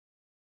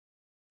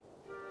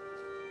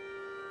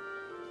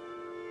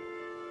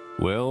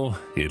Well,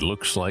 it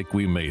looks like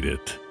we made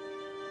it.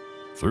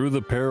 Through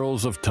the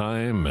perils of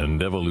time and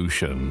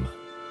evolution,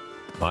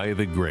 by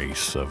the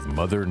grace of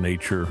Mother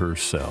Nature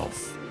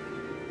herself,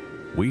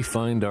 we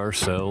find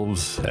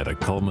ourselves at a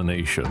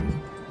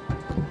culmination.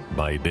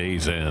 By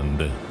day's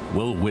end,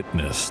 we'll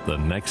witness the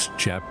next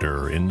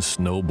chapter in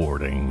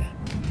snowboarding.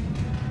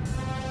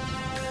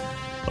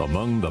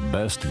 Among the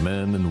best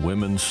men and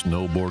women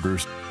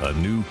snowboarders, a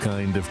new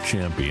kind of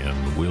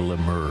champion will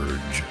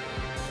emerge.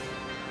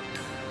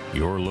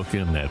 You're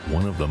looking at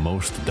one of the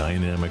most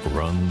dynamic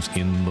runs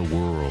in the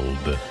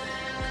world.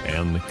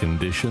 And the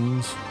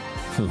conditions?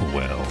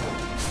 Well,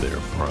 they're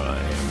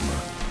prime.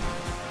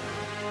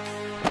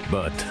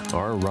 But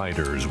our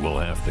riders will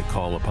have to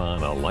call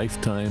upon a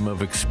lifetime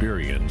of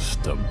experience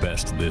to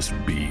best this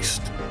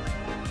beast.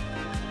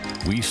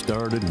 We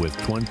started with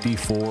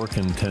 24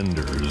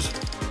 contenders.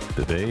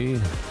 Today,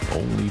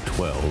 only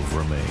 12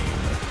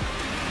 remain.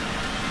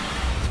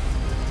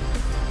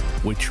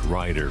 Which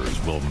riders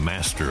will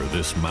master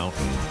this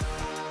mountain?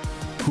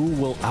 Who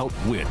will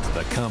outwit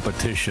the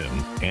competition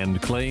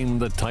and claim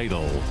the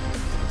title,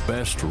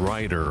 Best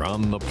Rider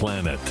on the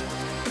Planet?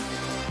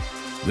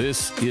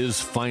 This is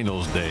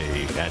Finals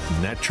Day at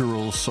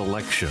Natural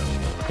Selection,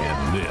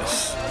 and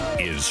this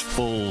is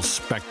Full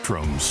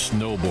Spectrum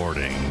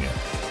Snowboarding.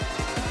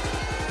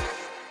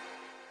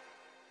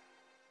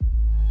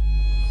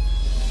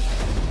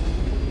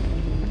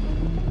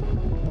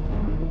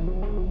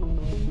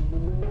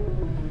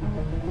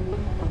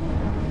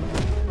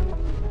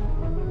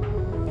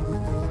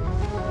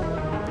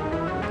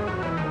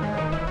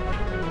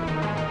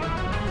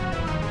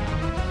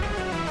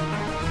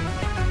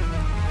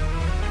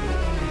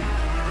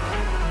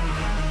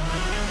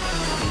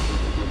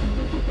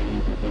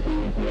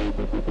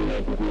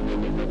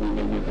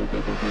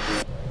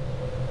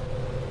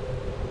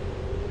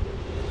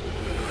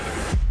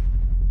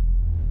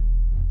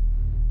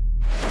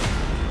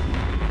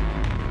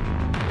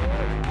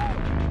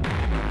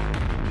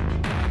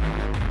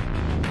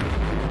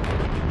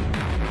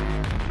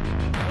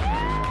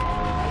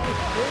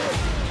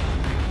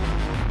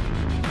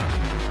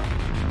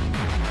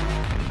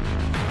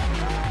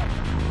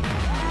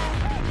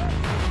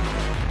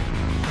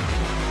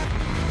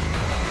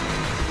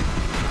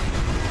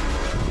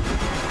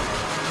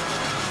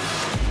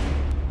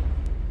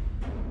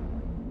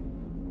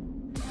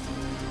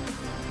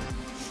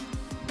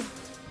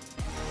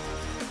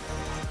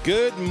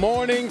 Good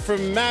morning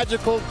from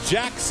magical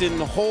Jackson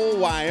Hole,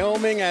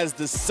 Wyoming, as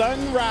the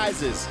sun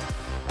rises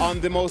on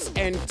the most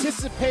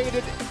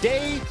anticipated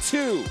day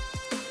 2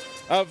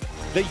 of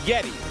the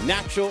YETI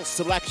Natural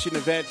Selection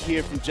event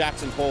here from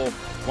Jackson Hole,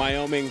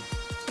 Wyoming.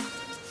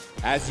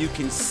 As you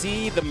can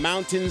see, the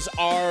mountains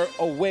are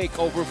awake.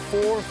 Over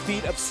 4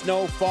 feet of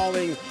snow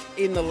falling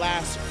in the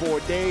last 4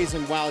 days.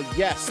 And while,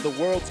 yes, the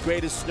world's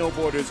greatest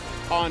snowboarders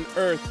on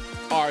earth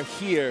are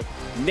here,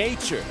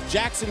 nature,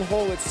 Jackson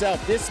Hole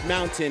itself, this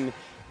mountain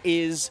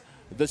is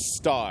the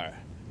star.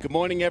 Good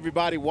morning,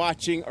 everybody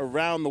watching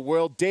around the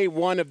world. Day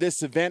 1 of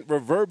this event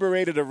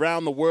reverberated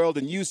around the world,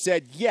 and you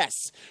said, yes,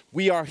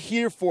 we are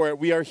here for it.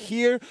 We are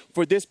here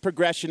for this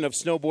progression of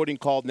snowboarding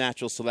called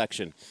Natural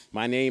Selection.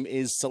 My name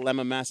is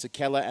Salema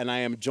Masekela, and I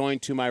am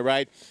joined to my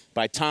right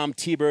by Tom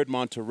T-Bird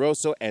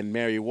Monteroso and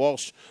Mary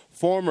Walsh,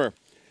 former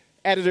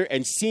editor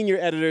and senior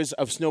editors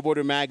of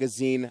Snowboarder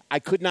Magazine. I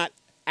could not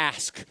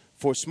ask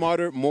for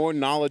smarter, more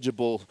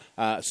knowledgeable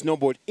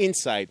snowboard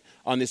insight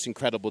on this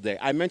incredible day.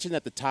 I mentioned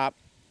at the top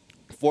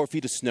 4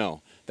 feet of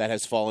snow that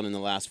has fallen in the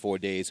last 4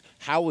 days.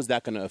 How is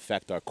that going to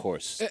affect our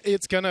course?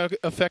 It's going to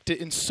affect it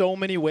in so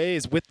many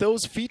ways. With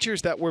those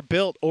features that were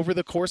built over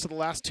the course of the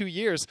last 2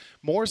 years,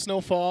 more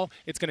snowfall,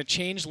 it's going to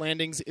change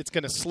landings, it's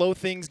going to slow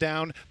things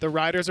down. The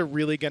riders are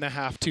really going to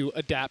have to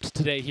adapt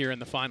today here in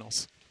the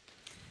finals.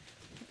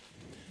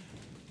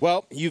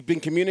 Well, you've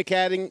been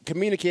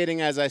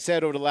communicating, as I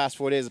said, over the last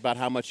 4 days about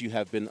how much you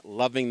have been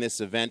loving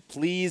this event.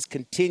 Please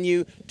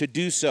continue to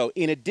do so.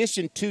 In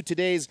addition to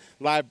today's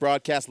live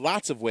broadcast,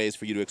 lots of ways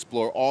for you to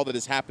explore all that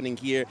is happening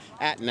here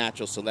at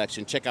Natural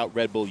Selection. Check out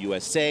Red Bull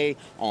USA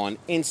on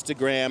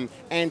Instagram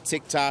and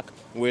TikTok,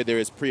 where there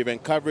is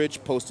pre-event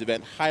coverage,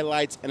 post-event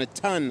highlights, and a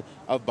ton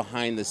of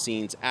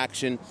behind-the-scenes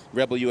action.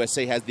 Red Bull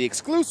USA has the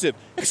exclusive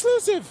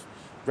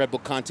Red Bull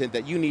content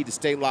that you need to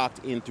stay locked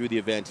in through the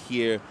event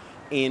here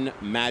in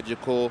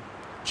magical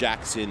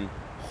Jackson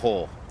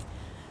Hole.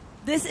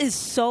 This is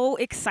so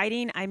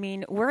exciting. I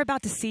mean, we're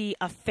about to see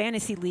a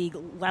fantasy league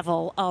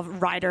level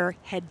of rider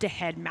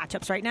head-to-head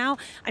matchups right now.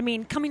 I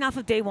mean, coming off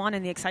of day 1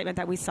 and the excitement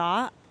that we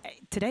saw,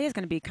 today is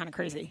going to be kind of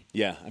crazy.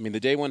 Yeah, I mean,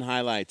 the day 1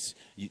 highlights,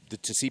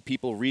 to see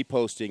people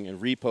reposting and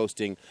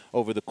reposting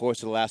over the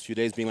course of the last few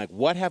days, being like,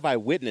 what have I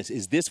witnessed?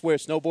 Is this where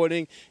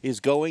snowboarding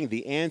is going?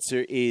 The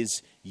answer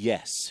is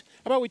yes.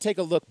 How about we take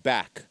a look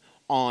back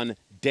on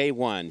day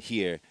 1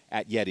 here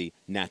at YETI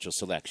Natural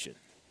Selection.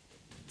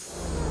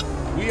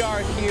 We are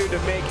here to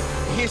make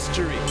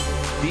history.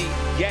 The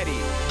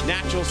YETI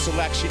Natural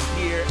Selection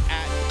here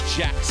at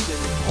Jackson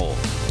Hole.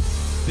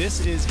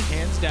 This is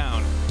hands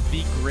down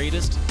the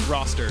greatest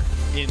roster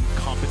in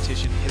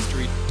competition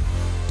history.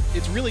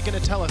 it's really going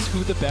to tell us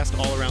who the best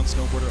all-around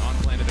snowboarder on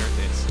planet Earth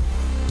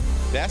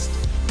is. Best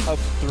of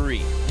 3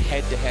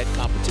 head-to-head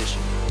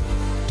competition.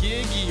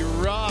 Giggy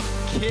Ruff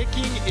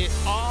kicking it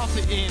off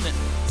in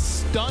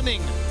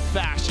stunning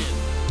fashion.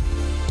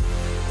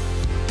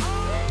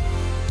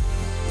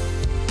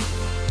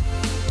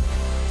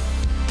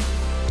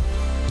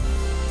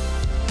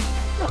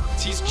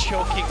 He's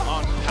choking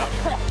on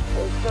powder.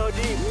 It's so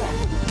deep.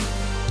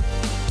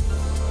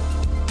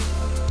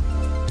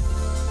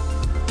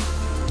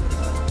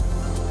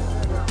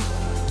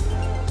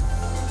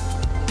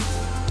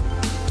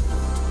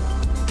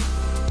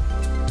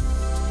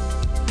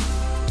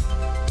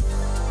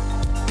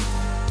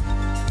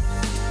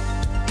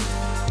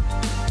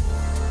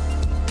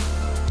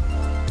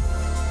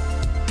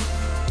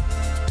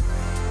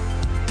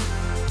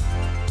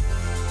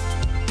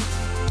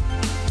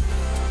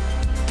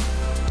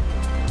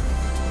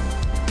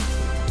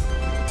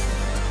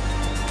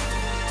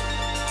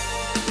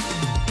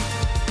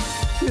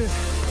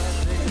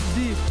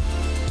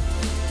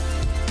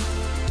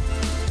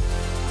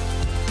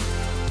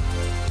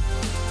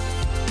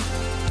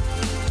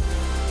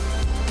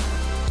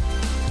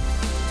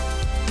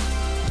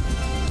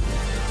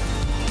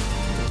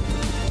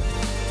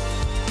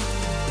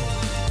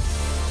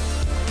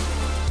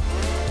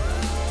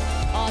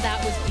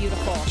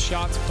 Beautiful.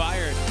 Shots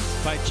fired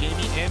by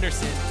Jamie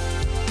Anderson.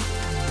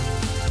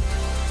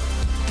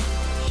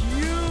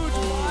 Huge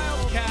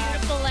wildcat.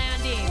 Beautiful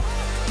landing.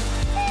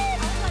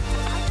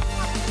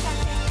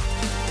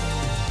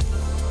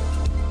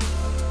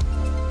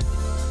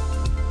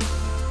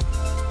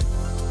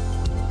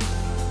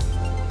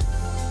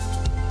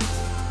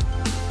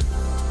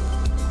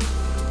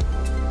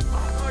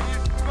 Oh, you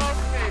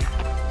smoked me.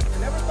 I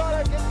never thought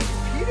I'd get to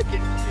compete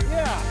against you.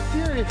 Yeah,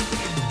 seriously.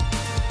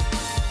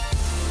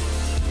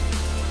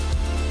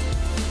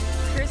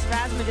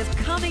 Rasmus just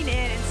coming in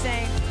and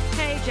saying,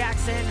 hey,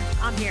 Jackson,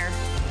 I'm here.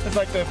 It's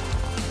like the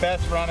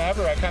best run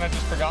ever. I kind of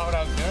just forgot what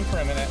I was doing for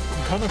a minute.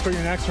 I'm coming for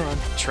your next run.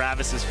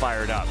 Travis is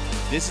fired up.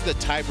 This is the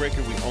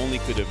tiebreaker we only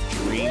could have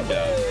dreamed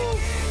of.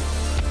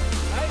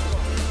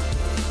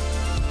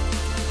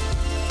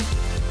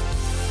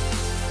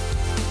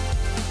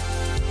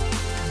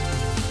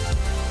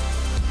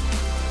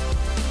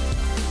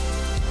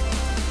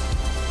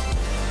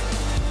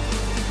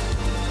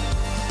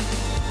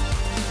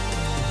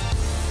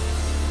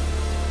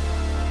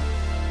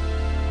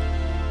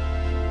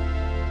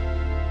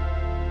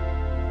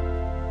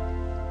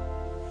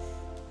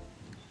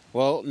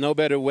 Well, no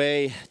better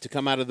way to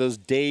come out of those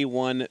day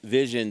one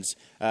visions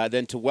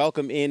than to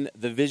welcome in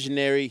the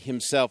visionary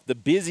himself, the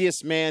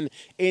busiest man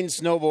in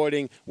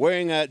snowboarding,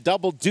 wearing a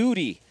double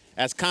duty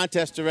as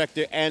contest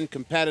director and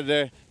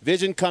competitor.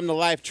 Vision come to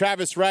life.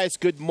 Travis Rice,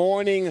 good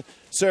morning,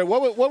 sir.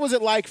 What was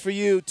it like for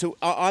you to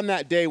on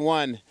that day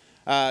one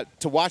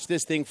to watch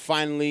this thing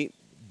finally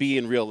be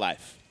in real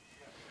life?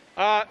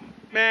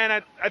 Man,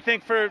 I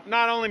think for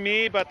not only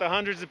me, but the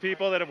hundreds of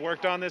people that have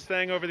worked on this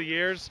thing over the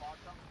years,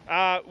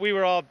 we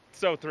were all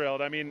so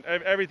thrilled. I mean,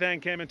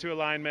 everything came into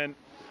alignment.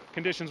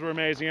 Conditions were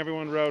amazing.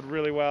 Everyone rode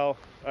really well.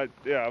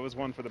 Yeah, it was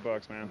one for the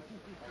books, man.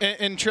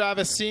 And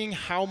Travis, seeing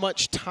how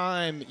much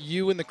time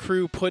you and the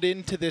crew put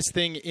into this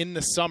thing in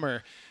the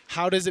summer,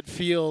 how does it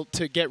feel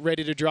to get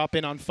ready to drop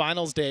in on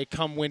finals day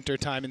come winter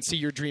time and see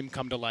your dream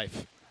come to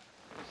life?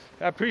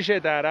 I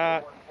appreciate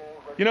that.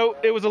 You know,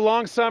 it was a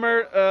long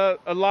summer,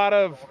 a lot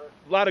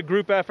of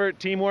group effort,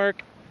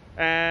 teamwork,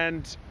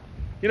 and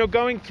you know,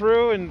 going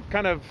through and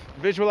kind of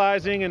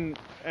visualizing and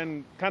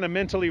kind of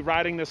mentally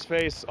riding this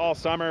face all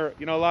summer.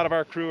 You know, a lot of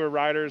our crew are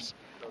riders.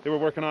 They were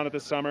working on it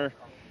this summer.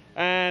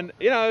 And,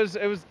 you know,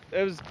 it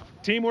was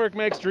teamwork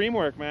makes dream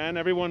work, man.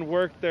 Everyone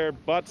worked their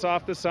butts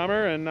off this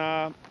summer.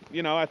 And,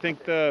 you know, I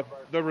think the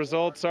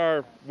results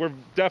were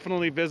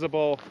definitely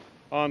visible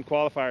on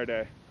qualifier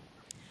day.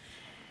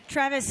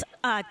 Travis,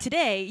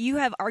 today you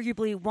have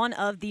arguably one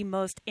of the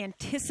most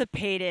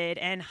anticipated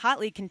and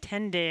hotly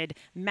contended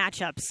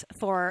matchups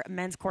for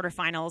men's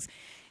quarterfinals.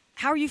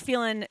 How are you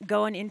feeling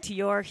going into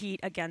your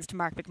heat against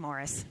Mark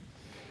McMorris?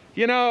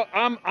 You know,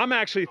 I'm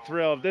actually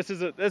thrilled. This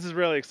is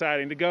really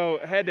exciting to go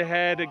head to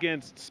head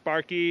against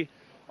Sparky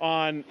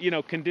on, you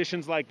know,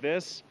 conditions like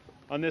this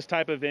on this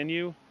type of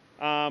venue.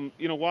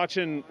 You know,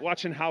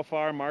 watching how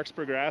far Mark's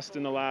progressed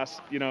in the last,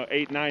 you know,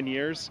 8-9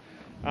 years.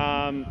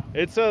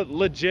 It's a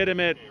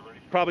legitimate,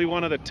 probably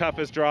one of the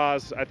toughest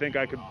draws I think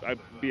I'd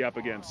be up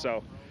against.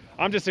 So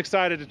I'm just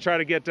excited to try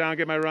to get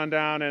my run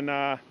down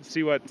and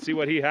see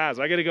what he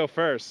has. I got to go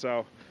first,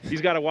 so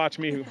he's got to watch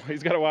me.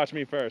 He's got to watch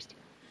me first.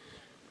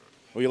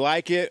 We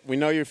like it. We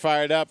know you're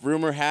fired up.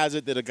 Rumor has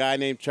it that a guy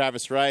named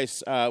Travis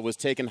Rice was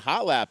taking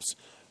hot laps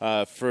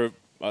for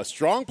a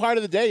strong part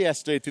of the day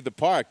yesterday through the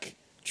park.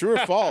 True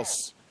or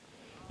false?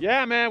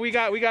 Yeah, man, we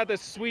got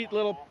this sweet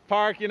little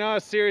park, you know,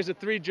 a series of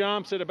 3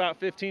 jumps at about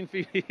 15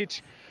 feet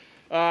each.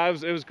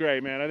 It was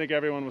great, man. I think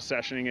everyone was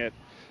sessioning it.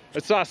 I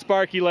saw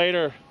Sparky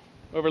later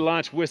over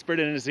lunch, whispered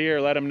in his ear,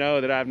 let him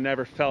know that I've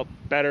never felt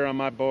better on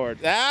my board.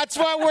 That's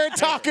what we're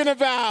talking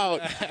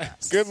about.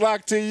 Good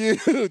luck to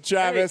you,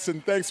 Travis,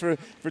 and thanks for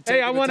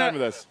taking the time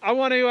with us. I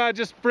want to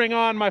just bring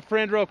on my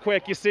friend real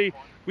quick. You see,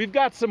 we've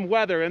got some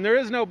weather, and there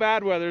is no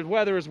bad weather.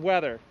 Weather is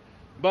weather.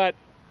 But,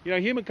 you know,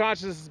 human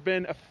consciousness has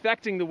been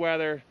affecting the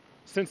weather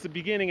since the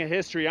beginning of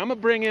history. I'm going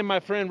to bring in my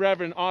friend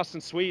Reverend Austin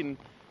Sweeten,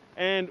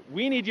 and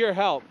we need your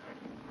help.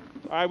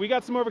 All right, we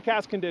got some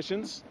overcast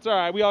conditions. It's all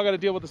right, we all got to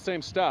deal with the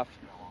same stuff.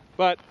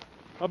 But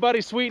my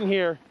buddy Sweeten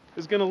here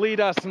is going to lead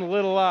us in a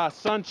little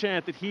sun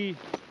chant that he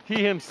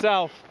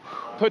himself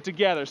put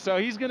together. So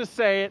he's going to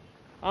say it.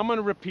 I'm going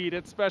to repeat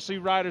it, especially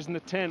riders in the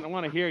tent. I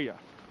want to hear you.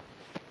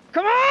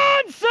 Come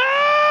on,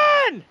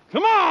 son!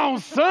 Come on,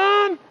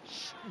 son!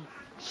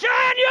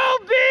 Shine your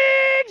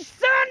big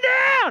sun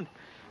down!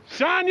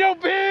 Shine your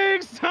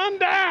big sun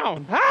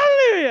down!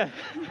 Hallelujah!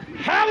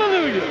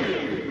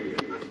 Hallelujah!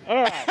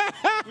 All right.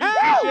 We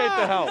appreciate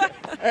the help.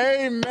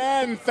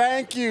 Amen.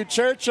 Thank you.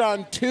 Church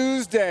on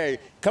Tuesday.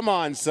 Come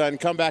on, son.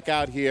 Come back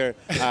out here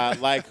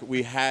like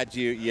we had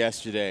you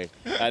yesterday.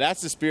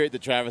 That's the spirit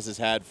that Travis has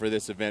had for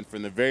this event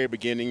from the very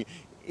beginning,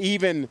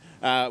 even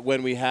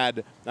when we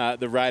had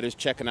the riders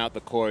checking out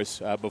the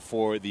course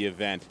before the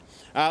event.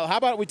 How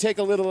about we take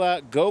a little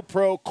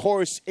GoPro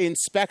course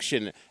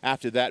inspection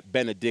after that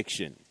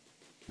benediction?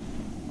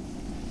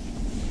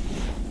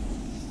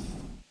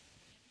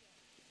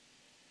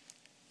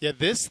 Yeah,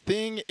 this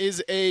thing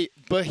is a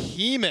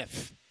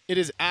behemoth. It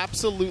is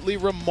absolutely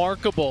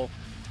remarkable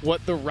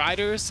what the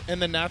riders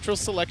and the Natural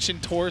Selection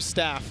Tour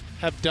staff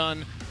have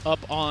done up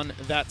on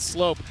that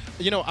slope.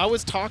 You know, I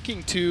was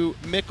talking to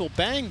Mikkel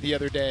Bang the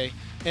other day,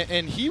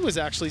 and he was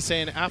actually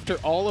saying after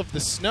all of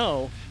the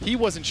snow, he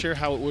wasn't sure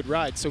how it would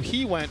ride. So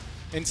he went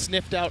and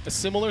sniffed out a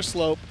similar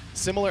slope,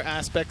 similar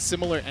aspect,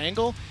 similar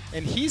angle,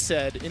 and he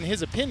said, in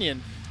his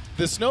opinion,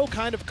 the snow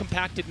kind of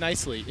compacted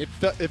nicely. It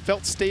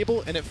felt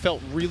stable, and it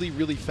felt really,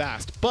 really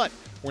fast. But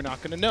we're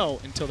not going to know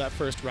until that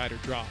first rider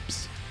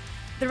drops.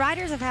 The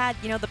riders have had,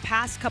 you know, the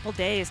past couple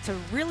days to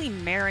really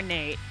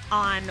marinate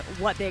on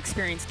what they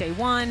experienced day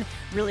one,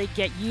 really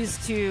get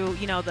used to,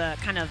 you know, the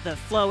kind of the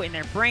flow in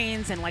their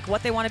brains and like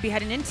what they want to be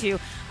heading into.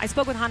 I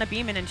spoke with Hannah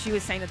Beeman, and she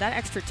was saying that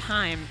extra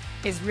time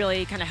is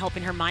really kind of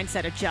helping her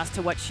mindset adjust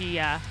to what she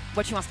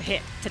wants to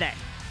hit today.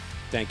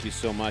 Thank you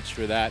so much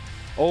for that.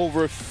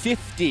 Over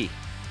 50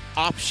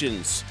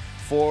 options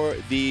for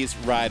these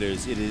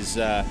riders. It is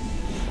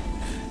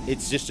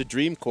it's just a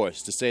dream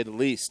course, to say the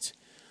least.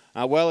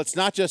 Well, it's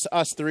not just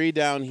us three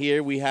down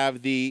here. We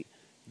have the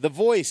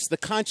voice, the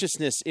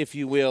consciousness, if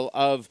you will,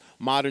 of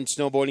modern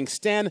snowboarding.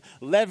 Stan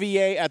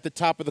Levier at the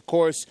top of the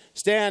course.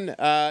 Stan,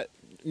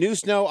 new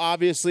snow,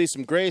 obviously,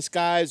 some gray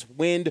skies,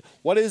 wind.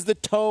 What is the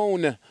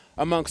tone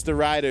amongst the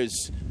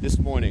riders this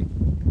morning?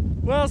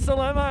 Well,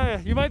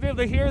 Salema, you might be able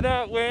to hear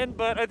that wind,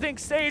 but I think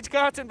Sage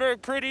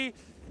Gotzenberg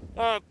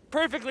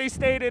perfectly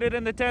stated it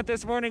in the tent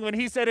this morning when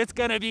he said it's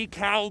going to be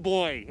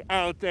cowboy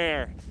out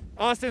there.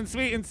 Austin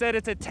Sweeten said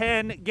it's a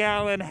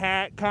 10-gallon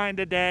hat kind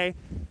of day.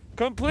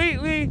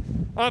 Completely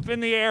up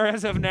in the air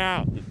as of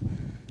now.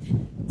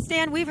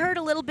 Stan, we've heard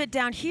a little bit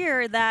down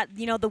here that,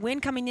 you know, the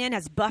wind coming in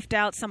has buffed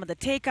out some of the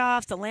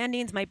takeoffs. The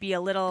landings might be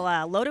a little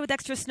loaded with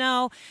extra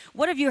snow.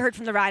 What have you heard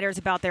from the riders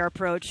about their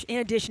approach in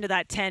addition to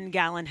that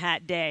 10-gallon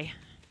hat day?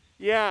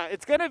 Yeah,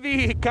 it's going to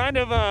be kind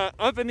of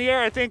up in the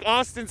air. I think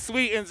Austin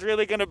Sweeten's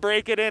really going to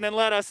break it in and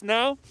let us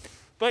know.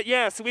 But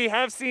yes, we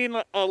have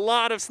seen a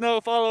lot of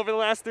snowfall over the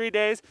last 3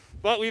 days,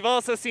 but we've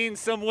also seen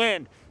some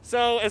wind.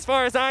 So as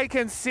far as I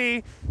can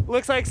see,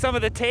 looks like some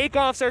of the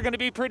takeoffs are going to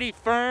be pretty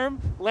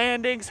firm.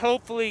 Landings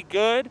hopefully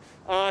good.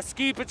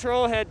 Ski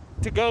patrol had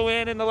to go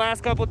in the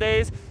last couple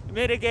days,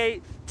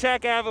 mitigate,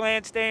 check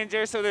avalanche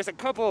danger. So there's a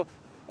couple,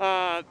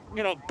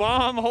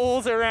 bomb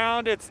holes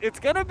around. It's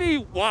going to be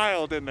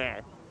wild in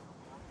there.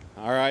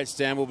 All right,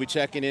 Stan, we'll be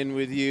checking in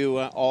with you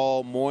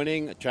all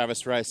morning.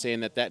 Travis Rice saying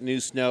that new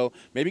snow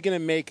maybe going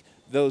to make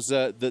those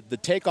the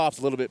takeoffs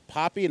a little bit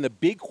poppy, and the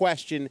big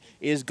question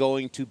is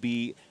going to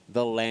be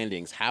the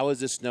landings. How is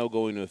this snow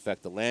going to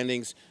affect the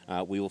landings?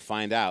 We will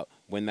find out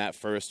when that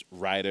first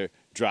rider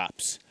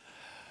drops.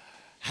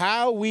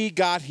 How we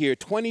got here,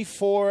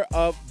 24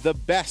 of the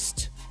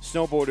best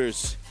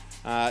snowboarders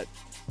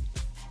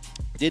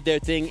did their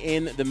thing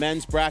in the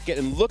men's bracket,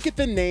 and look at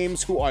the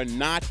names who are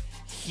not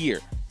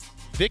here.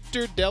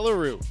 Victor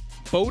Delarue,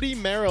 Bodie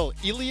Merrill,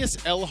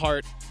 Elias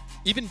Elhart,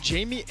 even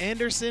Jamie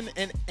Anderson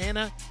and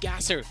Anna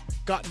Gasser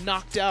got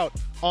knocked out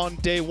on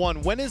day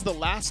one. When is the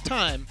last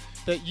time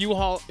that you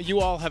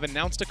all have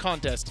announced a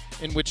contest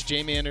in which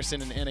Jamie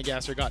Anderson and Anna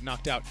Gasser got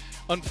knocked out?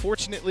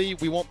 Unfortunately,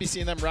 we won't be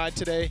seeing them ride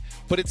today,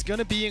 but it's going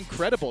to be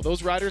incredible.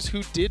 Those riders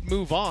who did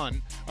move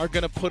on are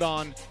going to put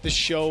on the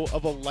show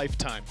of a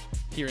lifetime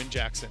here in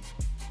Jackson.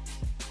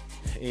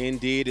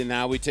 Indeed, and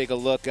now we take a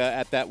look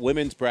at that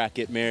women's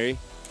bracket, Mary.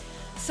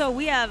 So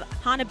we have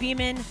Hannah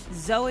Beeman,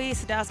 Zoe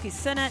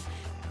Sadowski-Sinnott,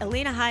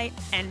 Alina Height,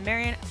 and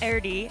Marian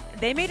Erdi.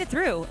 They made it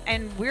through,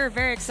 and we're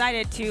very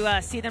excited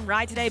to see them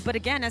ride today. But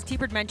again, as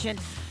T-Bird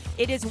mentioned,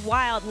 it is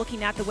wild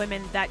looking at the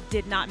women that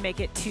did not make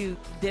it to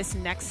this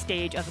next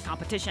stage of the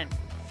competition.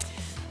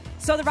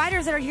 So the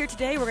riders that are here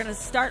today, we're going to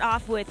start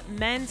off with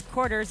men's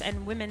quarters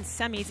and women's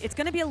semis. It's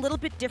going to be a little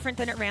bit different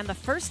than it ran the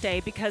first day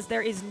because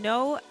there is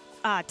no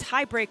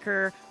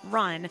tiebreaker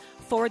run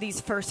for these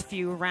first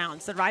few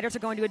rounds. The riders are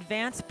going to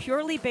advance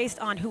purely based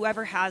on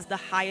whoever has the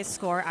highest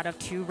score out of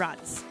 2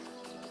 runs.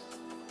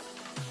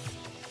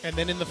 And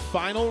then in the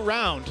final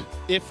round,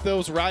 if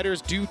those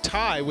riders do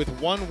tie with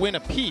 1 win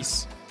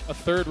apiece, a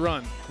 3rd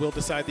run will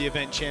decide the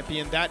event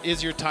champion. That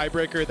is your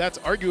tiebreaker. That's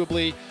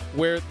arguably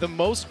where the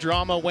most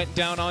drama went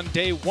down on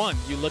day 1.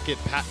 You look at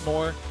Pat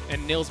Moore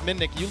and Nils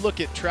Minnick. You look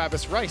at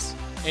Travis Rice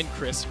and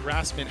Chris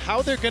Rassman.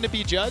 How they're going to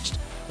be judged,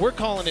 we're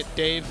calling it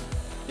Dave.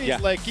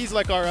 He's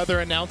like our other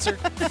announcer.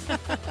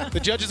 The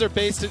judges are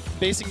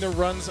basing their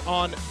runs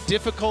on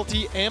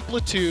difficulty,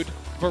 amplitude,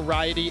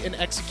 variety, and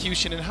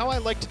execution. And how I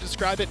like to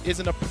describe it is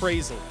an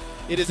appraisal.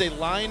 It is a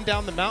line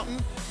down the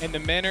mountain and the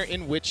manner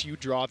in which you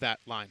draw that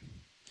line.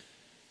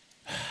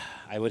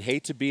 I would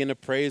hate to be an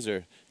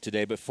appraiser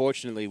today, but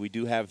fortunately we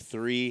do have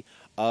 3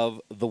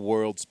 of the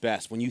world's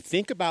best. When you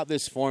think about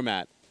this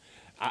format,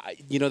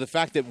 you know, the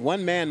fact that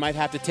one man might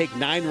have to take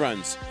 9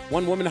 runs,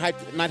 one woman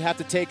might have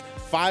to take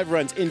 5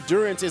 runs.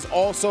 Endurance is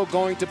also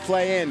going to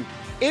play in.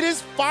 It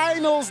is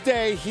finals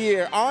day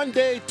here on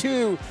day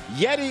 2,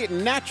 YETI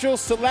Natural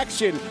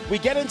Selection. We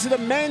get into the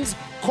men's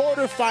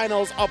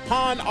quarterfinals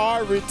upon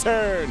our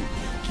return.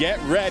 Get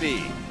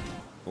ready.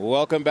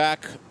 Welcome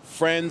back,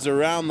 friends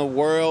around the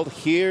world.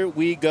 Here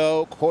we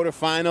go,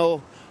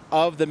 quarterfinal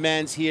of the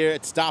men's here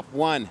at stop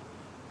 1,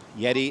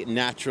 YETI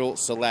Natural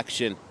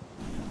Selection.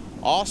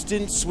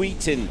 Austin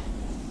Sweeton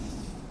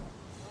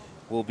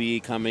will be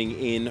coming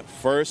in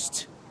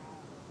first.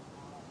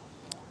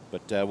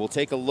 But we'll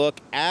take a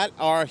look at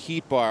our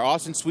heat bar.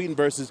 Austin Sweeton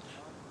versus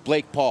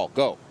Blake Paul.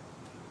 Go.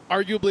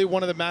 Arguably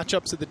one of the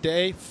matchups of the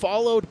day,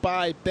 followed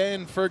by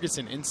Ben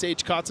Ferguson and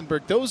Sage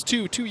Kotzenberg. Those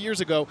 2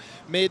 years ago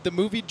made the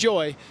movie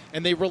Joy,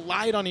 and they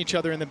relied on each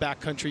other in the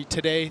backcountry.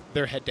 Today,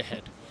 they're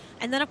head-to-head.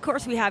 And then, of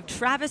course, we have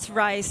Travis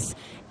Rice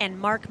and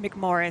Mark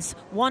McMorris,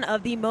 one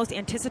of the most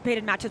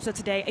anticipated matchups of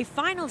today, a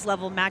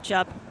finals-level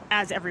matchup,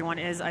 as everyone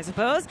is, I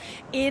suppose,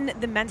 in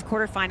the men's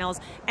quarterfinals.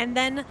 And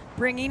then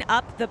bringing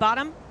up the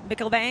bottom,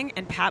 Mikkel Bang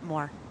and Pat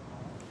Moore.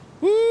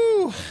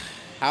 Woo!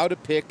 How to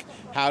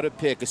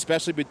pick,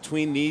 especially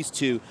between these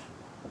 2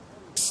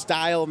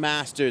 style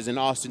masters in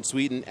Austin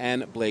Sweeton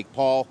and Blake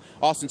Paul.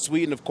 Austin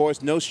Sweeton, of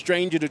course, no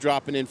stranger to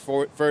dropping in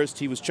first.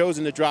 He was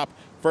chosen to drop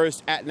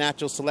first at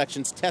Natural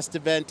Selection's test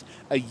event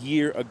a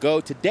year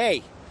ago.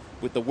 Today,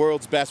 with the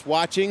world's best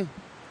watching,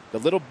 the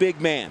little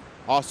big man,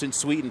 Austin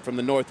Sweeton from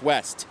the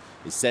Northwest,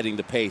 is setting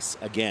the pace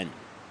again.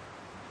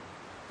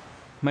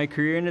 My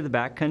career into the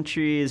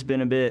backcountry has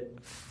been a bit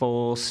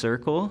full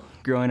circle.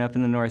 Growing up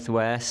in the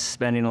Northwest,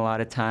 spending a lot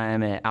of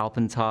time at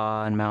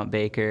Alpental and Mount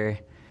Baker.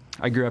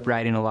 I grew up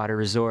riding a lot of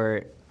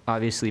resort,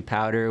 obviously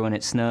powder when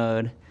it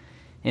snowed.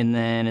 And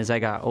then as I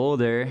got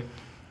older,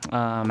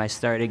 I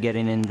started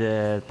getting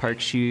into park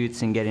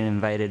shoots and getting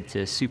invited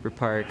to super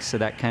parks, so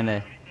that kind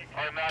of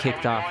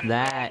kicked off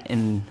that,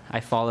 and I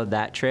followed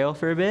that trail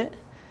for a bit.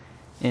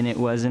 And it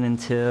wasn't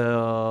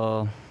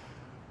until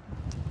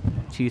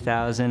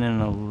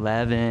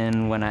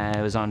 2011 when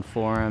I was on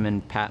Forum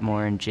and Pat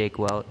Moore and Jake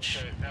Welch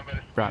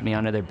brought me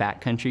onto their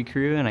backcountry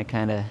crew, and I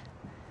kind of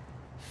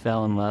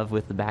fell in love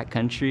with the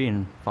backcountry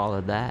and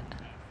followed that.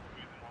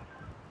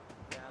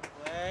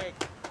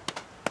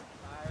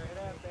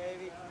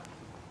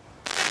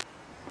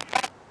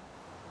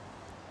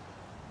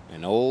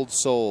 An old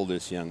soul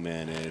this young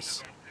man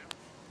is.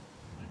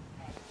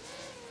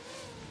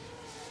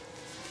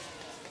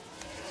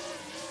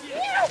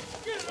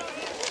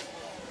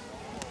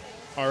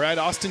 All right,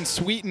 Austin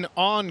Sweeton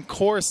on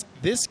course.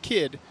 This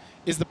kid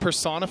is the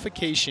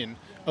personification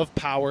of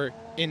power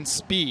and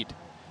speed.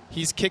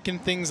 He's kicking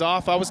things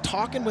off. I was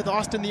talking with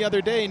Austin the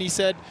other day, and he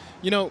said,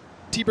 you know,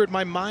 T-Bird,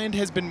 my mind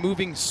has been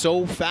moving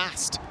so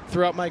fast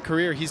throughout my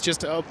career. He's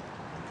just a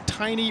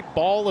tiny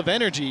ball of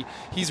energy.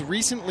 He's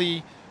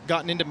recently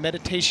gotten into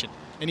meditation,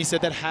 and he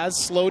said that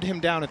has slowed him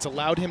down. It's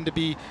allowed him to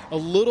be a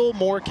little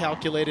more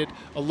calculated,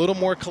 a little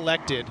more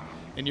collected,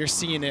 and you're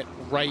seeing it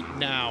right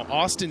now.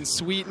 Austin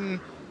Sweeton,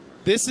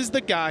 this is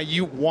the guy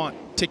you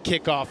want to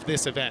kick off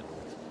this event.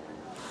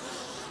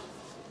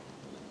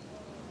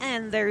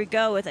 And there we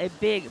go with a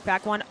big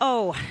back one.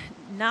 Oh,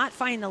 not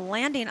finding the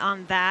landing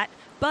on that.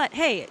 But,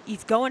 hey,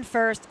 he's going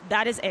first.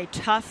 That is a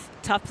tough,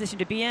 tough position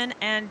to be in.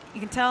 And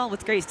you can tell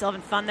it's great. He's still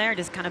having fun there,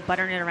 just kind of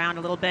buttering it around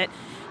a little bit.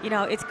 You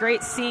know, it's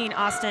great seeing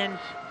Austin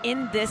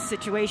in this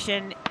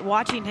situation,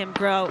 watching him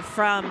grow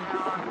from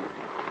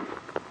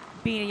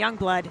being a young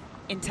blood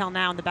until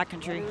now in the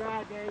backcountry.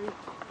 Right, baby.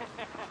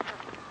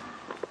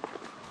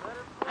 Let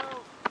her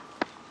flow.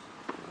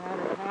 No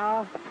matter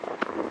how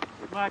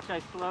much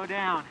I slow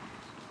down.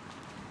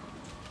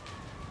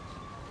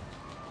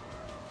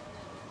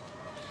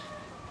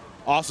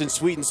 Austin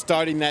Sweeton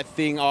starting that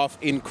thing off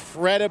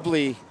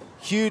incredibly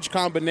huge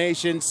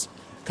combinations,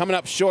 coming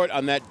up short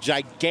on that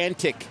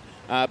gigantic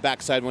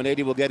backside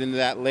 180. We'll get into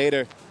that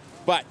later.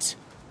 But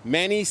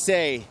many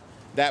say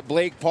that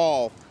Blake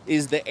Paul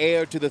is the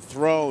heir to the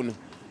throne,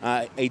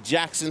 a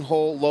Jackson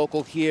Hole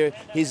local here.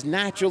 His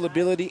natural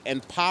ability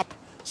and pop,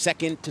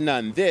 second to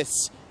none.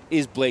 This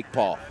is Blake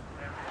Paul.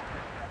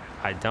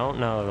 I don't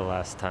know the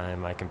last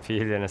time I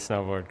competed in a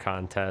snowboard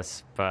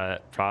contest,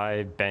 but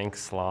probably bank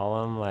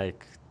slalom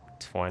like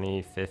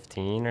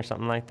 2015 or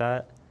something like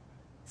that.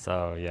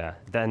 So yeah,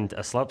 then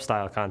a slope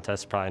style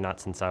contest, probably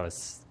not since I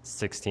was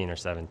 16 or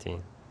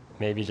 17.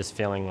 Maybe just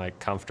feeling like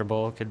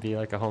comfortable could be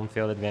like a home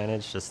field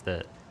advantage, just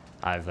that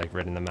I've like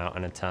ridden the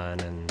mountain a ton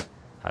and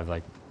I've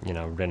like, you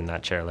know, ridden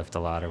that chairlift a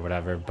lot or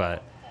whatever.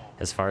 But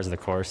as far as the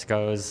course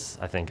goes,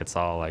 I think it's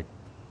all like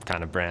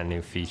kind of brand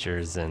new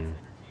features and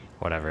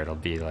whatever, it'll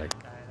be like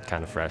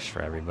kind of fresh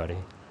for everybody.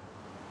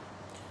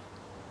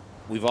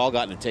 We've all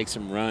gotten to take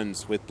some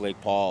runs with Blake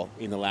Paul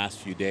in the last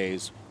few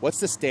days. What's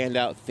the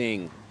standout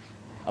thing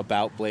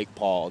about Blake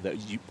Paul that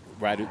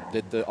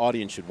that the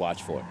audience should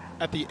watch for?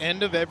 At the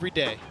end of every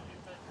day,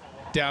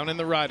 down in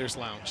the Riders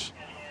Lounge,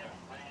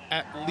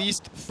 at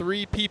least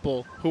 3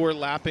 people who are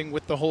lapping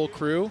with the whole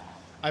crew,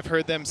 I've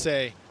heard them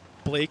say,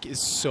 Blake is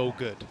so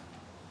good.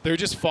 They're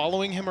just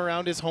following him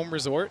around his home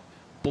resort,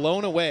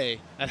 blown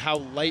away at how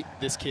light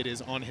this kid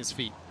is on his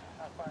feet.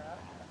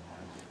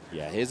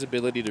 Yeah, his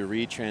ability to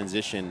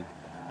retransition.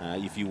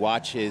 If you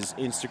watch his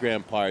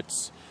Instagram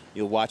parts,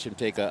 you'll watch him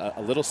take a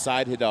little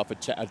side hit off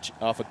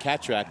a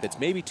cat track that's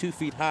maybe 2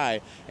 feet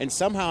high and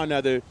somehow or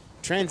another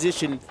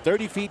transition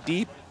 30 feet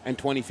deep and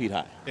 20 feet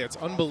high. Yeah, it's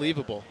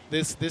unbelievable.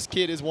 This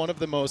kid is one of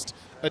the most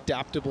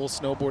adaptable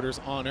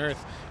snowboarders on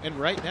earth. And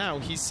right now,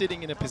 he's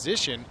sitting in a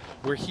position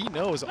where he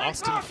knows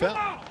Austin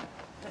fell.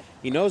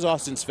 He knows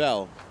Austin's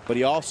fell, but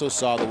he also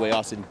saw the way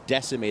Austin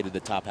decimated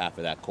the top half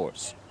of that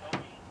course.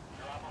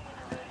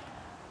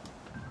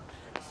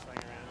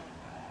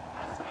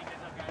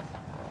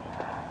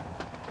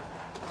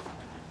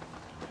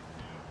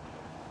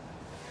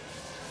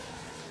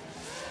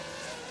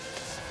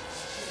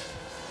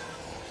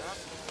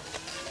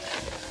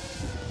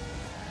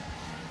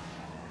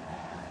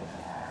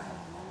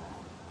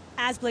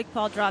 As Blake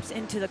Paul drops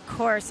into the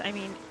course, I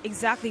mean,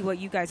 exactly what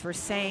you guys were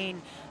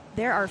saying.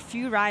 There are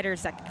few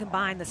riders that can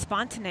combine the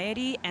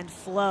spontaneity and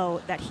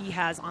flow that he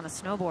has on a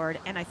snowboard,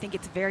 and I think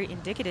it's very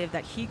indicative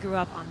that he grew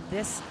up on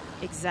this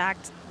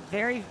exact,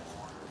 very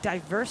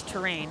diverse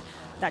terrain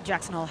that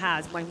Jackson Hole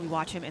has when we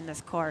watch him in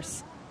this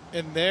course.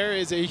 And there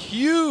is a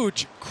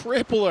huge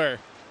crippler.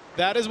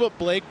 That is what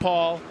Blake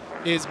Paul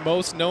is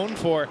most known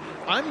for.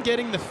 I'm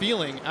getting the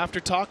feeling, after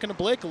talking to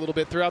Blake a little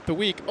bit throughout the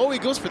week, oh, he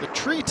goes for the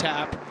tree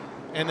tap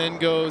and then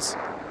goes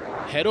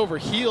head over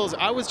heels.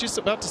 I was just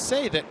about to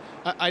say that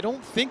I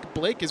don't think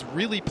Blake is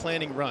really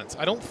planning runs.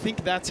 I don't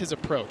think that's his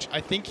approach.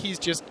 I think he's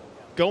just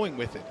going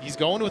with it. He's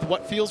going with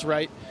what feels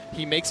right.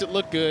 He makes it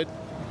look good.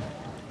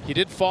 He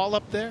did fall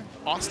up there.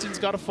 Austin's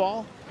got to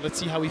fall. Let's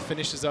see how he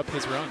finishes up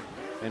his run.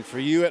 And for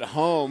you at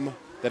home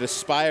that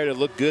aspire to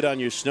look good on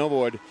your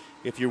snowboard,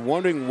 if you're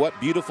wondering what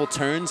beautiful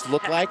turns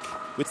look like,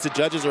 which the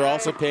judges are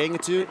also paying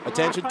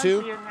attention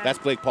to, that's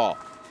Blake Paul.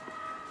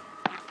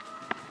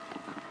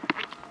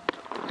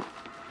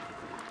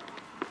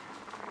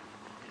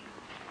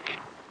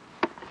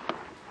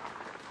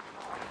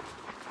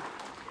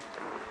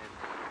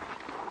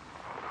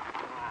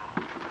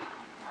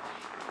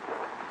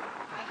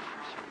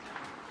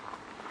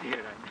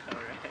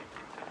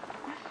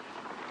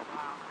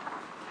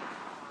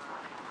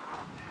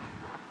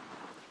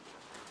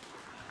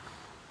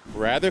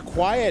 Rather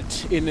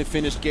quiet in the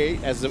finish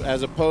gate as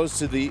opposed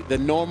to the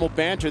normal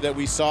banter that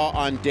we saw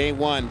on day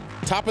one.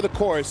 Top of the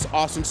course,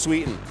 Austin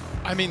Sweeten.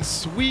 I mean,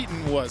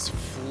 Sweeten was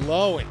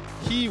flowing.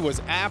 He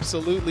was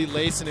absolutely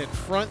lacing it.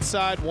 Front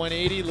side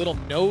 180, little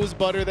nose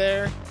butter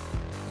there.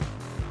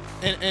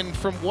 And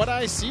from what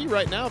I see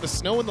right now, the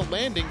snow in the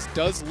landings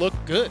does look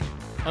good.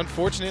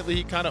 Unfortunately,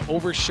 he kind of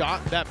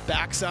overshot that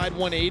backside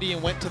 180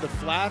 and went to the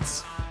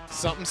flats.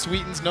 Something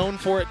Sweeten's known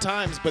for at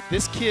times, but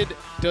this kid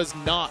does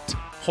not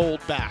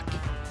hold back.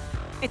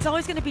 It's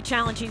always going to be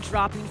challenging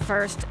dropping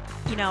first.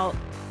 You know,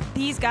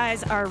 these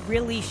guys are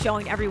really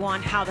showing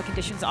everyone how the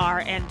conditions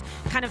are and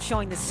kind of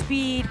showing the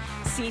speed,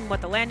 seeing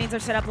what the landings are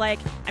set up like.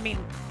 I mean,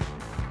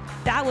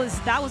 that was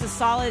a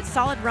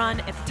solid run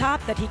at the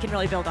top that he can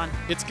really build on.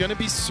 It's going to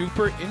be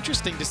super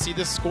interesting to see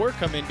this score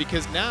come in,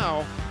 because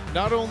now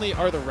not only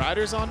are the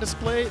riders on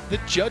display, the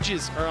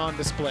judges are on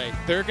display.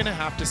 They're going to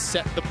have to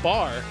set the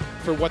bar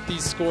for what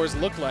these scores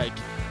look like.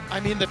 I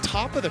mean, the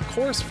top of the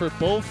course for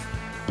both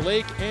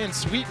Blake and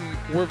Sweeten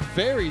were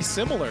very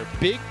similar.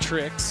 Big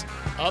tricks,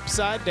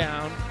 upside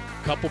down,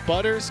 couple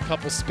butters,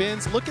 couple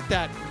spins. Look at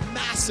that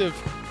massive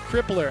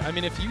crippler. I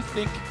mean, if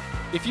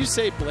you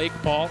say Blake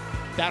Paul,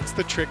 that's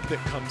the trick that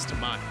comes to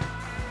mind.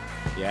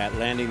 Yeah,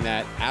 landing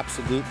that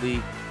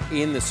absolutely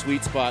in the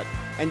sweet spot.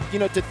 And, you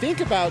know, to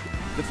think about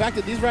the fact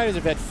that these riders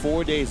have had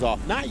 4 days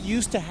off, not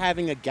used to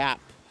having a gap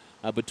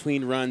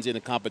between runs in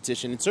a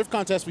competition. In surf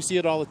contests, we see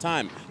it all the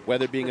time,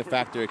 weather being a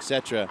factor,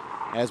 etc.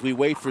 As we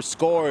wait for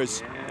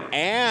scores,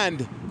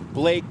 and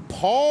Blake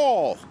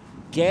Paul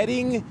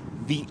getting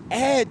the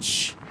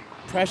edge.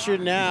 Pressure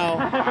now.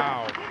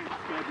 Wow.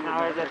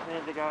 now we just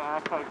need to go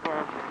act like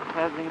we're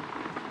heading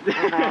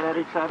mad at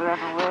each other on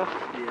the lift.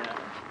 Yeah.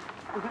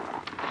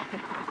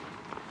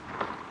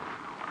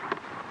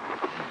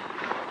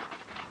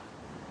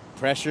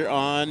 Pressure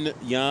on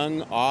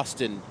young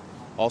Austin.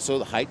 Also,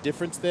 the height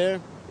difference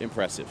there,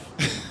 impressive.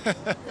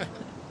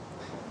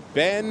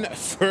 Ben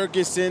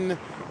Ferguson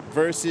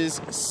versus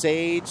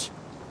Sage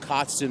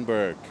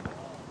Kotzenberg.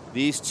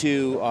 These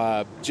two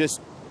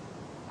just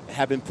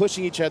have been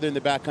pushing each other in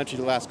the backcountry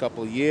the last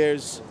couple of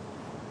years.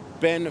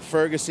 Ben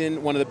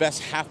Ferguson, one of the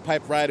best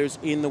half-pipe riders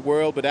in the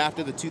world, but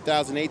after the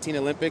 2018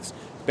 Olympics,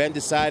 Ben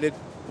decided,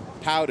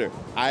 powder.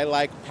 I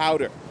like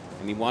powder.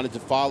 And he wanted to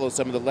follow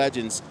some of the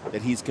legends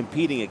that he's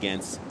competing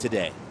against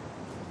today.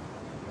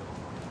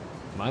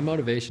 My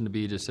motivation to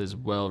be just as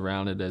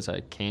well-rounded as I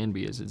can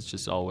be is it's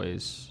just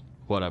always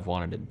what I've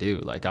wanted to do.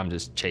 Like, I'm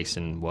just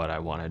chasing what I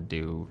want to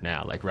do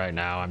now. Like, right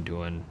now I'm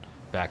doing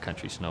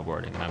backcountry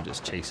snowboarding. I'm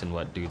just chasing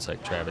what dudes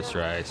like Travis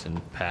Rice and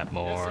Pat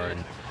Moore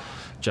and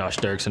Josh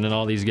Dirksen and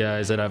all these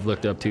guys that I've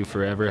looked up to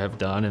forever have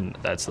done, and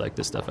that's like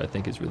the stuff I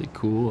think is really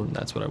cool, and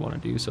that's what I want to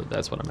do, so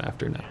that's what I'm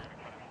after now.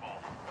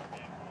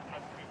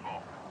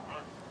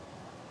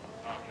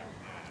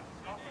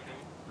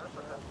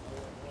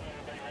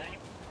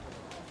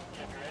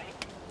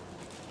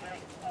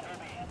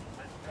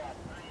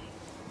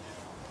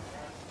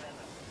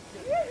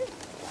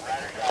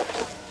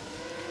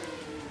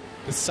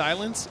 The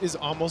silence is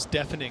almost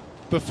deafening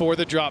before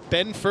the drop.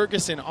 Ben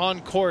Ferguson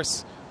on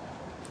course,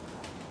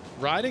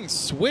 riding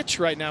switch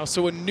right now.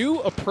 So a new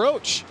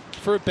approach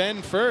for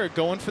Ben Ferg,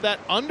 going for that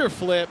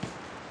underflip.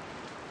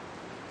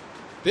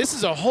 This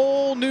is a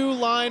whole new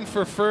line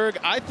for Ferg.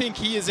 I think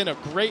he is in a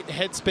great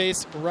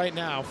headspace right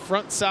now.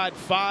 Front side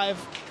 5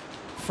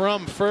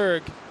 from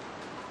Ferg.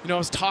 You know, I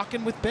was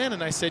talking with Ben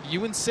and I said,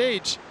 you and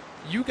Sage,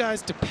 you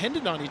guys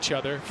depended on each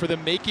other for the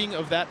making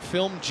of that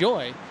film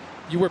Joy.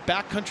 You were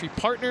backcountry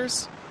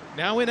partners.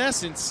 Now, in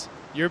essence,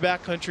 you're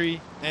backcountry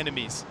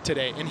enemies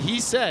today. And he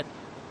said,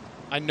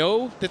 I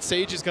know that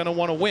Sage is going to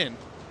want to win,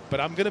 but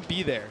I'm going to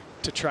be there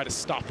to try to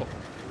stop him.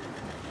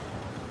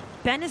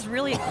 Ben is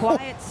really a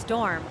quiet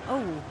storm.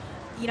 Oh,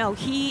 you know,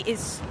 he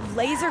is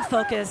laser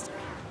focused,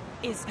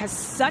 has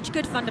such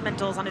good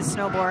fundamentals on his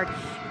snowboard.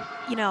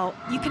 You know,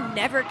 you can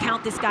never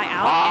count this guy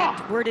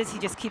out, and word is he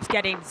just keeps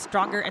getting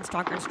stronger and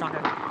stronger and stronger.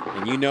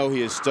 And you know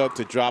he is stoked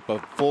to drop a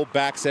full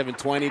back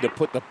 720 to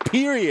put the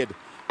period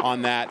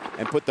on that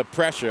and put the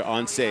pressure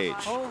on Sage.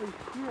 Holy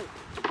shit.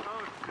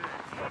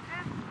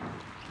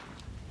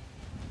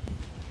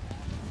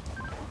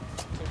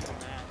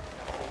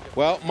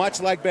 Well,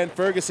 much like Ben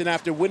Ferguson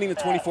after winning the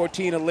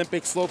 2014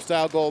 Olympic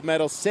slopestyle gold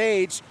medal,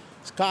 Sage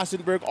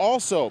Kotzenberg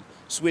also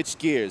switched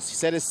gears. He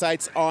set his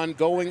sights on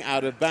going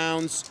out of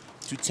bounds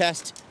to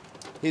test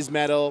his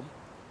medal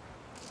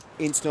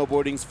in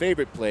snowboarding's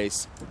favorite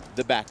place,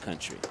 the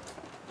backcountry.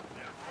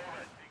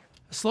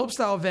 A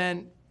slopestyle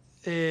event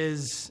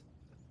is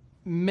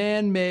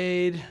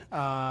man-made,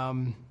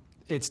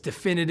 it's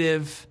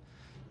definitive,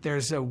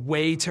 there's a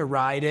way to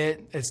ride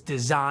it, it's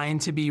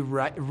designed to be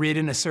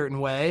ridden a certain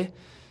way,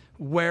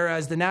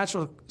 whereas the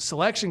natural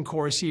selection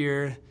course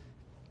here,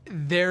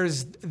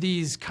 there's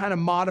these kind of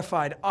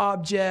modified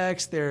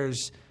objects,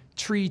 there's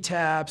tree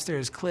taps,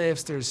 there's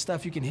cliffs, there's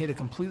stuff you can hit a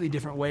completely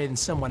different way than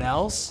someone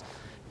else.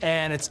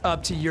 And it's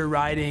up to your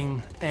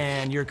riding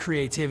and your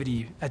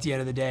creativity at the end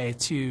of the day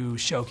to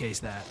showcase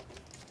that.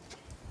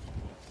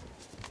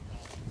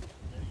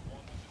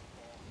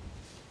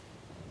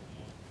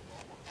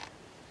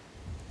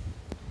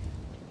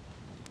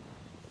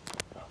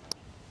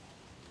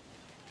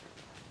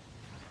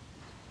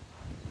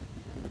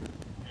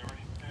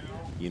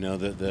 You know,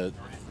 can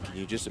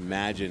you just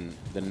imagine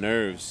the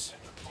nerves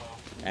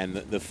and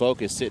the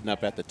focus sitting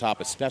up at the top,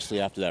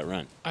 especially after that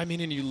run? I mean,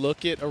 and you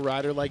look at a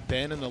rider like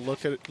Ben and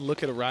look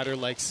at a rider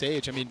like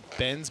Sage. I mean,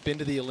 Ben's been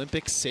to the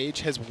Olympics.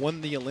 Sage has won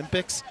the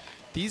Olympics.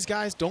 These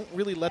guys don't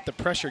really let the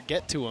pressure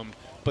get to them,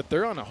 but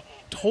they're on a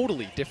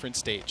totally different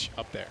stage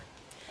up there.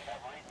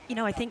 You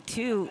know, I think,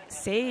 too,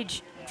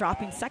 Sage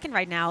dropping second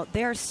right now,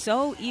 they're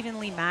so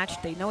evenly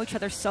matched. They know each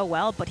other so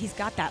well, but he's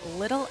got that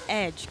little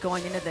edge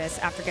going into this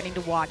after getting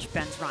to watch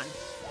Ben's run.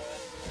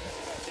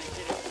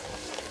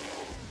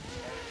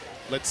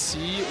 Let's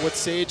see what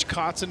Sage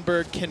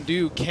Kotzenberg can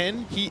do.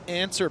 Can he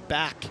answer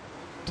back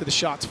to the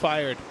shots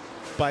fired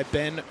by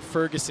Ben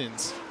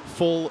Ferguson's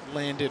full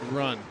landed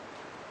run?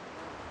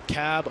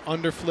 Cab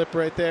underflip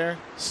right there,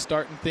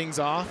 starting things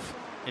off.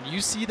 And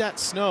you see that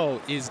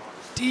snow is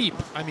deep.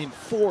 I mean,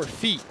 4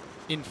 feet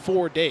in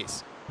 4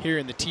 days here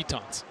in the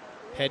Tetons.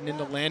 Heading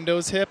into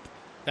Lando's hip.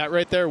 That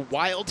right there,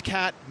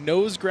 Wildcat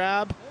nose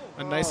grab.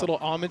 A nice little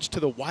homage to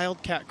the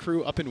Wildcat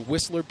crew up in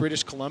Whistler,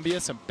 British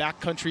Columbia. Some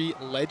backcountry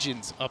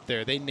legends up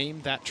there. They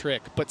named that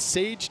trick. But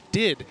Sage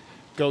did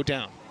go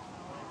down.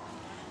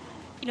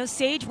 You know,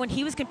 Sage, when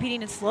he was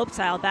competing in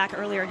slopestyle back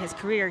earlier in his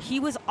career, he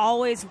was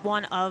always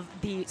one of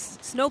the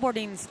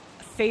snowboarding's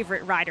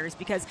favorite riders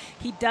because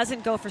he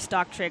doesn't go for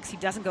stock tricks. He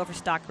doesn't go for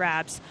stock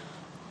grabs.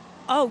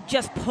 Oh,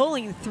 just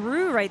pulling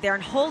through right there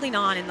and holding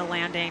on in the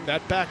landing.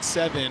 That back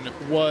 7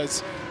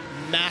 was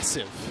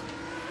massive.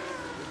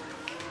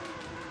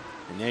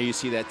 And there you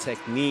see that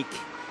technique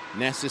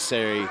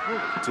necessary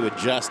to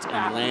adjust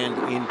and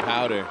land in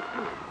powder.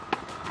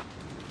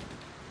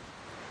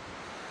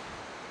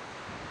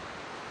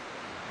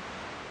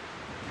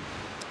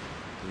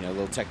 You know, a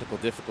little technical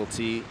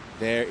difficulty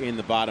there in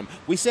the bottom.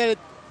 We said it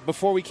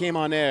before we came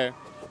on air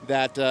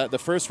that the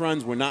first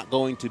runs were not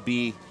going to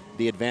be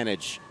the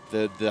advantage.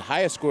 The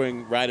highest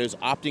scoring riders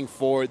opting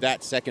for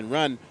that second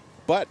run,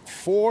 but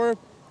for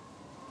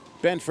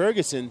Ben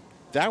Ferguson,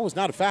 that was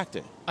not a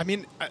factor. I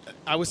mean,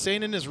 I was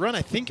saying in his run,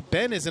 I think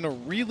Ben is in a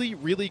really,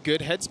 really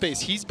good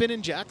headspace. He's been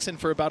in Jackson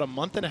for about a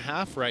month and a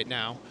half right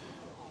now,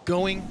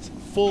 going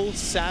full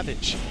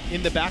savage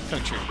in the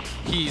backcountry.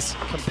 He's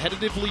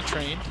competitively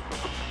trained.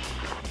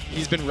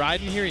 He's been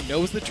riding here. He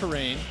knows the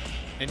terrain.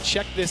 And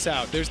check this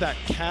out. There's that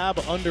cab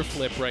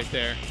underflip right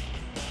there.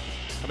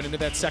 Coming into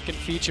that second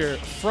feature.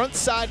 Front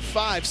side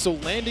 5, so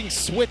landing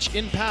switch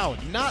in pow.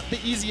 Not the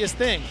easiest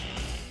thing.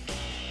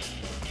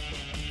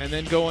 And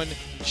then going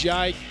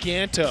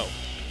giganto,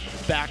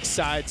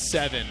 backside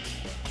 7.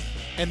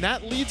 And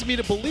that leads me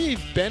to believe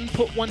Ben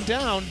put one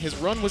down. His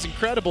run was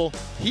incredible.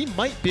 He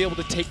might be able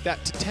to take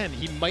that to 10.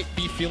 He might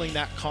be feeling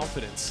that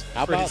confidence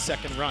for his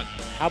second run.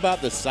 How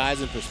about the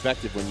size and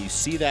perspective when you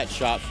see that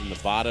shot from the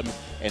bottom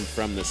and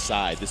from the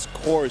side? This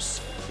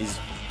course is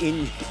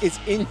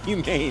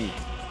inhumane.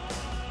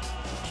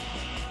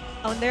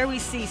 Oh, and there we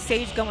see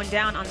Sage going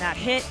down on that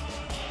hit.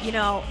 You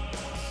know,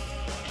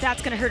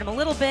 that's going to hurt him a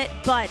little bit,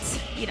 but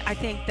you know, I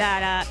think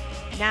that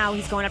now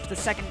he's going up to the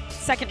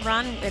second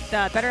run with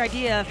a better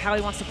idea of how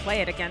he wants to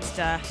play it against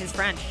his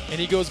friend. And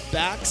he goes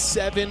back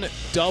 7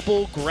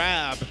 double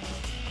grab,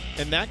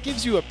 and that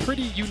gives you a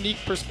pretty unique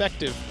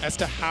perspective as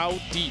to how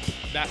deep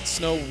that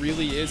snow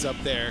really is up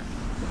there.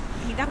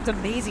 I mean, that was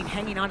amazing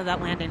hanging onto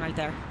that landing right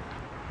there.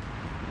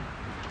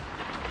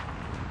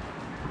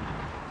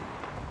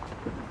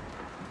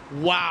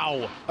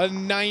 Wow, a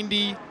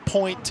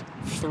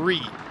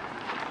 90.3.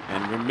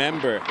 And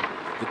remember,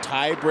 the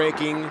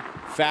tie-breaking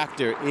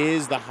factor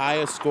is the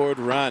highest scored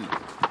run.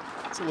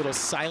 It's a little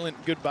silent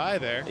goodbye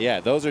there. Yeah,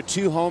 those are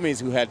two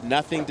homies who had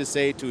nothing to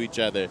say to each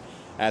other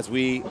as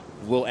we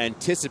will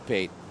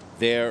anticipate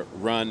their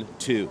run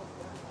 2.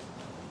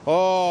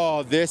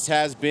 Oh, this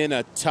has been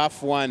a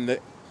tough one.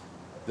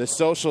 The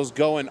socials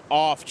going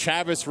off.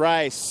 Travis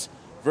Rice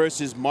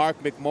versus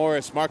Mark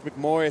McMorris. Mark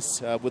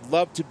McMorris would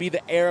love to be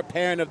the heir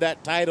apparent of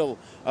that title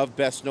of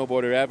best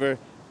snowboarder ever,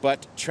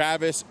 but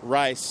Travis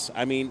Rice,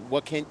 I mean,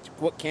 what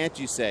can't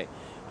you say?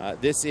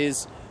 This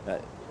is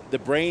the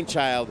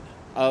brainchild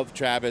of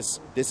Travis.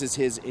 This is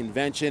his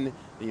invention,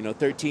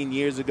 13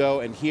 years ago,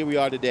 and here we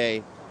are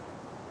today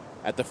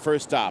at the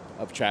first stop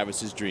of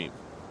Travis's dream.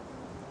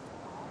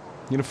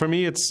 For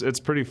me, it's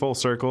pretty full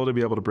circle to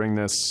be able to bring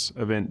this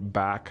event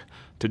back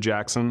to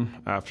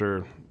Jackson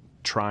after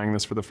trying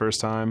this for the first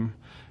time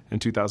in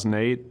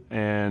 2008.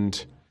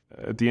 And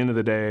at the end of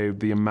the day,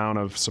 the amount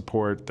of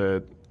support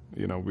that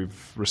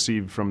we've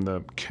received from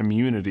the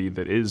community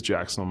that is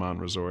Jackson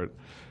Mountain Resort,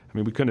 I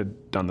mean, we couldn't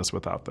have done this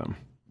without them.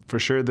 For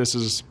sure, this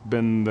has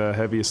been the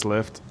heaviest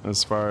lift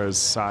as far as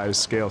size,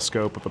 scale,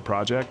 scope of the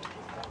project.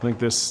 I think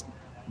this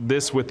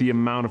with the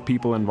amount of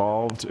people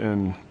involved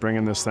in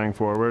bringing this thing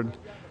forward,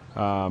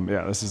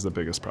 yeah, this is the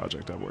biggest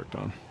project I've worked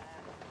on.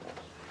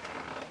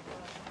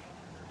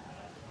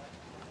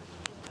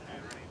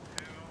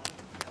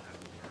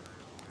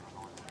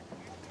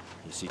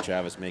 You see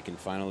Travis making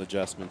final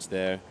adjustments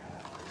there.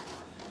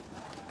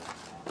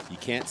 You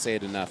can't say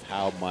it enough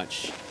how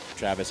much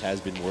Travis has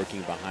been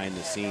working behind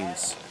the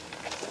scenes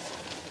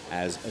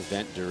as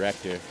event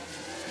director.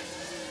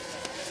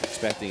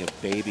 Expecting a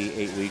baby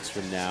 8 weeks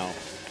from now.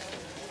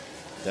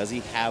 Does he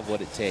have what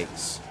it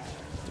takes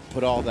to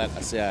put all that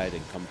aside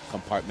and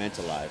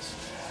compartmentalize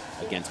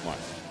against Mark?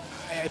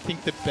 I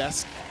think the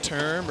best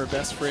term or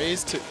best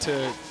phrase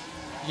to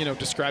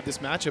describe this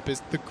matchup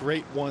is the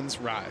great ones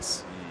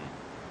rise.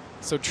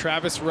 So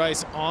Travis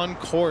Rice on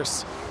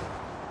course,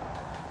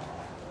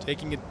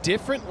 taking a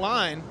different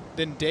line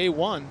than day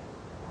one.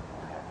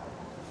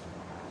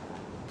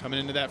 Coming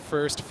into that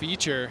first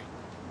feature,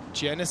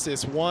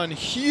 Genesis 1,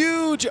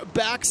 huge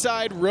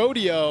backside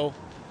rodeo.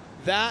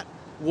 That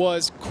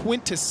was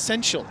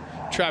quintessential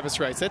Travis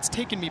Rice. That's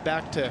taken me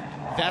back to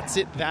that's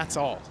it, that's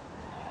all.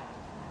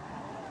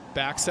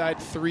 Backside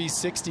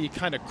 360,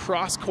 kind of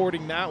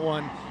cross-cording that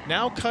one.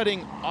 Now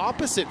cutting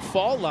opposite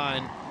fall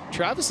line.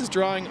 Travis is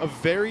drawing a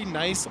very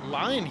nice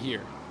line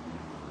here.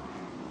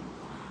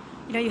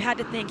 You had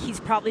to think he's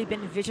probably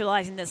been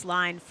visualizing this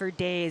line for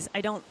days.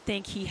 I don't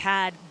think he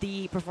had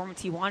the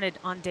performance he wanted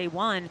on day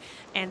one,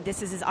 and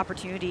this is his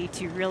opportunity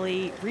to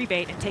really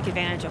rebate and take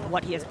advantage of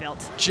what he has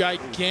built.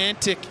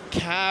 Gigantic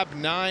cab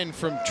 9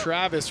 from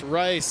Travis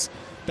Rice.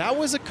 That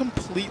was a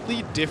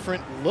completely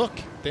different look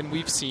than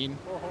we've seen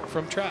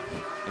from Trav.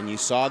 And you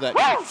saw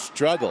that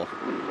struggle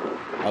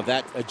of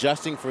that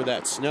adjusting for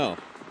that snow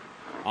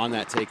on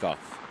that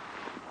takeoff.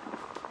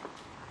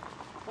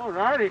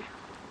 Alrighty.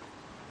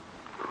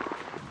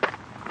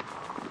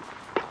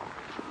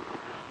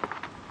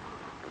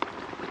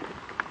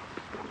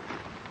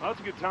 that's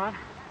a good time.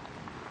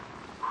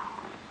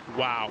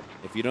 Wow.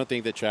 If you don't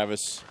think that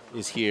Travis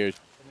is here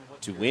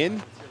to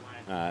win,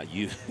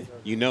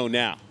 you know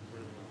now.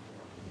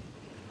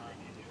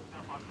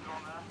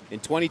 In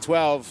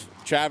 2012,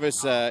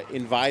 Travis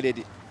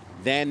invited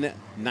then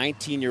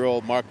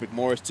 19-year-old Mark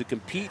McMorris to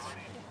compete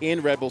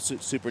in Red Bull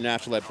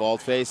Supernatural at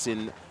Baldface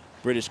in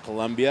British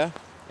Columbia.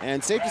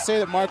 And safe to say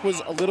that Mark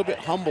was a little bit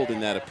humbled in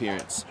that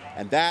appearance.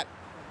 And that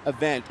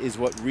event is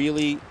what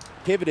really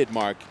pivoted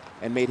Mark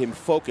and made him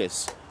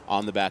focus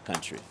on the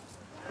backcountry.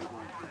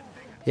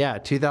 Yeah,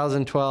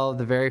 2012,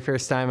 the very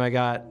first time I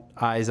got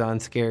eyes on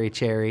Scary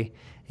Cherry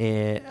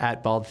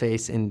at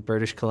Baldface in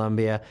British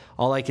Columbia,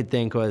 all I could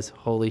think was,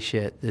 holy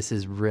shit, this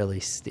is really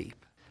steep.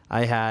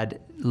 I had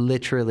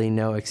literally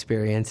no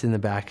experience in the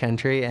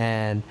backcountry,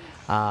 and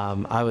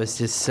I was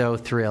just so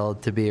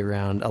thrilled to be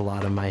around a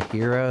lot of my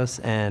heroes,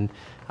 and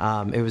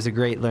it was a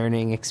great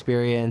learning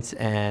experience,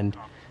 and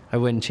I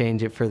wouldn't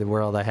change it for the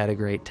world. I had a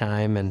great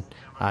time, and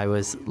I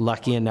was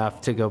lucky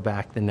enough to go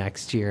back the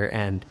next year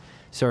and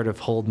sort of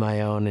hold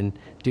my own and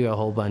do a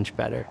whole bunch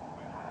better.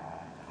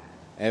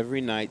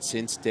 Every night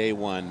since day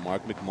one,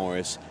 Mark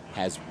McMorris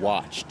has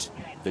watched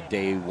the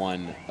day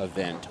one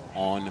event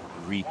on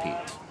repeat.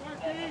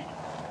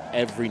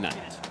 Every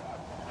night.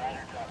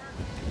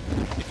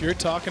 If you're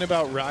talking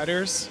about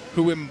riders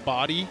who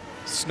embody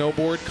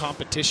snowboard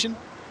competition,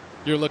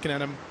 you're looking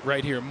at him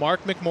right here.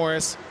 Mark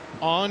McMorris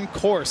on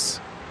course.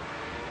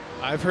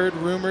 I've heard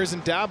rumors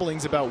and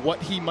dabblings about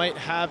what he might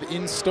have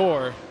in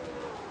store.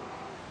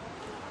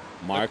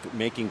 Mark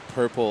making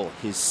purple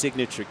his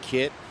signature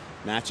kit,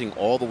 matching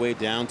all the way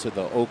down to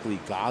the Oakley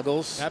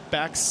goggles. That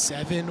back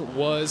 7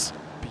 was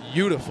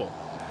beautiful.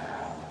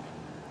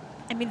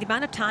 I mean, the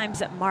amount of times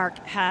that Mark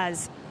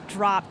has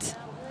dropped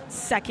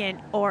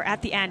second or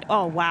at the end,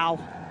 oh, wow,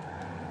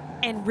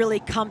 and really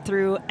come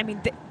through. I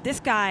mean, this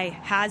guy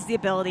has the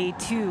ability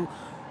to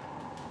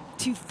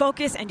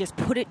focus and just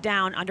put it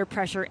down under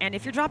pressure. And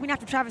if you're dropping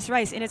after Travis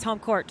Rice in his home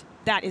court,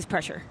 that is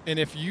pressure. And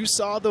if you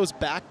saw those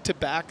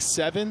back-to-back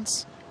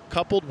 7s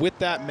coupled with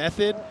that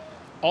method,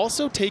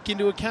 also take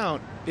into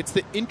account it's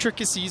the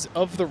intricacies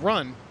of the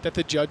run that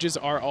the judges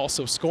are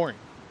also scoring.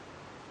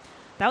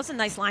 That was a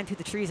nice line through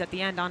the trees at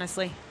the end,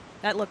 honestly.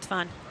 That looked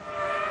fun.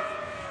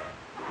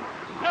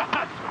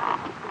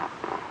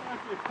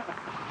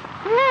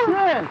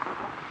 Man,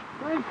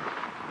 nice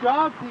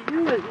job to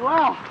you as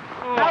well.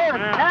 Oh, that was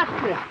man.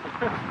 hectic.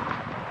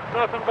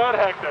 Nothing but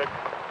hectic.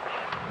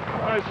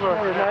 Nice work.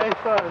 That was nice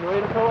fun.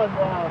 Way to pull it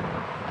down.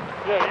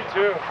 Yeah, you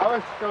too. I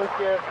was so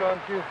scared going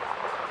too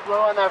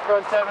slow on that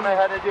front 7. I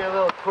had to do a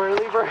little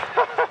twirly bird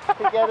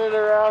to get it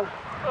around.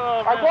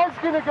 Oh, I was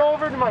going to go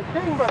over to my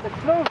thing, but the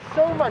snow's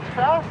so much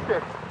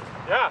faster.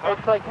 Yeah.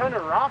 It's like kind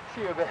of rocks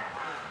you a bit.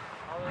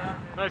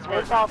 Nice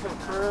work. It's off and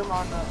firm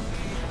on the...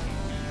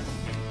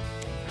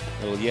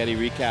 Little Yeti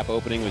recap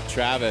opening with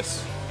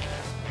Travis.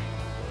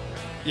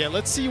 Yeah,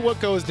 let's see what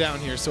goes down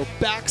here. So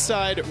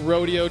backside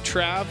rodeo,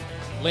 Trav,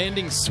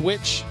 landing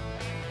switch.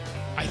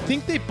 I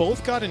think they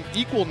both got an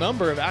equal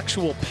number of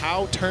actual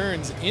POW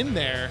turns in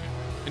there.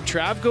 And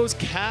Trav goes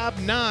cab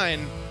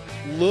 9.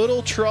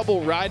 Little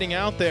trouble riding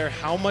out there.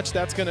 How much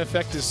that's going to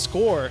affect his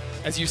score.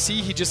 As you see,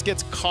 he just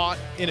gets caught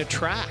in a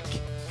track.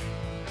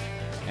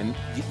 And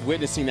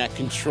witnessing that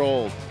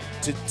control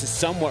to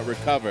somewhat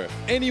recover.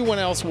 Anyone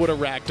else would have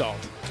ragdolled.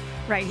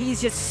 Right,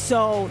 he's just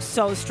so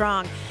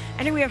strong.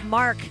 And then we have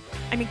Mark,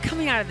 I mean,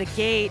 coming out of the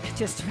gate,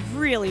 just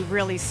really,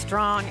 really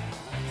strong.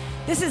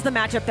 This is the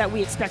matchup that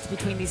we expect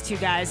between these two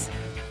guys.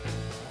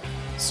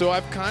 So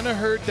I've kind of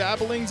heard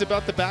dabblings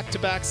about the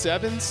back-to-back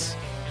 7s.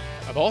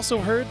 I've also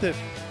heard that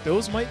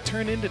those might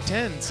turn into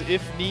 10s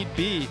if need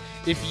be.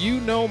 If you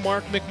know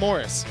Mark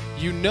McMorris,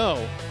 you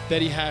know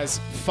that he has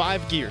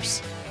 5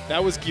 gears.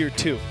 That was gear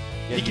 2.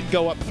 Yeah, he could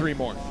go up 3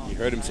 more. You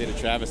heard him say to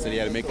Travis that he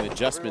had to make an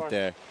adjustment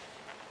there.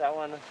 That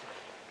one.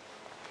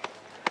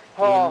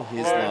 Oh,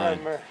 his line.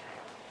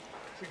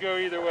 To go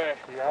either way.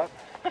 Yep.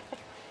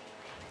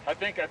 I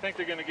think they're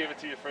going to give it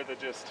to you for the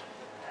just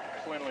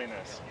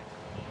cleanliness.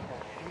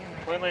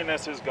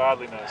 Cleanliness is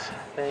godliness.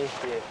 Thank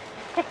you.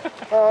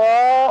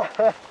 Oh.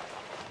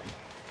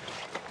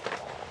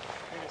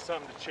 We need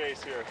something to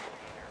chase here.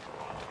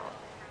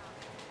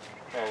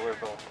 Oh, we're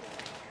both.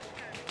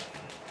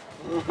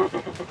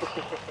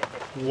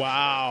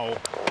 Wow.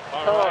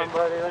 All Come right. on,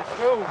 buddy. Let's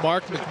go.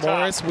 Mark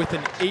McMorris with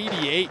an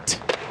 88.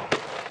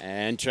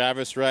 And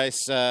Travis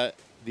Rice, the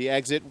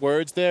exit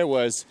words there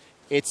was,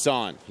 "It's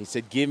on." He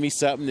said, "Give me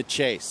something to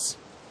chase."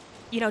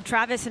 You know,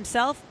 Travis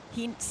himself,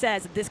 he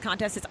says that this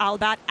contest is all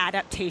about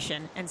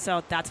adaptation. And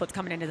so that's what's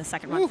coming into the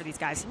second run for these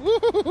guys.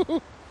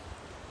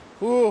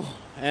 Ooh.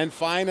 And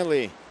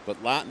finally,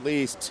 but not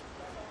least,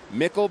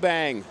 Mikkel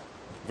Bang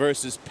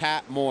versus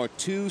Pat Moore,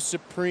 2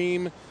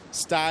 Supreme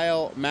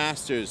Style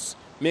Masters.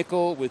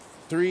 Mikkel with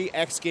 3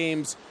 X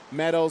Games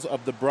medals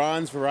of the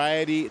bronze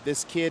variety.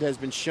 This kid has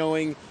been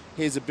showing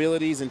his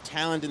abilities and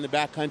talent in the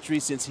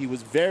backcountry since he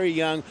was very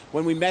young.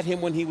 When we met him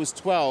when he was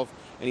 12,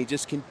 and he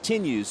just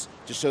continues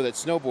to show that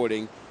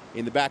snowboarding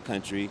in the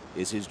backcountry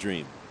is his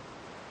dream.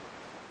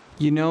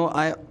 You know,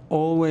 I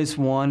always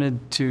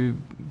wanted to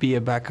be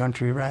a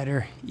backcountry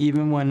rider,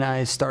 even when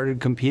I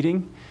started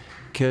competing,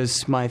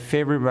 because my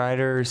favorite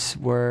riders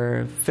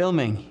were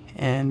filming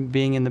and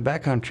being in the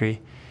backcountry.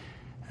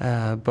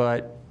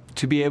 But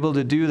to be able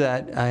to do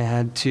that, I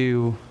had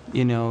to,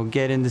 you know,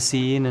 get in the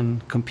scene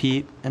and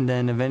compete, and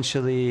then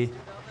eventually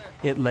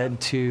it led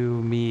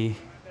to me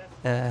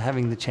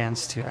having the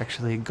chance to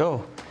actually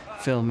go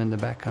film in the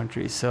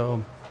backcountry.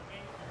 So,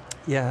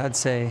 yeah, I'd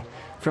say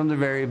from the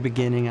very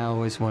beginning, I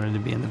always wanted to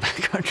be in the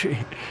backcountry.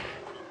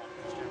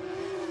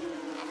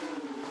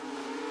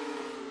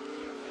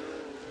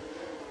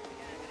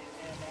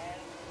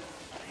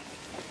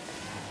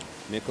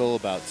 Mikkel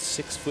about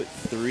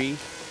 6'3",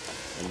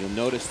 and you'll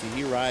notice that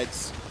he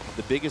rides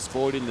the biggest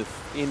board in the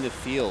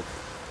field,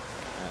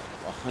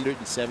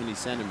 170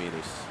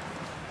 centimeters.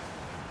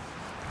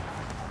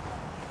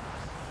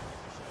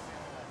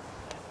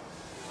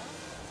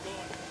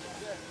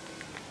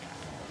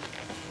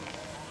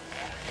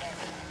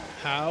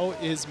 How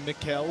is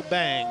Mikkel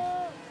Bang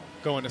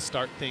going to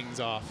start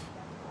things off?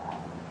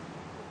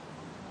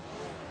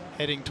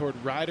 Heading toward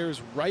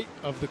riders right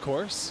of the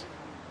course.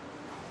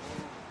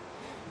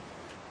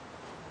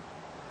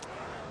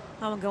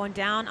 Oh, going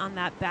down on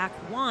that back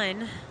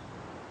one.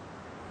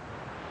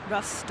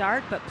 Rough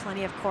start, but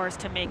plenty of course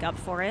to make up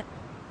for it.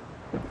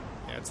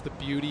 That's the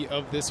beauty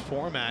of this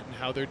format and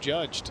how they're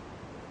judged.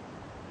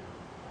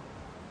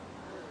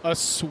 A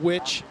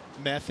switch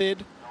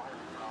method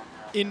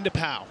into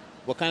POW.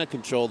 What kind of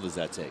control does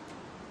that take?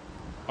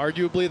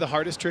 Arguably the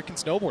hardest trick in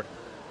snowboarding.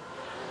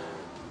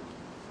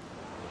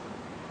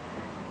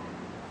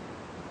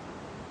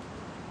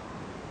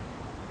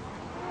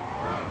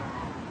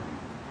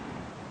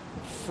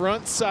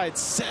 Front side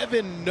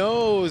 7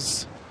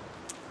 nose.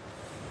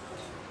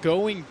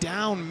 Going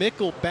down,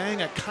 Mikkel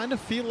Bang. I kind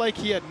of feel like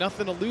he had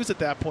nothing to lose at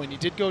that point. He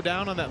did go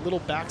down on that little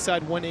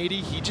backside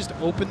 180. He just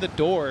opened the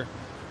door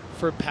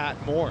for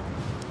Pat Moore.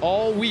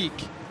 All week,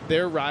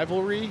 their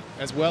rivalry,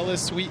 as well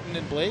as Sweeten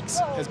and Blake's,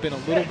 has been a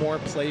little more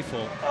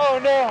playful. Oh,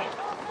 no.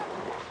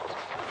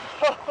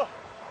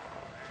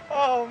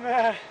 Oh,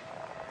 man.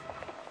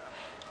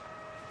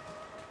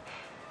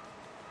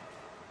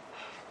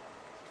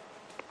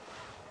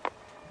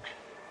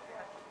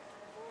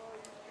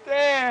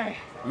 Dang.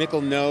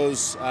 Mikkel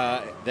knows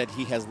that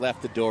he has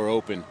left the door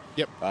open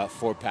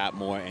for Pat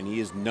Moore, and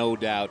he is no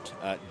doubt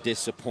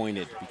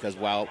disappointed, because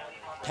while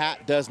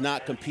Pat does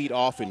not compete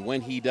often,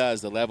 when he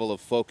does, the level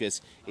of focus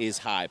is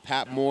high.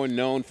 Pat Moore,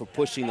 known for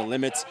pushing the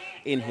limits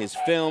in his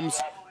films,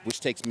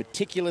 which takes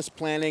meticulous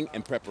planning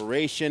and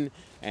preparation.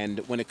 And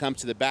when it comes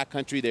to the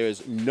backcountry, there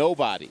is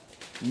nobody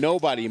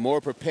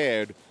more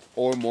prepared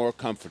or more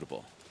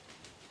comfortable.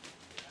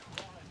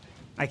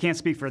 I can't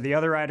speak for the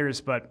other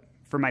riders, but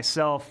for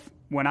myself,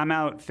 when I'm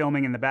out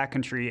filming in the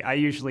backcountry, I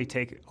usually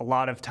take a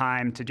lot of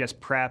time to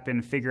just prep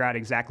and figure out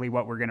exactly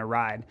what we're going to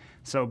ride.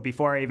 So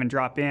before I even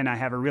drop in, I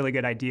have a really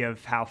good idea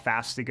of how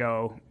fast to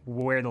go,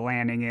 where the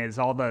landing is,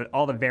 all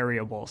the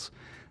variables.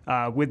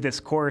 With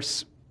this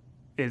course,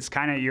 it's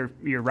kind of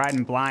you're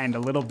riding blind a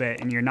little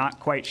bit, and you're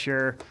not quite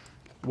sure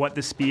what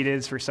the speed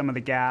is for some of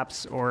the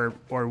gaps or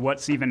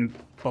what's even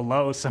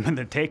below some of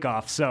the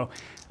takeoffs. So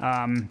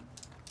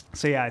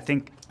yeah, I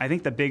think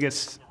the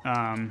biggest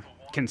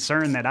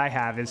concern that I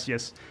have is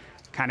just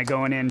kind of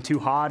going in too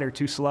hot or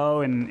too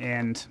slow,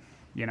 and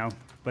you know,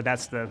 but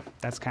that's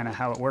kind of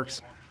how it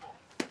works.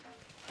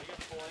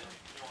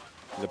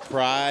 The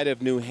pride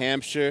of New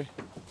Hampshire,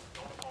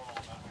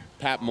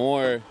 Pat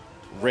Moore,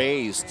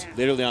 raised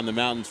literally on the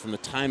mountains from the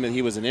time that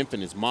he was an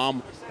infant. His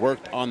mom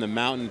worked on the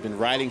mountain, been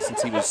riding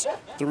since he was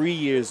 3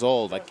 years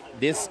old. Like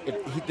this,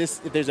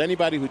 if there's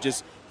anybody who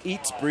just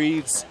eats,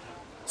 breathes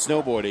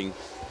snowboarding,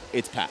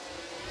 it's Pat.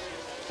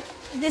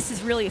 This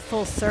is really a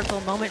full circle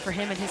moment for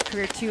him in his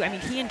career too. I mean,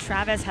 he and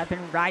Travis have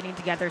been riding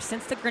together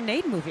since the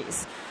Grenade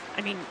movies.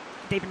 I mean,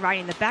 they've been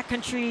riding the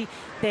backcountry.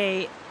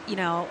 They've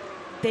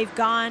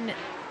gone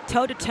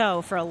toe to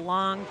toe for a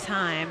long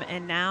time,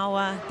 and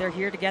now they're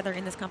here together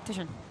in this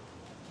competition.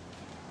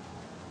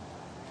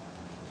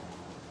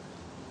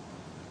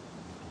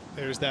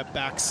 There's that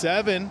back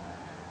 7.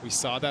 We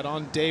saw that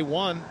on day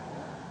 1.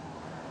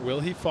 Will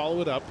he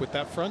follow it up with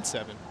that front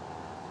 7?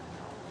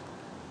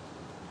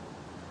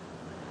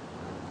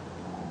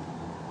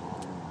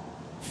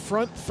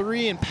 Front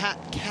 3, and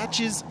Pat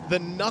catches the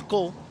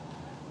knuckle.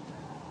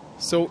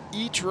 So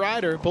each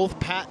rider, both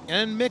Pat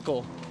and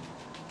Mikkel,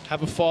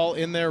 have a fall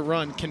in their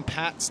run. Can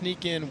Pat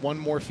sneak in one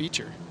more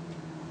feature?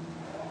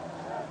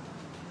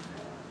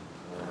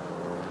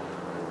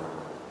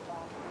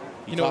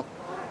 You know,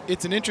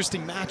 it's an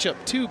interesting matchup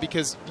too,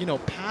 because, you know,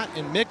 Pat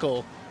and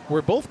Mikkel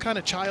were both kind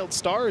of child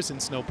stars in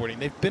snowboarding.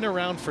 They've been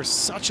around for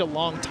such a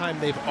long time.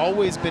 They've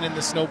always been in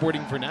the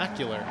snowboarding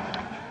vernacular.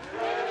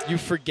 You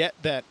forget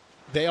that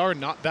they are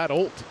not that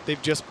old.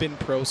 They've just been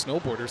pro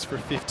snowboarders for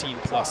 15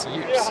 plus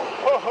years.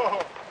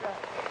 Oh,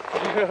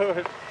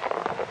 dude.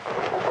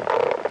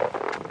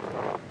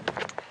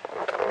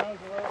 That was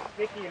a little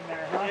sticky in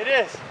there, huh? It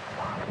is.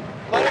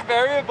 A lot of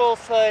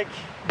variables, like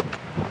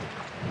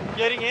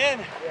getting in.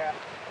 Yeah.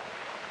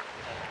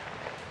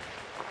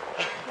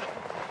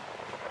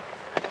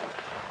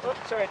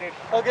 Oops, sorry, dude.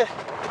 Okay.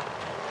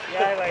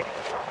 Yeah,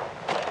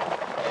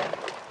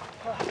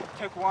 I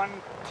took one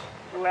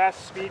less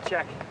speed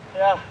check.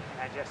 Yeah.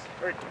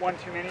 Or one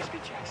too many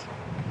speed checks.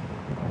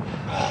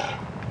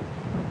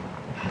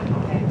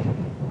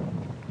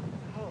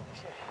 Holy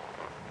shit.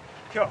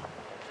 Cool.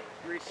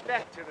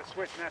 Respect to the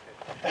switch method.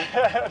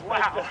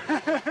 Wow.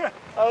 That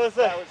was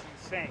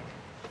insane.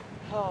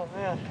 Oh,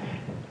 man.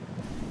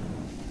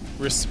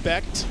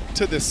 Respect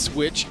to the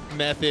switch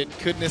method.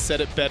 Couldn't have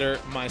said it better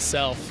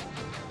myself.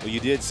 Well, you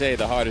did say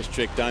the hardest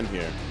trick done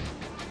here.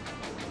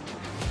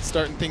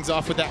 Starting things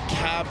off with that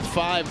cab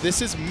 5.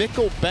 This is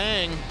Mikkel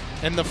Bang,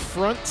 and the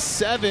front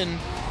 7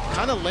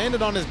 kind of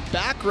landed on his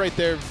back right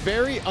there.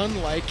 Very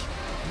unlike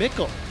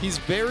Mikkel. He's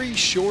very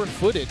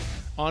sure-footed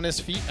on his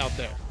feet out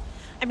there.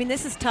 I mean,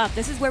 this is tough.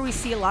 This is where we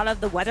see a lot of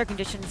the weather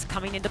conditions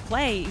coming into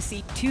play. You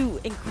see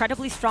two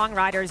incredibly strong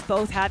riders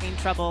both having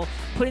trouble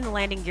putting the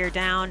landing gear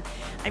down.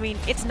 I mean,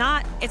 it's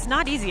not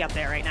easy up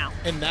there right now.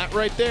 And that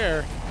right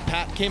there,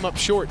 Pat came up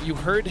short. You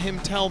heard him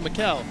tell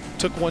Mikkel,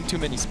 took one too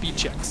many speed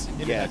checks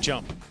in that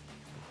jump.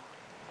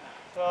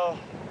 So,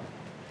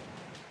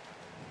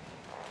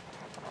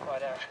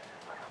 whatever.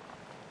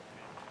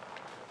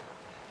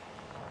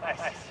 Nice.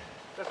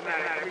 Doesn't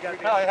matter. We got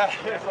Oh,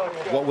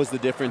 yeah. What was the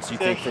difference, you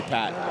think, for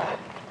Pat?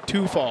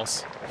 2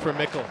 falls for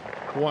Mikkel,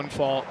 1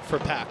 fall for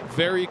Pat.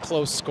 Very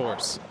close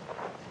scores.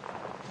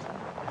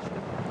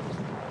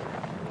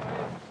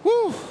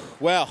 Whew.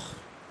 Well,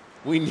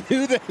 we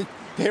knew that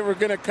they were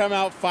going to come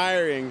out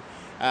firing,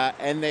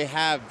 and they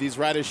have. These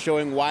riders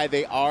showing why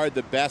they are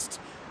the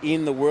best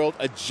in the world,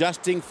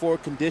 adjusting for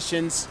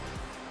conditions.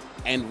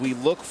 And we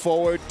look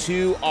forward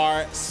to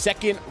our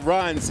second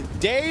runs.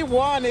 Day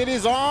 1, it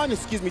is on.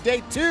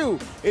 Day 2,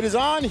 it is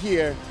on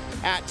here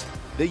at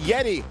the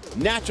YETI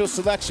Natural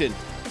Selection.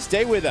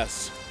 Stay with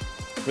us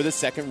for the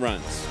second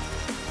runs.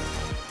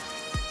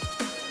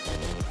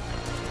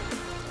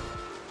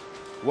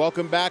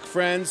 Welcome back,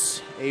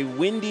 friends. A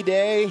windy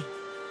day,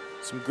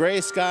 some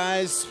gray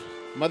skies.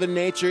 Mother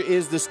Nature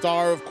is the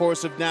star, of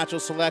course, of Natural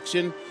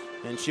Selection.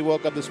 And she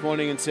woke up this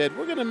morning and said,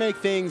 we're going to make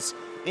things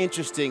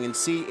interesting and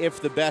see if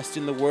the best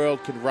in the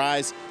world can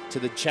rise to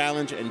the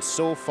challenge. And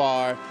so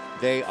far,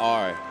 they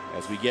are.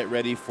 As we get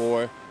ready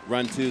for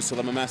Run 2,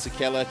 Salema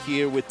Masekela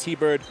here with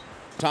T-Bird,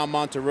 Tom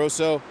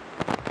Monterosso,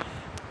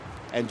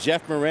 and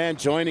Jeff Moran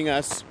joining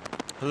us.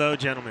 Hello,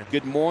 gentlemen.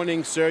 Good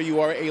morning, sir.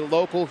 You are a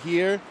local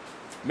here,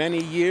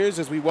 many years,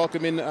 as we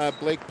welcome in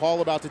Blake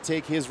Paul about to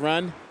take his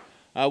run.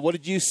 What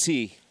did you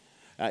see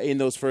in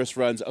those first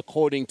runs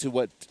according to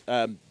what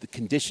the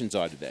conditions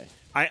are today?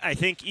 I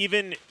think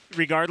even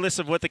regardless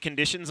of what the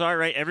conditions are,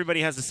 right, everybody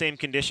has the same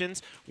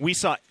conditions. We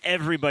saw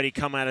everybody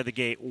come out of the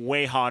gate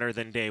way hotter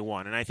than day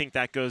 1, and I think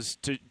that goes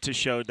to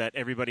show that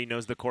everybody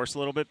knows the course a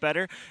little bit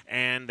better,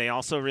 and they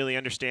also really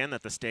understand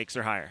that the stakes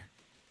are higher.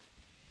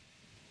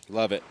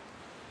 Love it.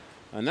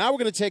 Now we're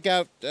going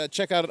to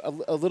check out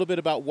a little bit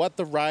about what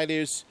the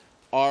riders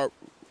are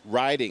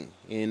riding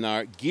in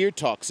our Gear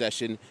Talk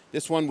session,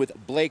 this one with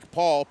Blake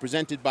Paul,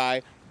 presented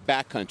by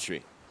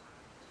Backcountry.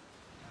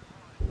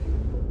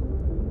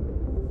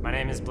 My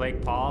name is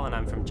Blake Paul, and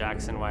I'm from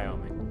Jackson,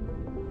 Wyoming.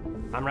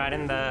 I'm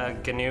riding the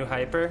GNU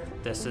Hyper.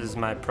 This is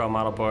my pro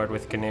model board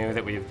with GNU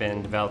that we've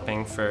been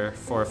developing for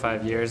 4 or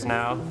 5 years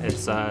now.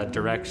 It's a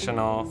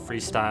directional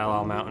freestyle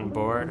all-mountain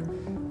board,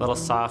 a little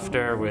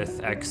softer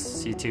with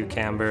XC2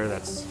 camber.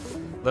 That's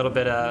a little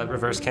bit of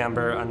reverse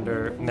camber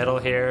under middle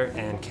here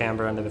and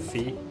camber under the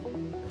feet.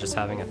 Just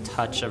having a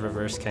touch of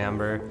reverse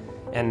camber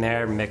in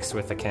there mixed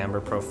with the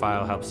camber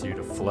profile helps you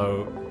to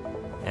float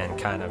and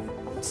kind of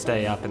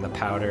stay up in the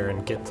powder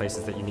and get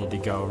places that you need to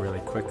go really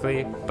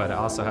quickly, but it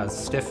also has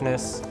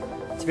stiffness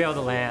to be able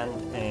to land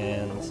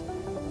and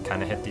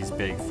kind of hit these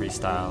big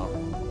freestyle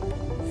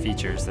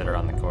features that are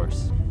on the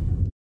course.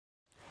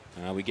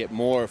 We get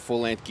more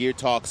full-length Gear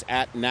Talks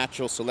at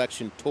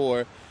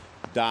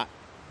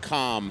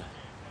naturalselectiontour.com.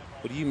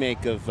 What do you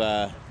make of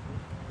the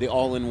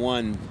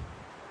all-in-one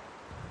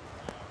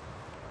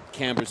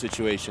camber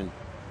situation?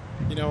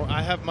 You know,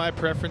 I have my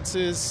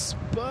preferences,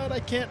 but I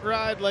can't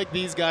ride like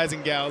these guys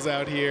and gals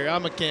out here.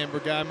 I'm a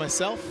camber guy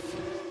myself.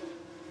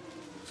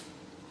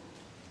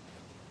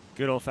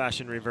 Good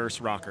old-fashioned reverse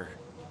rocker.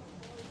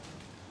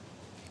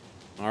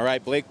 All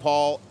right, Blake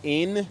Paul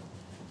in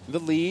the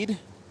lead.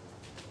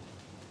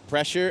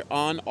 Pressure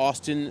on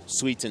Austin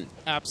Sweeten.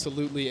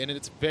 Absolutely, and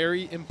it's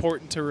very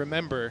important to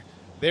remember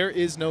there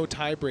is no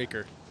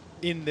tiebreaker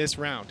in this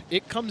round.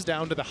 It comes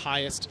down to the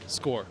highest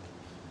score.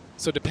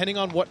 So depending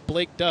on what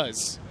Blake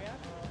does,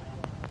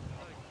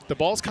 the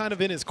ball's kind of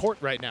in his court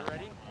right now.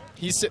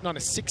 He's sitting on a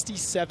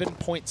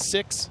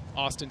 67.6.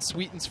 Austin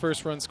Sweeten's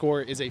first run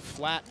score is a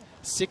flat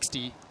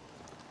 60.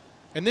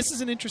 And this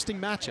is an interesting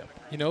matchup,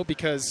 you know,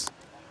 because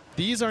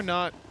these are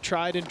not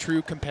tried and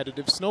true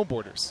competitive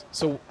snowboarders.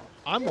 So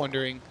I'm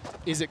wondering,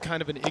 is it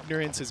kind of an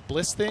ignorance is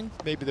bliss thing?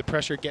 Maybe the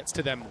pressure gets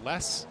to them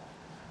less?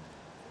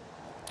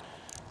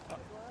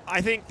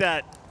 I think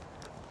that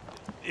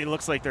it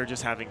looks like they're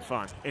just having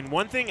fun. And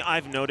one thing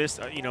I've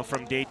noticed,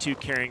 from day two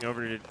carrying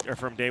over to, or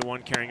from day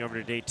one carrying over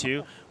to day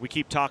two, we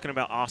keep talking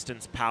about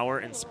Austin's power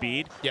and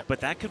speed,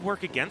 but that could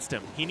work against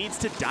him. He needs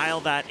to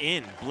dial that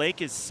in.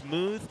 Blake is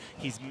smooth.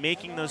 He's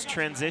making those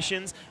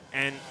transitions.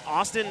 And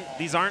Austin,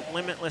 these aren't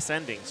limitless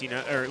endings,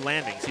 or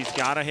landings. He's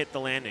got to hit the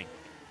landing.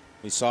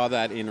 We saw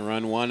that in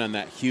run one on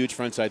that huge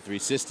frontside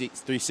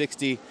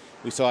 360.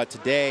 We saw it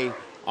today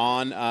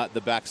on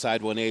the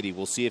backside 180.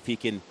 We'll see if he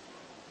can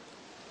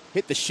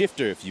hit the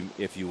shifter,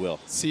 if you will.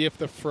 See if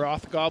the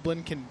Froth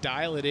Goblin can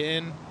dial it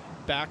in.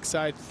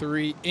 Backside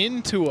 3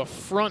 into a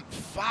front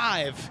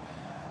 5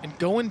 and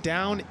going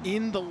down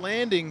in the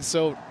landing.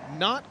 So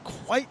not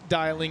quite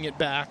dialing it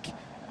back,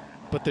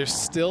 but there's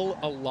still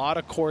a lot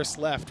of course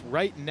left.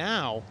 Right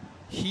now,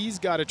 he's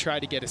got to try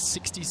to get a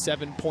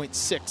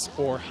 67.6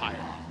 or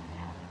higher.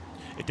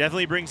 It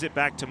definitely brings it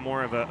back to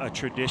more of a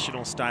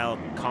traditional style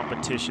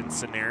competition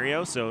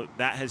scenario. So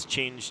that has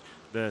changed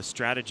the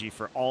strategy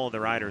for all of the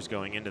riders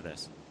going into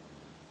this.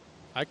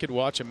 I could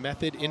watch a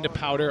method into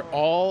powder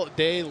all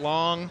day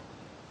long.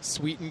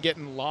 Sweeten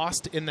getting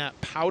lost in that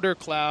powder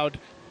cloud.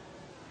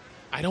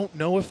 I don't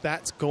know if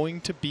that's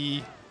going to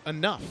be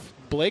enough.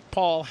 Blake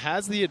Paul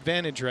has the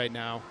advantage right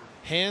now,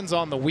 hands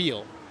on the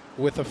wheel,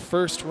 with a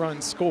first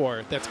run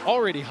score that's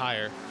already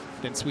higher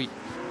than Sweeten.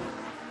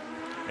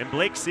 And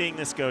Blake's seeing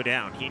this go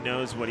down. He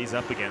knows what he's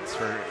up against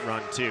for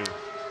run 2.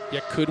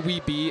 Yeah, could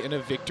we be in a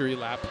victory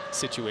lap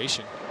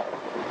situation?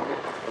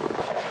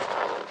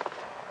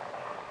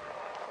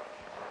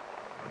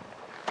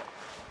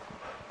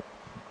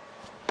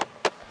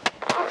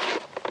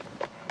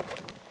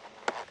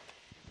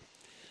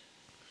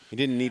 He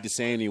didn't need to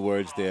say any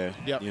words there,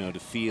 to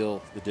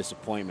feel the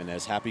disappointment.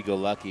 As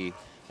happy-go-lucky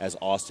as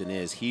Austin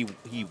is, he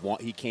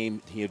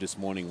came here this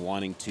morning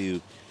wanting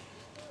to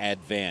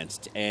advance.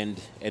 And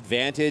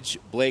advantage,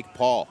 Blake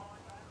Paul.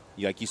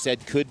 Like you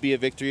said, could be a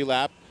victory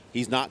lap.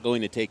 He's not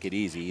going to take it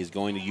easy. He's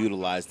going to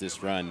utilize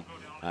this run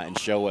and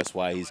show us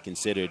why he's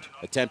considered,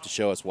 attempt to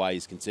show us why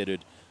he's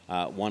considered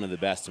one of the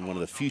best and one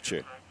of the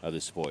future of the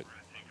sport.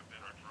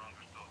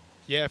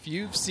 Yeah, if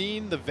you've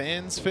seen the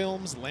Vans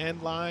films,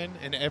 Landline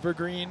and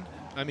Evergreen,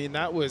 I mean,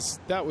 that was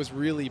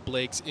really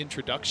Blake's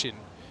introduction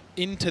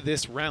into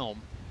this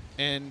realm,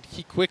 and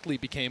he quickly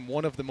became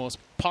one of the most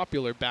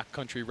popular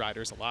backcountry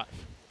riders alive.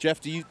 Jeff,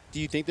 do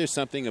you think there's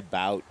something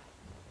about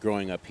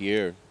growing up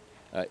here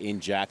in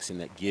Jackson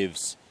that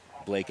gives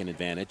Blake an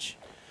advantage?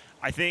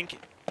 I think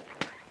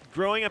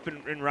growing up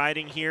and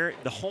riding here,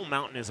 the whole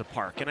mountain is a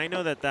park. And I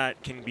know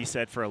that can be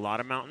said for a lot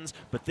of mountains,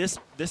 but this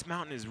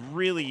mountain is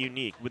really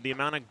unique with the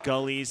amount of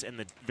gullies and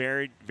the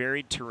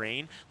varied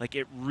terrain. Like,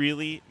 it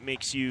really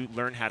makes you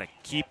learn how to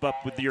keep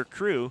up with your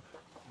crew,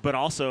 but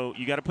also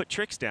you got to put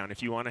tricks down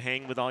if you want to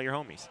hang with all your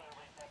homies.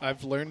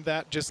 I've learned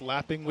that just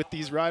lapping with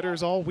these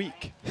riders all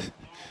week.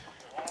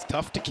 It's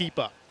tough to keep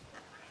up.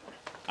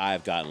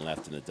 I've gotten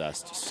left in the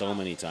dust so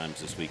many times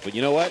this week. But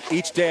you know what?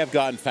 Each day I've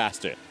gotten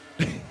faster.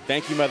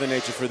 Thank you, Mother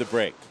Nature, for the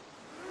break.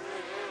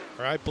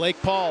 All right, Blake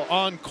Paul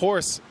on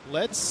course.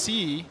 Let's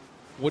see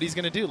what he's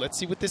going to do. Let's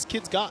see what this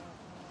kid's got.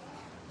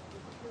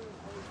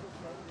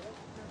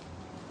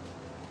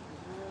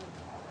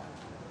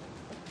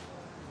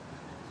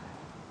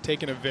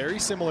 Taking a very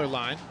similar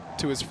line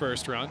to his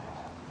first run.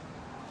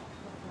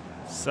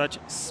 Such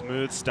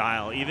smooth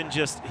style. Even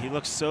just, he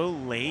looks so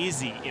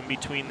lazy in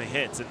between the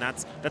hits, and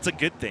that's a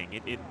good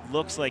thing. It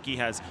looks like he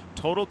has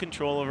total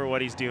control over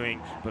what he's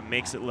doing, but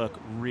makes it look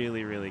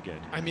really, really good.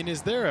 I mean,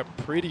 is there a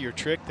prettier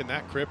trick than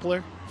that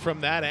crippler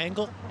from that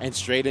angle? And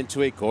straight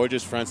into a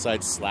gorgeous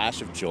frontside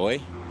slash of joy.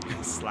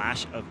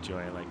 Slash of joy,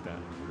 I like that.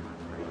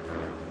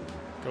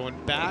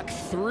 Going back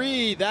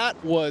 3,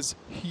 that was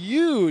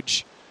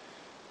huge.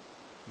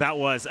 That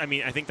was, I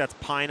mean, I think that's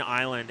Pine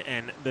Island,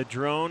 and the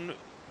drone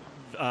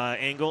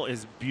angle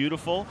is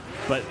beautiful,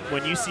 but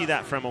when you see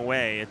that from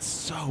away, it's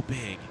so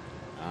big.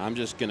 I'm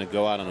just going to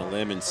go out on a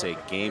limb and say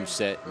game,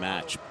 set,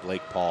 match,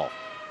 Blake Paul.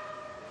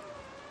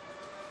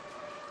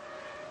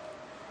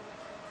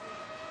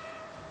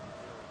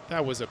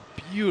 That was a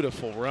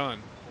beautiful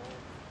run.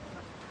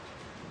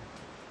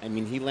 I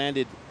mean, he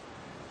landed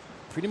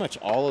pretty much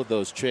all of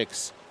those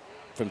tricks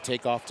from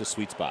takeoff to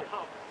sweet spot.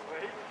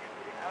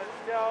 Let's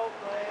go,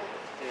 Blake.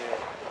 Dude,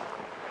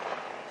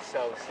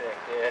 so sick,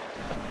 dude.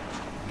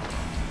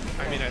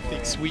 I mean, I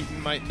think Sweeten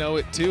might know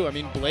it too. I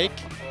mean, Blake,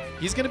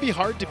 he's going to be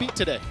hard to beat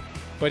today.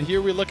 But here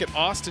we look at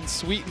Austin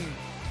Sweeten,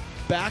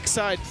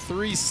 backside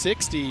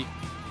 360,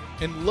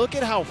 and look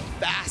at how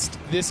fast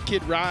this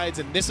kid rides,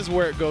 and this is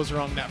where it goes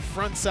wrong. That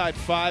front side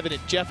 5, and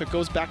Jeff, it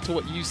goes back to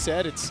what you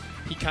said.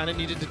 He kind of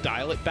needed to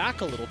dial it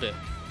back a little bit.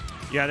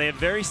 Yeah, they have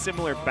very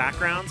similar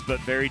backgrounds, but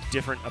very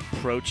different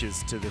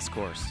approaches to this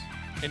course.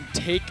 And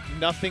take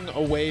nothing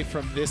away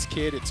from this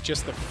kid. It's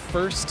just the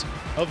first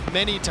of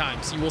many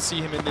times you will see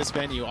him in this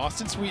venue.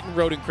 Austin Sweeten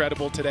rode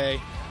incredible today,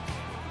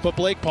 but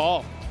Blake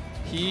Paul,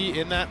 he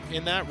in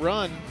that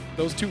run,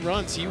 those 2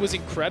 runs, he was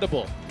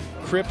incredible.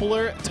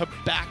 Crippler to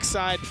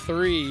backside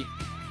 3.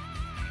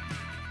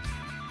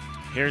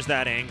 Here's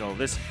that angle.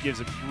 This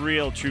gives a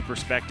real true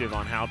perspective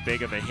on how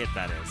big of a hit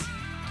that is.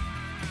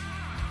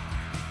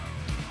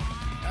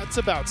 That's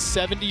about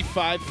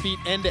 75 feet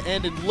end to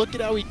end, and look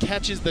at how he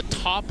catches the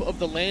top of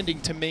the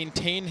landing to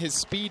maintain his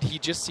speed. He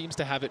just seems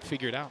to have it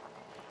figured out.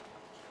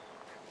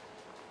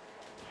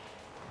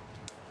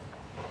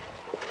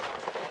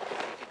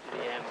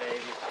 Yeah, baby.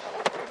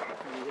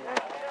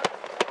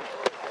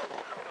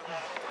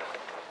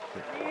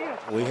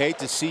 We hate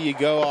to see you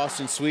go,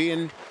 Austin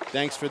Sweeten.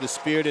 Thanks for the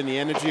spirit and the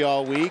energy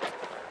all week.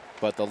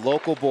 But the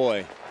local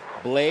boy,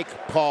 Blake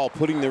Paul,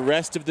 putting the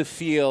rest of the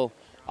field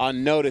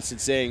on notice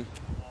and saying,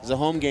 it's a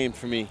home game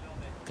for me.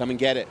 Come and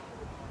get it.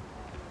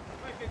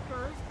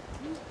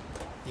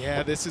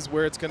 Yeah, this is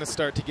where it's going to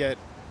start to get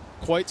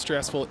quite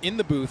stressful in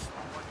the booth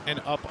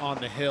and up on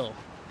the hill.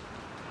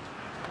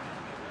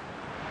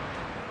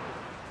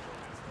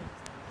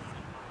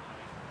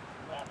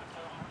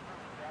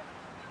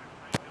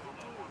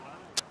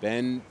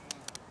 Ben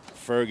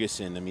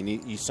Ferguson, I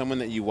mean, he's someone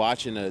that you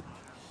watch in a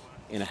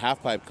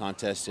half-pipe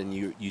contest, and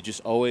you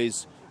just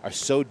always are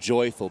so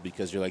joyful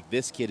because you're like,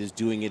 this kid is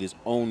doing it his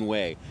own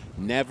way,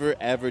 never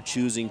ever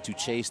choosing to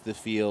chase the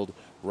field,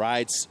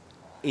 rides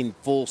in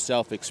full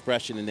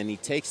self-expression, and then he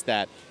takes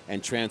that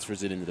and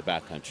transfers it into the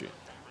backcountry.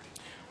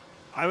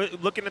 I was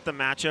looking at the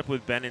matchup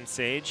with Ben and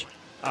Sage.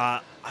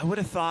 I would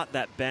have thought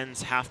that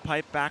Ben's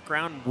half-pipe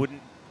background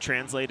wouldn't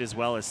translate as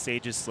well as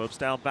Sage's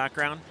slopestyle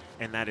background,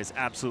 and that is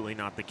absolutely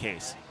not the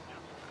case.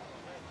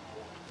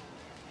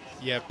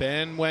 Yeah,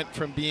 Ben went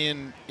from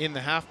being in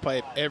the half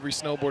pipe, every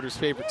snowboarder's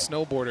favorite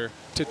snowboarder,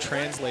 to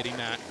translating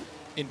that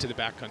into the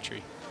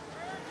backcountry.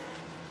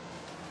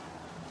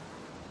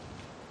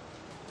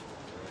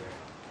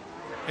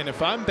 And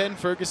if I'm Ben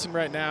Ferguson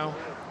right now,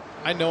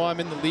 I know I'm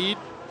in the lead.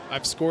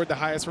 I've scored the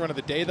highest run of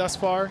the day thus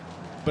far,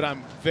 but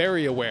I'm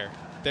very aware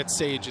that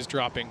Sage is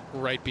dropping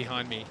right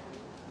behind me.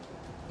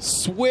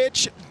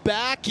 Switch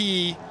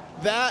backy.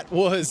 That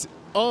was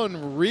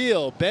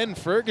unreal. Ben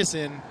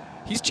Ferguson,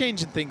 he's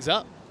changing things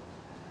up.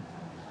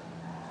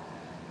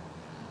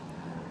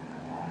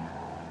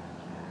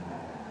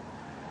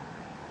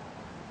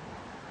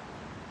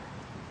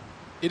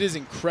 It is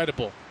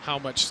incredible how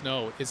much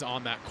snow is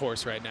on that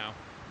course right now.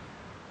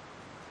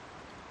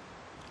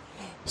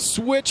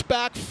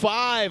 Switchback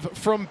 5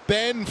 from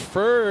Ben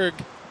Ferg.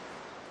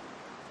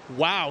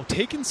 Wow,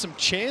 taking some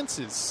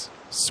chances.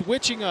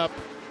 Switching up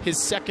his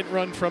second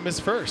run from his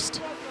first.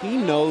 He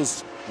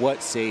knows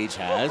what Sage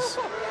has.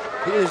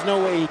 There's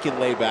no way he can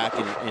lay back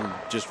and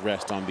just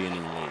rest on being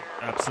in the lead.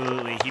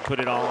 Absolutely, he put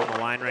it all on the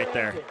line right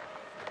there.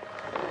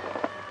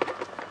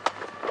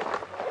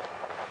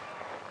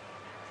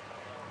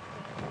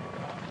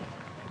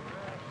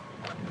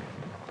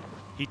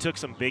 He took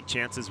some big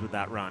chances with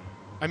that run.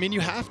 I mean,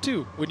 you have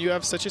to when you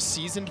have such a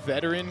seasoned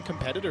veteran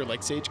competitor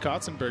like Sage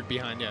Kotzenberg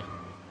behind you.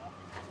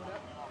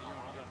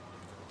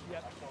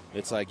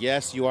 It's like,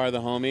 yes, you are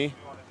the homie.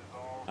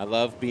 I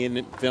love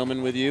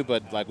filming with you,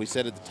 but like we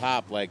said at the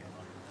top, like,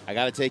 I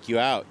got to take you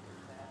out.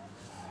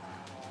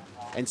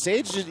 And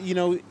Sage, you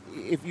know,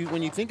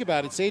 when you think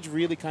about it, Sage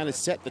really kind of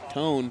set the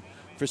tone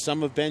for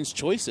some of Ben's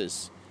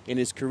choices in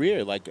his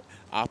career, like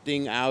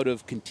opting out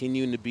of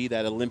continuing to be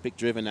that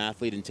Olympic-driven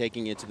athlete and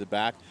taking it to the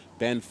back,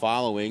 Ben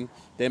following,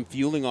 them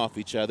fueling off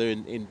each other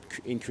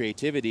in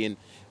creativity. And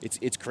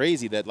it's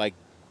crazy that, like,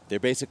 they're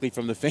basically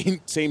from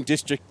the same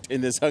district in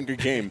this Hunger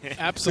Game.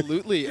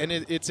 Absolutely, and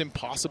it's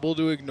impossible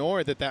to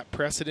ignore that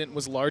precedent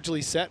was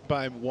largely set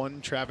by one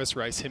Travis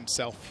Rice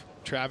himself.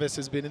 Travis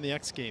has been in the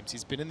X Games.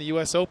 He's been in the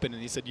U.S. Open,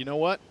 and he said, you know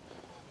what?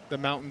 The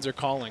mountains are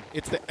calling.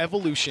 It's the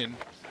evolution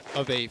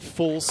of a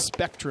full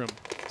spectrum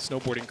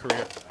snowboarding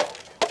career.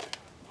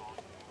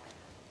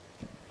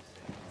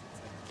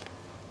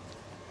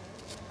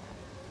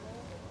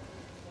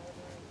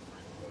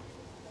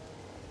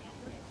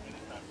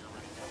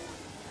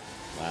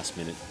 Last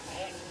minute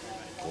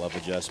glove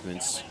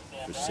adjustments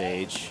for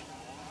Sage.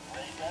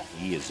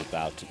 He's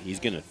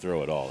going to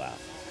throw it all out.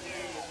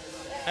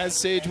 As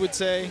Sage would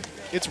say,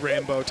 it's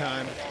Rambo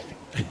time.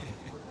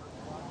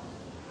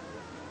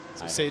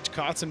 So Sage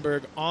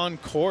Kotzenberg on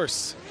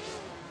course.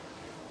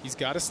 He's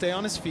got to stay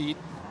on his feet.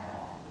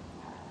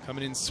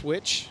 Coming in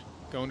switch,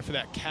 going for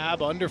that cab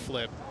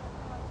underflip.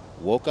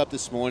 Woke up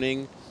this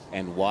morning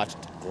and watched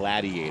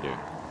Gladiator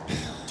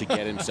to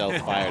get himself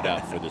fired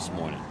up for this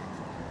morning.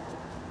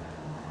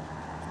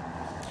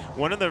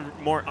 One of the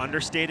more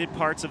understated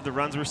parts of the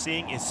runs we're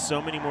seeing is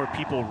so many more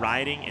people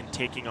riding and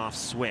taking off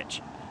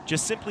switch.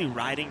 Just simply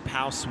riding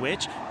POW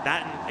switch,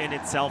 that in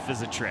itself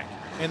is a trick.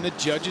 And the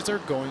judges are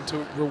going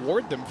to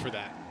reward them for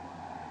that.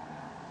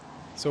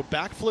 So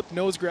backflip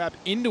nose grab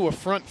into a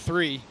front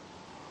three.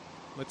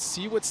 Let's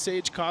see what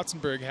Sage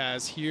Kotzenberg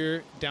has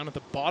here down at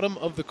the bottom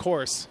of the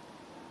course.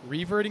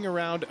 Reverting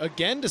around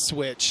again to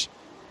switch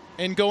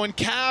and going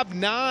cab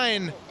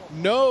 9,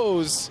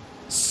 nose,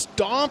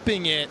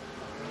 stomping it.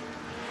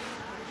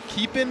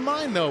 Keep in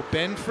mind, though,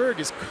 Ben Ferg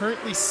is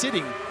currently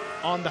sitting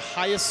on the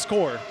highest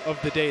score of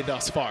the day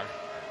thus far.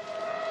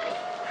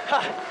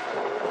 That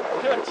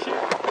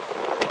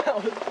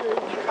was great.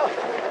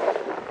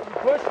 You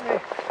pushed me.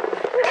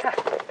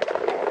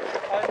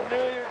 knew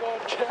you were going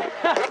to.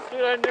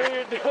 Dude, I knew you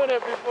were doing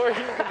it before you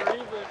even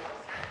read it.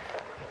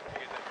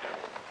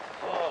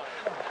 Oh.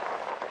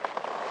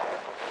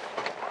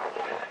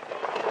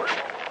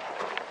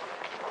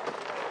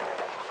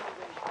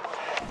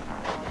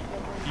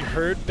 You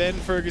heard Ben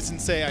Ferguson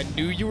say, I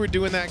knew you were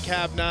doing that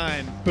cab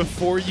 9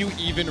 before you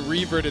even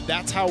reverted.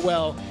 That's how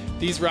well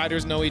these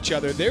riders know each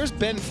other. There's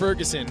Ben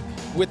Ferguson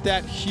with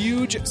that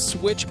huge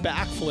switch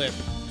backflip.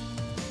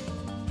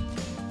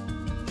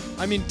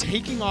 I mean,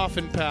 taking off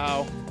in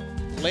POW,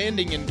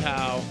 landing in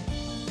POW,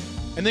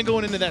 and then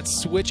going into that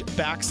switch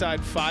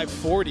backside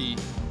 540.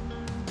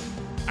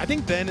 I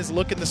think Ben is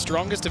looking the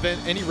strongest of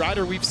any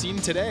rider we've seen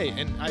today,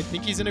 and I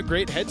think he's in a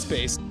great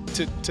headspace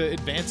to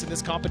advance in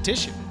this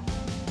competition.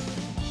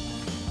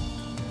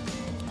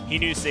 He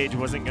knew Sage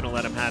wasn't going to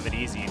let him have it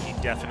easy, and he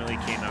definitely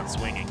came out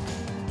swinging.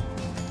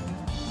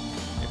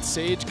 And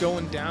Sage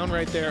going down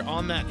right there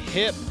on that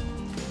hip.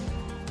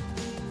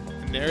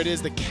 And there it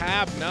is, the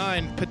cab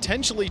 9,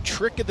 potentially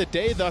trick of the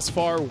day thus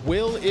far.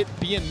 Will it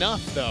be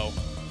enough, though,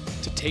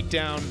 to take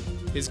down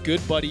his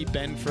good buddy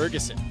Ben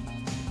Ferguson?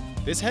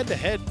 This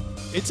head-to-head,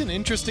 it's an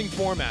interesting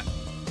format.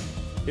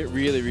 It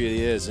really,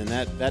 really is. And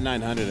that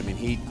 900, I mean,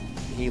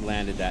 he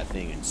landed that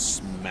thing and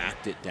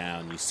smacked it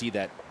down. You see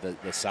that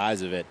the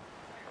size of it.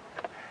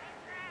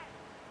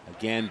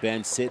 Again,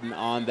 Ben sitting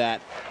on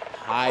that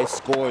high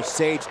score.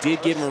 Sage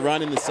did give him a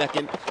run in the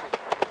second.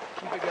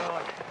 Keep it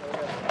going.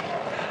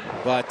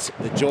 But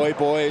the Joy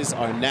Boys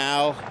are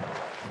now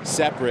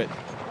separate.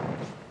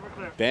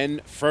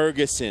 Ben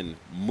Ferguson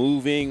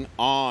moving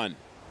on.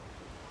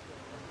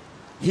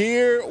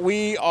 Here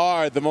we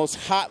are, the most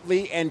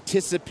hotly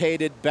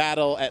anticipated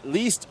battle, at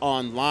least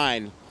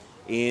online,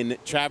 in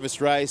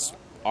Travis Rice,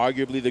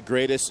 arguably the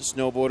greatest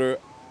snowboarder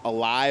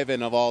alive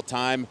and of all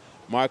time.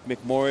 Mark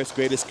McMorris,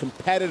 greatest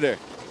competitor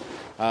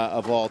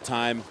of all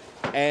time.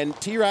 And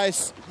T.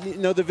 Rice, you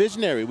know, the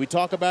visionary. We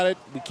talk about it.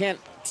 We can't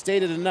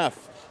state it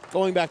enough.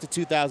 Going back to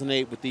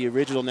 2008 with the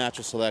original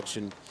Natural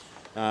Selection,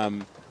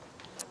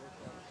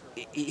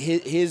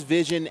 his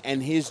vision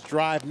and his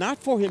drive, not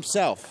for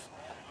himself,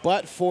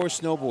 but for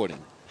snowboarding.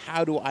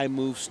 How do I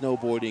move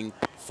snowboarding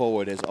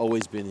forward has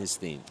always been his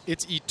theme.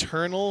 It's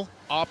eternal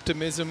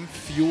optimism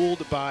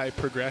fueled by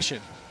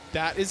progression.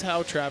 That is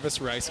how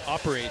Travis Rice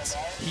operates.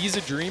 He's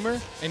a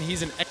dreamer and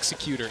he's an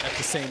executor at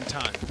the same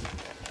time.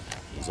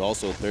 He's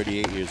also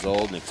 38 years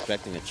old and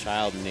expecting a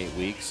child in 8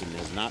 weeks and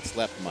has not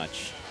slept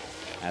much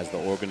as the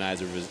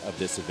organizer of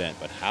this event.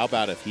 But how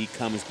about if he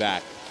comes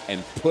back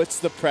and puts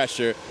the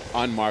pressure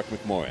on Mark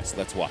McMorris?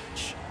 Let's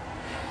watch.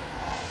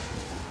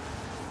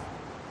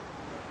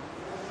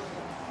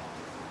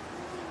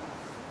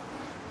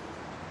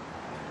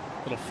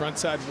 Little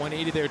frontside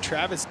 180 there.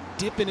 Travis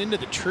dipping into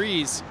the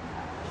trees.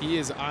 He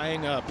is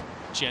eyeing up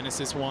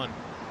Genesis 1.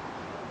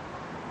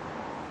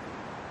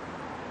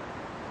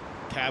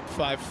 Cab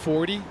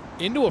 540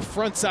 into a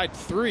frontside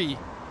 3.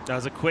 That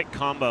was a quick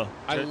combo.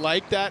 I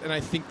like that, and I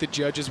think the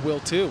judges will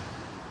too.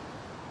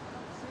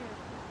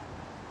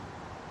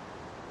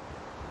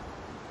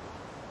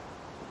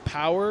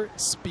 Power,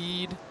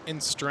 speed,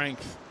 and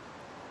strength.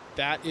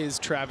 That is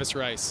Travis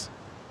Rice.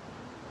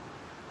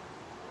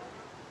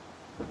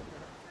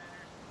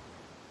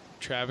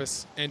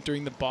 Travis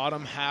entering the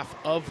bottom half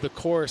of the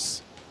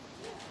course.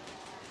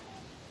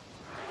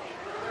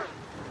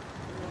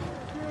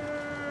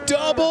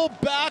 Double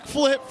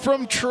backflip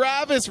from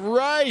Travis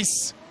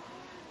Rice.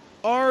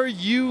 Are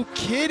you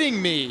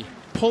kidding me?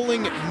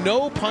 Pulling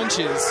no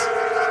punches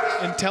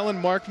and telling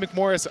Mark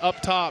McMorris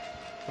up top,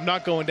 I'm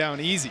not going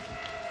down easy.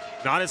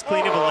 Not as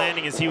clean of a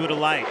landing as he would have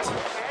liked.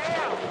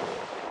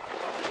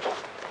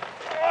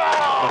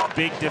 But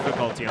big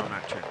difficulty on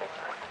that trip.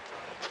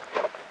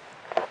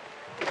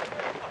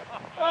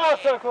 Oh,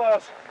 so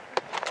close.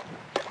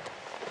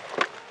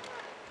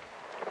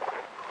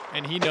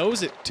 And he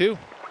knows it too.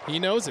 He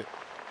knows it.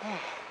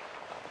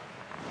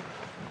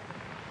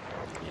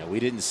 Yeah, we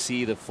didn't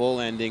see the full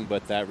ending,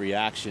 but that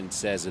reaction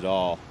says it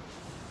all.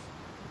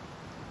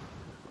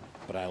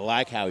 But I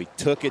like how he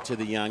took it to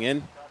the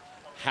youngin.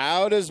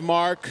 How does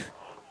Mark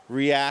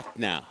react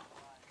now?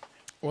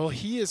 Well,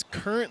 he is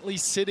currently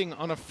sitting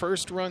on a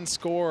first run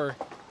score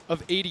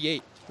of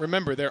 88.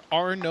 Remember, there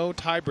are no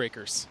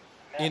tiebreakers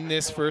in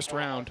this first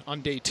round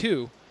on day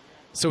 2.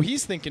 So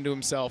he's thinking to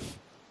himself,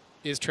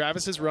 is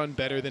Travis's run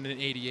better than an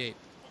 88?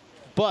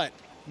 But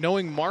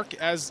knowing Mark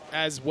as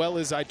well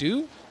as I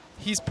do,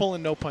 he's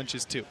pulling no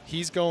punches too.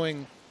 He's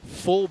going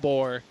full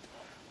bore,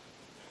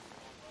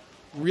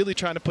 really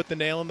trying to put the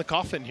nail in the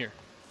coffin here.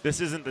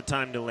 This isn't the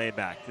time to lay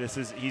back.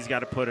 He's got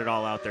to put it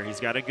all out there. He's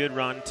got a good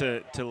run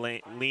to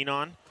lean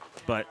on,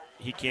 but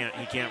he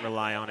can't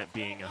rely on it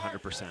being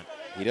 100%.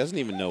 He doesn't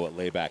even know what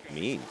layback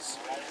means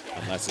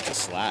unless it's a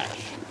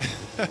slash.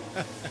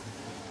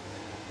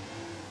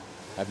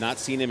 I've not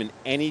seen him in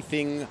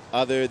anything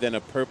other than a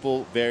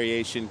purple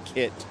variation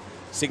kit.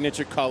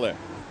 Signature color.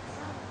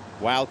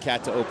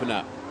 Wildcat to open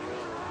up.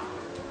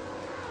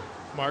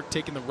 Mark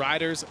taking the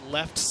riders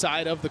left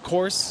side of the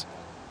course.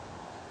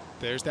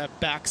 There's that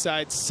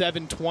backside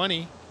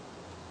 720.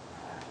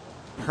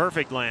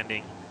 Perfect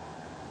landing.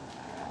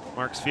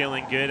 Mark's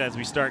feeling good as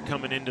we start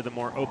coming into the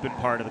more open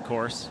part of the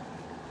course.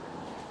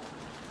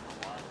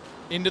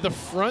 Into the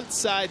front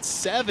side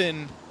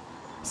 7,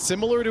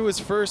 similar to his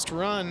first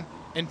run,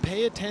 and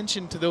pay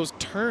attention to those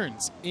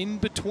turns in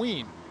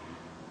between.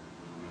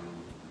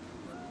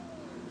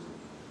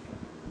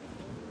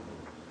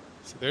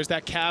 So there's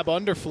that cab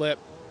underflip.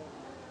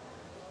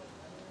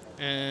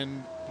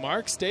 And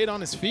Mark stayed on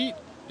his feet.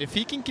 If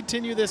he can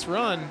continue this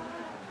run,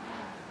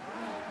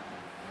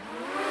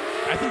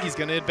 I think he's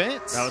going to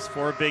advance. That was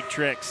 4 big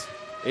tricks.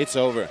 It's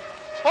over.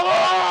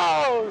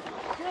 Oh,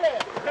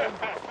 shit!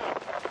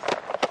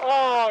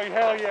 Oh,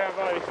 hell yeah,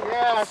 buddy.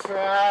 Yeah,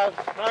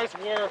 Trav. Nice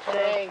work, bro.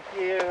 Thank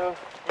you.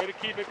 Way to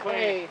keep it clean.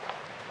 Hey,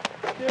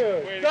 Way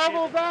dude, to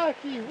double keep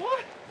backy.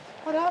 What?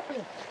 What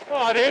happened?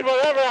 Oh, dude,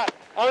 whatever.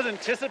 I was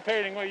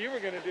anticipating what you were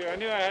going to do. I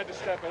knew I had to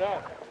step it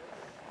up.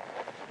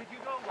 Did you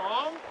go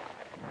long?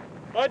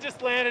 I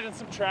just landed in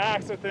some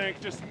tracks, I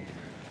think. Just.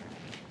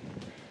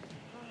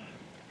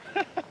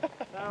 That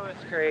was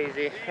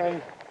crazy.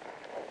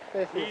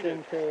 This is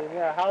insane.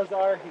 Yeah, how's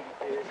our heat,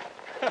 dude?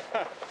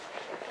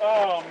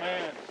 Oh,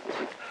 man.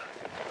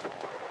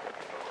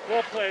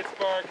 Well played,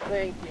 Spark.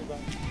 Thank you, bud.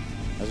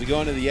 As we go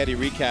into the Yeti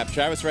recap,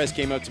 Travis Rice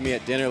came up to me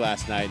at dinner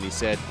last night and he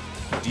said,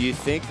 "Do you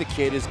think the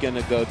kid is going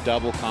to go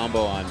double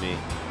combo on me?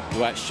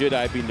 Should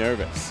I be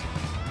nervous?"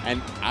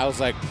 And I was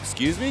like,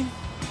 excuse me?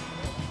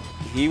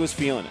 He was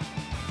feeling it.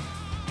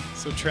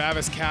 So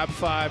Travis, cab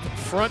 5,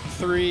 front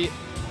 3,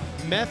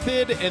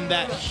 method, and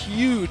that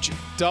huge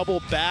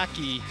double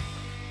backy.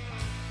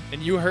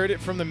 And you heard it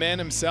from the man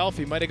himself.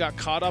 He might have got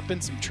caught up in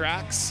some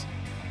tracks,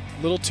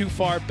 a little too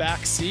far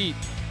back seat.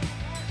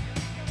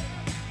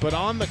 But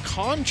on the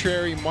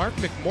contrary, Mark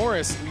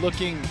McMorris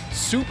looking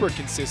super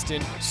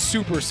consistent,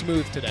 super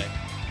smooth today.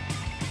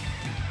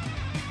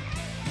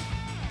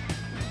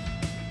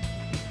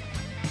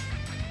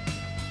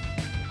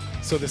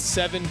 So the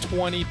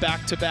 720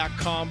 back-to-back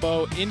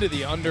combo into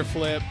the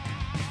underflip.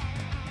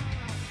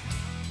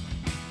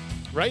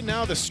 Right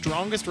now, the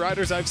strongest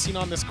riders I've seen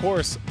on this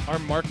course are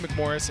Mark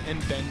McMorris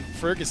and Ben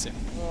Ferguson.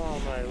 Oh,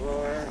 my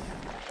Lord.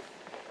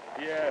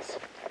 Yes.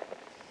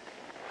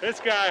 This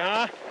guy,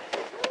 huh?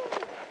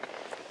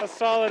 How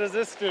solid is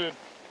this dude?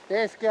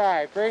 This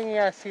guy bringing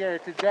us here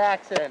to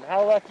Jackson.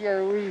 How lucky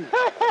are we?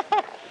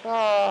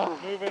 Oh,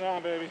 moving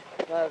on, baby.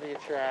 Love you,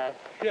 Trav.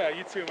 Yeah,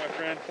 you too, my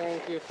friend.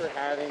 Thank you for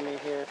having me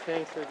here.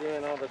 Thanks for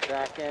doing all the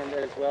back end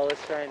as well as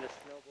trying to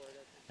snowboard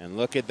it. And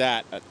look at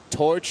that, a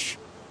torch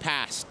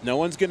passed. No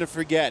one's going to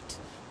forget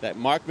that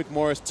Mark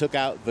McMorris took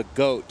out the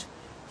GOAT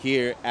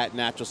here at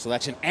Natural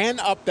Selection and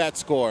up that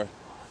score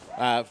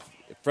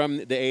from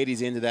the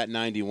 80s into that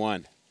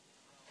 91.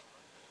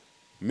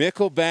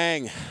 Mikkel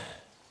Bang.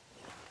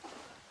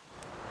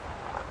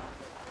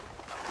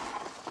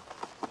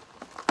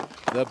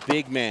 The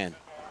big man.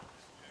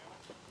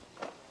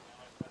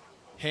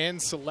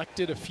 Hand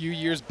selected a few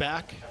years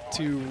back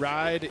to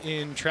ride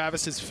in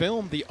Travis's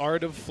film, The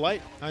Art of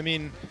Flight. I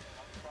mean,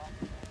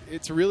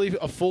 it's really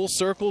a full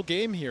circle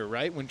game here,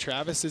 right? When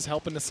Travis is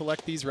helping to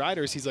select these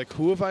riders, he's like,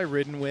 who have I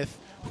ridden with?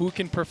 Who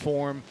can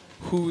perform?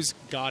 Who's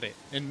got it?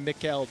 And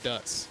Mikkel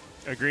does.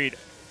 Agreed.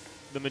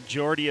 The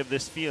majority of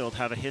this field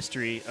have a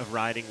history of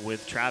riding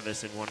with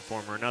Travis in one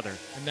form or another.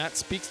 And that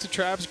speaks to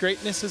Trav's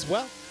greatness as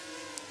well.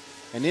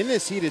 And in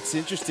this heat, it's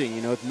interesting.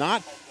 You know, it's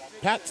not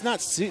Pat's not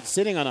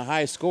sitting on a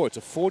high score. It's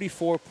a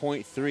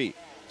 44.3.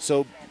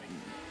 So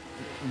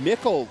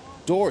Mikkel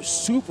door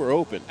super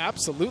open.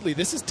 Absolutely.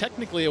 This is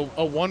technically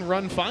a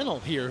one-run final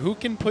here. Who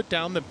can put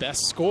down the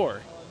best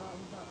score?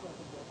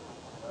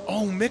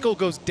 Oh, Mikkel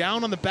goes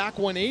down on the back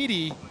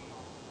 180.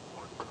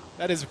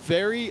 That is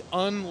very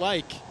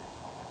unlike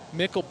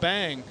Mikkel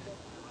Bang.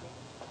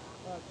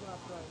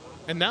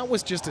 And that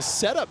was just a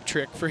setup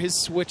trick for his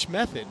switch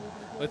method.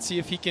 Let's see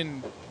if he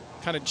can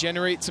kind of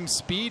generate some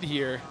speed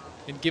here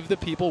and give the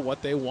people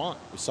what they want.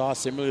 We saw a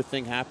similar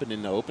thing happen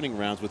in the opening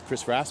rounds with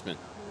Chris Rassman.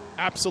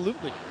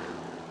 Absolutely.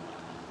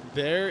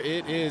 There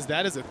it is.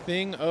 That is a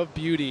thing of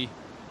beauty.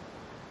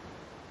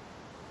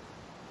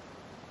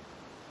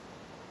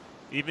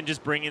 Even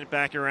just bringing it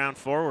back around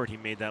forward, he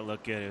made that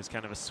look good. It was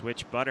kind of a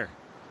switch butter.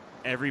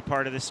 Every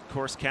part of this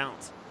course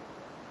counts.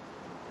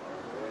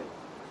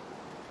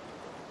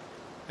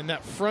 And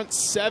that front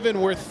 7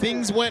 where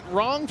things went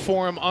wrong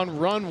for him on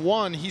run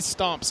 1, he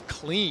stomps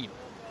clean.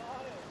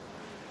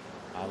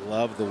 I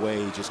love the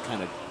way he just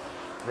kind of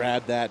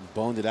grabbed that and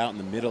boned it out in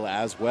the middle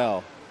as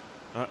well.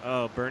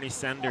 Uh-oh, Bernie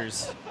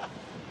Sanders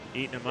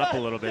eating him up a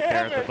little bit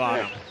there at the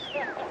bottom.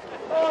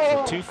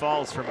 So 2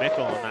 falls for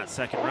Mikkel on that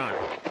second run.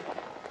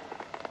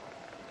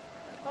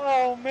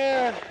 Oh,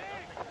 man.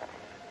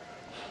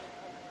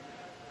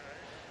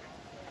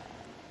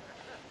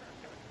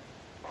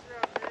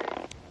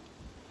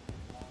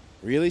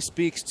 Really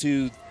speaks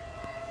to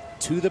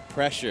the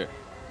pressure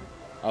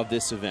of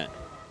this event.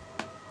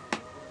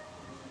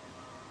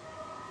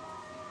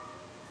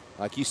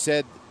 Like you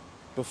said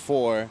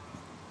before,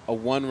 a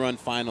one-run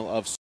final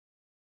of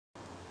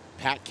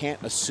Pat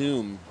can't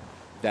assume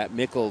that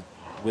Mikkel,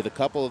 with a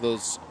couple of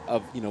those,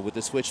 with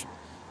the switch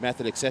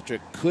method, etc.,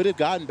 could have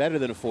gotten better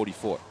than a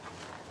 44.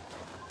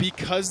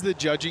 Because the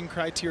judging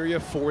criteria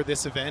for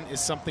this event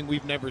is something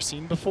we've never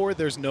seen before,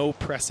 there's no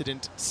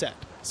precedent set.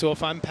 So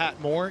if I'm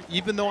Pat Moore,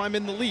 even though I'm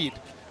in the lead,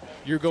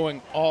 you're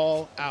going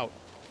all out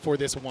for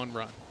this one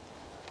run.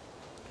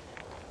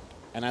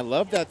 And I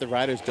love that the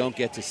riders don't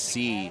get to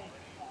see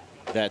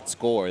that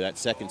score, that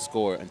second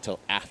score, until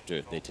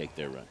after they take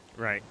their run.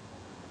 Right.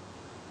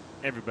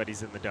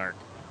 Everybody's in the dark.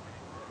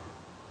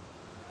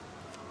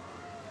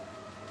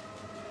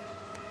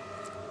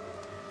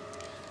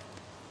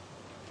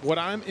 What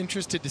I'm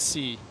interested to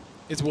see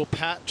is, will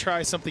Pat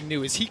try something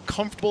new? Is he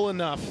comfortable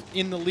enough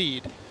in the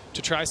lead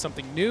to try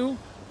something new?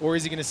 Or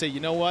is he going to say, you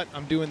know what,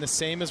 I'm doing the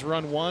same as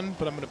run one,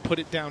 but I'm going to put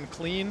it down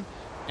clean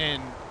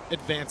and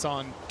advance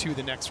on to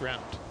the next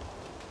round,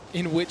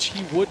 in which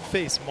he would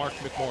face Mark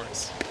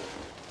McMorris?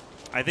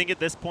 I think at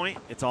this point,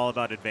 it's all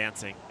about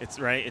advancing. It's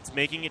right. It's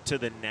making it to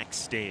the next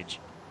stage.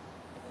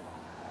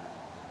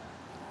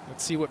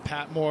 Let's see what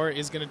Pat Moore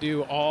is going to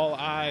do. All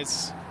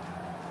eyes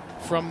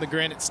from the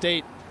Granite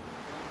State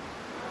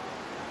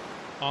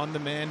on the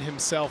man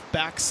himself.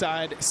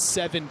 Backside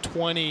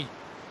 720.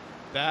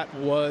 That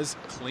was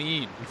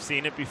clean. We've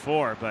seen it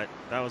before, but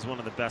that was one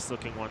of the best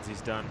looking ones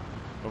he's done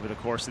over the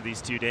course of these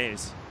 2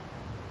 days.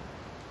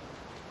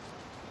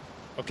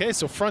 Okay,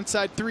 so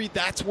frontside 3,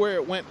 that's where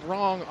it went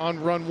wrong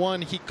on run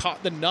one. He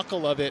caught the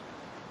knuckle of it,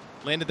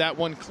 landed that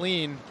one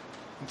clean.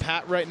 And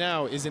Pat right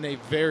now is in a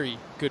very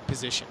good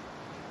position.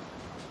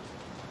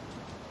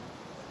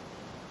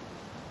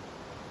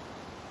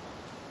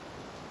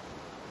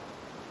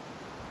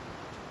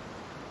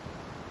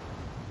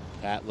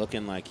 Pat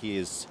looking like he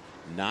is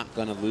not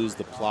going to lose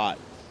the plot.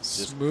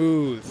 Just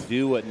smooth.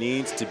 Do what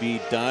needs to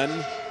be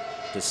done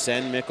to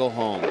send Mikkel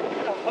home.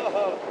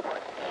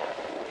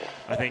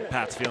 I think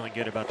Pat's feeling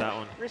good about that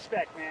one.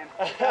 Respect, man.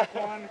 That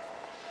one,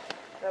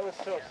 that was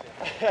so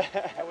sick.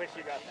 I wish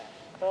you got that.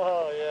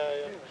 Oh,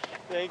 yeah, yeah.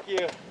 Thank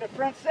you. The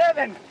front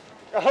 7.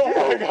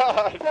 Oh, my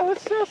God. That was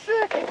so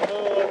sick.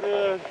 Oh,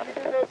 dude.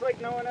 You did those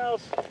like no one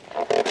else.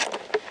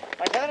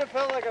 I kind of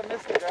felt like I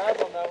missed the grab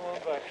on that one,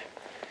 but...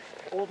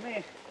 Hold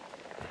me.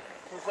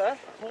 What's that?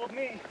 Hold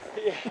me.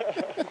 Yeah.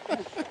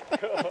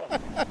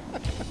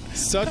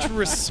 Such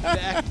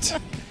respect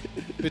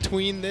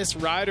between this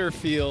rider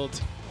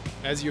field.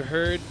 As you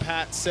heard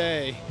Pat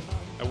say,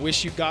 I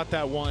wish you got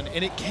that one.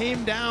 And it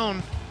came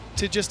down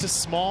to just a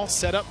small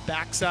setup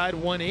backside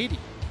 180.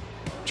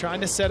 Trying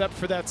to set up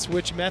for that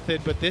switch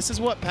method, but this is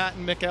what Pat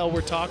and Mikkel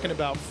were talking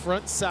about.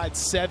 Front side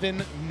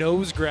 7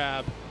 nose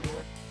grab.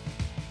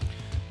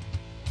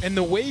 And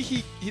the way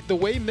the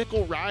way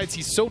Mikkel rides,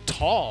 he's so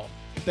tall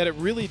that it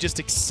really just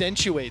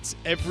accentuates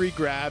every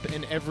grab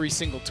and every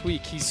single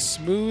tweak. He's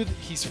smooth,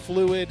 he's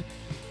fluid,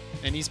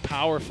 and he's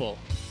powerful.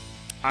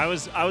 I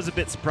was a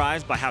bit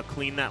surprised by how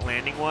clean that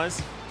landing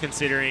was,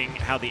 considering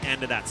how the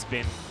end of that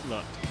spin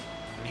looked.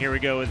 And here we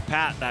go with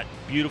Pat, that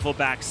beautiful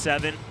back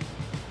 7.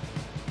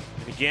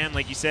 And again,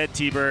 like you said,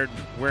 T-Bird,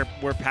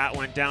 where Pat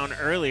went down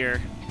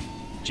earlier,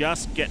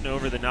 just getting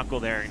over the knuckle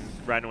there and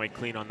riding away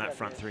clean on that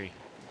front 3.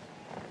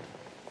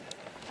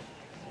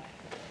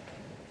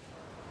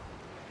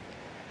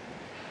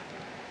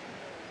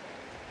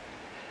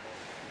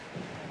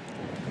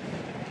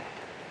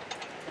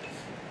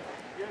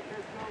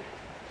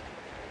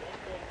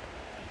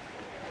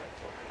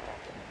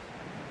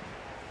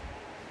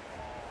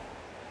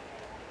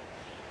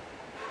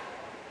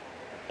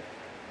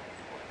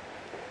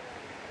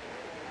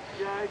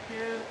 Yeah, I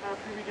can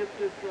after we get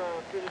this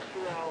finish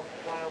corral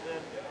dialed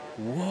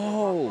in.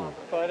 Whoa.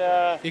 But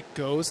it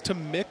goes to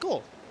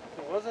Mikkel.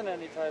 There wasn't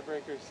any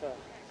tiebreakers, so.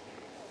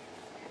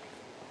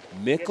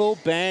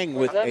 Mikkel Bang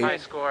with a high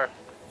score.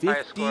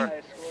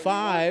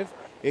 55.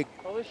 It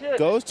Holy shit.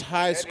 goes to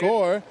high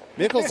score.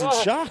 Mikkel's in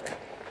shock.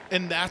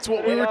 And that's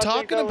what we were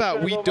talking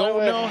about. We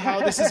don't know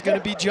how this is going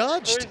to be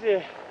judged.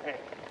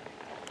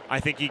 I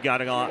think he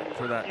got a lot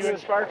for that You and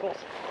Sparkles.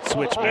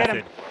 switch Get method.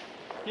 him.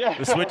 Yeah.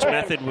 The switch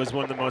method was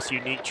one of the most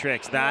unique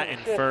tricks. That and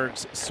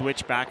Ferg's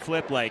switch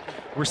backflip. Like,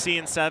 we're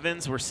seeing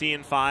 7s, we're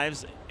seeing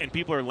 5s, and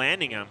people are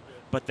landing them,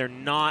 but they're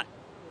not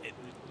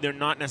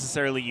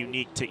necessarily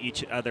unique to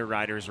each other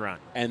rider's run.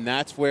 And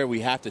that's where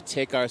we have to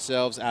take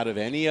ourselves out of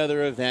any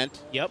other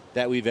event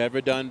that we've ever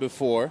done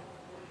before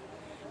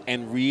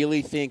and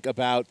really think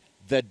about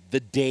the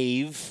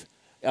Dave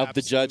of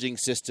the judging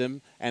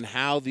system and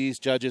how these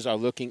judges are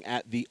looking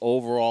at the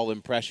overall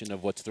impression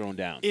of what's thrown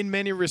down. In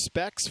many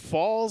respects,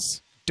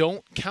 falls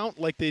don't count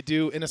like they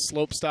do in a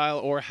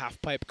slopestyle or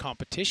half-pipe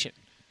competition.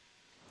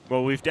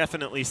 Well, we've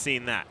definitely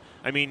seen that.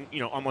 I mean, you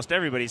know, almost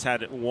everybody's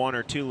had 1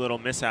 or 2 little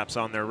mishaps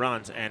on their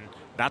runs, and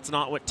that's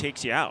not what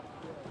takes you out.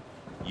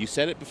 You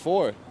said it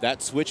before.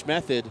 That switch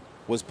method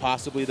was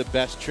possibly the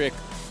best trick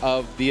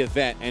of the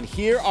event. And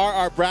here are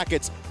our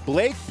brackets.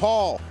 Blake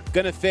Paul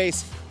going to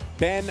face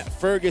Ben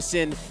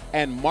Ferguson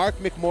and Mark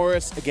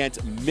McMorris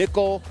against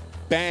Mikkel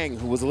Bang,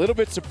 who was a little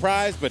bit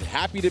surprised but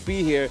happy to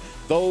be here.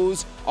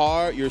 Those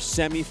are your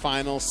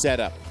semifinal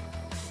setup.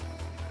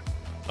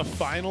 A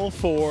Final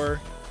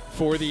Four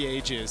for the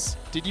ages.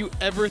 Did you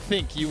ever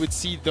think you would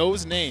see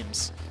those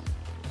names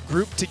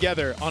grouped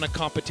together on a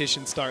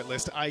competition start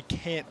list. I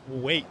can't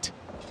wait.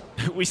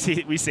 we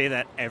say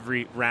that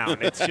every round.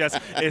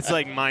 It's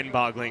like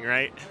mind-boggling,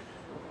 right?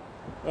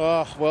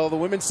 Oh, well, the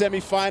women's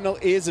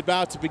semifinal is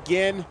about to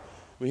begin.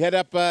 We head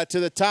up to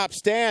the top.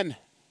 Stan,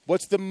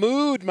 what's the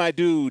mood, my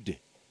dude?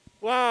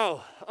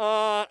 Wow,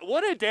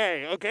 what a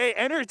day, okay?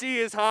 Energy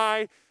is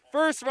high.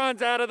 First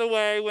run's out of the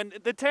way. When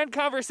the tent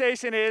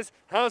conversation is,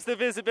 how's the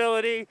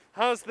visibility?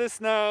 How's the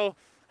snow?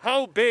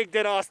 How big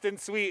did Austin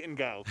Sweeten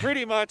go?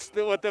 Pretty much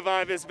what the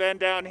vibe has been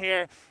down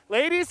here.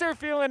 Ladies are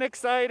feeling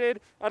excited.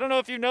 I don't know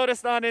if you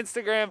noticed on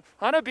Instagram,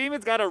 Hannah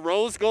Beeman's got a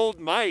rose gold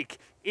mic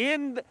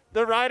in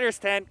the rider's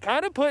tent,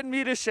 kind of putting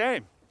me to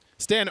shame.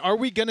 Stan, are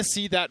we going to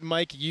see that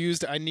mic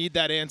used? I need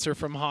that answer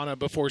from Hannah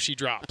before she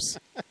drops.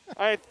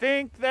 I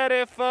think that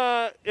if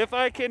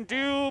I can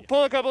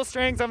pull a couple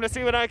strings, I'm going to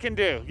see what I can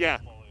do. Yeah.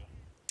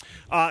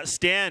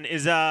 Stan,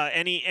 is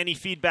any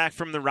feedback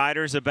from the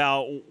riders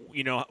about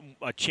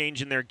a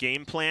change in their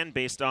game plan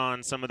based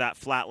on some of that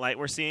flat light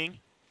we're seeing?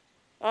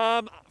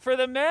 For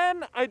the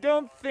men, I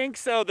don't think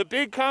so. The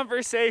big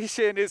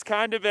conversation has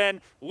kind of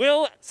been,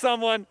 will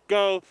someone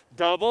go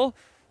double?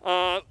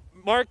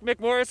 Mark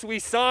McMorris, we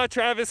saw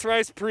Travis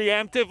Rice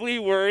preemptively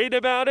worried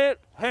about it,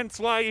 hence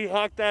why he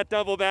hucked that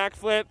double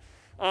backflip.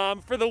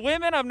 For the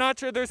women, I'm not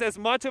sure there's as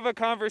much of a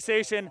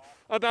conversation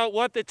about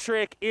what the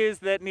trick is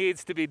that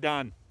needs to be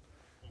done.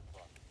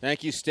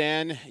 Thank you,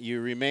 Stan.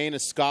 You remain a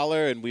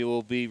scholar, and we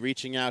will be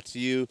reaching out to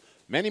you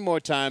many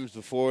more times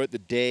before the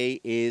day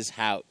is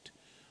out.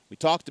 We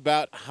talked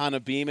about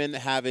Hannah Beeman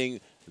having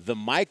the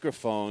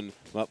microphone,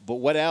 but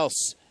what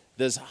else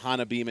does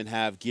Hannah Beeman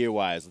have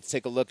gear-wise? Let's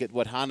take a look at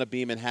what Hannah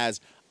Beeman has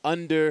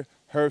under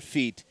her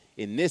feet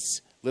in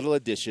this little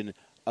edition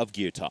of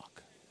Gear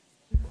Talk.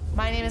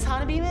 My name is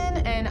Hannah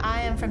Beeman, and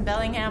I am from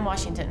Bellingham,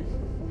 Washington.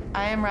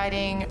 I am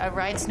riding a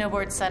ride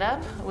snowboard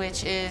setup,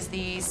 which is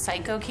the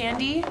Psycho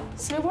Candy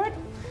snowboard,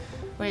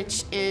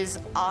 which is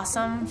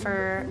awesome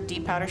for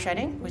deep powder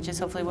shredding, which is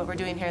hopefully what we're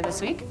doing here this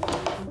week.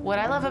 What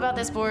I love about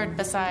this board,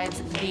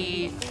 besides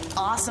the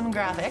awesome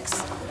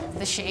graphics,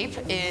 the shape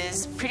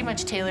is pretty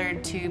much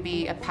tailored to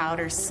be a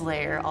powder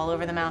slayer all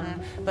over the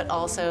mountain, but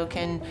also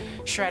can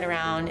shred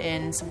around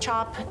in some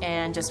chop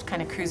and just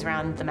kind of cruise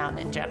around the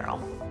mountain in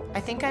general. I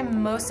think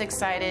I'm most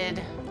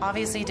excited,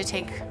 obviously, to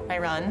take my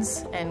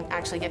runs and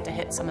actually get to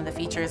hit some of the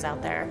features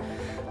out there.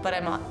 But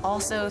I'm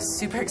also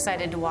super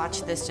excited to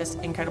watch this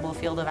just incredible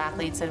field of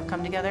athletes that have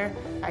come together.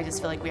 I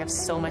just feel like we have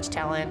so much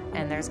talent,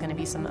 and there's going to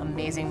be some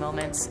amazing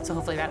moments. So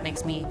hopefully that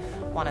makes me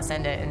want to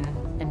send it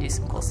and do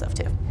some cool stuff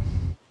too.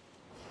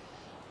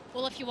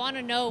 Well, if you want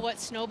to know what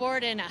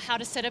snowboard and how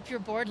to set up your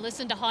board,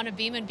 listen to Hannah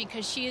Beeman,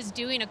 because she is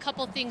doing a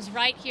couple things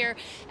right here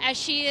as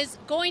she is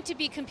going to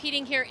be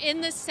competing here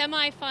in the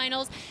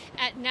semifinals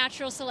at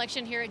Natural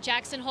Selection here at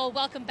Jackson Hole.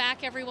 Welcome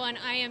back, everyone.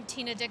 I am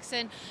Tina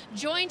Dixon,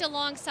 joined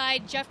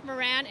alongside Jeff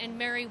Moran and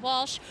Mary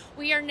Walsh.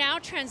 We are now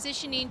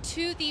transitioning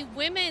to the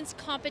women's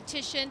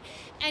competition,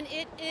 and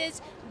it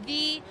is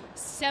the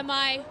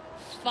semifinals.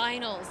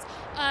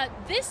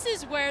 This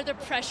is where the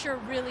pressure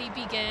really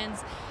begins.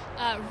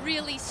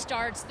 Really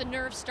starts, the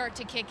nerves start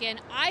to kick in.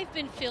 I've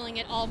been feeling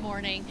it all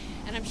morning,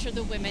 and I'm sure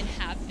the women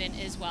have been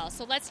as well.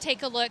 So let's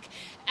take a look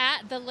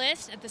at the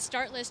list, at the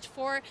start list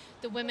for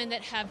the women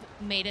that have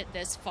made it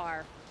this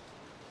far.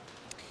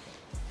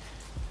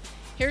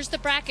 Here's the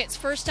brackets.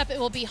 First up, it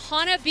will be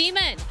Hannah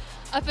Beeman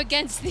up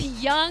against the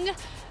young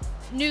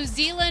New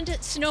Zealand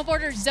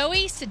snowboarder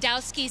Zoe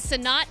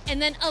Sadowski-Sanat, and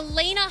then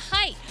Elena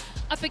Height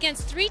up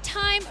against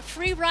three-time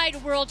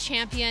freeride world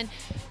champion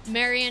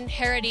Marion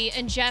Harity.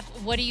 And Jeff,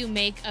 what do you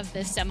make of the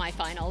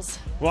semifinals?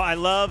 Well, I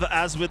love,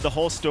 as with the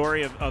whole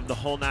story of the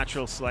whole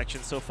natural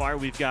selection so far,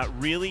 we've got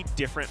really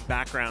different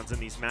backgrounds in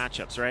these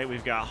matchups, right?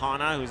 We've got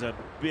Hannah, who's a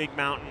big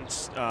mountain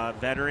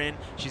veteran.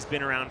 She's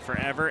been around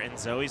forever, and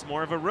Zoe's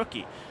more of a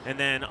rookie. And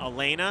then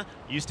Elena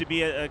used to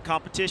be a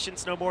competition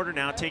snowboarder,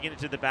 now taking it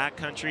to the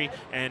backcountry,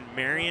 and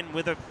Marion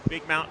with a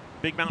big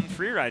mountain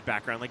freeride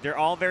background. Like, they're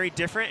all very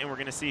different, and we're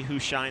going to see who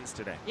shines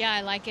today. Yeah, I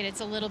like it.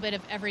 It's a little bit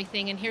of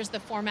everything. And here's the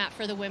format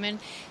for the women.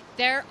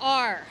 There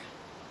are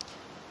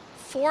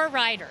 4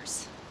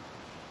 riders.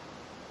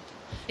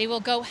 They will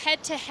go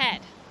head to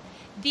head.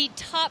 The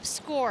top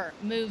score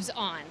moves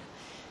on.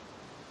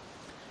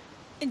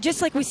 And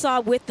just like we saw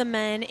with the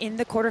men in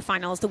the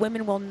quarterfinals, the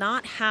women will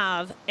not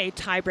have a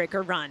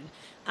tiebreaker run.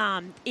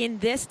 In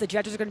this, the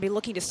judges are going to be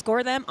looking to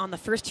score them on the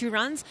first 2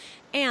 runs,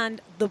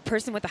 and the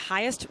person with the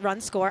highest run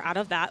score out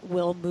of that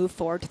will move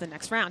forward to the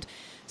next round.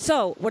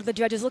 So what are the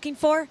judges looking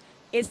for?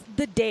 Is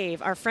the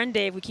Dave, our friend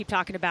Dave, we keep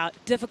talking about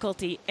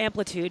difficulty,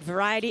 amplitude,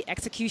 variety,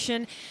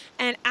 execution.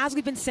 And as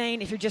we've been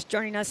saying, if you're just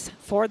joining us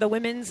for the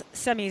women's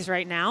semis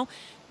right now,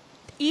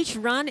 each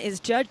run is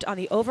judged on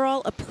the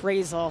overall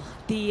appraisal.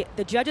 The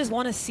judges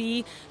want to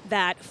see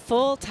that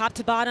full top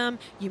to bottom.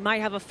 You might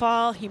have a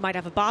fall, you might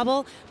have a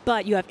bobble,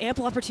 but you have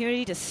ample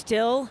opportunity to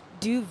still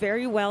do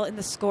very well in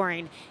the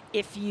scoring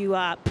if you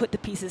put the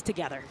pieces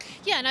together.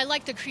 Yeah, and I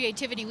like the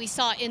creativity we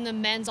saw in the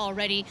men's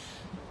already.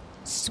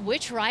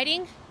 Switch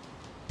riding,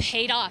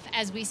 paid off,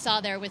 as we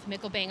saw there with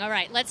Mickelbang. All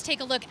right, let's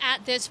take a look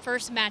at this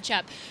first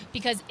matchup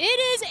because it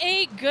is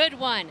a good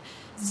one.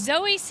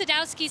 Zoe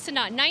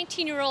Sadowski-Synot,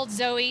 19-year-old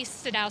Zoe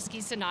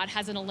Sadowski-Synot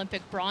has an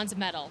Olympic bronze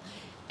medal,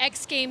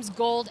 X Games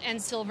gold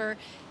and silver,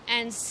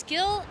 and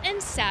skill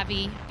and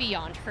savvy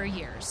beyond her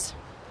years.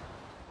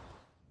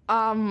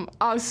 I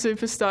was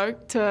super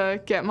stoked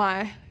to get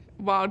my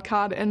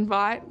wildcard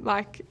invite.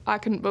 Like, I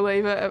couldn't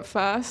believe it at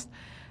first.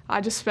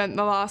 I just spent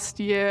the last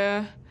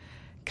year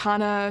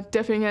kind of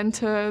dipping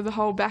into the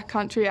whole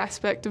backcountry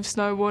aspect of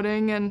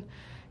snowboarding and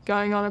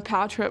going on a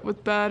power trip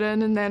with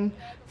Burden, and then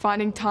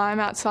finding time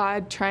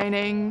outside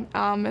training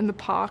in the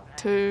park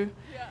to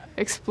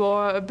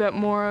explore a bit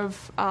more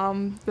of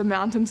the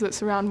mountains that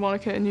surround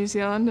Wanaka in New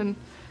Zealand, and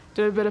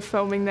did a bit of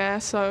filming there,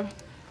 so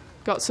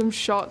got some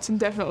shots and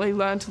definitely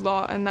learned a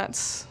lot, and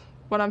that's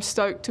what I'm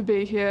stoked to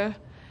be here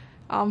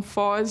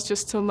for, is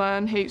just to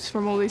learn heaps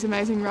from all these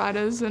amazing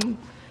riders and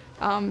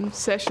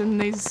session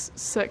these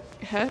sick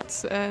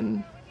hits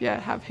and yeah,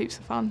 have heaps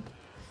of fun.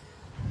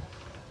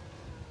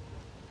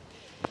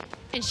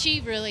 And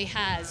she really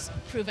has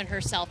proven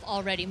herself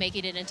already,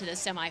 making it into the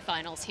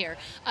semifinals here.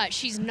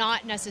 She's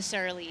not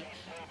necessarily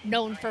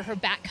known for her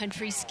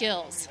backcountry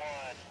skills.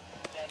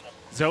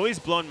 Zoe's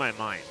blown my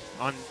mind.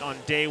 On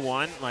day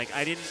one, like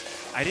I didn't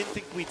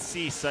think we'd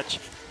see such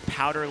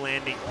powder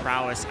landing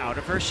prowess out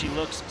of her. She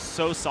looks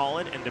so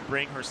solid, and to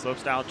bring her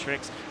slopestyle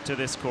tricks to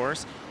this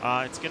course,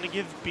 it's going to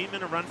give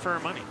Beeman a run for her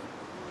money.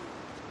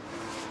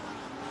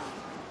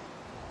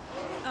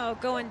 Oh,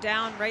 going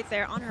down right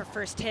there on her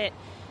first hit.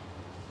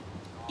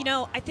 You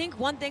know, I think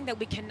one thing that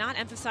we cannot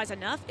emphasize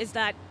enough is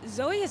that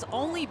Zoe has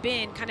only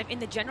been kind of in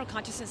the general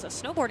consciousness of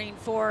snowboarding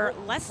for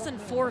less than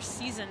 4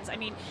 seasons. I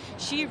mean,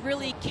 she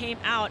really came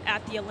out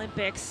at the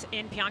Olympics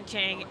in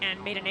Pyeongchang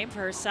and made a name for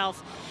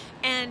herself.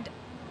 And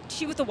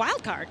she was the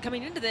wild card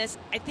coming into this.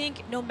 I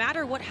think no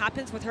matter what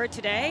happens with her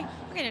today,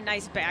 we're getting a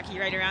nice backy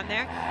right around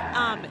there.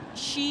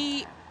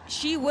 She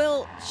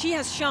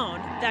has shown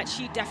that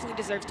she definitely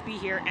deserves to be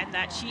here, and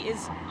that she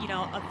is, you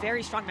know, a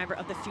very strong member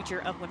of the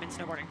future of women's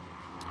snowboarding.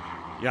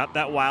 Yep,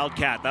 that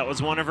Wildcat, that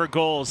was one of her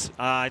goals.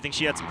 I think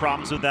she had some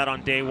problems with that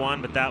on day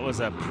one, but that was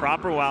a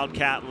proper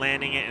Wildcat,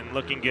 landing it and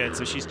looking good.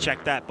 So she's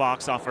checked that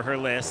box off of her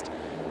list.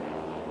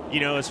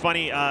 You know, it's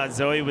funny,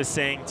 Zoe was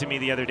saying to me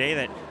the other day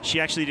that she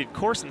actually did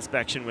course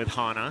inspection with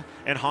Hannah,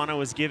 and Hannah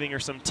was giving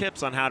her some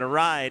tips on how to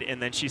ride, and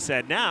then she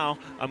said, now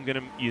I'm going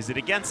to use it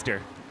against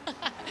her.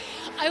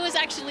 I was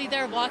actually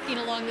there walking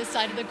along this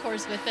side of the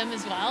course with them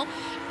as well,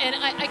 and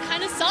I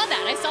kind of saw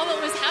that. I saw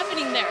what was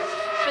happening there.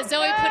 But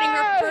Zoe putting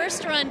her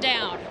first run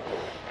down.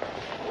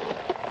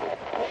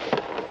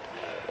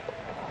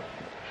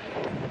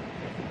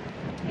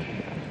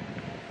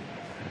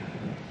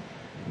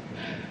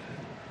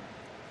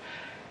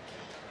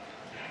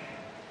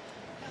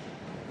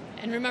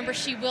 And remember,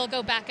 she will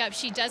go back up.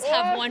 She does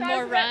have one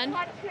more run.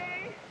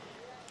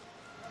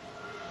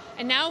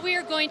 And now we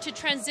are going to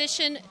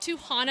transition to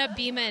Hannah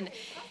Beeman.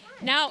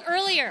 Now,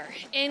 earlier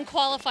in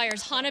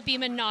qualifiers, Hannah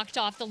Beeman knocked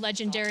off the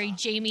legendary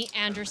Jamie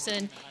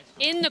Anderson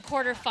in the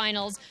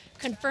quarterfinals,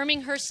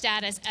 confirming her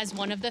status as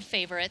one of the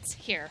favorites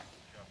here.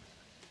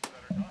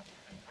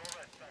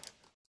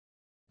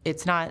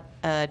 It's not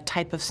a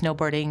type of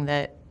snowboarding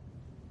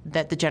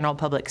that the general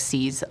public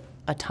sees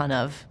a ton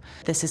of.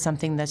 This is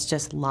something that's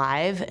just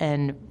live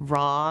and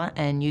raw,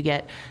 and you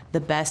get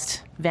the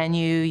best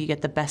venue, you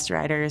get the best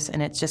riders,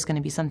 and it's just going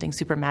to be something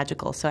super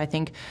magical. So I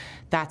think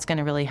that's going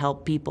to really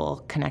help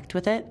people connect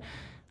with it.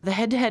 The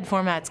head-to-head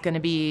format's going to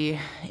be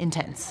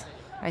intense.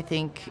 I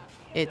think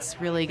it's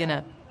really going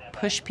to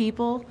push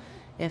people.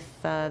 If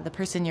the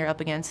person you're up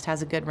against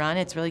has a good run,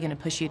 it's really going to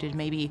push you to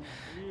maybe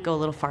go a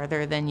little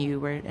farther than you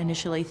were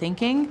initially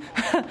thinking,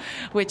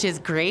 which is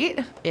great.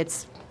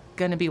 It's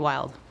going to be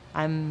wild.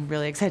 I'm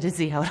really excited to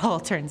see how it all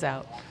turns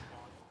out.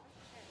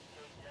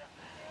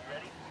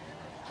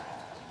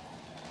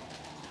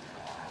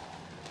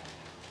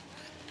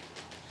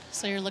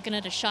 So you're looking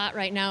at a shot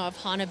right now of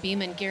Hannah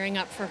Beeman gearing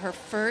up for her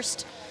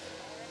first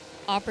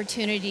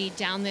opportunity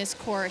down this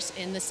course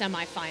in the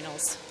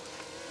semifinals.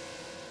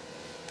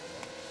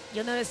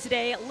 You'll notice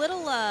today a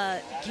little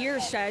gear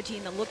strategy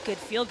in the look good,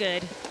 feel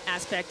good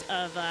aspect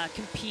of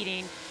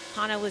competing.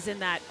 Hannah was in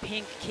that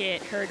pink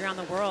kit heard around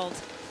the world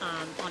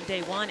on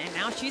day one, and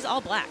now she's all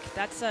black.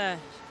 That's I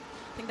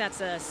think that's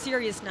a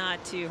serious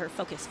nod to her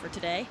focus for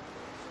today.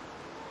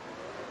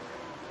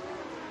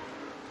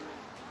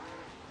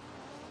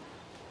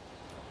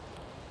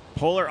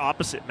 Polar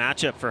opposite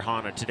matchup for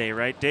Hannah today,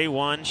 right? Day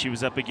one, she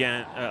was up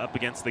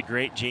against the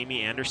great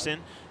Jamie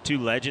Anderson, 2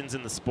 legends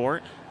in the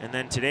sport. And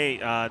then today,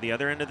 the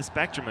other end of the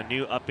spectrum, a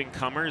new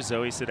up-and-comer,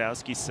 Zoe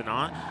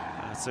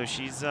Sadowski-Synot. So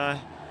she's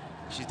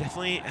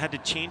definitely had to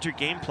change her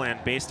game plan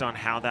based on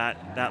how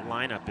that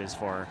lineup is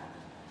for her.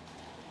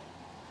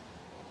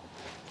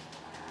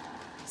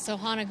 So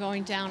Hannah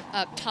going down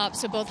up top.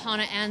 So both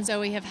Hannah and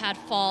Zoe have had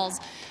falls.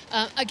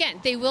 Again,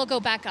 they will go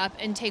back up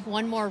and take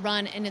one more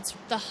run, and it's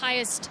the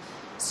highest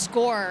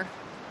score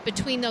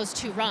between those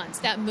two runs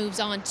that moves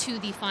on to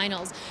the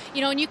finals.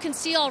 You know, and you can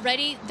see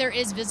already there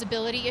is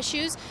visibility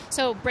issues.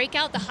 So break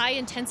out the high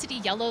intensity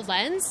yellow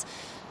lens.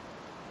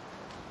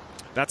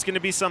 That's going to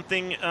be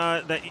something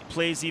that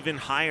plays even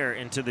higher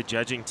into the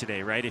judging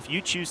today, right? If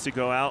you choose to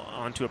go out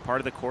onto a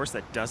part of the course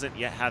that doesn't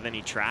yet have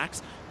any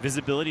tracks,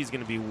 visibility is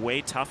going to be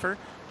way tougher,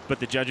 but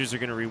the judges are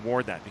going to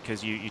reward that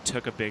because you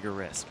took a bigger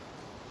risk.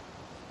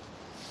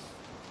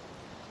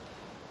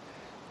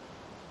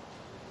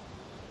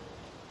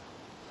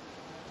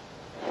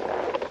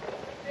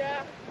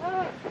 Yeah.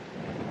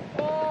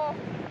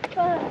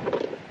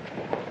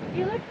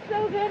 You look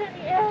so good in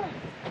the air.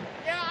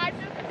 Yeah,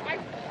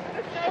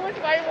 the snow was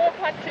way more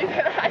punchy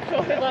than I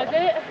thought it was.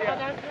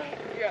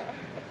 Yeah.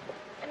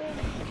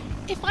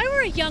 If I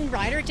were a young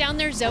rider down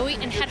there, Zoe,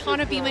 and had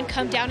Hannah Beeman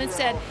come down and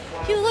said,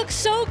 "You look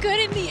so good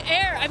in the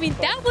air," I mean,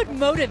 that would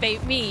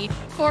motivate me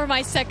for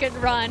my second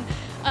run.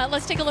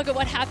 Let's take a look at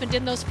what happened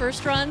in those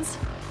first runs.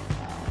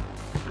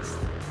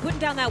 Putting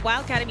down that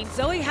wildcat, I mean,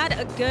 Zoe had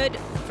a good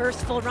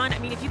first full run. I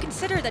mean, if you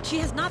consider that she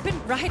has not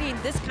been riding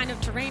this kind of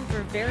terrain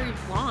for very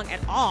long at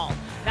all,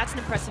 that's an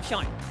impressive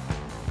showing.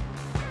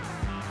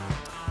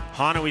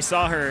 Hannah, we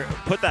saw her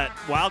put that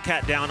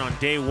wildcat down on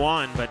day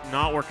one, but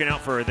not working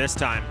out for her this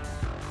time.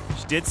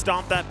 She did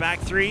stomp that back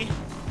three.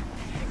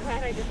 I'm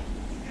glad I just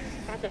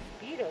got the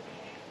speed of it.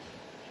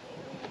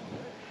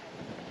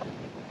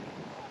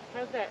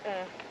 How's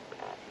that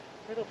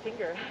little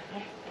finger?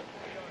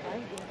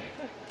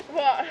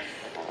 What?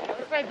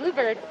 It's my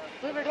bluebird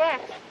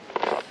wax.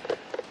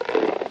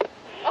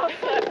 Oh,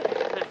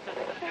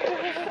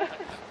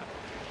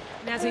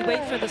 And as we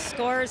wait for the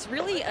scores,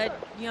 really a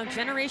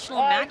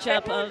generational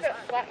matchup of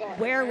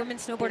where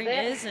women's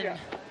snowboarding is and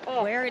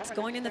where it's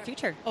going in the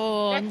future.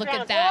 Oh, and look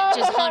at that.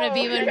 Just Hannah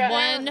Beeman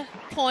 1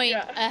 point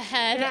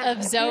ahead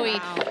of Zoe.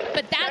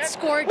 But that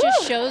score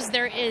just shows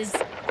there is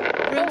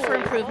room for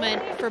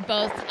improvement for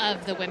both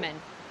of the women.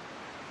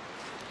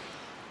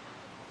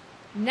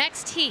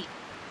 Next heat,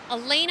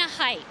 Elena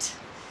Height.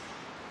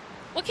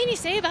 What can you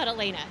say about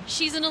Elena?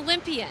 She's an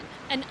Olympian,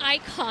 an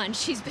icon.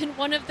 She's been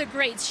one of the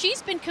greats.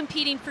 She's been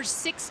competing for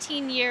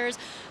 16 years,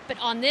 but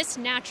on this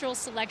natural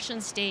selection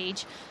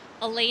stage,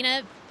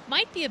 Elena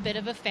might be a bit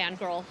of a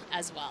fangirl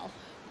as well.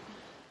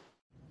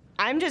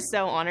 I'm just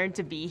so honored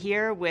to be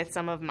here with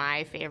some of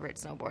my favorite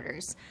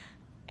snowboarders.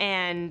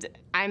 And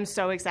I'm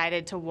so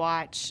excited to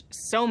watch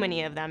so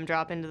many of them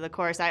drop into the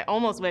course. I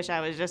almost wish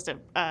I was just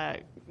a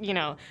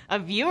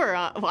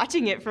viewer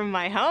watching it from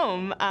my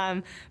home.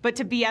 But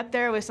to be up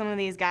there with some of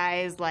these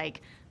guys,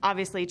 like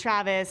obviously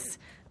Travis,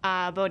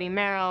 Bodie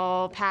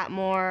Merrill, Pat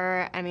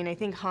Moore. I mean, I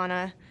think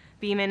Hannah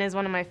Beeman is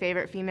one of my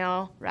favorite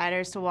female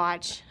riders to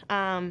watch.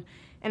 And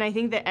I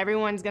think that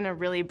everyone's going to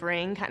really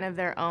bring kind of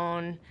their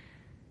own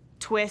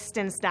twist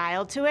and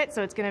style to it.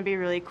 So it's going to be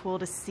really cool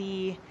to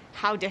see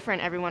how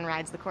different everyone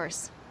rides the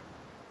course.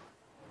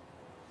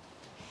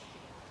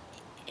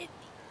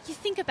 You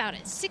think about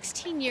it,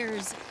 16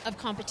 years of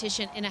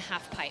competition in a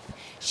half pipe.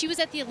 She was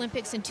at the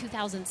Olympics in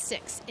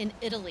 2006 in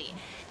Italy,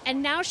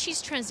 and now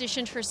she's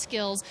transitioned her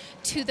skills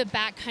to the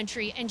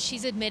backcountry, and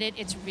she's admitted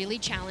it's really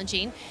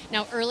challenging.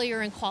 Now,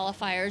 earlier in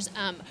qualifiers,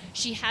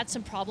 she had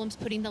some problems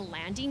putting the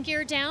landing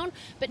gear down,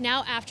 but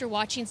now after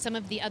watching some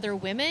of the other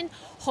women,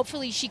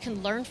 hopefully she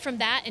can learn from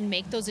that and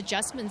make those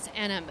adjustments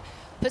and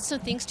put some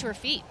things to her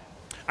feet.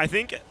 I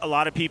think a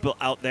lot of people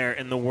out there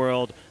in the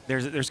world,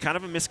 there's kind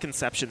of a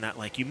misconception that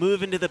like you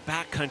move into the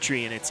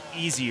backcountry and it's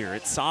easier,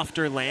 it's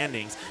softer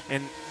landings,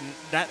 and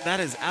that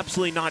is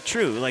absolutely not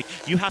true. Like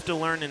you have to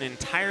learn an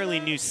entirely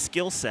new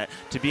skill set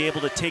to be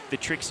able to take the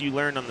tricks you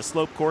learned on the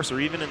slope course or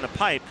even in the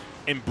pipe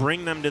and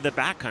bring them to the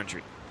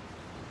backcountry.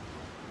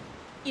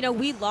 You know,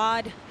 we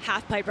laud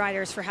half-pipe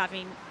riders for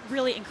having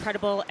really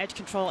incredible edge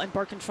control and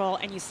board control,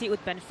 and you see it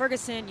with Ben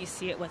Ferguson, you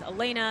see it with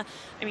Elena.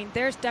 I mean,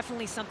 there's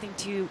definitely something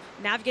to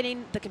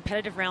navigating the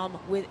competitive realm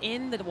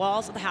within the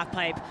walls of the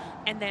half-pipe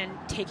and then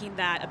taking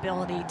that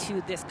ability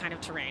to this kind of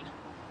terrain.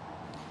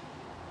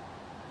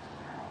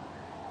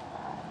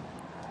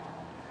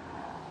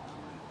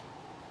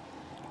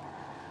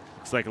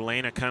 Looks like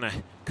Elena kind of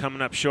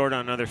coming up short on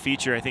another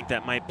feature. I think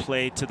that might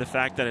play to the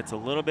fact that it's a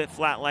little bit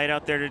flat light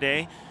out there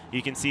today.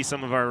 You can see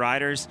some of our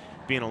riders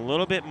being a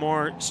little bit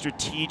more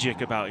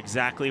strategic about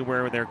exactly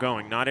where they're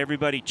going. Not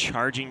everybody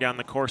charging down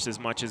the course as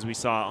much as we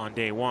saw on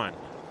day one.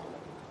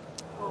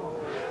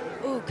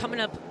 Ooh,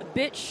 coming up a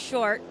bit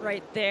short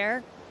right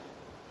there.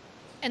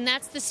 And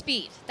that's the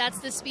speed. That's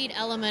the speed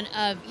element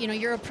of, you know,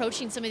 you're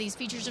approaching some of these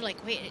features. You're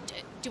like, wait,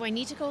 do I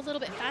need to go a little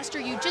bit faster?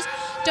 You just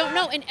don't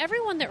know. And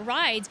everyone that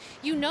rides,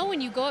 you know,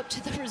 when you go up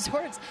to the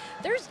resorts,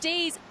 there's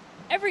days,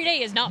 every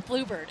day is not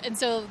Bluebird. And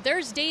so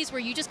there's days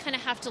where you just kind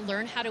of have to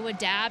learn how to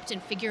adapt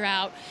and figure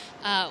out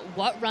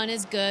what run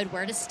is good,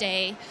 where to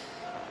stay.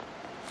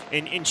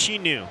 And she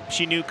knew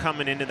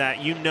coming into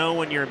that, you know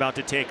when you're about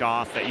to take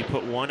off that you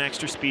put one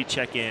extra speed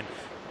check in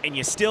and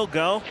you still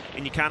go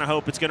and you kind of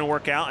hope it's going to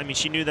work out. I mean,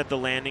 she knew that the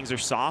landings are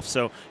soft,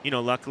 so, you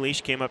know, luckily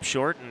she came up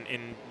short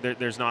and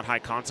there's not high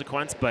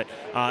consequence. But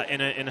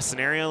in a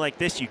scenario like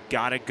this, you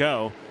got to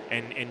go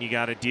and you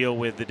got to deal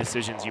with the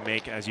decisions you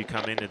make as you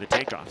come into the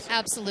takeoffs.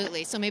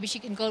 Absolutely. So maybe she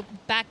can go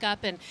back up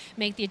and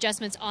make the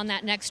adjustments on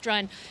that next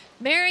run.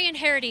 Marion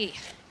Harity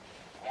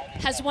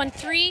has won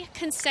 3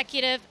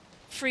 consecutive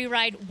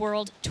freeride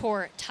world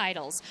tour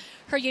titles.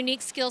 Her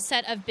unique skill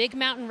set of big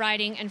mountain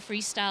riding and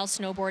freestyle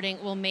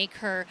snowboarding will make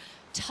her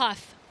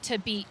tough to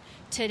beat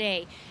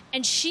today.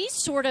 And she's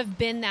sort of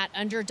been that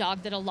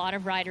underdog that a lot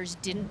of riders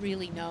didn't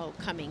really know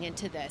coming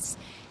into this.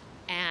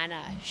 And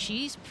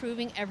she's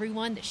proving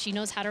everyone that she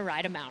knows how to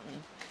ride a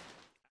mountain.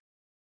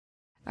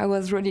 I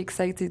was really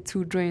excited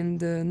to join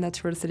the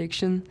natural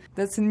selection.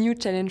 That's a new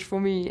challenge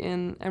for me,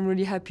 and I'm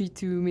really happy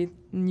to meet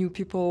new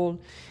people,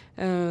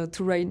 to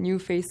ride new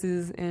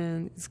faces,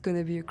 and it's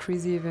gonna be a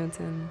crazy event,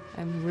 and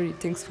I'm really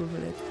thankful for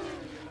that.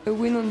 A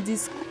win on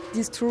this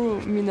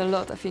tour means a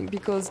lot, I think,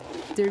 because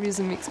there is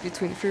a mix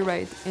between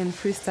freeride and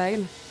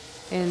freestyle,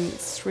 and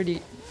it's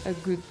really a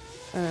good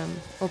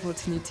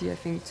opportunity, I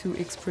think, to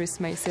express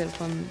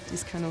myself on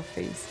this kind of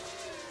phase.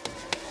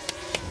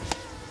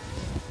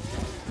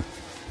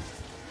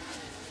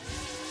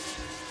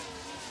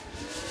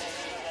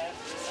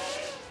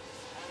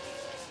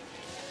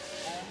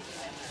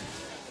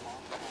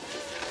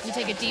 You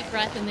take a deep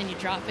breath and then you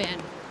drop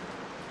in.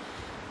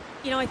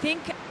 You know, I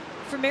think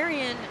for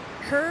Marion,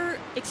 her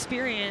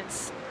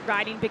experience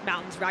riding big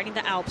mountains, riding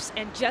the Alps,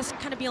 and just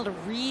kind of being able to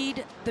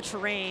read the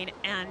terrain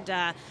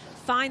and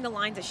find the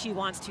lines that she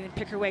wants to and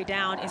pick her way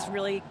down is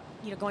really,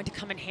 going to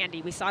come in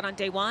handy. We saw it on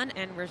day 1,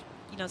 and we're,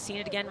 seeing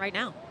it again right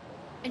now.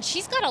 And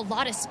she's got a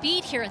lot of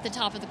speed here at the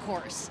top of the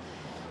course.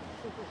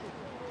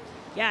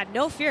 Yeah,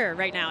 no fear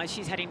right now as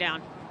she's heading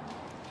down.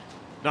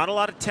 Not a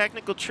lot of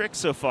technical tricks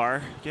so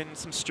far, getting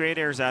some straight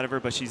airs out of her,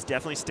 but she's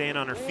definitely staying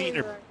on her feet,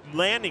 and her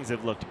landings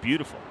have looked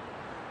beautiful.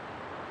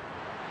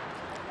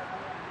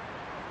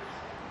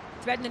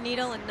 Threading the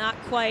needle and not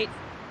quite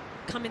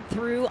coming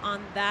through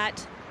on that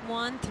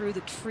one through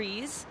the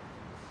trees.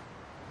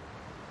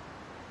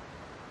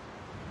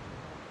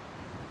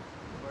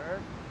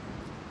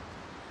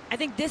 I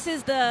think this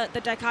is the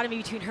dichotomy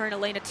between her and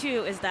Elena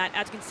too, is that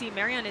as you can see,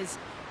 Marion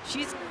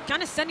she's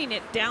kind of sending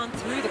it down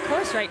through the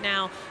course right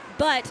now,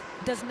 but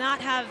has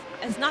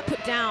not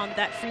put down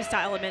that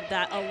freestyle element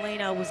that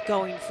Elena was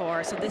going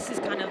for. So this is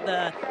kind of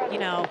the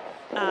yin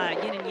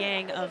and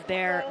yang of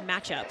their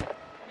matchup.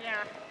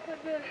 Yeah.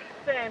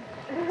 Same.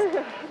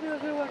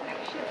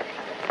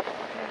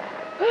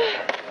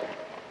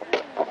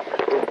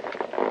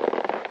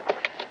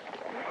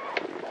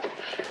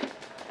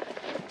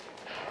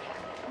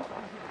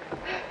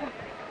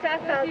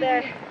 Tough out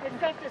there. It's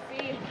tough to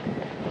see.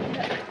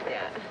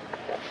 Yeah.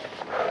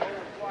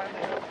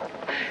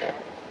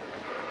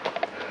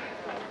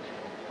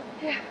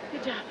 Yeah,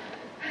 good job.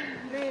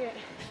 Made it.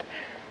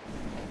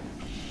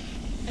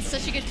 It's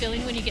such a good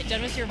feeling when you get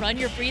done with your run.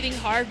 You're breathing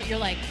hard, but you're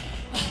like,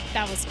 oh,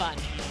 that was fun.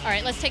 All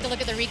right, let's take a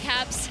look at the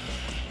recaps.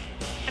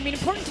 I mean,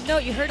 important to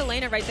note, you heard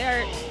Elena right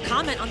there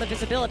comment on the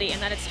visibility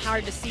and that it's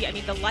hard to see. I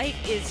mean, the light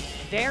is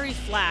very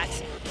flat,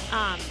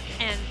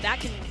 and that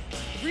can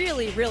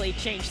really, really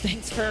change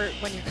things for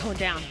when you're going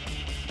down,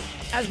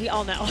 as we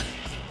all know.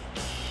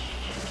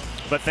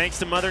 But thanks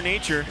to Mother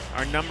Nature,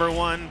 our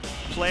 #1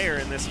 player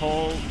in this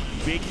whole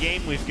big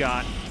game we've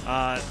got,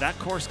 that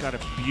course got a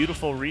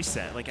beautiful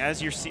reset. Like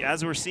as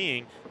we're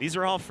seeing, these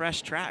are all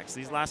fresh tracks.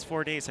 These last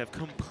 4 days have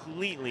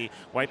completely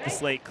wiped the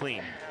slate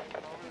clean.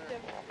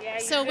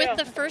 So with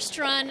the first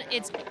run,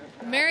 it's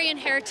Marion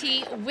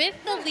Harity with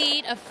the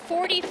lead of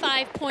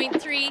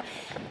 45.3.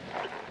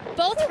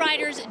 Both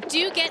riders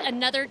do get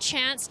another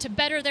chance to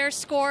better their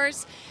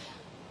scores.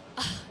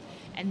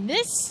 And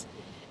this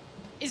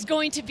is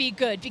going to be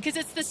good because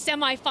it's the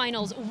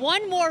semifinals.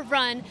 One more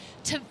run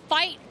to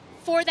fight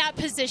for that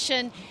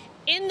position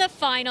in the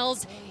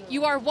finals.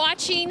 You are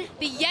watching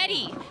the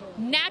YETI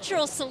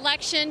Natural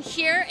Selection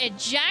here at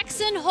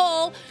Jackson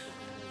Hole.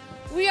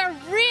 We are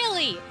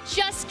really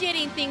just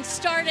getting things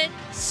started,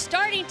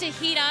 starting to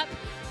heat up.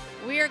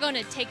 We are going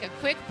to take a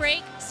quick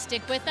break.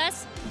 Stick with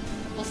us.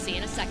 We'll see you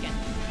in a second.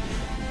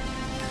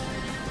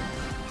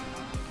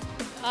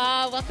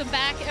 Welcome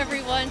back,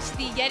 everyone, to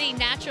the YETI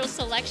Natural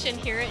Selection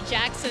here at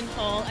Jackson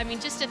Hole. I mean,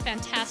 just a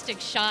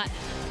fantastic shot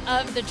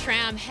of the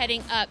tram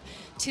heading up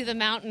to the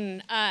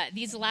mountain.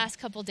 These last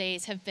couple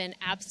days have been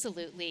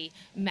absolutely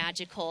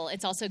magical.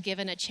 It's also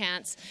given a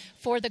chance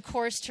for the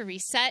course to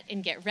reset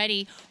and get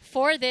ready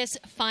for this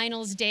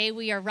finals day.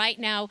 We are right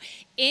now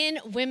in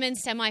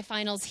women's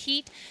semifinals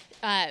heat.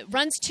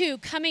 Runs 2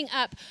 coming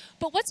up.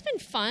 But what's been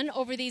fun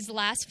over these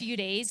last few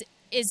days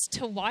is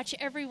to watch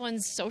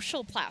everyone's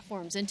social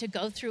platforms and to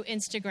go through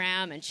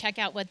Instagram and check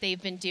out what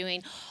they've been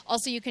doing.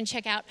 Also, you can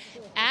check out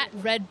at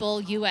Red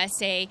Bull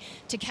USA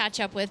to catch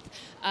up with,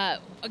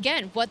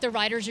 again, what the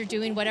riders are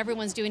doing, what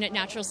everyone's doing at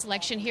Natural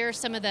Selection. Here are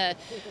some of the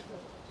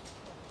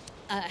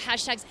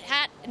hashtags: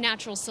 at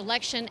Natural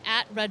Selection,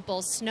 at Red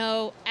Bull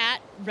Snow,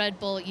 at Red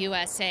Bull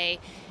USA.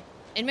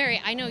 And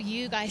Mary, I know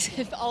you guys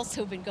have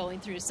also been going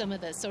through some of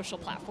the social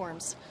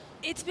platforms.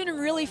 It's been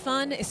really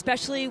fun,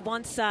 especially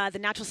once the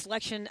Natural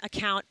Selection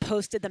account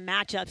posted the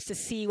matchups to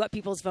see what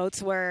people's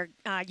votes were,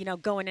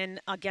 going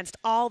in against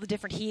all the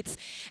different heats.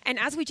 And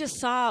as we just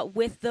saw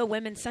with the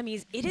women's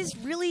semis, it is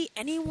really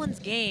anyone's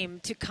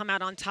game to come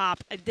out on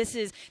top.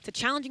 It's a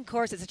challenging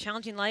course, it's a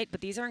challenging light,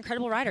 but these are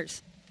incredible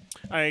riders.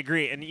 I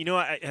agree. And you know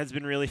what has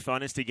been really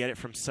fun is to get it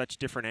from such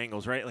different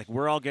angles, right? Like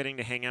we're all getting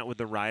to hang out with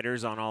the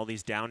riders on all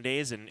these down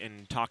days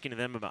and talking to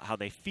them about how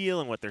they feel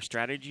and what their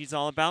strategy is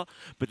all about.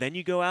 But then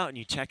you go out and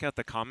you check out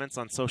the comments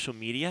on social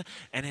media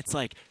and it's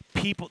like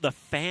the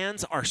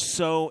fans are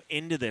so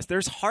into this.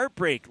 There's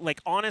heartbreak,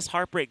 like honest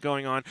heartbreak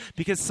going on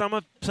because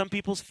some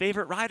people's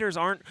favorite riders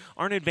aren't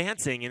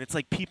advancing. And it's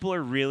like people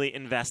are really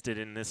invested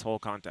in this whole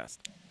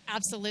contest.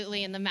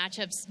 Absolutely, and the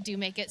matchups do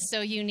make it so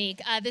unique.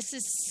 This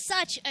is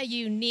such a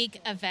unique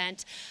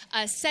event,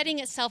 setting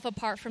itself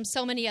apart from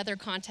so many other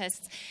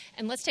contests.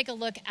 And let's take a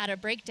look at a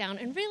breakdown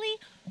and really,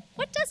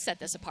 what does set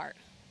this apart?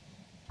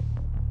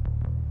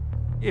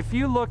 If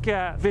you look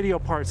at video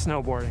part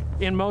snowboarding,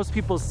 in most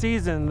people's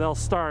season, they'll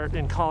start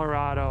in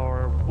Colorado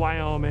or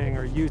Wyoming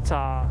or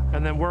Utah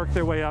and then work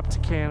their way up to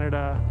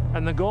Canada.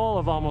 And the goal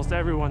of almost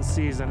everyone's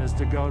season is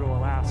to go to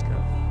Alaska.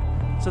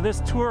 So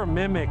this tour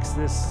mimics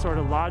this sort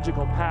of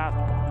logical path.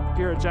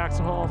 Here at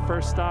Jackson Hole,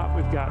 first stop,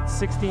 we've got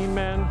 16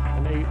 men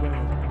and 8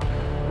 women.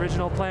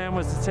 Original plan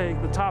was to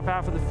take the top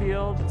half of the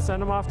field and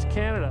send them off to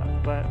Canada.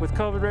 But with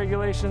COVID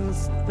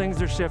regulations,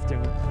 things are shifting.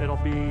 It'll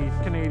be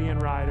Canadian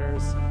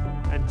riders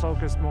and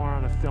focus more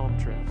on a film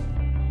trip.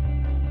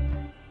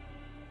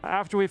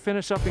 After we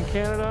finish up in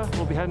Canada,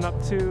 we'll be heading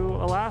up to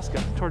Alaska,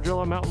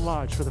 Tordrillo Mountain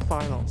Lodge for the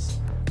finals.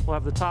 We'll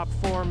have the top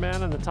 4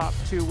 men and the top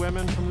 2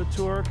 women from the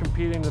tour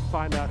competing to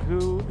find out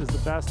who is the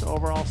best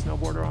overall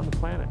snowboarder on the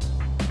planet.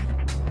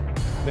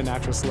 The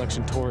Natural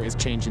Selection Tour is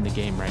changing the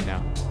game right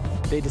now.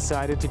 They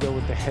decided to go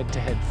with the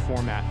head-to-head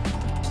format.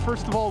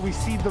 First of all, we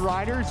seed the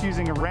riders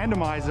using a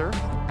randomizer.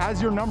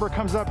 As your number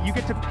comes up, you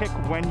get to pick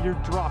when you're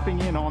dropping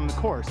in on the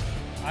course.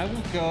 I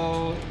will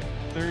go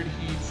third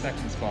heat,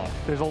 second spot.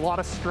 There's a lot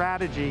of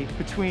strategy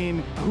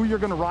between who you're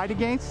going to ride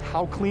against,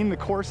 how clean the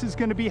course is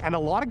going to be, and a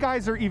lot of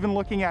guys are even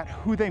looking at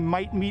who they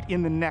might meet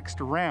in the next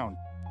round.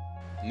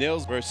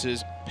 Nils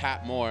versus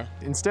Pat Moore.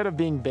 Instead of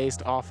being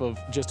based off of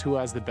just who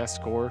has the best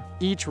score,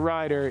 each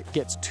rider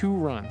gets 2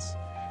 runs.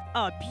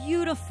 A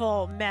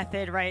beautiful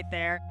method right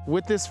there.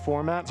 With this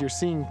format, you're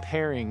seeing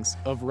pairings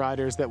of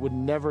riders that would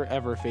never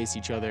ever face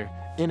each other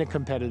in a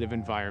competitive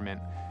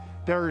environment.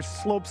 There's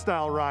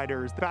slopestyle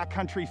riders,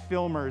 backcountry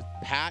filmers.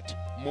 Pat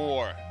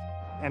Moore.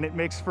 And it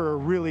makes for a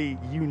really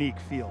unique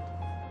field.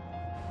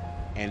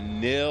 And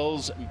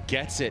Nils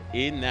gets it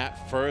in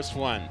that first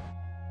one.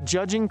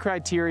 Judging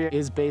criteria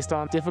is based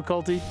on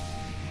difficulty,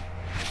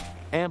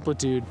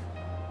 amplitude.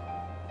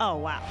 Oh,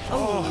 wow.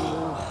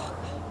 Oh,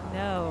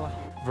 no.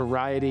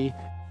 Variety.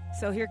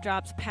 So here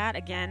drops Pat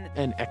again.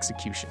 And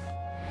execution.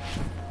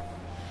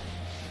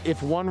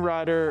 If one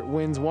rider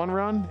wins one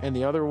run and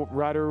the other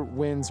rider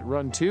wins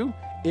run 2,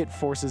 it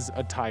forces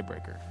a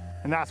tiebreaker.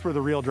 And that's where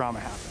the real drama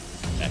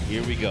happens. And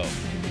here we go.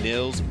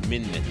 Nils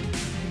Minnick.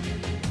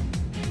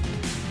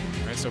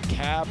 All right, so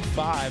cab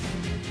 5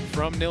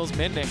 from Nils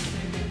Minnick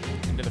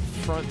into the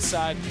front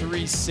side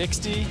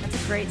 360.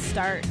 That's a great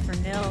start for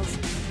Nils.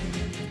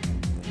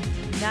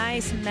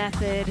 Nice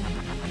method.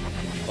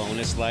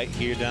 Bonus light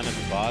here down at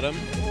the bottom.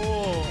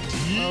 Oh,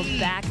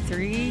 back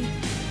 3.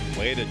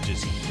 Way to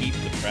just heap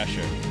the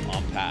pressure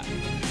on Pat.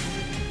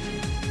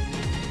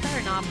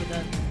 Starting off with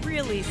a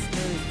really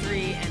smooth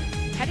 3 and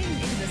heading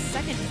into the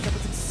second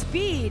with some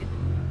speed.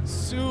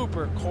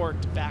 Super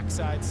corked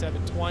backside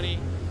 720.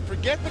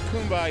 Forget the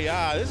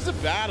kumbaya. This is a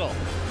battle.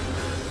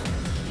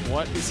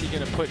 What is he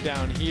going to put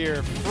down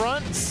here?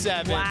 Front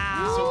 7.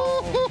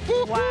 Wow.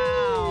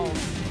 Wow.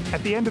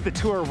 At the end of the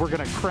tour, we're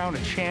going to crown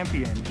a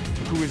champion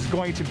who is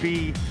going to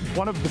be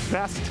one of the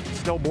best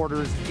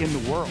snowboarders in the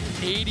world.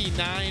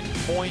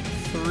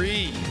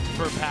 89.3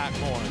 for Pat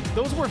Moore.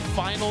 Those were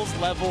finals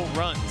level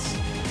runs.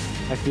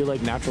 I feel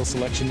like Natural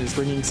Selection is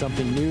bringing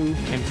something new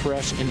and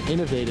fresh and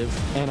innovative,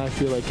 and I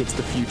feel like it's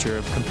the future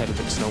of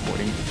competitive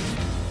snowboarding.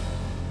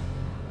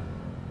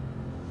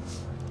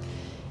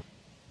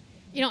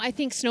 You know, I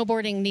think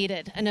snowboarding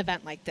needed an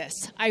event like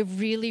this. I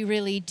really,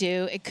 really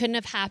do. It couldn't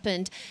have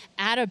happened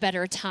at a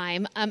better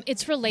time.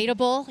 It's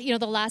relatable. You know,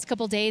 the last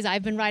couple days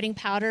I've been riding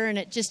powder, and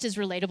it just is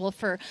relatable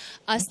for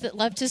us that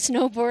love to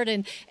snowboard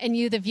and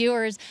you, the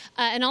viewers.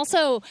 And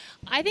also,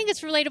 I think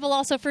it's relatable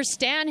also for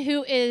Stan,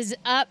 who is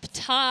up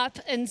top.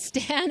 And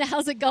Stan,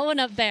 how's it going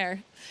up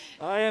there?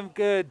 I am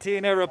good,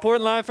 Tina.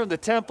 Reporting live from the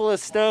Temple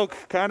of Stoke,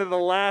 kind of the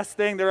last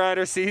thing the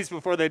rider sees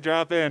before they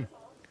drop in.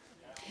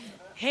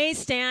 Hey,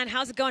 Stan,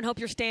 how's it going? Hope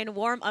you're staying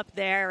warm up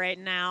there right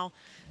now.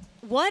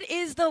 What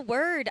is the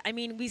word? I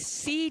mean, we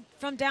see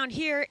from down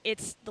here,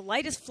 it's the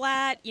light is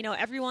flat. You know,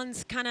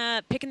 everyone's kind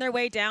of picking their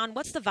way down.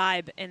 What's the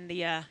vibe in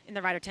the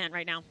rider tent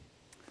right now?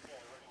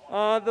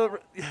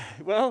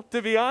 Well,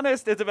 to be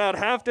honest, it's about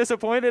half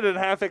disappointed and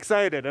half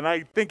excited, and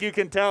I think you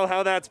can tell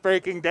how that's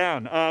breaking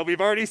down.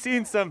 We've already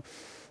seen some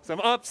some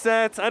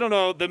upsets. I don't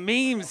know. The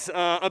memes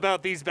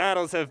about these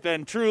battles have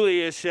been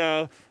truly a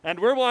show, and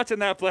we're watching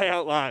that play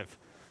out live.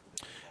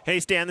 Hey,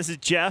 Stan, this is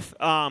Jeff.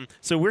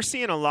 So we're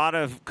seeing a lot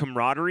of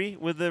camaraderie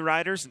with the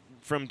riders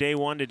from day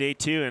 1 to day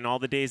 2 and all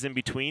the days in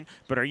between.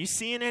 But are you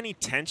seeing any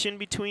tension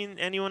between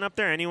anyone up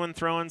there? Anyone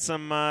throwing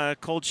some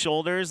cold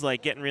shoulders,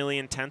 like getting really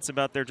intense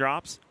about their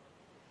drops?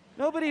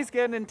 Nobody's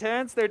getting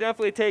intense. They're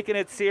definitely taking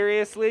it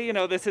seriously. You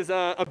know, this is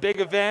a big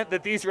event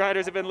that these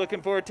riders have been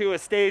looking forward to, a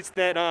stage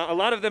that a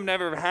lot of them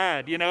never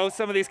had. You know,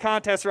 some of these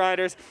contest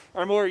riders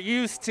are more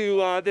used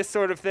to this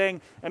sort of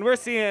thing. And we're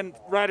seeing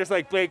riders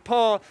like Blake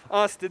Paul,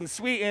 Austin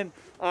Sweeten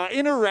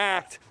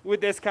interact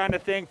with this kind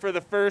of thing for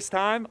the first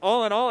time.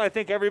 All in all, I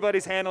think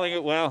everybody's handling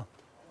it well.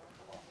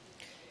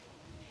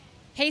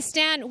 Hey,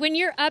 Stan, when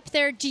you're up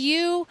there, do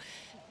you...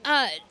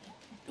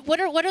 What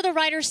are the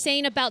riders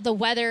saying about the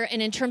weather,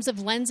 and in terms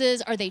of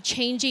lenses, are they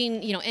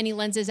changing, you know, any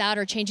lenses out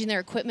or changing their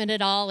equipment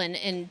at all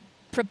and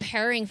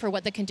preparing for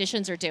what the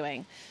conditions are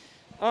doing?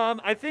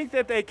 I think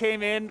that they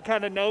came in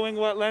kind of knowing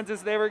what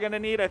lenses they were going to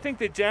need. I think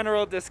the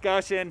general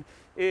discussion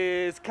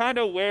is kind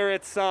of where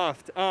it's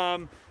soft.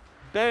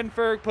 Ben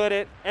Ferg put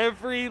it,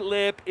 every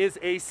lip is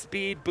a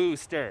speed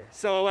booster.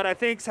 So what I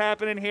think's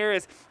happening here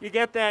is you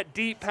get that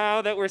deep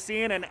pow that we're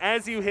seeing, and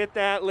as you hit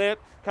that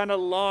lip, kind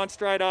of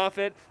launched right off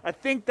it, I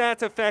think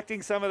that's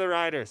affecting some of the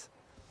riders.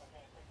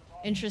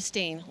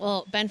 Interesting.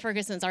 Well, Ben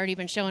Ferguson's already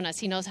been showing us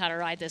he knows how to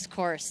ride this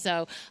course.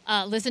 So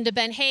listen to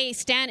Ben. Hey,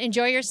 Stan,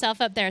 enjoy yourself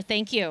up there.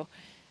 Thank you.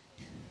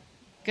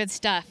 Good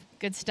stuff.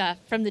 Good stuff.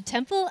 From the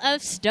Temple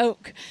of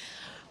Stoke.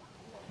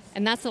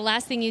 And that's the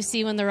last thing you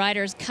see when the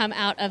riders come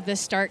out of the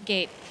start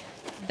gate.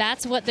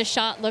 That's what the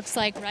shot looks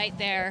like right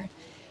there.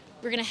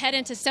 We're going to head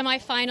into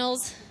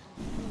semifinals.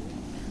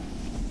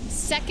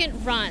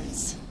 Second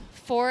runs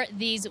for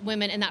these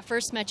women in that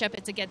first matchup.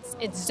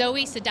 It's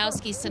Zoe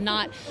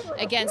Sadowski-Sanat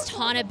against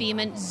Hannah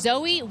Beeman.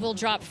 Zoe will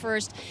drop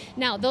first.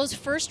 Now, those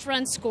first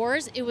run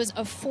scores, it was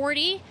a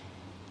 40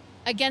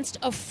 against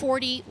a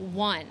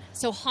 41.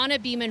 So Hannah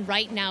Beeman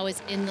right now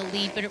is in the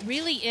lead, but it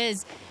really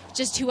is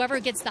just whoever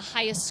gets the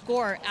highest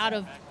score out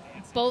of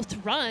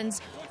both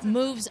runs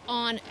moves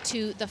on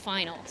to the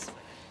finals.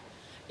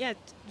 Yeah,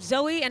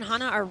 Zoe and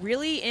Hannah are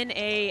really in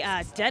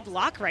a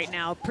deadlock right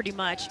now, pretty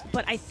much.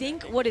 But I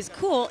think what is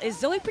cool is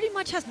Zoe pretty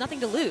much has nothing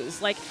to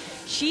lose. Like,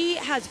 she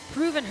has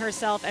proven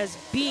herself as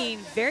being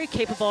very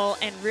capable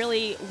and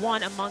really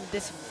one among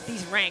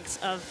these ranks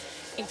of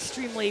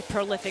extremely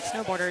prolific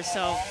snowboarders.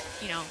 So,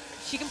 you know,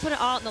 she can put it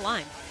all on the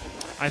line.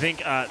 I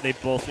think they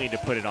both need to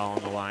put it all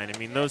on the line. I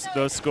mean, those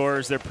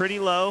scores, they're pretty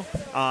low.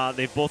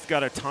 They've both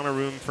got a ton of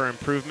room for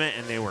improvement,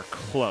 and they were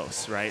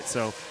close, right?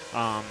 So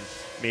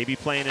maybe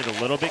playing it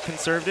a little bit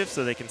conservative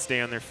so they can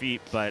stay on their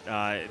feet, but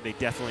they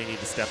definitely need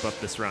to step up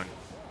this run.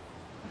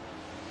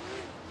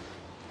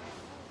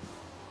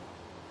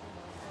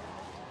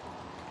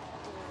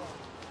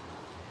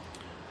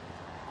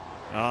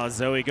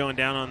 Zoe going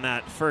down on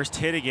that first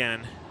hit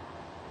again.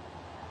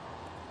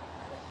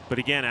 But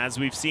again, as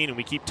we've seen, and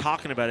we keep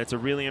talking about it, it's a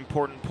really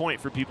important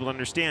point for people to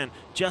understand.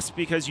 Just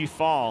because you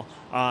fall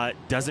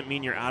doesn't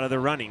mean you're out of the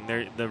running.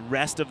 The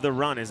rest of the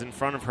run is in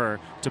front of her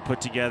to put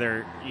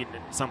together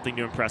something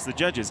to impress the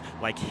judges,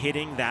 like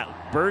hitting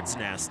that bird's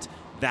nest.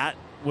 That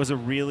was a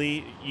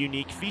really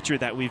unique feature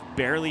that we've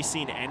barely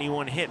seen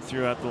anyone hit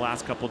throughout the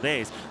last couple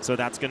days. So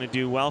that's going to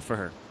do well for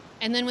her.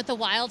 And then with the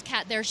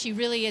Wildcat there, she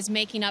really is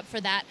making up for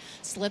that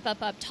slip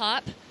up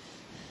top.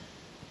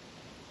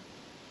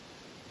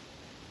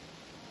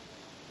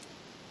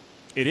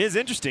 It is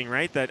interesting,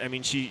 right? That, I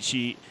mean,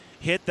 she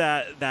hit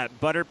that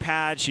butter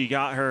pad. She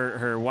got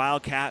her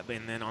Wildcat,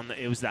 and then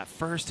it was that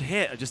first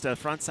hit, just a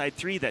frontside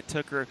 3 that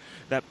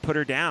put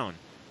her down.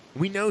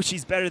 We know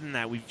she's better than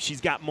that.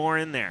 She's got more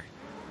in there.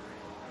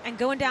 And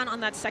going down on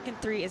that second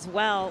 3 as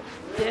well,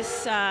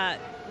 this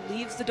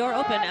leaves the door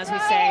open, as we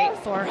say,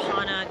 for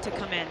Hannah to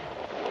come in.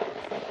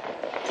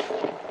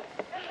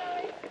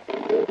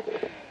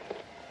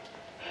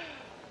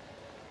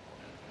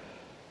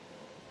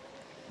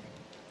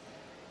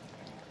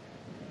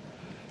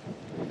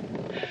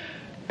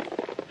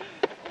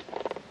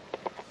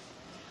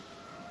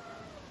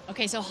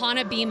 Okay, so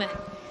Hannah Beeman,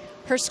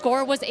 her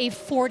score was a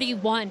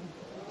 41.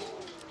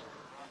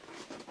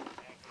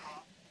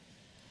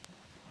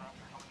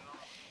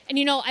 And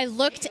you know, I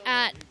looked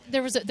at,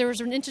 there was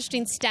an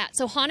interesting stat.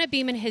 So Hannah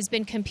Beeman has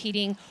been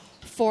competing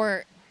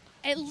for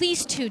at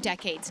least 2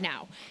 decades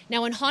now.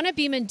 Now, when Hannah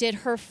Beeman did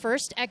her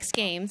first X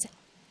Games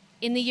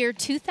in the year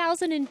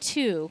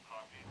 2002,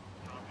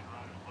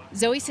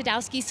 Zoe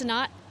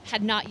Sadowski-Sanat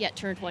had not yet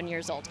turned 1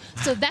 year old.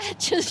 So that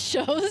just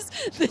shows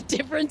the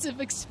difference of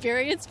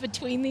experience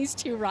between these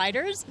two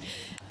riders.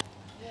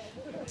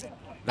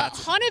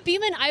 Hannah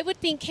Beeman, I would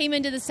think, came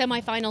into the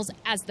semifinals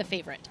as the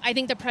favorite. I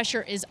think the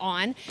pressure is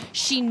on.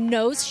 She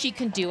knows she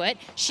can do it.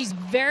 She's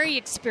very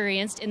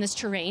experienced in this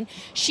terrain.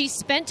 She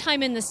spent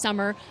time in the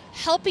summer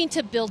helping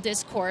to build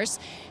this course.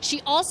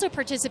 She also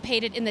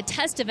participated in the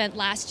test event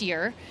last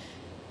year.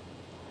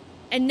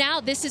 And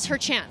now this is her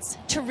chance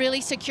to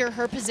really secure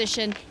her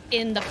position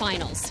in the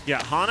finals.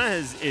 Yeah, Hannah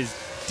is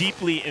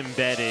deeply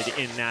embedded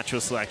in natural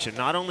selection,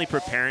 not only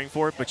preparing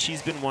for it, but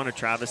she's been one of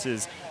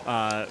Travis's,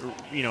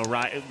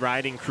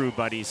 riding crew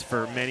buddies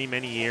for many,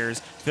 many years,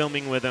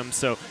 filming with him.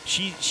 So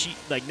she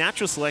like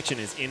natural selection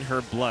is in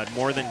her blood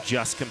more than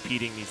just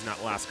competing these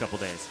last couple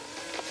days.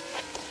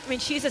 I mean,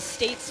 she's a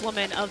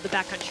stateswoman of the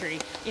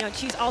backcountry. And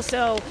she's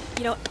also,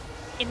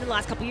 in the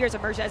last couple of years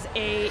emerged as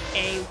a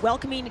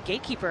welcoming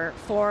gatekeeper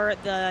for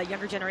the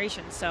younger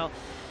generation. So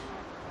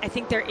I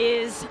think there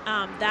is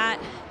that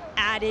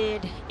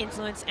added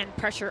influence and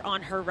pressure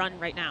on her run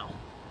right now.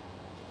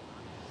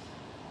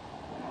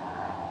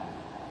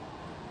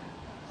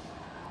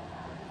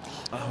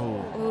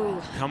 Oh,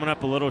 ooh. Coming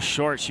up a little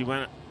short. She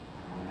went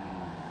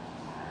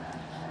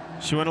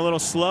a little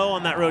slow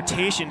on that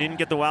rotation, didn't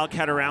get the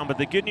Wildcat around, but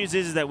the good news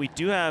is that we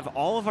do have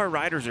all of our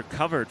riders are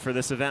covered for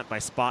this event by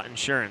Spot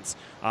Insurance.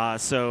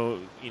 So,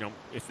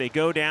 if they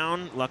go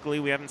down, luckily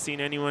we haven't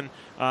seen anyone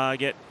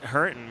get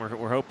hurt, and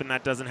we're hoping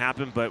that doesn't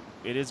happen, but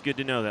it is good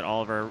to know that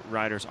all of our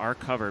riders are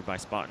covered by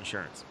Spot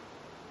Insurance.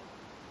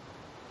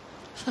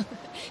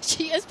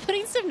 She is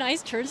putting some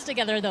nice turns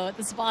together, though, at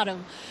this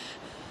bottom.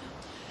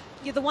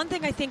 Yeah, the one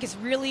thing I think is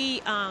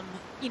really, that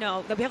we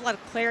have a lot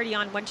of clarity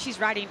on when she's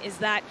riding is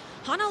that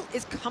Hana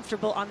is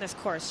comfortable on this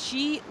course.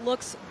 She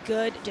looks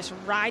good just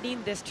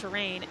riding this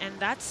terrain, and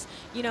that's,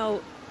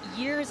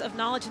 years of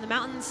knowledge in the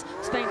mountains,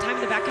 spending time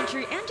in the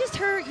backcountry, and just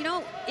her,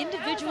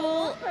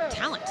 individual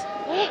talent.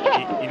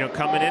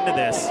 Coming into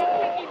this,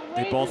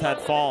 they both had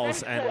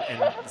falls,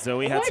 and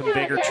Zoe had some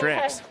bigger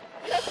tricks.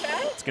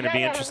 It's going to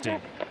be interesting.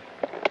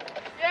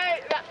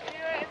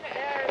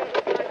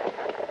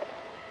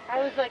 I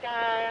was like,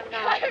 I'm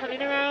not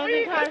coming around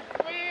in time.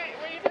 Were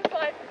you just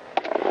like...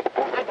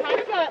 I kind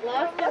of got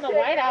lost in the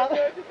whiteout. You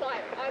were just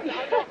like, I'm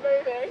not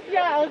moving.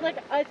 Yeah, I was like,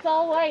 it's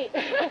all white.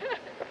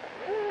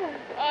 Oh,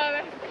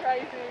 that's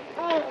crazy.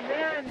 Oh,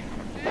 man.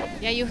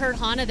 Yeah, you heard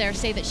Hana there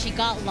say that she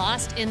got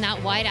lost in that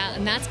whiteout,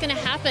 and that's going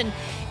to happen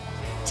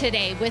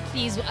today with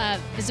these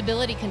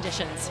visibility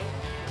conditions.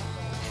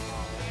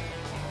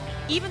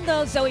 Even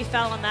though Zoe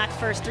fell on that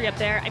first three up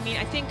there, I mean,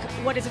 I think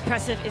what is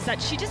impressive is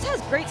that she just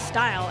has great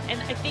style. And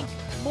I think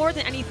more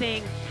than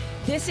anything,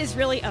 this is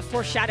really a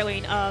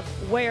foreshadowing of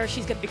where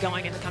she's going to be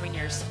going in the coming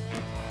years.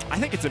 I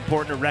think it's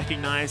important to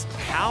recognize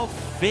how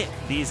fit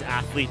these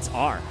athletes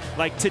are.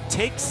 Like, to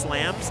take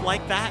slams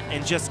like that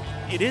and just,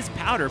 it is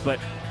powder, but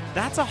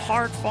that's a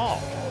hard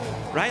fall,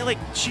 right? Like,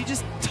 she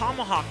just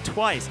tomahawked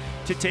twice.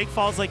 To take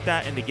falls like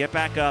that and to get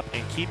back up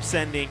and keep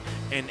sending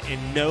and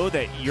know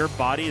that your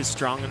body is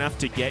strong enough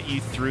to get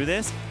you through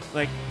this,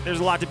 like, there's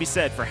a lot to be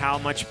said for how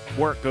much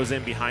work goes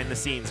in behind the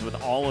scenes with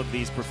all of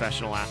these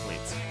professional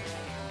athletes.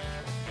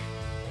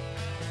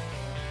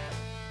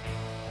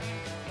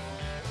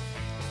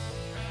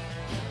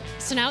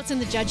 So now it's in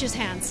the judges'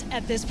 hands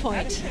at this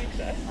point.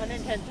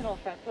 Unintentional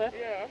front flip?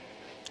 Yeah.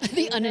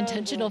 The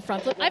unintentional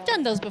front flip. I've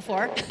done those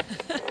before.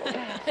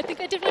 I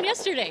think I did one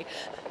yesterday.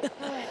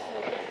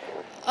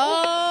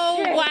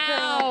 Oh,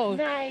 wow.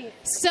 Nice.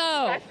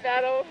 So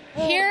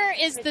here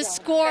is the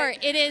score.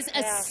 It is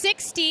a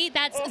 60.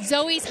 That's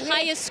Zoe's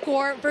highest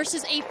score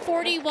versus a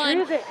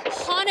 41,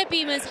 Hana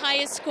Bima's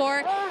highest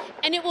score.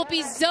 And it will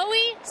be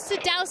Zoe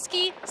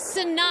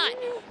Sadowski-Sanat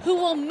who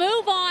will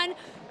move on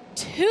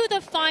to the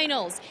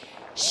finals.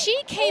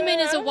 She came in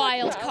as a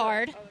wild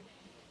card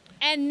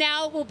and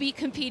now will be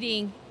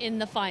competing in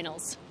the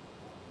finals.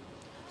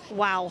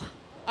 Wow.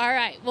 All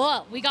right,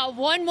 well, we got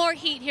one more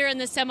heat here in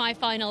the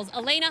semifinals.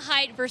 Elena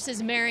Height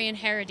versus Marion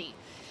Harity.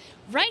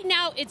 Right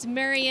now, it's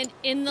Marion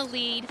in the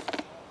lead,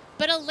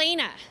 but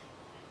Elena,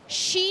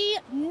 she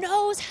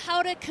knows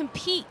how to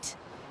compete.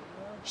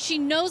 She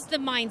knows the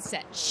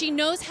mindset. She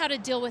knows how to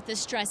deal with the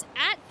stress.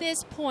 At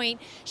this point,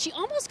 she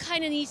almost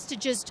kind of needs to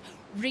just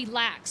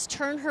relax,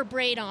 turn her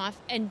brain off,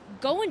 and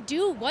go and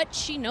do what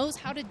she knows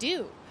how to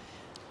do.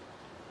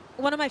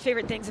 One of my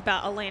favorite things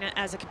about Elena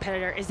as a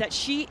competitor is that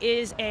she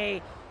is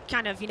a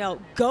kind of,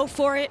 go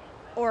for it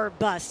or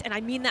bust. And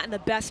I mean that in the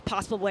best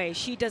possible way.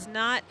 She does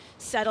not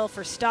settle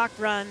for stock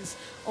runs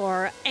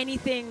or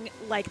anything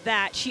like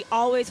that. She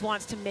always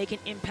wants to make an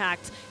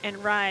impact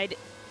and ride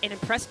and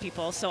impress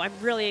people. So I'm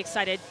really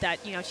excited that,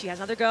 she has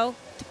another go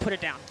to put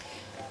it down.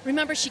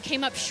 Remember, she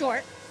came up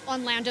short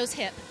on Lando's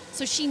hip,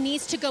 so she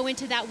needs to go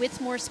into that with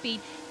more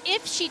speed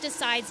if she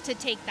decides to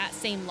take that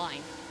same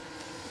line.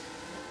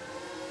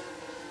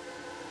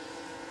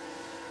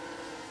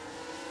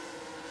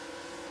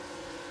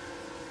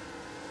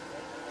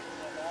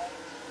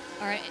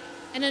 All right,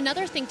 and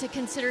another thing to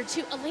consider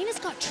too, Elena's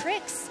got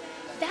tricks.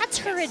 That's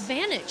her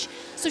advantage.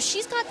 So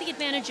she's got the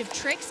advantage of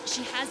tricks.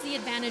 She has the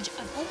advantage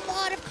of a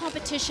lot of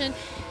competition.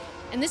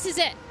 And this is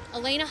it.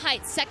 Elena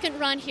Height's second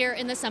run here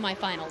in the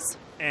semifinals.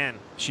 And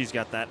she's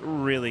got that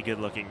really good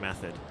looking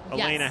method. Yes.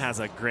 Elena has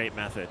a great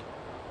method.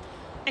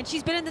 And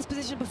she's been in this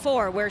position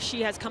before where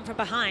she has come from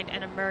behind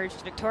and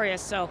emerged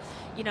victorious. So,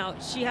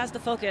 she has the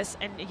focus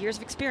and years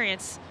of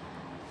experience.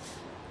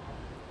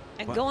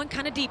 And going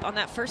kind of deep on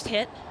that first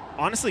hit.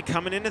 honestly,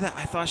 coming into that,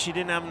 I thought she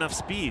didn't have enough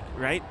speed,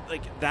 right?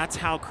 Like, that's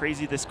how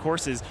crazy this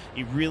course is.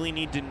 You really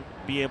need to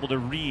be able to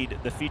read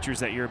the features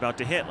that you're about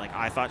to hit. Like,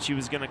 I thought she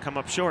was going to come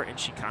up short, and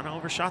she kind of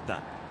overshot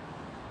that.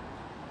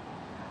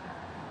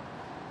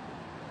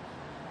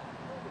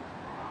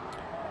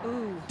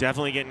 Ooh.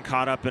 Definitely getting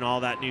caught up in all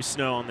that new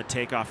snow on the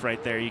takeoff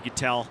right there. You could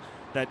tell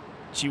that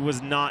she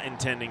was not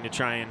intending to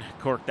try and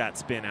cork that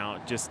spin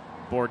out. Just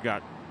board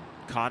got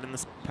caught in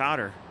this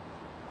powder.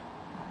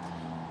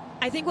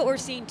 I think what we're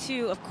seeing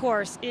too, of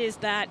course, is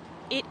that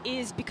it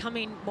is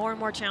becoming more and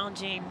more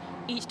challenging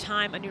each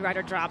time a new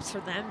rider drops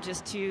for them,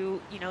 just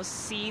to, you know,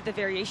 see the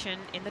variation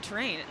in the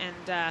terrain.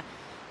 And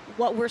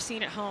what we're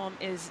seeing at home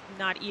is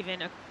not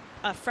even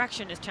a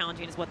fraction as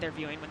challenging as what they're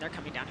viewing when they're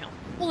coming downhill.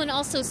 Well, and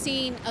also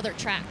seeing other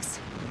tracks.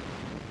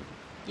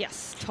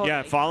 Yes, totally.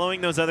 Yeah,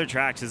 following those other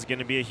tracks is going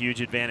to be a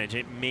huge advantage.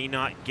 It may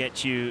not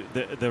get you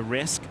the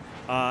risk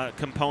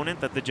component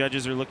that the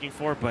judges are looking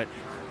for, but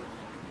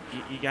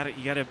you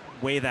gotta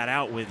weigh that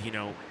out with, you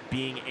know,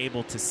 being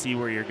able to see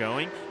where you're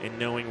going and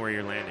knowing where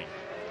you're landing.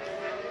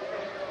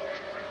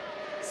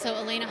 So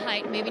Elena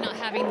Height maybe not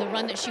having the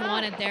run that she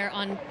wanted there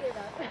on.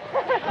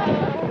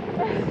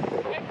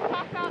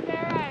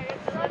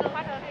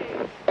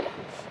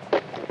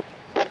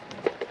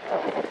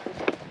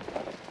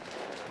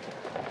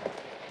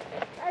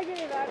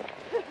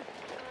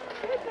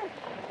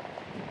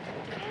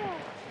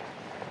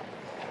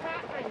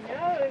 My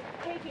nose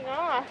taking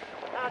off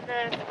on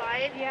the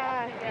slide.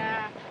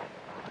 Yeah.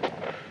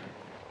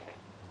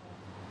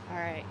 All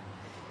right.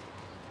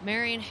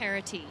 Marion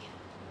Harity.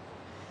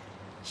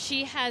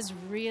 She has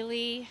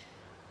really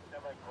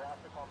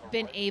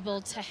been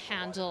able to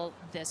handle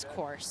this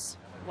course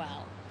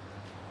well.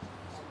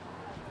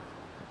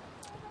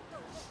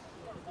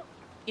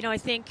 You know, I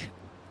think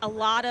a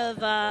lot of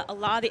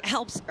the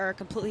Alps are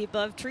completely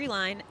above tree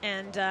line,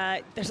 and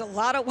there's a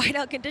lot of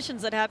whiteout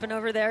conditions that happen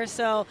over there.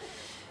 So,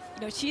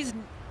 you know,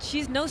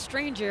 she's no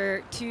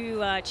stranger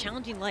to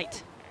challenging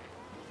light.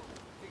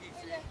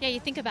 Yeah, you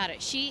think about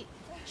it. She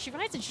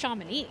rides in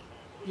Chamonix.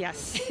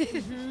 Yes.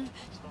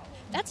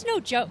 That's no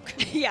joke.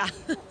 Yeah.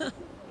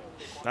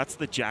 That's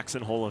the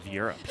Jackson Hole of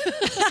Europe.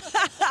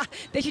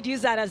 They should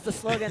use that as the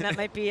slogan. That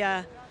might be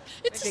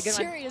it's might be a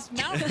serious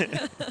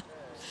mountain.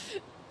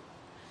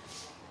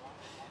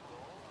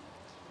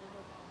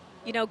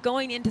 You know,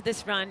 going into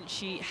this run,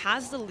 she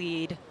has the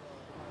lead.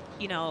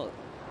 You know,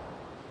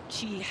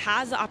 she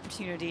has the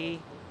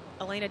opportunity.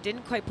 Elena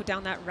didn't quite put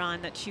down that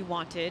run that she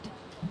wanted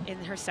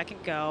in her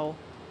second go.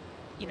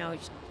 You know,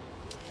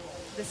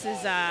 this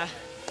is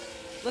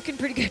looking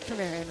pretty good for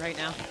Marion right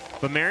now.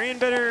 But Marion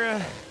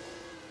better,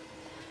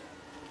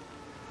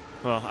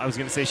 well, I was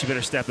going to say she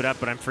better step it up,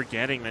 but I'm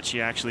forgetting that she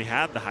actually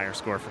had the higher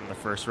score from the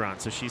first run,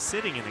 so she's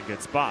sitting in a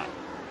good spot.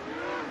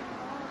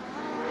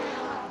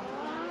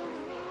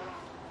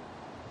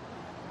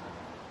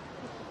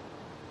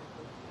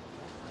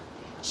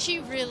 She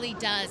really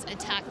does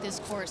attack this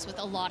course with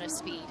a lot of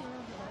speed.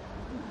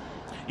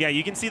 Yeah,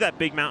 you can see that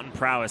big mountain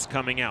prowess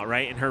coming out,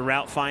 right? In her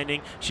route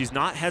finding, she's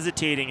not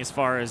hesitating as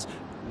far as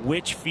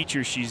which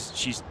feature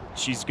she's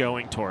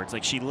going towards.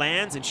 Like, she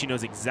lands and she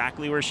knows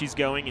exactly where she's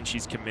going and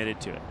she's committed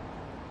to it.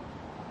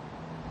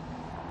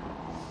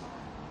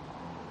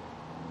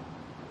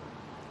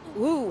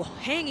 Ooh,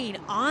 hanging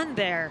on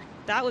there.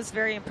 That was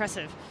very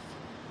impressive.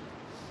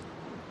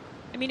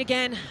 I mean,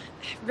 again,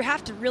 we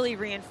have to really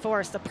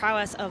reinforce the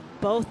prowess of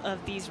both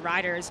of these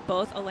riders.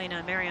 Both Elena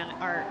and Marion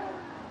are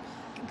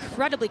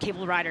incredibly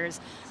capable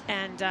riders,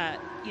 and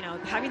you know,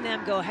 having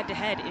them go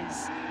head-to-head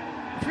is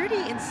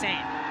pretty insane.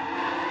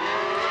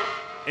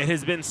 It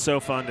has been so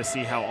fun to see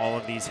how all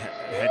of these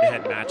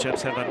head-to-head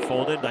matchups have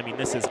unfolded. I mean,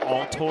 this is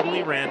all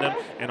totally random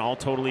and all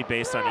totally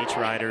based on each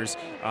rider's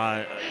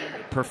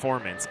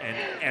performance. And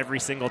every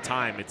single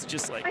time, it's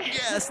just like,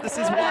 yes, this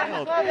is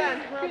wild. Well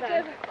done.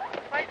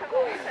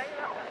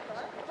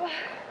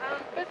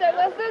 But I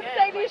wasn't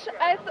stylish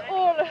at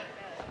all.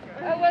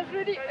 I was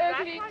really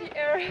ugly in the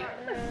air.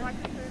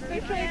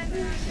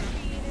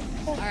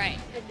 All right.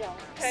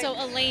 So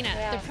Elena,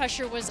 the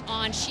pressure was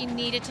on. She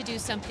needed to do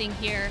something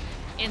here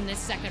in this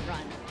second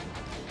run.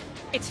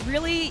 It's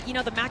really, you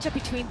know, the matchup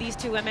between these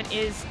two women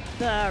is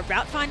the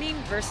route finding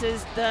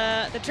versus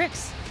the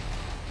tricks.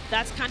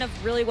 That's kind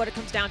of really what it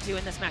comes down to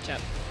in this matchup.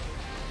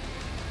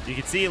 You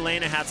can see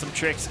Elena had some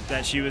tricks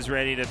that she was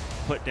ready to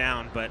put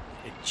down, but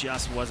it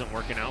just wasn't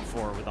working out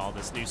for her with all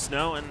this new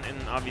snow, and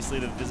obviously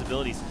the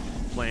visibility's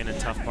playing a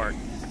tough part.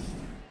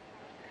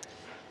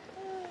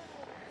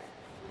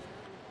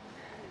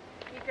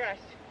 You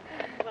crushed.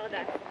 Well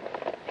done.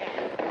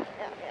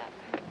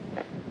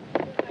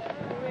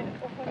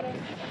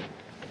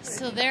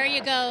 So there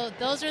you go.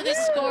 Those are the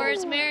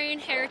scores. Marion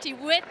Harity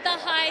with the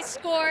high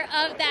score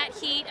of that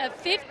heat of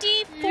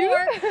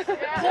 54.6.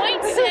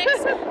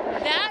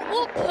 That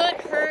will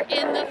put her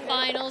in the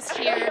finals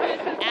here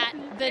at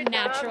the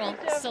Natural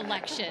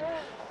Selection.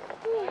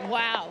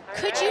 Wow.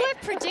 Could you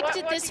have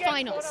predicted this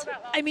finals?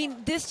 I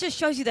mean, this just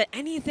shows you that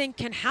anything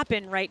can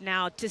happen right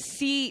now. To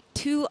see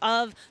two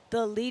of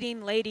the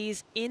leading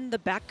ladies in the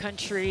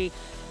backcountry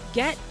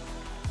get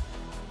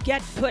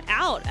get put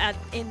out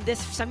in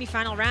this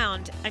semifinal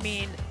round. I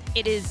mean,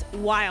 it is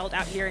wild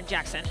out here in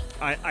Jackson.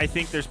 I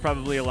think there's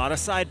probably a lot of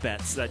side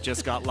bets that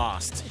just got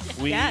lost.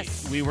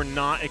 We were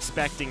not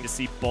expecting to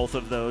see both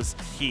of those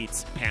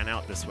heats pan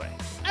out this way.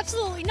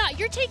 Absolutely not.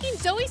 You're taking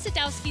Zoe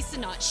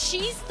Sadowski-Synot.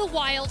 She's the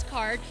wild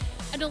card,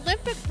 an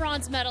Olympic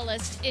bronze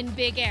medalist in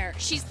big air.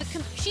 She's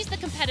the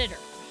competitor.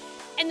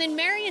 And then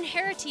Marion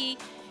Harity,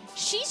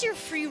 she's your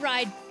free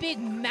ride big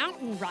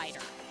mountain rider.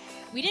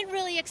 We didn't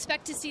really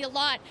expect to see a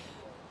lot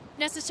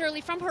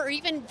necessarily from her or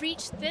even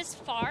reach this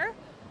far.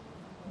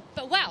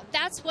 But wow,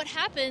 that's what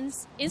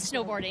happens in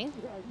snowboarding.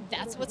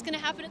 That's what's going to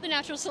happen at the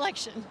natural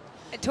selection.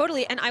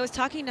 Totally. And I was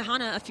talking to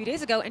Hannah a few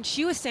days ago, and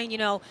she was saying, you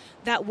know,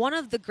 that one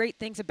of the great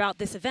things about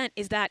this event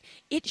is that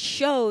it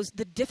shows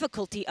the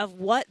difficulty of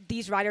what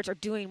these riders are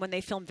doing when they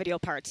film video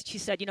parts. She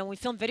said, you know, when we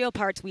film video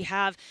parts, we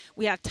have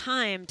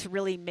time to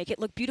really make it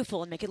look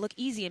beautiful and make it look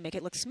easy and make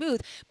it look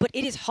smooth. But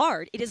it is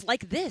hard. It is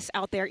like this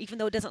out there, even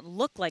though it doesn't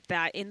look like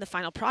that in the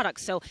final product.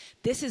 So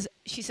this is,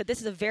 she said,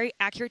 this is a very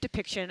accurate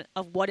depiction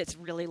of what it's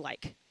really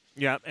like.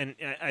 Yeah, and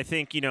I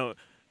think, you know,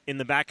 in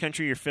the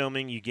backcountry you're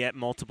filming, you get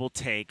multiple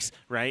takes,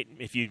 right?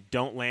 If you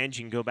don't land,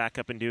 you can go back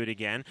up and do it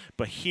again.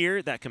 But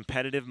here, that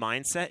competitive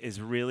mindset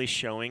is really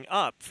showing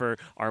up for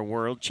our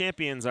world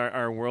champions, our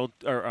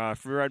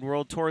freeride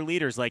world tour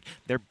leaders. Like,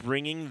 they're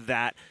bringing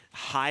that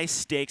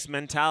high-stakes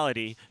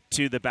mentality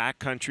to the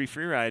backcountry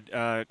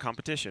freeride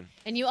competition.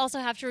 And you also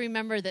have to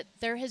remember that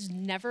there has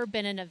never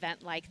been an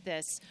event like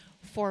this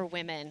for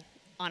women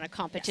on a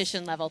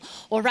competition level.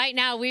 Well, right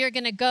now we are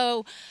going to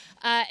go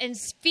and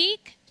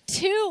speak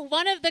to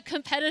one of the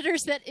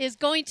competitors that is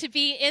going to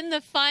be in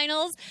the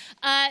finals.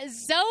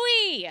 Zoe,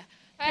 hey.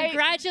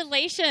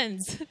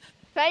 Congratulations.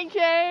 Thank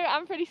you.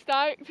 I'm pretty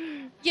stoked.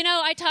 You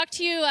know, I talked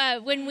to you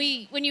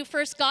when you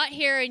first got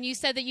here, and you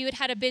said that you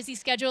had a busy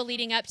schedule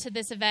leading up to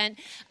this event,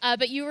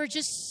 but you were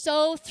just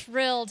so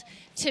thrilled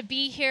to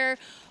be here.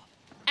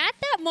 At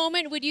that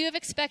moment, would you have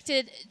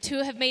expected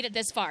to have made it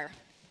this far?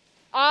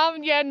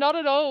 Yeah, not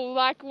at all.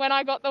 Like, when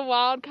I got the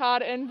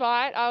wildcard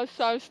invite, I was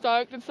so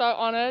stoked and so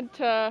honoured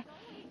to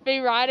be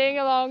riding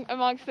along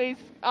amongst these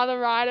other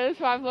riders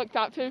who I've looked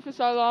up to for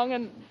so long.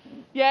 And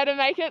yeah, to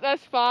make it this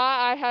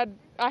far, I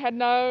had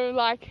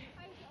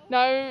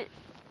no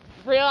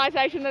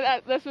realization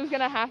that this was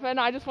going to happen.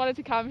 I just wanted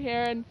to come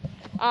here and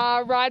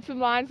ride some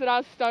lines that I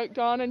was stoked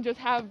on and just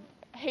have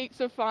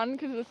heaps of fun,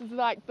 because this is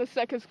like the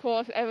sickest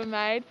course ever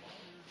made.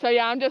 So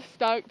yeah, I'm just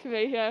stoked to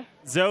be here.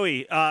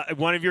 Zoe,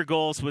 one of your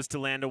goals was to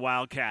land a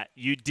Wildcat.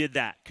 You did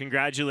that.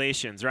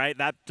 Congratulations, right?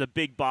 That's a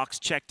big box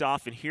checked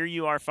off, and here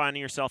you are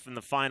finding yourself in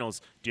the finals.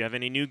 Do you have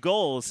any new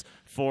goals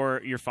for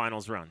your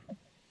finals run?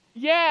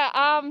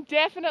 Yeah,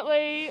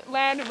 definitely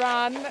land a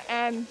run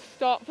and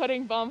stop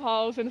putting bomb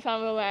holes in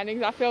some of the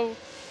landings. I feel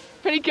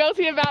pretty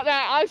guilty about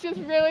that. I was just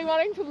really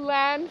wanting to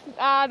land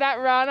that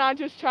run I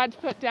just tried to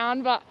put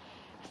down, but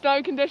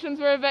snow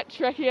conditions were a bit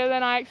trickier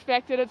than I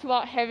expected. It's a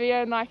lot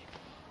heavier, and like,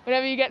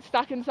 whenever you get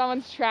stuck in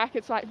someone's track,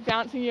 it's like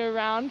bouncing you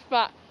around.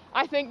 But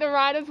I think the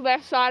rider's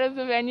left side of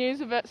the venue is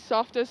a bit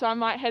softer, so I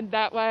might head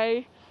that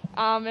way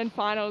in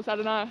finals. I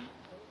don't know.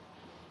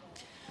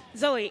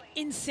 Zoe,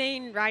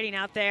 insane riding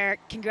out there.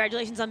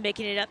 Congratulations on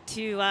making it up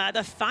to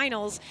the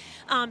finals.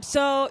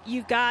 So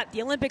you've got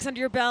the Olympics under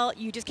your belt.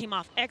 You just came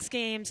off X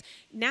Games.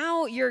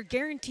 Now you're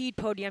guaranteed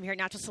podium here at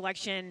Natural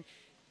Selection.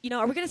 You know,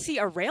 are we going to see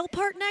a rail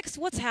part next?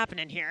 What's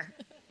happening here?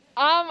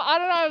 I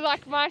don't know,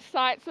 like, my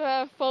sights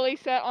are fully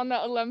set on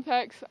the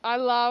Olympics. I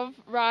love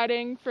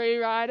riding free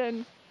ride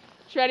and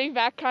shredding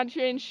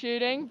backcountry and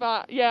shooting,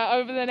 but yeah,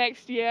 over the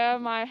next year,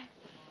 my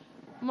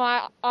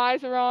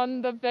eyes are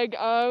on the big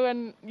O,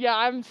 and yeah,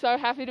 I'm so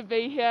happy to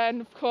be here,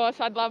 and of course,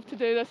 I'd love to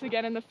do this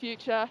again in the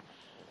future.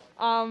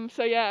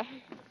 So yeah.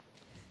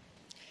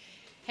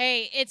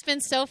 Hey, it's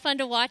been so fun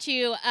to watch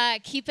you.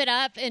 Keep it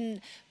up,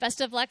 and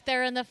best of luck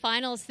there in the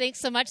finals. Thanks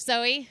so much,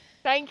 Zoe.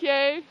 Thank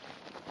you.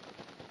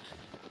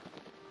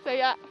 So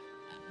yeah.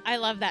 I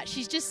love that.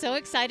 She's just so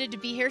excited to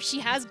be here. She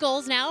has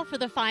goals now for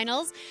the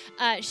finals.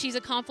 She's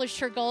accomplished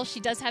her goal. She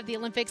does have the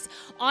Olympics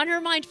on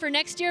her mind for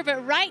next year,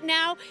 but right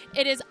now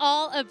it is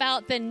all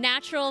about the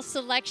natural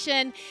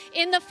selection.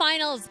 In the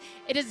finals,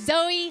 it is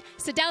Zoe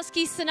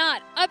Sadowski-Synot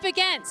up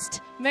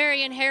against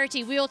Marion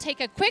Harity. We will take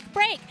a quick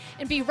break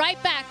and be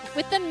right back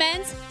with the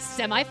men's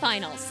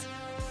semifinals.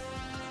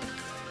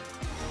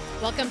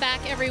 Welcome back,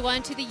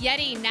 everyone, to the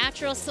YETI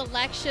Natural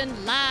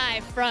Selection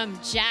live from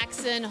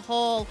Jackson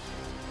Hole.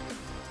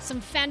 Some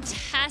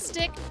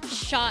fantastic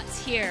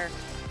shots here,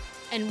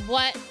 and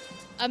what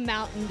a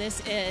mountain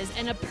this is,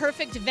 and a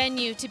perfect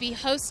venue to be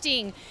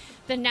hosting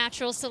the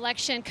Natural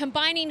Selection,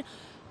 combining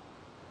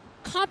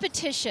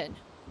competition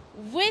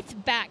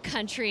with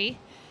backcountry.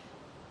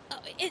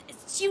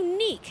 It's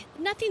unique.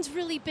 Nothing's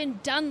really been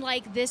done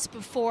like this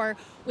before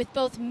with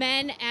both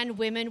men and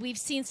women. We've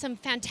seen some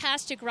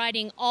fantastic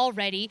riding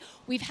already.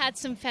 We've had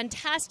some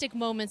fantastic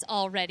moments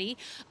already.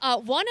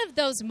 One of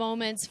those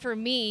moments for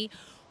me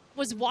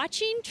was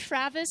watching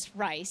Travis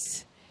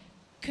Rice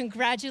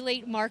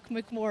congratulate Mark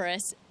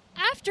McMorris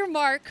after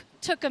Mark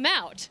took him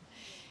out.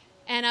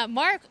 And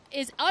Mark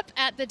is up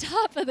at the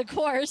top of the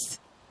course.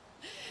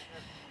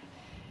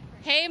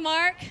 Hey,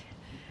 Mark.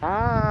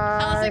 Hi.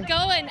 How's it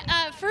going?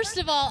 First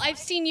of all, I've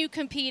seen you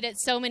compete at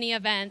so many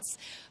events,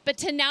 but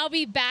to now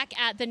be back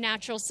at the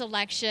Natural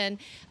Selection,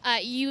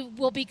 you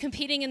will be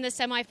competing in the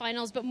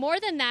semifinals, but more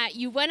than that,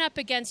 you went up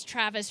against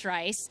Travis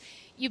Rice.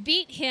 You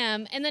beat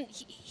him, and then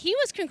he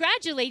was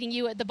congratulating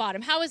you at the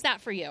bottom. How was that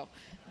for you?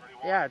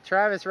 Yeah,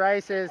 Travis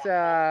Rice is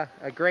a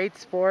great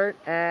sport,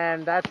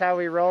 and that's how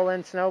we roll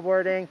in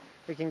snowboarding.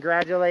 We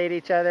congratulate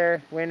each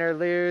other, win or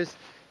lose.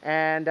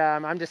 And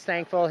I'm just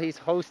thankful he's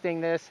hosting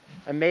this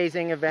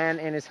amazing event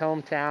in his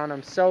hometown.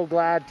 I'm so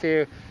glad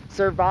to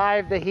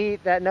survive the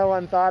heat that no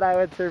one thought I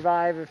would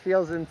survive. It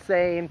feels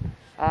insane.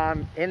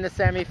 In the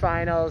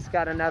semifinals,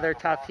 got another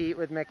tough heat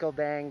with Mikkel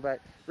Bang, but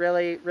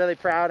really, really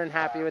proud and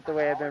happy with the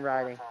way I've been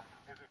riding.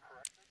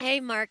 Hey,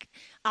 Mark,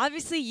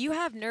 obviously you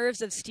have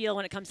nerves of steel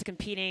when it comes to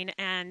competing,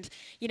 and,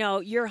 you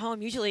know, your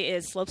home usually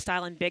is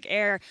slopestyle and big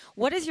air.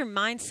 What is your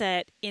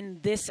mindset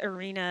in this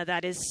arena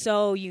that is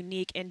so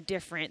unique and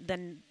different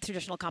than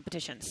traditional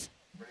competitions?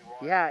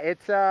 Yeah,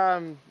 it's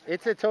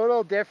a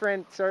total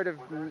different sort of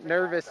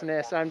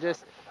nervousness. I'm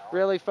just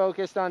really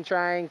focused on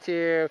trying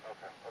to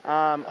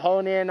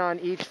hone in on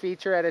each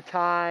feature at a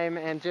time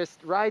and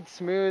just ride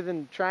smooth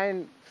and try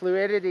and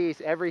fluidity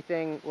is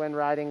everything when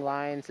riding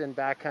lines and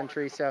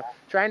backcountry. So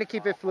trying to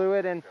keep it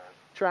fluid and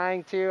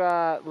trying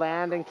to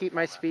land and keep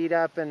my speed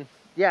up, and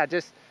yeah,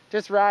 just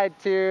ride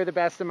to the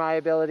best of my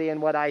ability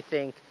and what I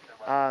think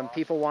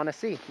people want to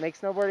see. Make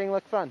snowboarding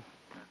look fun.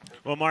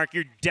 Well, Mark,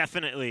 you're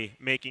definitely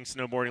making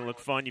snowboarding look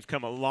fun. You've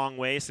come a long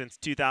way since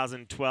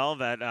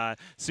 2012 at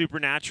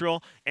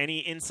Supernatural. Any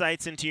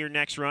insights into your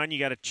next run? You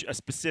got a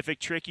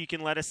specific trick you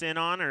can let us in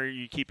on, or are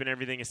you keeping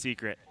everything a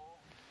secret?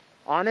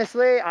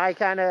 Honestly, I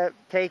kind of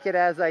take it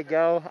as I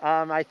go.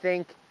 I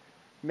think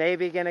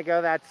maybe going to go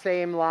that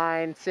same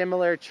line,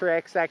 similar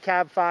tricks. That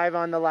cab 5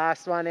 on the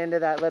last one into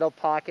that little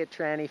pocket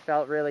tranny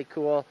felt really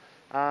cool.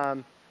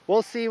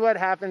 We'll see what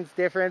happens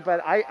different,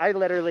 but I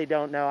literally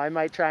don't know. I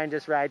might try and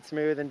just ride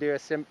smooth and do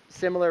a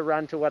similar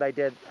run to what I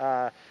did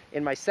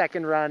in my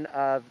second run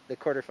of the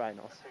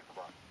quarterfinals.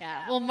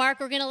 Yeah. Well, Mark,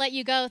 we're going to let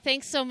you go.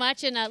 Thanks so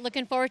much, and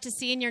looking forward to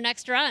seeing your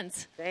next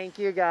runs. Thank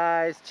you,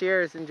 guys.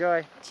 Cheers.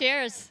 Enjoy.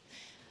 Cheers.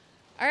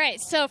 All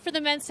right, so for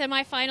the men's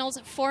semifinals,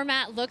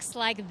 format looks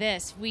like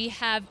this. We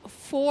have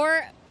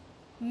 4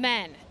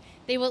 men.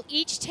 They will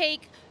each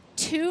take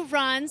 2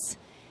 runs.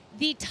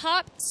 The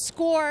top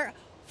score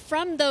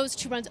from those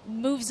 2 runs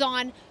moves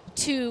on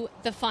to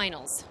the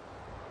finals.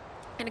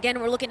 And again,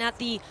 we're looking at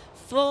the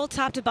full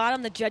top to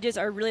bottom. The judges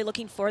are really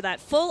looking for that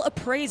full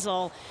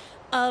appraisal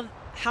of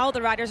how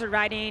the riders are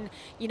riding.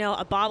 You know,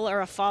 a bobble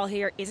or a fall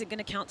here isn't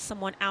going to count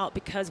someone out,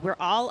 because we're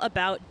all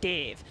about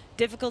Dave.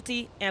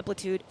 Difficulty,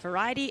 amplitude,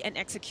 variety, and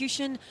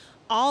execution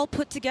all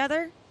put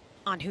together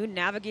on who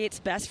navigates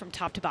best from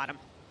top to bottom.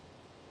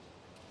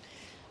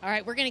 All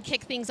right, we're going to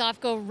kick things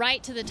off, go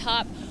right to the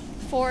top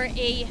for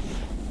a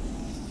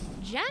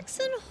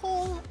Jackson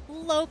Hole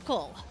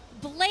local,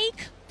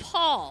 Blake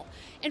Paul.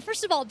 And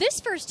first of all,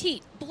 this first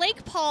heat,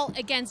 Blake Paul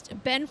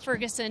against Ben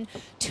Ferguson,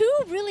 2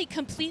 really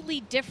completely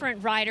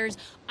different riders.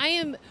 I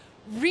am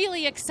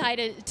really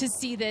excited to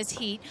see this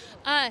heat.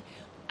 I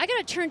got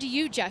to turn to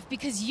you, Jeff,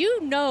 because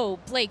you know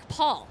Blake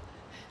Paul.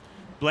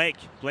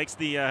 Blake's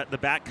the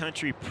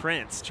backcountry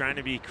prince, trying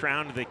to be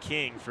crowned the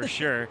king for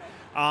sure.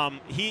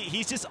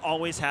 He's just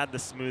always had the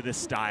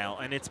smoothest style,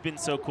 and it's been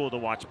so cool to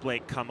watch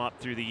Blake come up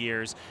through the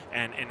years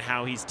and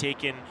how he's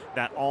taken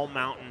that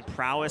all-mountain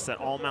prowess, that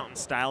all-mountain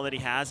style that he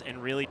has,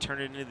 and really turn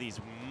it into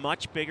these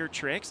much bigger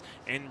tricks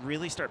and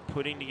really start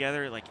putting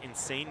together like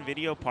insane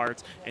video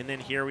parts. And then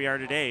here we are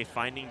today,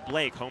 finding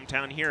Blake,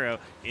 hometown hero,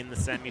 in the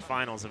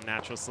semifinals of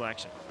Natural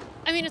Selection.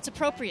 I mean, it's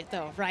appropriate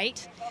though,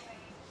 right?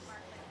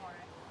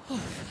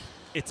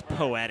 It's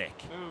poetic.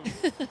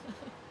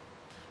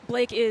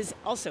 Blake is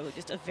also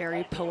just a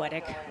very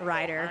poetic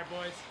rider.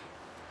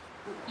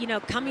 You know,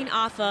 coming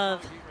off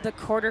of the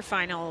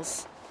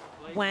quarterfinals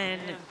when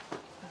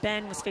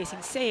Ben was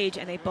facing Sage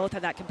and they both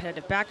had that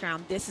competitive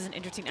background, this is an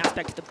interesting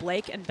aspect to the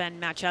Blake and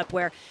Ben matchup,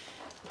 where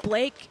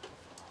Blake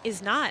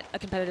is not a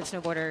competitive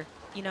snowboarder.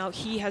 You know,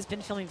 he has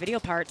been filming video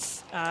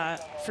parts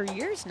for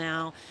years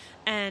now,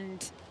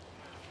 and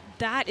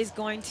that is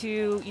going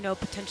to, you know,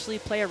 potentially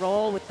play a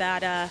role with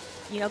that,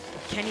 you know,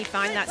 can he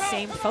find that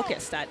same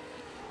focus that,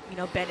 you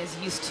know, Ben is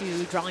used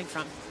to drawing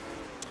from?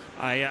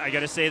 I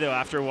got to say, though,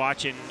 after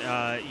watching,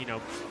 you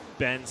know,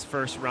 Ben's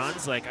first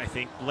runs, like, I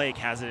think Blake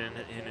has it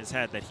in his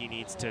head that he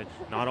needs to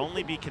not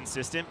only be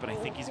consistent, but I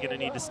think he's going to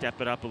need to step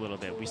it up a little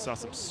bit. We saw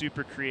some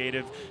super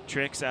creative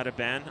tricks out of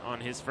Ben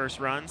on his first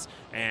runs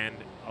and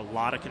a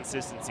lot of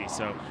consistency.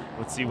 So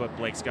let's see what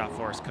Blake's got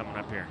for us coming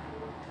up here.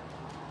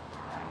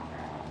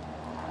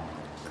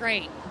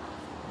 Great.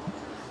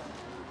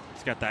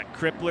 He's got that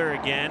crippler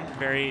again,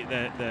 very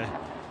the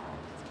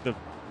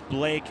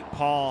Blake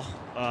Paul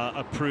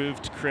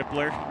approved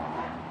crippler.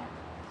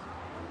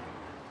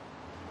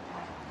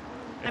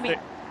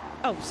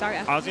 Oh, sorry.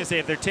 I was going to say,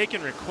 if they're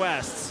taking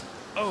requests,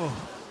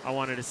 I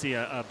wanted to see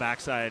a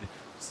backside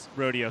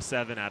Rodeo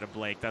 7 out of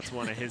Blake. That's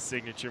one of his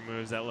signature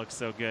moves that looks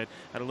so good.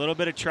 Had a little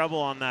bit of trouble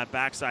on that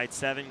backside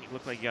 7.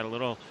 Looked like he got a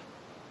little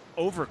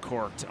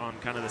overcorked on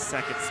kind of the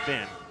second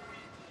spin.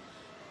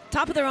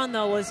 Top of the run,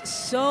 though, was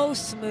so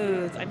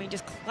smooth. I mean,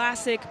 just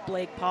classic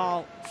Blake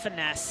Paul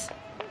finesse.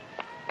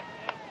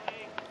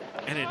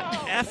 And an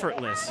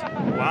effortless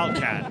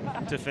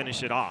wildcat to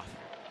finish it off.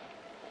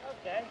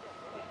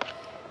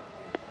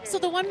 So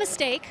the one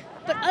mistake,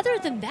 but other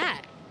than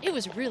that, it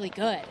was really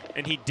good.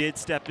 And he did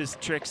step his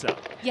tricks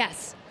up.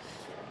 Yes.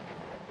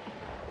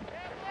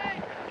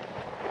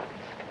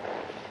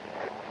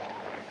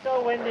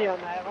 So windy on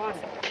that one.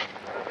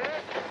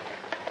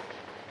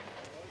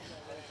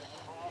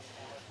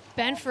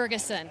 Ben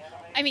Ferguson,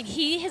 I mean,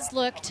 he has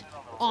looked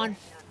on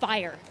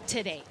fire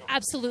today,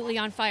 absolutely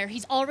on fire.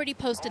 He's already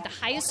posted the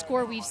highest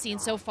score we've seen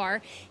so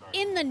far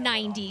in the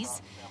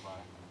 90s.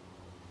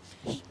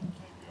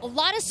 A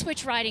lot of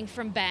switch riding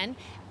from Ben.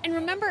 And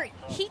remember,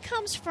 he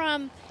comes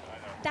from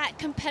that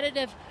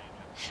competitive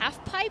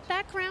half-pipe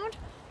background,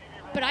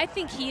 but I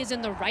think he is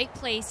in the right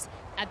place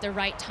at the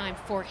right time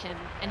for him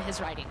and his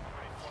riding.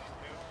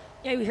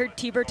 Yeah, we heard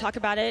Tiber talk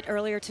about it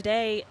earlier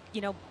today. You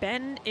know,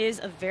 Ben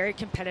is a very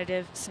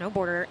competitive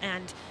snowboarder,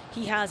 and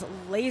he has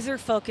laser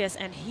focus,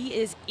 and he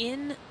is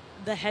in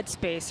the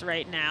headspace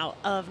right now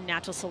of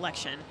natural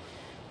selection.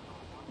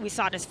 We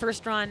saw it in his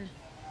first run,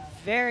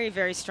 very,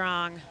 very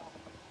strong,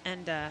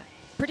 and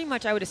pretty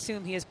much I would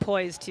assume he is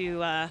poised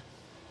to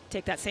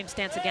take that same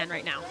stance again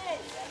right now.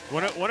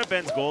 One of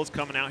Ben's goals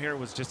coming out here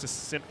was just to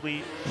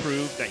simply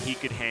prove that he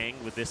could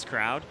hang with this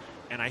crowd.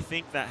 And I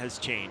think that has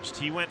changed.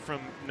 He went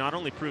from not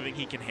only proving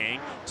he can hang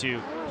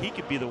to he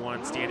could be the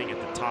one standing at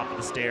the top of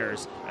the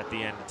stairs at the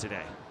end of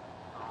today.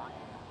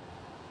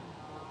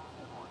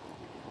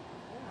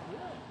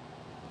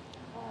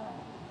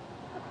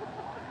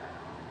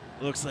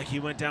 Looks like he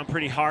went down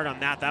pretty hard on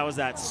that. That was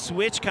that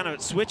switch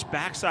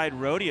backside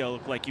rodeo.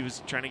 Looked like he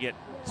was trying to get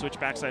switch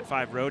backside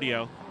 5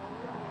 rodeo.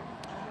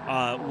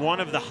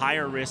 One of the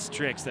higher risk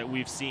tricks that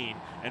we've seen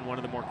and one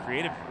of the more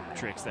creative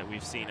tricks that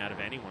we've seen out of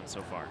anyone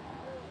so far.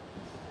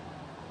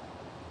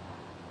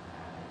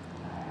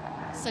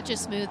 Such a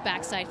smooth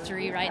backside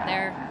 3 right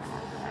there.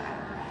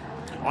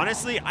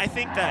 Honestly, I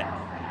think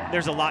that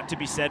there's a lot to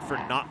be said for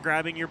not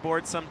grabbing your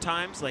board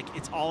sometimes. Like,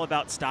 it's all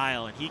about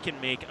style, and he can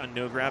make a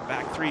no-grab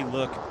back 3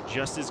 look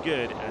just as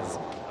good as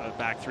a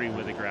back 3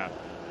 with a grab.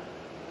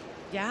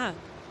 Yeah.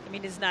 I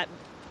mean, isn't that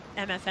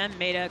MFM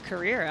made a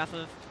career off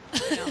of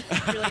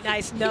really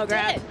nice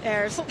no-grab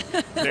airs?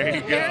 There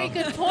you go. Very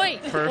good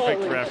point.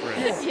 Perfect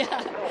reference.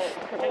 Yeah.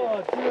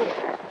 Oh,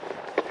 dude.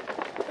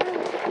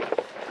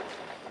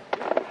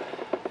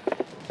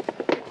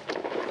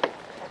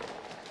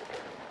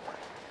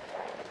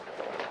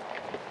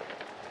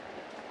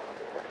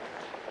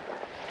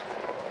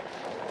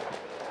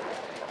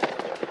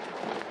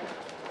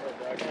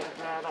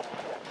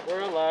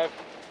 We're alive.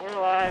 We're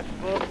alive.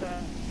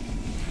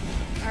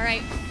 All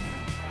right,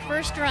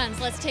 first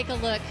runs. Let's take a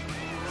look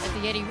at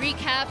the YETI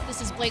recap.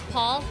 This is Blake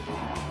Paul.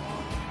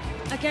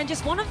 Again,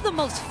 just one of the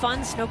most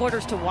fun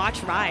snowboarders to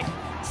watch ride.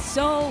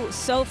 So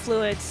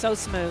fluid, so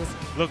smooth.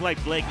 Looked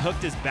like Blake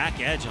hooked his back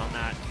edge on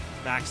that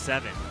back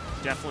 7.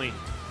 Definitely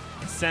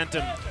sent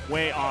him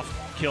way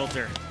off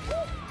kilter.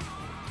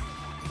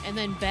 And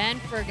then Ben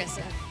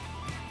Ferguson.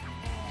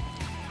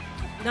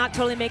 Not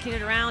totally making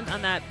it around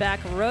on that back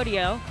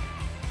rodeo.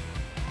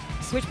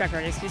 Switchback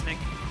rodeo, excuse me.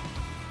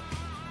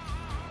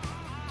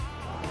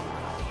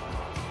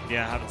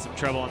 Yeah, having some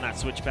trouble on that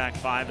switchback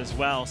 5 as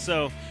well.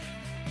 So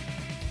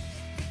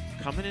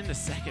coming into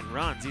second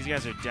runs, these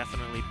guys are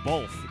definitely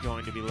both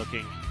going to be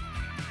looking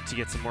to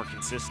get some more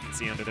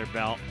consistency under their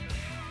belt.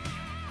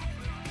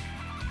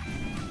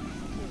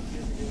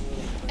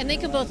 And they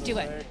can both do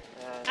it.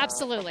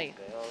 Absolutely.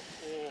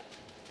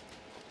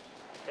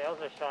 Tails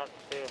are shot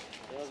too.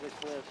 Tails are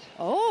clipped.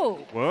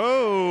 Oh.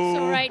 Whoa.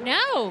 So right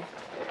now,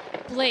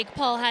 Blake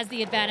Paul has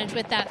the advantage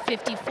with that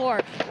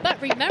 54. But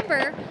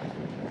remember,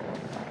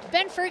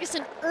 Ben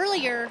Ferguson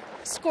earlier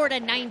scored a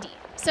 90.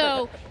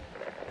 So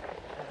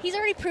he's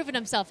already proven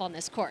himself on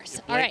this course.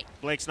 All right.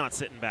 Blake's not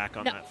sitting back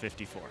on that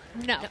 54.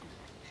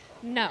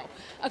 No.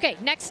 Okay,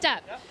 next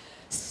up.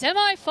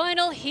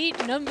 Semi-final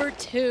heat number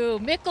 2.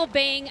 Mikkel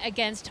Bang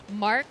against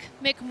Mark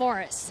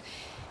McMorris.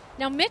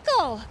 Now,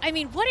 Mikkel, I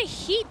mean, what a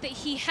heat that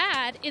he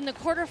had in the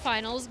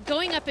quarterfinals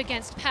going up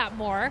against Pat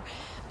Moore.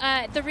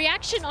 The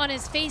reaction on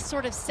his face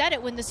sort of said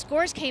it when the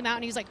scores came out,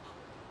 and he was like,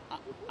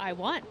 I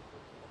won.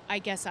 I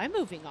guess I'm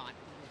moving on.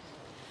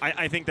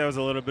 I think that was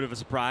a little bit of a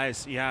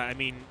surprise. Yeah, I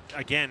mean,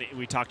 again,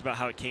 we talked about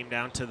how it came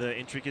down to the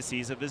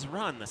intricacies of his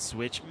run, the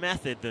switch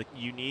method, the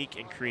unique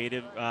and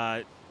creative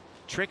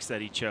tricks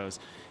that he chose.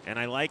 And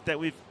I like that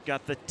we've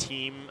got the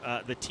team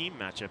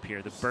matchup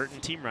here, the Burton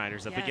team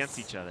riders up against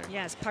each other.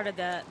 Yes, part of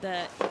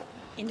the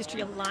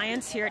industry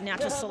alliance here at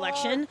Natural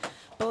Selection.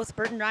 Both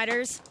Burton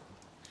riders,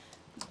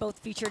 both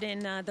featured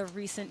in the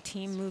recent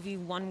team movie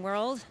One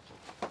World.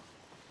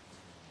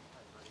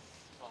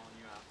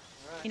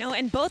 You know,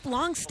 and both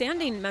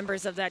long-standing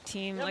members of that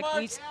team. Like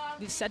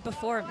we've said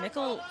before,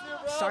 Mikkel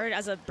started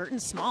as a Burton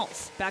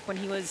Smalls back when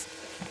he was,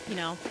 you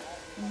know,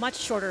 much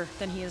shorter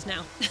than he is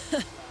now.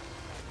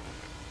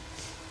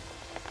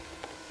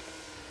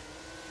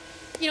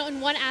 You know,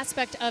 in one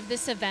aspect of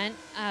this event,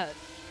 a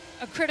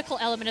critical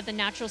element of the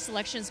Natural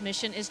Selection's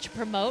mission is to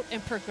promote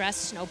and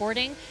progress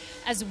snowboarding,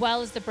 as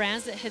well as the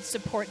brands that have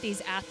support these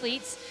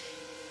athletes.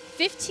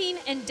 15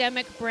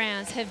 endemic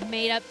brands have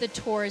made up the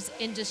Tour's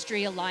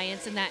industry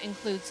alliance, and that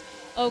includes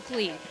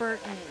Oakley,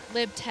 Burton,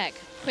 LibTech,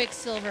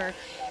 Quicksilver.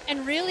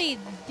 And really,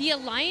 the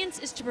alliance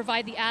is to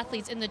provide the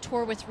athletes in the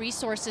Tour with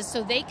resources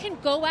so they can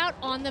go out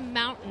on the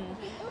mountain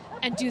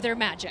and do their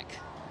magic.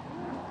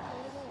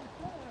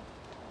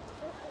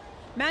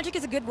 Magic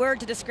is a good word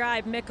to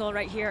describe Mikkel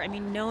right here. I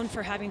mean, known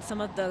for having some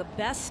of the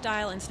best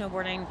style in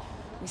snowboarding.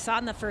 We saw it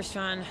in the first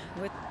run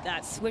with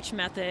that switch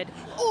method.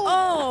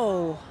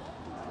 Oh!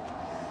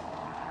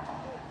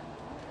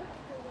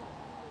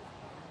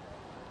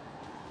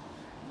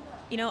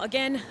 You know,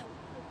 again,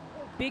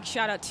 big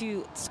shout out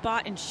to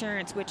Spot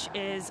Insurance, which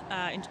is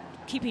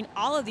keeping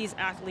all of these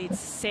athletes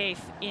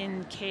safe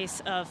in case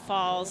of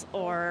falls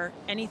or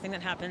anything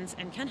that happens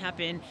and can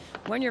happen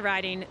when you're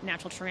riding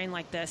natural terrain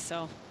like this.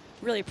 So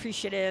really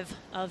appreciative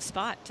of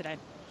Spot today.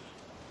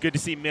 Good to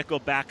see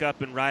Mikkel back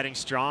up and riding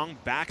strong.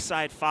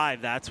 Backside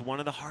 5, that's one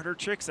of the harder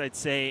tricks, I'd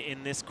say,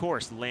 in this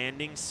course.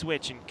 Landing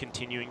switch and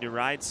continuing to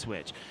ride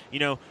switch. You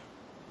know,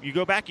 you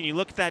go back and you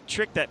look at that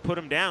trick that put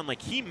him down,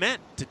 like he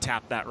meant to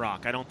tap that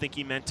rock. I don't think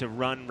he meant to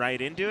run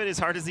right into it as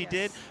hard as he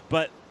did,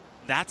 but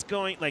that's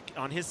going, like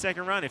on his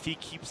second run, if he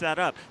keeps that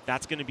up,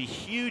 that's going to be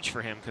huge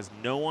for him because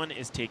no one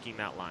is taking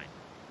that line.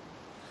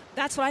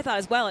 That's what I thought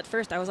as well at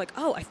first. I was like,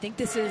 oh, I think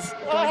this is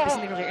going to be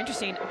something really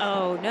interesting.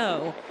 Oh,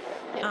 no.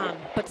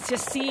 But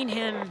just seeing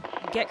him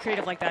get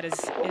creative like that is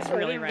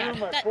really rad.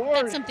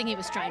 That's something he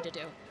was trying to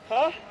do.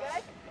 Huh?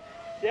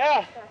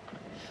 Yeah.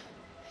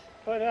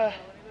 But,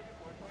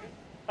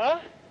 huh?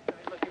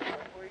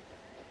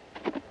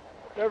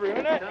 Never ruined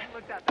it? Doesn't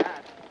look that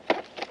bad.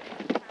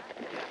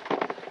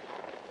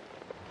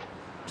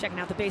 Checking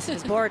out the base of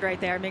his board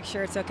right there. Make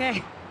sure it's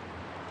okay.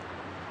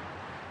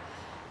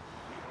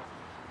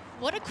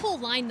 What a cool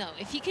line, though.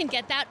 If he can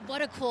get that,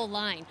 what a cool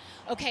line.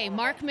 Okay,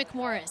 Mark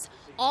McMorris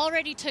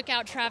already took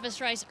out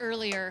Travis Rice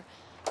earlier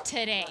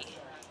today.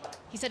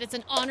 He said it's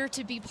an honor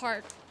to be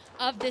part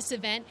of this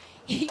event.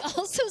 He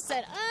also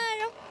said, I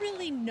don't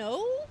really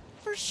know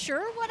for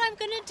sure what I'm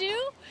going to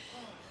do.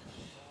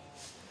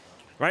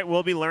 Right,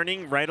 we'll be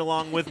learning right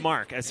along with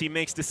Mark. As he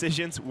makes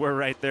decisions, we're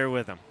right there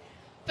with him.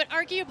 But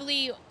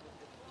arguably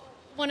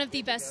one of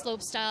the best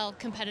slopestyle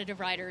competitive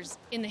riders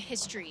in the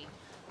history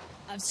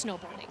of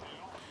snowboarding.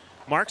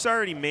 Mark's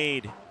already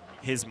made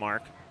his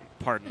mark,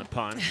 pardon the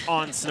pun,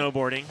 on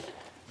snowboarding.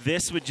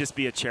 This would just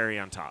be a cherry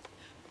on top.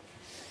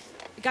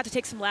 I got to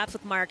take some laps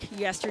with Mark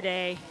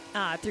yesterday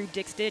through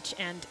Dick's Ditch,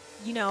 and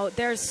you know,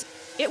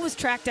 it was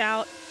tracked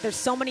out. There's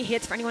so many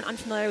hits. For anyone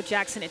unfamiliar with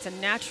Jackson, it's a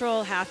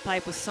natural half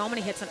pipe with so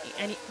many hits on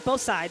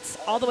both sides,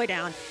 all the way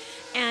down.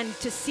 And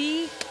to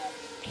see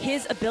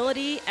his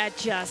ability at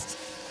just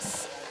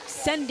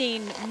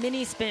sending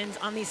mini spins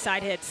on these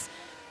side hits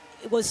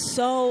was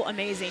so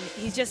amazing.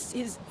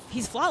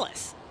 He's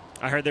flawless.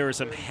 I heard there were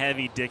some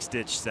heavy Dick's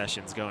Ditch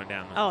sessions going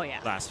down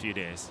the last few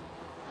days.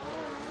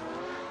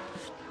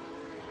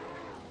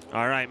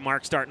 All right,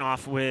 Mark starting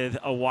off with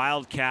a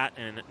Wildcat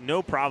and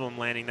no problem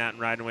landing that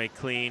and riding away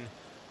clean.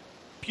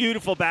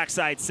 Beautiful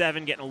backside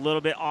 7, getting a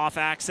little bit off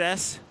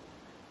access.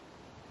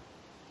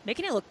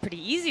 Making it look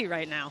pretty easy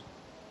right now.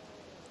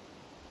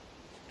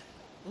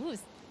 Ooh.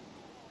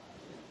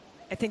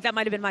 I think that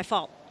might have been my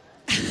fault.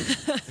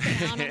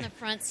 Down on the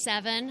front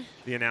 7.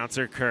 The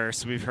announcer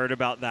curse. We've heard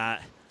about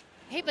that.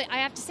 Hey, but I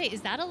have to say,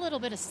 is that a little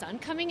bit of sun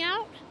coming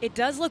out? It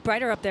does look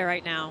brighter up there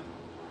right now.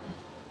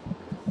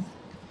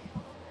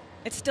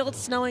 It's still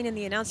snowing in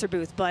the announcer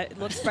booth, but it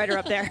looks brighter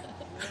up there.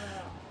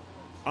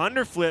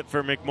 Underflip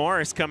for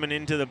McMorris coming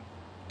into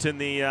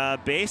the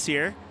base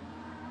here.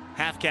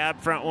 Half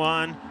cab, front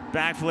 1,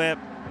 backflip.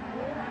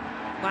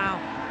 Wow.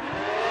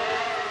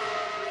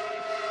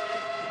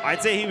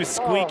 I'd say he was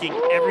squeaking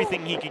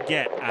everything he could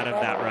get out of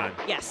that run.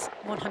 Yes,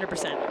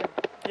 100%.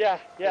 Yeah,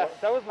 that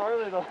was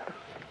gnarly though.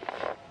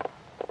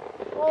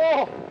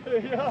 Oh,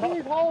 yeah.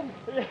 Please hold.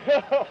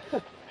 Yeah.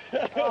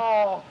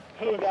 Oh,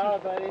 good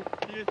job, buddy.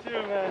 You too,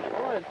 man.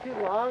 Oh, it's too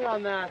long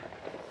on that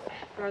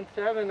front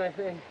 7, I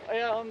think. Oh,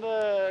 yeah, on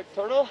the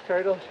turtle?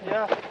 Turtle,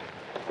 yeah.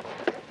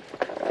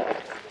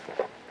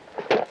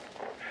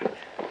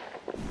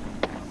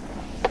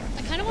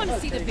 I kind of want to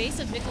see the base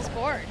of Mikkel's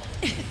board.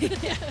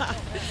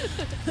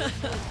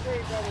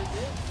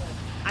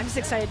 I'm just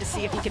excited to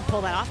see if he can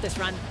pull that off this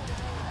run.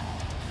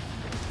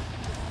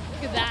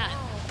 Look at that.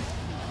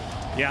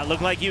 Yeah, it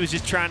looked like he was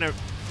just trying to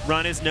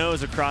run his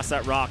nose across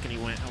that rock, and he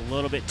went a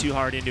little bit too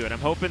hard into it. I'm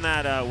hoping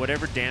that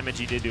whatever damage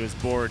he did to his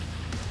board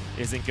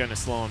isn't going to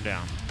slow him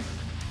down.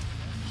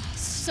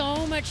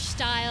 So much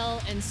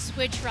style and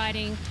switch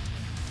riding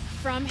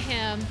from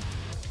him.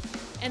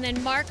 And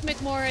then Mark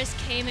McMorris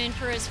came in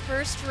for his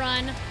first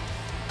run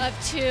of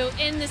 2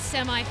 in the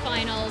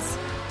semifinals.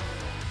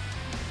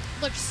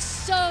 looked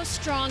so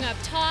strong up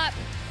top.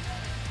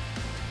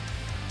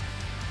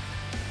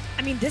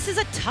 I mean, this is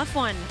a tough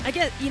one. I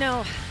get, you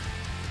know,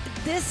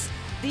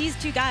 these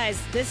two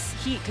guys, this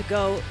heat could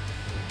go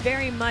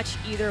very much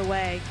either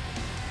way.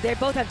 They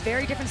both have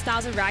very different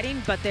styles of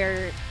riding, but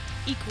they're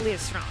equally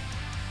as strong.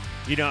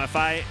 You know, if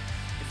I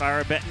were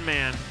a betting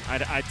man,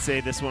 I'd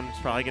say this one's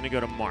probably going to go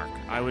to Mark.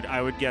 I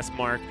would guess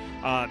Mark.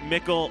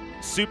 Mikkel,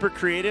 super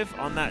creative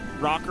on that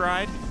rock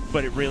ride,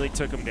 but it really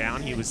took him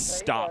down. He was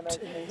stopped.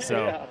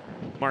 So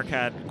Mark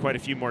had quite a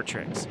few more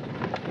tricks.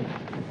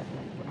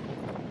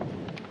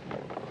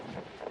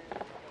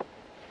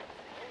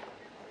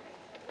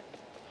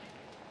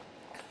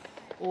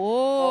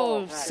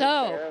 Oh,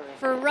 so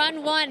for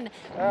run one,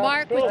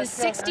 Mark with a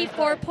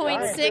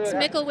 64.6,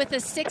 Mikkel with a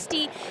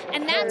 60,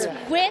 and that's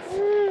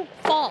with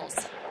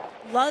falls.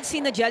 Love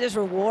seeing the judges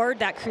reward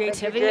that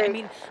creativity. I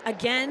mean,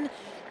 again,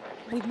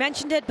 we've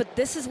mentioned it, but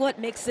this is what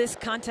makes this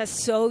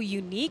contest so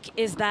unique,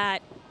 is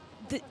that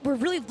we're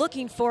really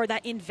looking for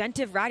that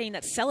inventive riding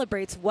that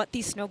celebrates what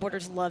these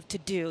snowboarders love to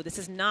do. This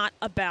is not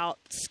about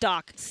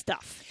stock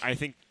stuff. I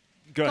think.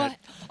 Go ahead.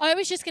 I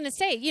was just going to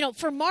say, you know,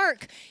 for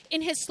Mark,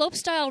 in his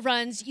slopestyle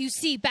runs, you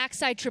see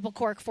backside triple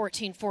cork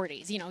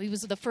 1440s. You know, he was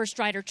the first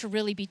rider to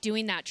really be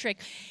doing that trick.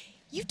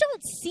 You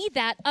don't see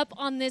that up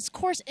on this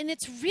course, and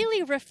it's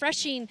really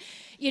refreshing,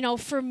 you know,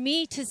 for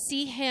me to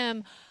see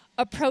him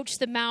approach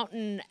the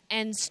mountain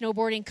and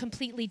snowboarding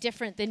completely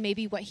different than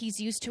maybe what he's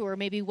used to, or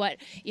maybe what,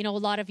 you know, a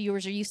lot of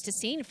viewers are used to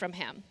seeing from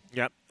him.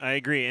 Yep, I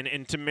agree.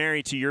 And to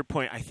Mary, to your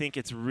point, I think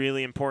it's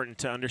really important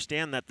to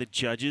understand that the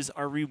judges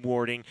are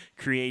rewarding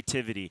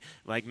creativity.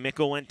 Like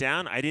Mikkel went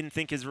down, I didn't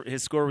think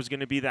his score was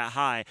going to be that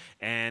high,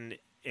 and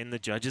the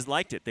judges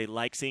liked it. They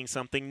like seeing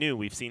something new.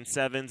 We've seen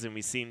 7s and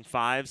we've seen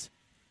 5s.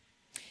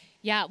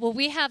 Yeah, well,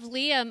 we have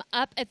Liam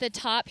up at the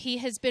top. He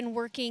has been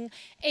working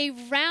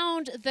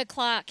around the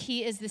clock.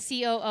 He is the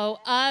COO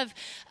of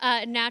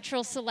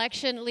Natural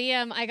Selection.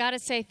 Liam, I got to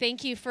say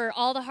thank you for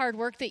all the hard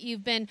work that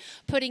you've been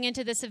putting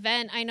into this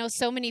event. I know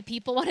so many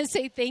people want to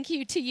say thank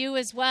you to you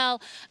as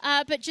well.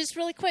 But just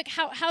really quick,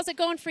 how's it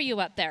going for you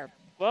up there?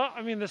 Well,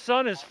 I mean, the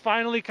sun is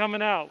finally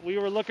coming out. We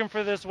were looking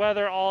for this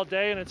weather all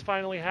day, and it's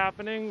finally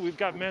happening. We've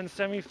got men's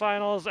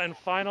semifinals and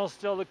finals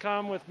still to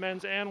come with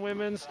men's and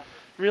women's.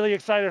 Really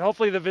excited.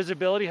 Hopefully the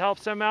visibility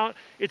helps them out.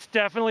 It's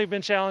definitely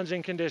been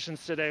challenging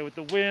conditions today with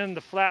the wind,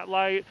 the flat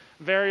light,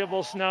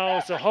 variable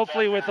snow. So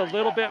hopefully with a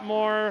little bit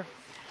more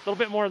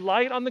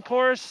light on the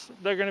course,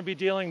 they're going to be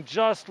dealing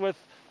just with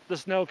the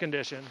snow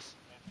conditions.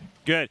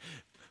 Good.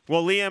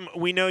 Well, Liam,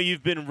 we know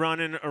you've been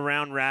running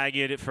around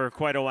Ragged for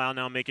quite a while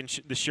now, making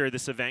sure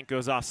this event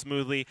goes off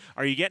smoothly.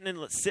 Are you getting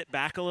to sit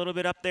back a little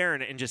bit up there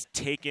and just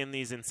take in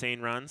these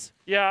insane runs?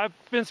 Yeah,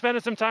 I've been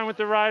spending some time with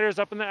the riders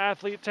up in the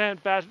athlete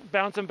tent,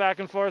 bouncing back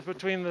and forth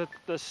between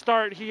the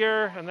start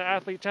here and the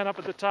athlete tent up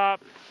at the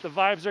top. The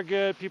vibes are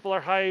good. People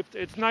are hyped.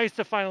 It's nice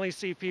to finally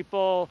see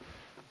people,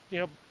 you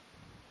know,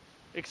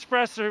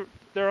 express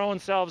their own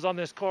selves on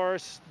this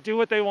course, do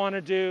what they want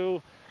to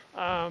do.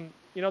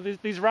 You know,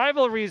 these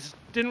rivalries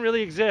didn't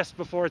really exist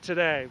before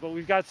today, but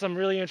we've got some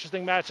really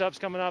interesting matchups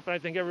coming up, and I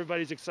think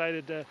everybody's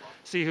excited to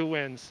see who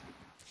wins.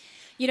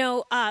 You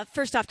know,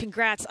 first off,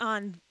 congrats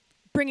on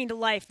bringing to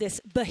life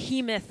this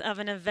behemoth of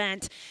an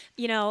event.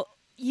 You know,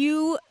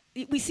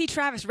 we see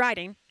Travis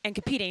riding and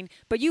competing,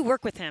 but you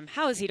work with him.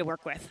 How is he to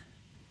work with?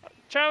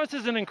 Travis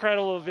is an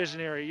incredible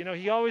visionary. You know,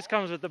 he always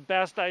comes with the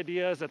best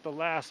ideas at the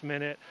last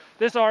minute.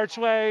 This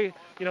archway,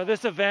 you know,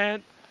 this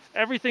event,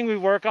 everything we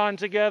work on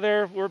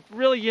together, we're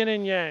really yin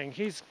and yang.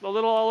 He's a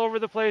little all over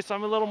the place,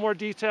 I'm a little more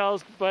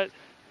details, but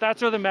that's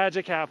where the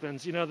magic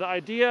happens. You know, the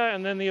idea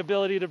and then the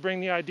ability to bring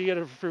the idea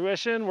to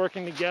fruition,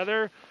 working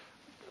together.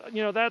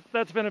 You know,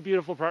 that's been a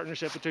beautiful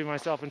partnership between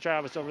myself and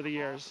Travis over the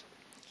years.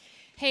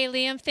 Hey,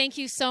 Liam, thank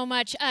you so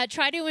much.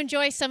 Try to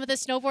enjoy some of the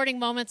snowboarding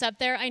moments up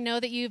there. I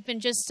know that you've been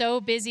just so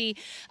busy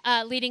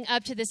leading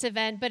up to this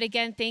event. But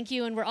again, thank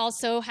you, and we're all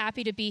so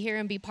happy to be here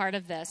and be part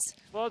of this.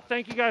 Well,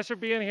 thank you guys for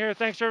being here.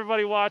 Thanks for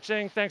everybody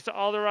watching. Thanks to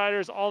all the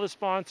riders, all the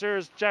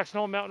sponsors, Jackson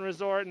Hole Mountain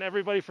Resort, and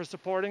everybody for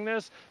supporting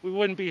this. We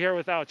wouldn't be here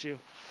without you.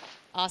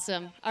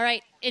 Awesome. All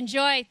right,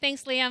 enjoy.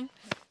 Thanks, Liam.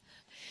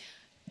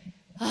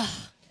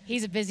 Oh,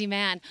 he's a busy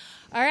man.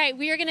 All right,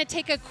 we are going to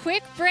take a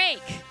quick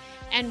break.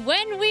 And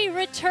when we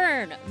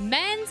return,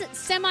 men's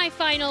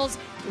semifinals,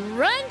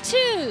 run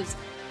twos.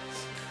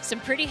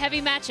 Some pretty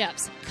heavy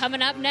matchups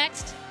coming up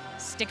next.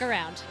 Stick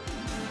around.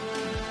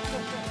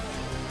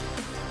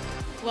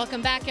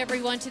 Welcome back,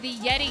 everyone, to the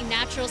YETI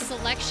Natural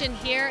Selection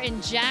here in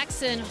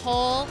Jackson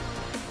Hole.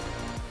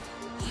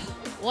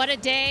 What a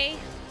day,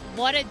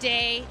 what a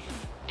day.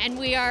 And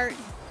we are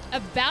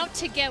about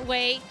to get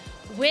away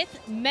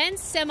with men's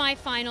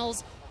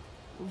semifinals,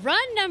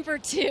 run number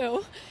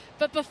 2.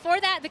 But before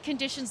that, the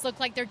conditions look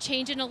like they're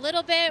changing a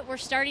little bit. We're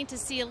starting to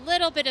see a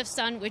little bit of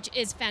sun, which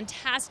is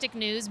fantastic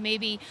news.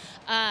 Maybe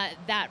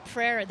that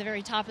prayer at the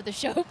very top of the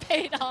show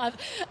paid off.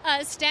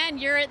 Stan,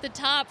 you're at the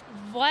top.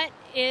 What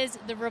is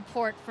the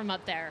report from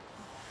up there?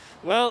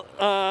 Well,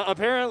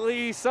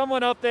 apparently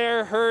someone up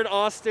there heard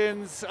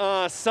Austin's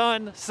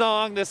Sun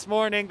song this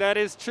morning. That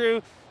is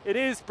true. It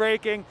is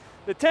breaking.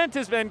 The tent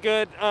has been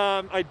good.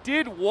 I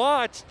did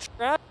watch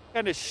Travis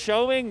kind of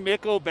showing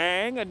Mikko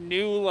Bang a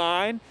new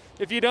line.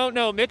 If you don't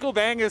know, Mikko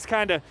Bang is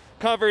kind of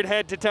covered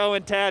head to toe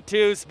in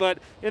tattoos, but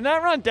in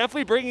that run,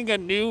 definitely bringing a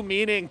new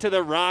meaning to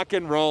the rock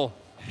and roll.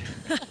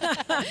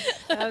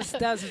 that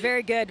was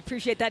very good.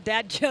 Appreciate that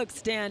dad joke,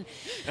 Stan.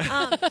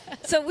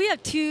 So we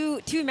have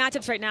two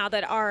matchups right now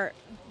that are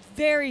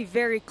very,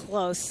 very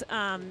close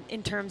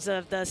in terms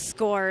of the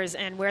scores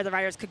and where the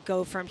riders could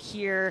go from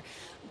here.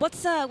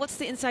 What's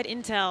the inside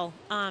intel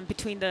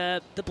between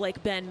the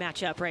Blake Ben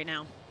matchup right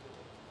now?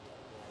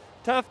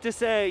 Tough to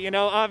say. You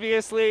know,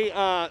 obviously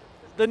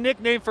the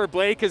nickname for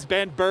Blake has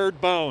been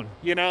Bird Bone.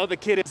 You know, the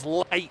kid is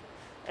light,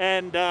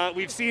 and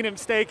we've seen him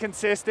stay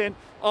consistent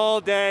all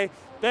day.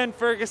 Ben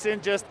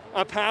Ferguson, just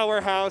a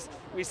powerhouse.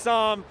 We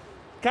saw him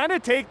kind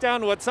of take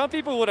down what some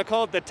people would have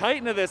called the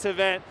titan of this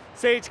event,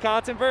 Sage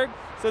Kotzenberg.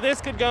 So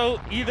this could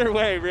go either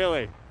way,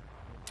 really.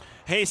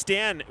 Hey,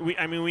 Stan,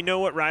 we know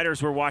what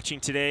riders we're watching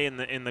today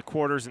in the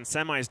quarters and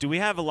semis. Do we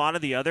have a lot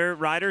of the other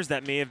riders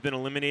that may have been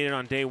eliminated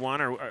on day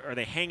one, or are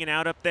they hanging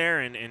out up there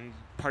and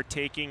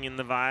partaking in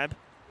the vibe?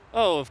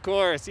 Oh, of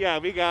course. Yeah,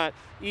 we got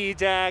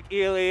Ejak,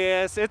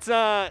 Elias. It's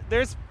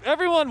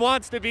everyone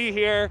wants to be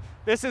here.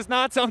 This is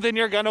not something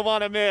you're going to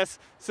want to miss.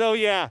 So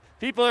yeah,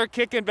 people are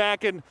kicking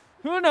back and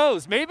who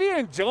knows, maybe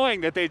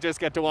enjoying that they just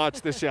get to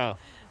watch the show.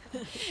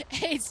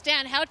 Hey,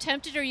 Stan, how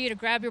tempted are you to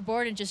grab your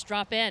board and just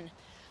drop in?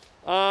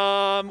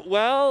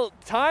 Well,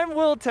 time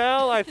will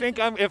tell. I think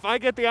if I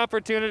get the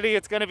opportunity,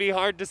 it's going to be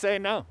hard to say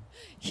no.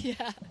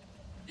 Yeah.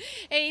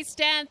 Hey,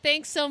 Stan,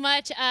 thanks so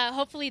much.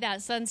 Hopefully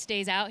that sun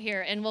stays out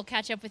here, and we'll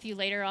catch up with you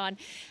later on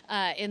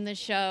in the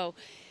show.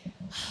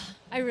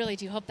 I really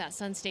do hope that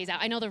sun stays out.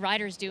 I know the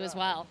riders do as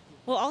well.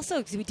 Well,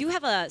 also, we do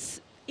have a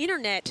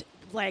internet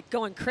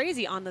going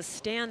crazy on the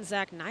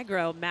Stan-Zach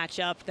Nigro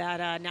matchup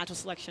that Natural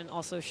Selection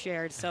also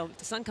shared. So if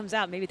the sun comes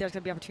out, maybe there's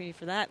going to be opportunity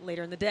for that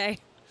later in the day.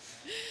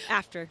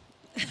 After.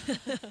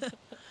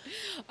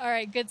 All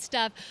right, good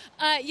stuff.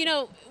 You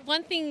know,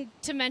 one thing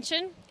to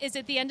mention is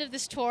at the end of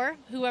this tour,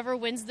 whoever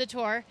wins the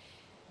tour,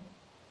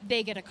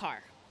 they get a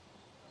car.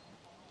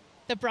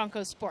 The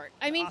Bronco Sport.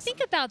 I mean,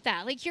 Think about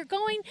that. Like, you're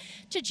going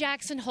to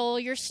Jackson Hole,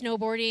 you're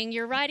snowboarding,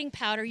 you're riding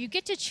powder, you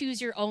get to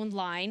choose your own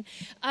line.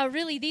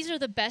 Really, these are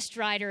the best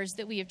riders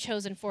that we have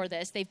chosen for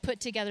this. They've put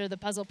together the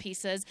puzzle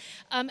pieces.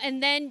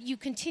 And then you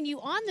continue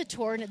on the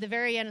tour, and at the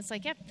very end, it's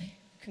like, yep,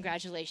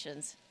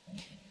 congratulations.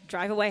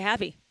 Drive away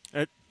happy.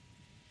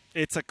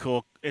 It's a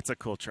cool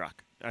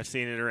truck. I've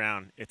seen it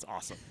around. It's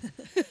awesome.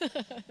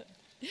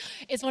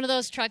 It's one of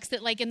those trucks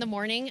that, like, in the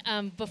morning,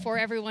 before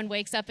everyone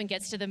wakes up and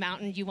gets to the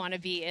mountain, you want to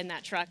be in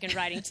that truck and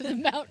riding to the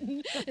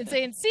mountain and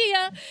saying, see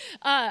ya.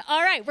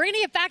 All right, we're going to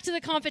get back to the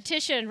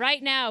competition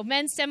right now.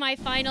 Men's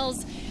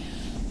semifinals.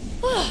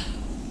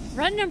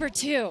 Run number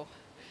 2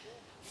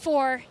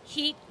 for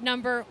heat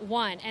number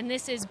 1. And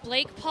this is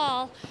Blake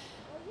Paul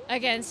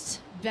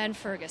against Ben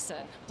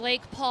Ferguson.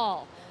 Blake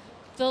Paul,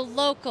 the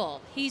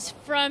local. He's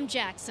from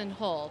Jackson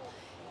Hole.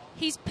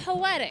 He's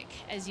poetic,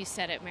 as you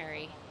said it,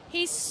 Mary.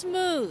 He's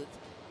smooth.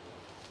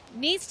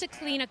 Needs to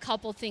clean a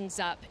couple things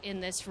up in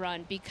this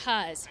run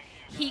because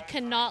he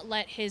cannot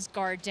let his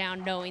guard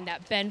down knowing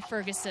that Ben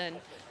Ferguson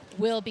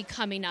will be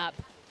coming up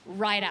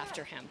right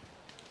after him.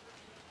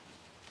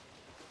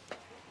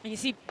 And you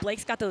see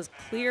Blake's got those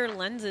clear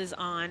lenses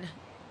on.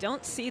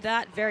 Don't see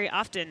that very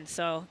often.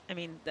 So, I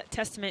mean, that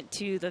testament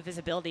to the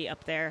visibility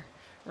up there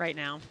right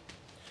now.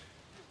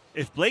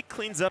 If Blake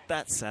cleans up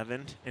that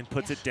 7 and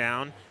puts it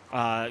down,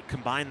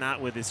 combine that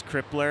with his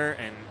crippler,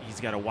 and he's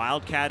got a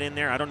wildcat in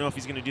there. I don't know if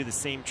he's going to do the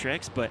same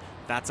tricks, but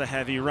that's a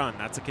heavy run.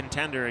 That's a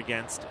contender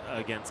against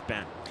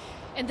Ben.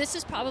 And this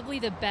is probably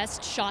the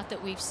best shot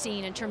that we've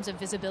seen in terms of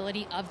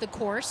visibility of the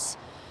course.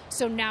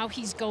 So now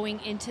he's going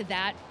into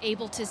that,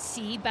 able to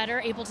see better,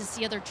 able to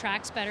see other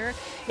tracks better,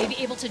 maybe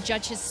able to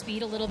judge his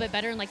speed a little bit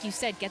better, and like you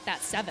said, get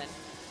that 7.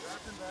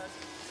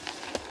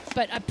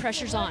 But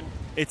pressure's on.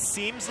 It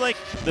seems like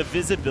the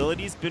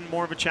visibility's been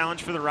more of a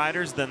challenge for the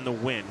riders than the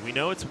wind. We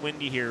know it's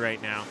windy here right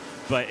now,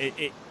 but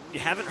you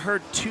haven't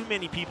heard too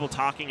many people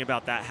talking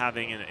about that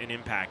having an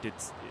impact.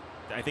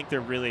 I think they're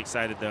really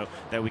excited, though,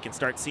 that we can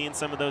start seeing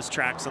some of those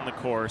tracks on the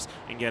course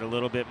and get a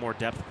little bit more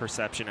depth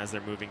perception as they're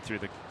moving through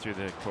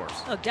the course.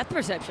 Oh, depth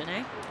perception,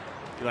 eh?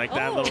 You like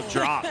that little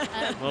drop?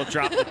 Little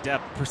drop of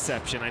depth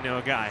perception. I know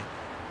a guy.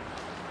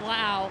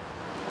 Wow.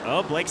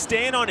 Oh, Blake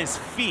staying on his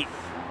feet.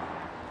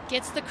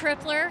 Gets the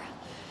crippler.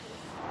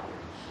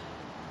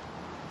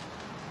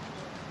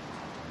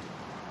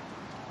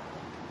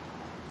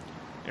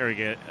 There we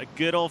go. A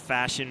good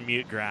old-fashioned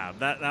mute grab.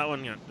 That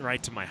one went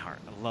right to my heart.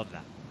 I love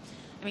that.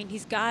 I mean,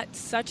 he's got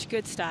such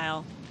good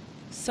style.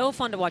 So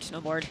fun to watch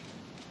snowboard.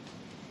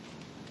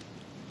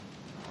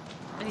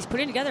 And he's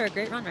putting together a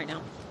great run right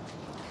now.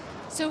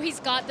 So he's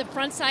got the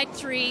front side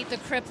 3, the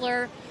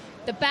crippler,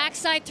 the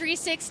backside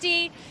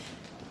 360.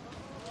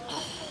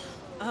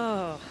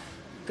 Oh,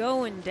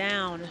 going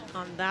down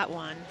on that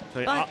one.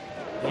 So But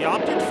he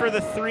opted for the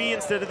 3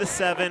 instead of the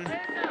 7,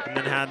 and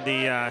then had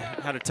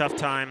a tough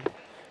time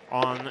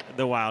on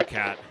the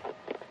Wildcat.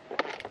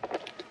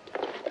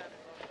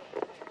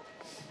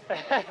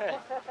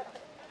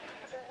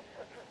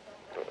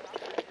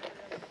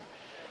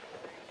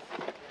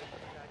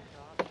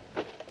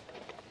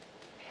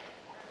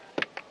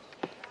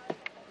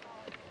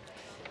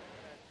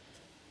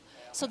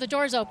 So the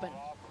door's open.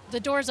 The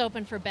door's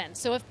open for Ben.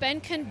 So if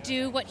Ben can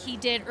do what he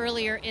did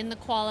earlier in the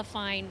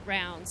qualifying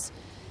rounds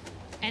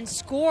and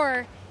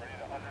score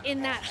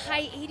in that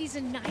high 80s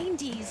and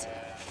 90s,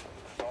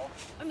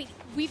 I mean,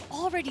 we've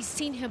already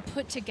seen him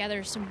put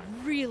together some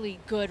really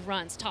good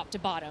runs top to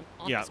bottom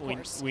on this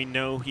course. We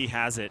know he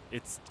has it.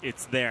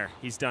 It's there.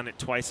 He's done it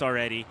twice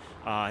already.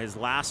 His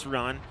last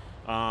run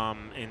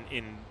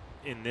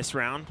in this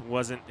round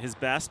wasn't his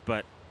best,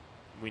 but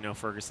we know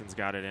Ferguson's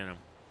got it in him.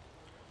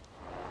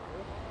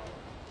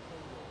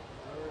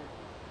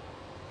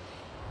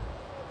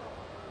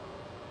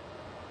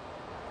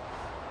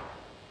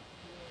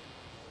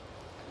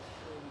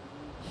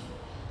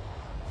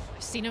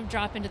 Seen him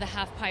drop into the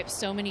half pipe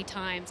so many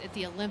times at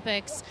the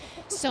Olympics,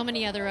 so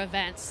many other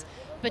events.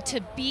 But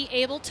to be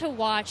able to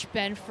watch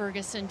Ben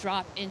Ferguson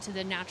drop into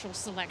the natural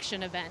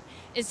selection event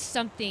is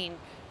something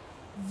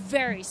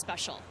very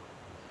special.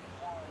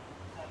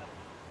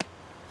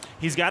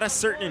 He's got a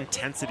certain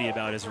intensity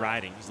about his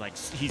riding.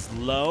 He's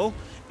low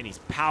and he's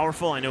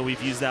powerful. I know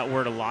we've used that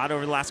word a lot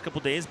over the last couple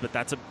of days, but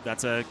that's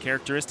a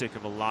characteristic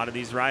of a lot of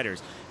these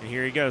riders. And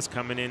here he goes,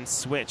 coming in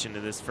switch into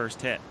this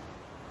first hit.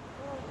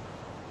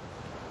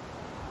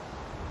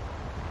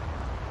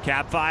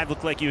 Cab 5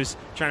 looked like he was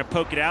trying to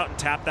poke it out and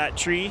tap that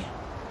tree.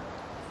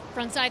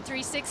 Frontside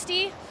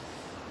 360.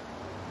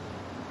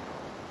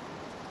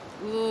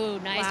 Ooh,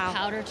 nice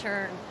powder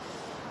turn.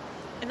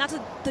 And that's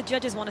what the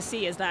judges want to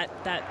see, is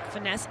that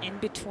finesse in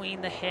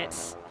between the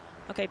hits.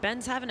 Okay,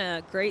 Ben's having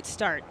a great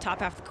start. Top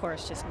half of the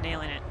course, just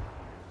nailing it.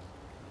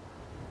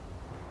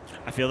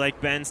 I feel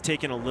like Ben's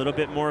taking a little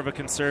bit more of a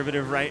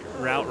conservative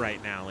route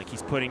right now. Like,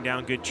 he's putting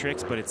down good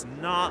tricks, but it's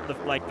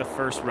not like the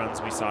first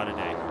runs we saw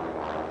today.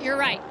 You're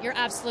right. You're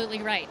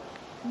absolutely right.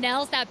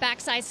 Nails that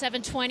backside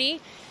 720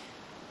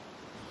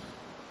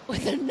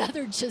 with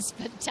another just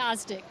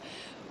fantastic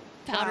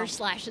powder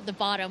slash at the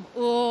bottom.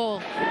 Ooh,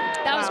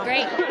 that was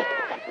great.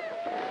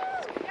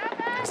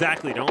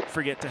 Exactly. Don't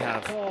forget to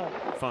have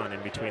fun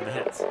in between the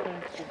hits.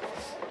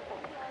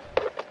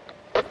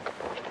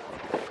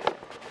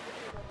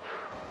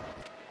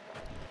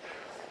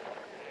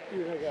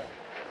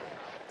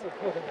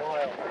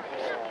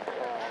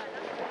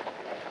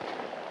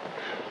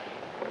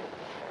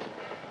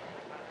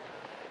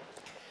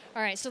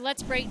 All right, so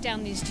let's break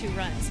down these two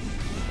runs.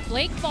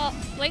 Blake Paul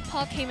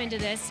came into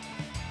this.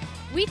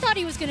 We thought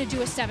he was going to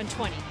do a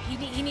 720.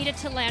 He needed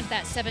to land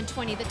that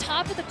 720. The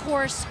top of the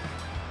course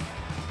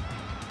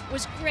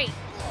was great.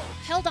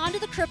 Held on to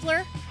the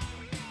crippler.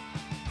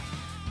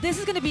 This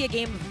is going to be a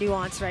game of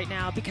nuance right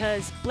now,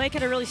 because Blake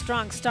had a really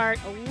strong start,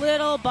 a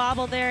little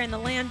bobble there in the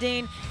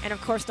landing, and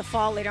of course the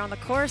fall later on the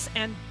course.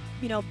 And,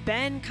 you know,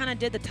 Ben kind of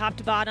did the top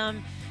to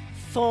bottom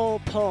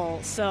full pull.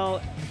 So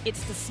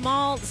it's the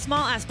small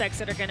aspects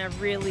that are going to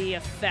really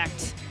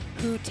affect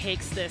who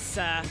takes this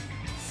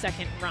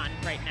second run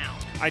right now.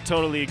 I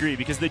totally agree,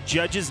 because the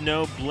judges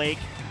know Blake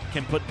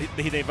can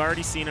they've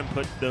already seen him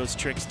put those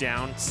tricks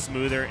down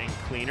smoother and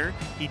cleaner.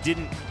 He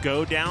didn't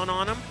go down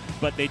on them,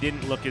 but they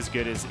didn't look as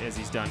good as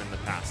he's done in the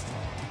past.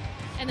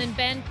 And then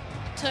Ben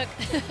took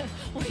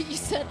what you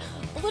said,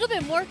 a little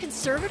bit more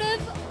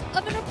conservative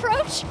of an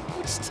approach,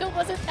 which still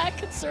wasn't that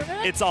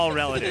conservative. It's all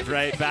relative,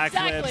 right?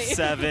 Backflips, Exactly.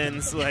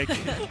 sevens, like.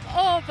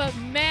 Oh, but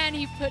man,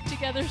 he put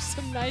together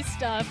some nice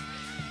stuff.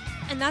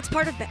 And that's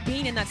part of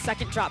being in that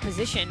second drop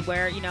position,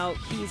 where, you know,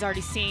 he's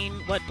already seen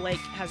what Blake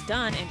has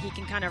done, and he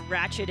can kind of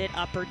ratchet it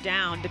up or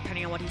down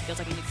depending on what he feels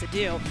like he needs to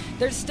do.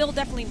 There's still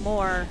definitely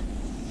more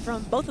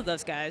from both of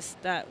those guys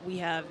that we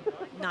have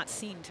not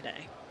seen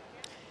today.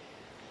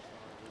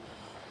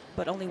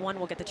 But only one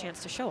will get the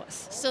chance to show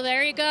us. So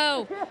there you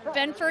go.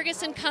 Ben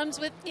Ferguson comes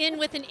in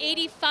with an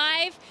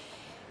 85.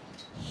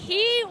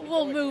 He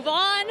will move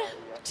on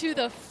to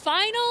the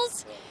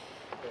finals.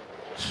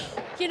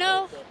 You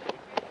know,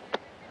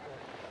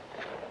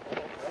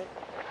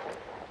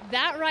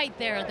 that right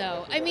there,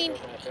 though, I mean,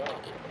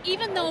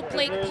 even though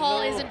Blake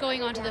Paul isn't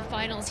going on to the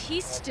finals,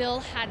 he still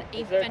had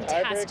a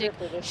fantastic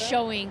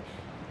showing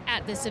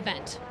at this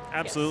event.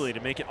 Absolutely. Yes.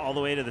 To make it all the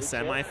way to the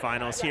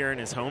semifinals here in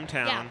his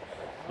hometown,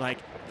 like,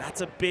 that's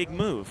a big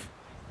move.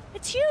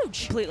 It's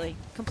huge.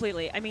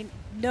 Completely. I mean,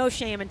 no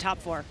shame in top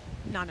 4.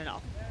 None at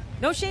all.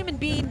 No shame in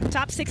being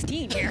top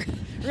 16 here,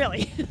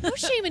 really. No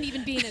shame in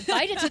even being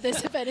invited to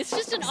this event. It's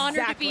just an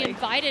honor to be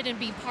invited and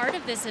be part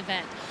of this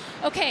event.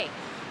 Okay,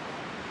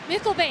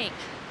 Mikkelbank,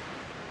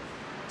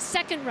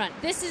 second run.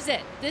 This is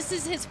it. This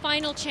is his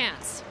final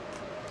chance.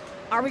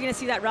 Are we going to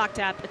see that rock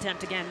tap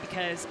attempt again?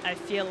 Because I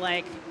feel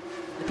like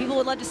the people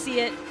would love to see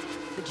it.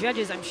 The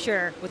judges, I'm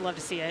sure, would love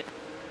to see it.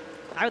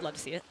 I would love to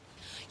see it.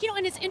 You know,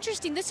 and it's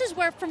interesting. This is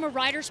where, from a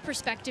rider's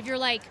perspective, you're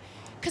like,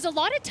 Because a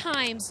lot of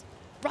times,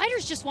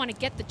 riders just want to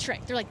get the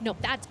trick. They're like, no,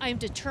 I'm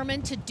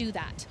determined to do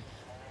that.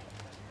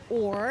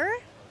 Or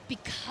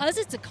because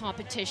it's a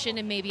competition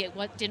and maybe it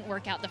didn't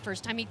work out the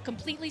first time, he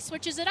completely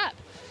switches it up.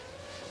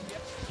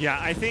 Yeah,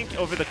 I think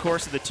over the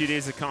course of the 2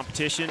 days of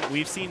competition,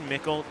 we've seen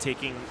Mikkel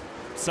taking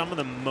some of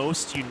the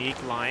most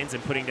unique lines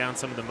and putting down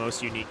some of the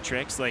most unique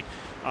tricks. Like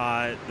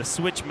the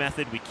switch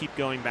method, we keep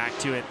going back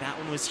to it. That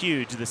one was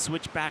huge. The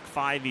switch back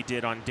 5 he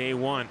did on day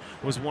 1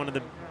 was one of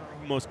the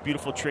most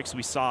beautiful tricks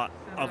we saw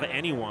of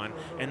anyone.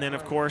 And then,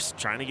 of course,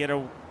 trying to get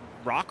a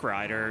rock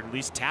ride or at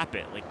least tap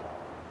it. Like,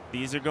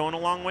 these are going a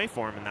long way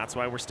for him, and that's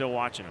why we're still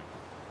watching him.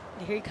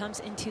 And here he comes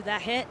into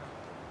that hit.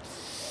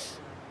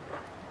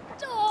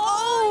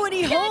 Oh, and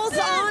he holds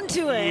on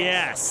to it.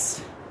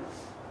 Yes.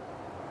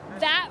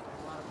 That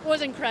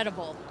was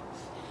incredible.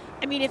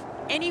 I mean, if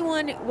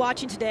anyone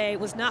watching today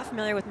was not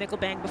familiar with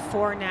Mikkelbang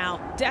before now,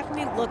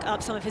 definitely look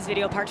up some of his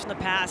video parts from the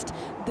past.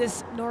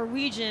 This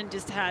Norwegian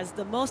just has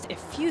the most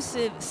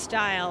effusive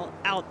style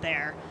out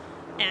there,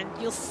 and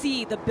you'll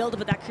see the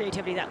buildup of that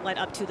creativity that led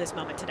up to this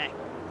moment today.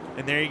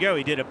 And there you go.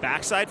 He did a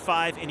backside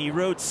 5, and he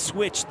rode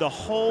switch the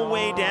whole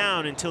way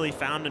down until he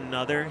found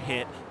another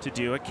hit to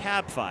do a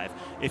cab 5.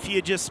 If he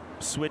had just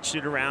switched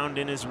it around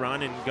in his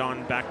run and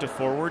gone back to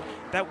forward,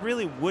 that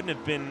really wouldn't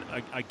have been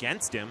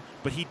against him,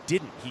 but he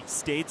didn't. He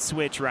stayed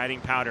switch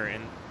riding powder,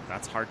 and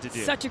that's hard to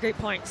do. Such a great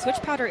point. Switch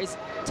powder is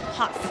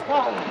tough.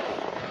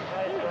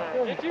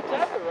 Did you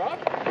tap the rock?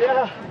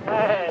 Yeah.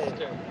 Nice.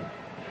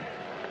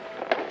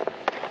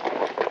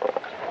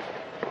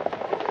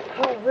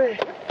 Oh, man.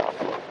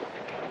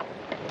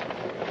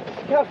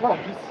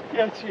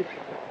 Got you.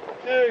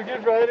 Dude,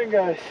 good riding,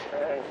 guys.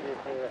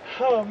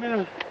 Oh,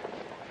 man.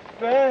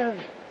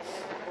 Man.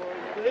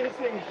 These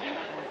things.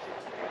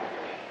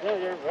 Yeah,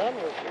 your run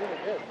was really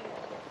good.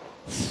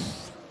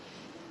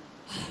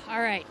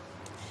 All right.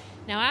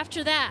 Now,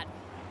 after that,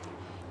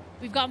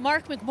 we've got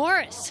Mark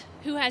McMorris,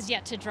 who has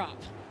yet to drop.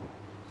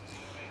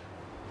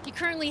 He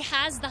currently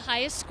has the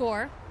highest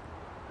score,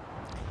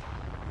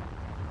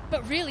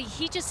 but really,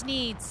 he just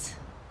needs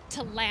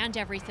to land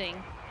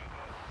everything.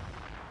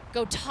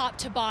 Go top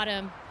to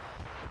bottom,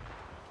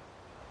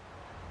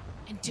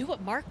 and do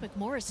what Mark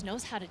McMorris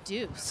knows how to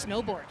do,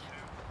 snowboard.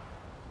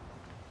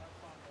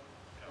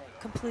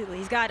 Completely.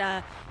 He's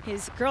got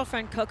his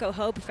girlfriend, Coco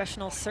Ho,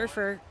 professional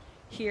surfer,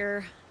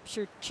 here, I'm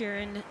sure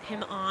cheering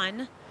him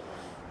on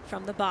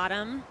from the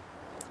bottom.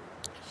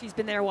 She's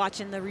been there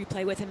watching the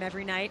replay with him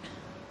every night.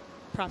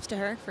 Props to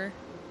her for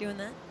doing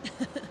that.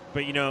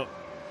 But, you know,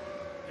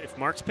 if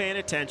Mark's paying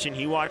attention,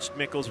 he watched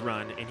Mikkel's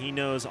run, and he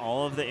knows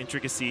all of the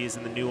intricacies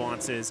and the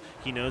nuances.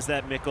 He knows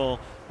that Mikkel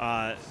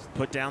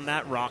put down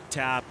that rock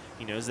tap.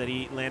 He knows that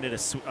he landed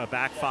a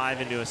back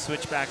 5 into a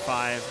switch back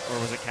 5, or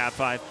was it cab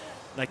 5?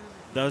 Like,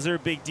 those are a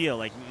big deal.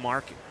 Like,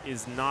 Mark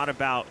is not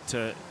about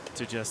to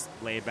just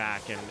lay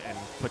back and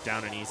put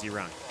down an easy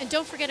run. And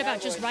don't forget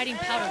about just riding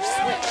powder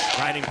switch.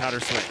 Riding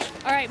powder switch.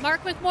 All right,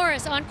 Mark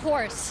McMorris on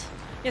course.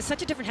 Yeah,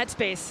 such a different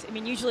headspace. I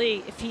mean,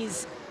 usually if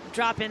he's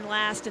dropping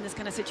last in this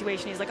kind of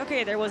situation, he's like,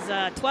 okay, there was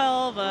a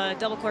 12, a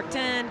double cork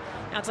 10.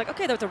 Now it's like,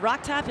 okay, there was a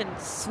rock tap and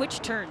switch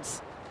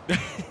turns.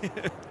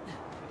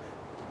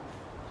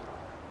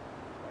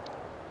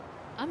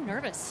 I'm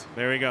nervous.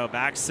 There we go,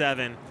 back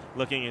 7,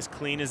 looking as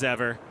clean as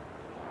ever.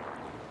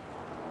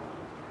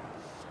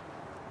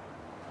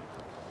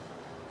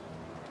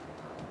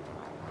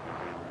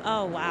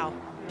 Oh, wow.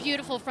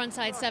 Beautiful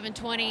frontside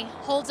 720,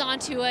 holds on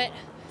to it.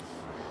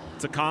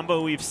 It's a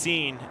combo we've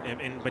seen,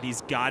 but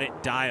he's got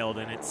it dialed,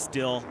 and it's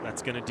still,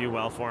 that's going to do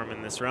well for him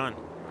in this run.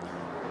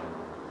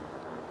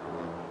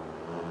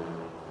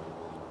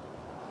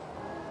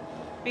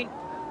 I mean,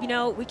 you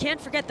know, we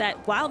can't forget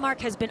that while Mark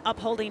has been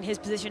upholding his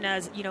position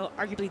as, you know,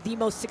 arguably the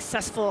most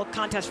successful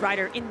contest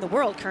rider in the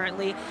world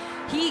currently,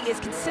 he is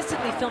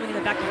consistently filming in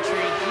the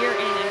backcountry year in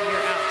and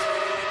year out.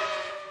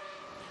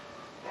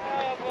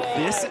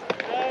 This.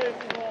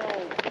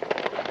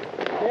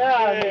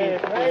 Yeah,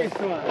 nice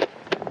one.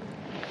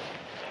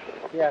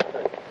 Yeah.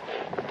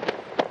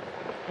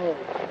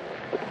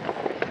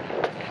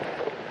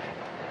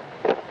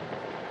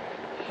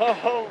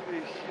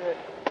 Holy shit.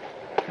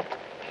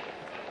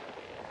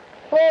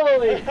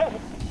 Holy.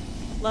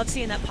 Love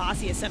seeing that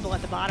posse assemble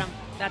at the bottom.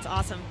 That's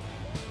awesome.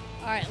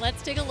 All right,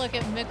 let's take a look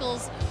at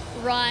Mikkel's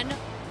run.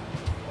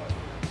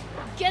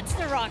 Gets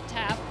the rock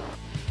tap.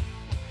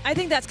 I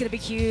think that's going to be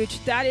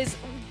huge. That is,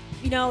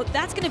 you know,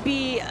 that's going to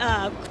be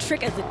a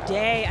trick of the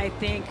day, I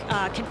think,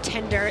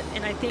 contender.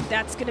 And I think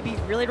that's going to be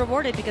really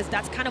rewarded because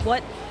that's kind of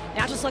what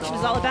natural selection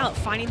is all about,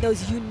 finding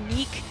those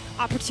unique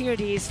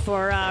opportunities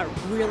for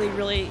really,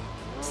 really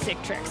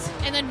sick tricks.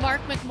 And then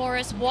Mark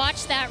McMorris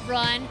watched that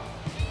run,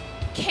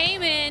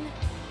 came in,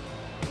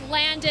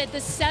 landed the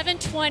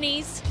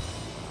 720s.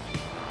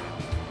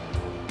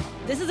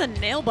 This is a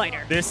nail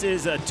biter. This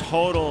is a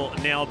total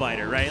nail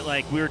biter, right?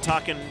 Like we were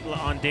talking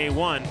on day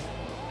 1,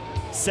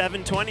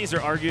 720s are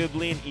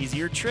arguably an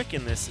easier trick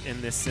in this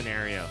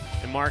scenario.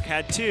 And Mark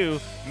had 2.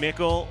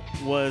 Mikkel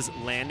was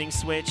landing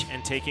switch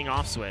and taking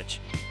off switch.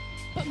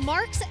 But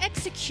Mark's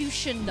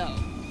execution, though,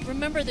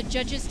 remember the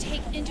judges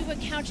take into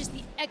account just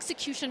the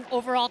execution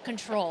overall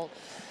control.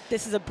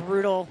 This is a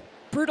brutal,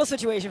 brutal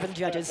situation for the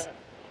judges.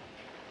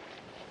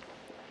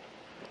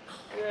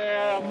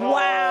 Yeah,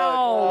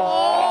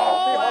 Wow.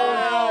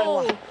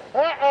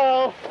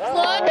 Uh-oh.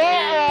 Look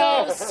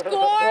at those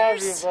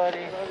scores. Love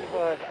you,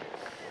 buddy.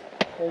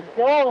 Let's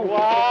go.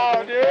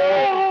 Wow,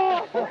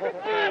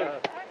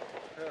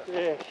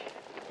 dude.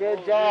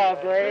 Good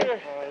job, Ray.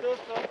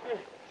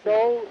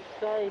 So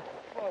safe.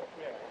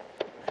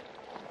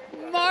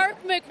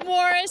 Mark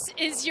McMorris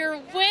is your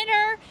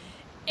winner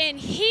in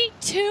Heat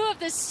 2 of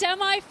the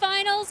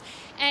semifinals,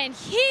 and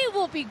he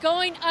will be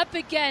going up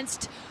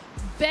against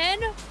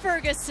Ben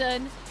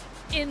Ferguson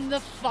in the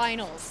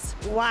finals.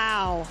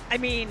 Wow. I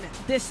mean,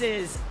 this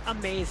is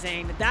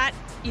amazing. That,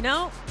 you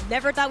know,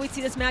 never thought we'd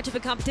see this matchup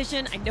in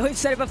competition. I know we've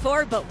said it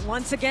before, but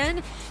once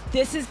again,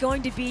 this is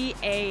going to be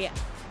a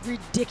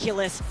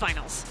ridiculous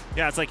finals.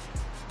 Yeah, it's like,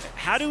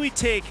 how do we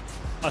take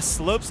a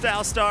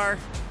slopestyle star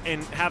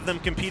and have them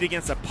compete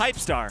against a pipe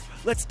star?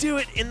 Let's do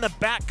it in the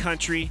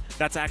backcountry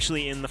that's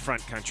actually in the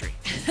front country.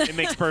 It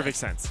makes perfect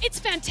sense. It's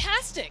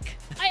fantastic.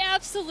 I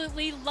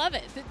absolutely love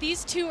it that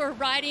these two are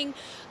riding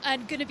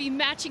and going to be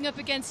matching up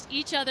against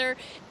each other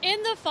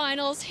in the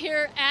finals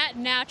here at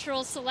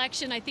Natural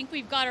Selection. I think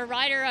we've got a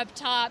rider up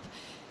top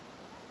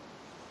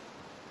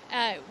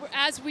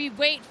as we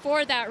wait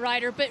for that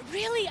rider. But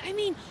really, I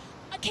mean,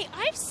 okay,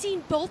 I've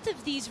seen both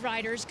of these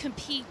riders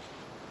compete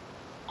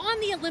on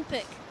the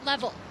Olympic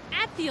level,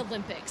 at the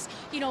Olympics.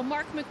 You know,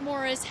 Mark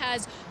McMorris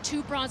has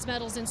 2 bronze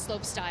medals in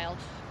slopestyle.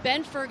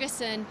 Ben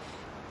Ferguson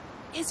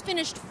is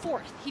finished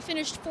 4th. He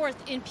finished 4th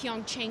in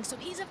Pyeongchang, so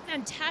he's a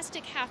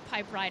fantastic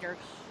half-pipe rider.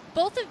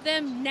 Both of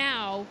them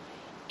now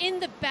in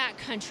the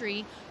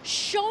backcountry,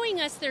 showing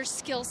us their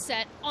skill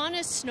set on a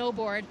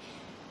snowboard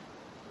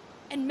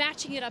and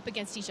matching it up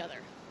against each other.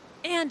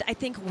 And I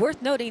think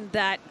worth noting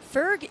that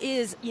Ferg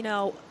is, you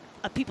know,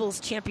 a people's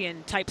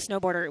champion type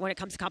snowboarder when it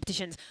comes to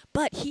competitions,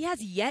 but he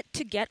has yet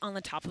to get on the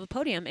top of a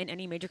podium in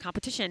any major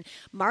competition.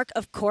 Mark,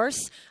 of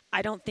course,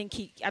 I don't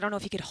know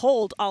if he could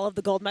hold all of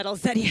the gold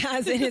medals that he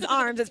has in his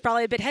arms. It's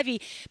probably a bit heavy,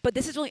 but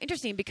this is really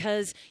interesting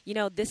because, you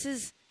know, this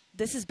is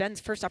Ben's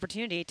first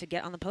opportunity to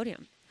get on the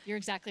podium. You're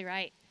exactly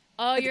right.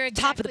 Oh, you're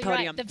exactly top of the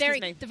podium.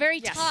 Right. The very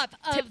yes. top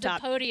of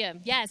Tip-top. the podium.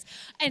 Yes.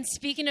 And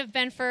speaking of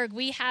Ben Ferg,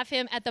 we have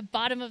him at the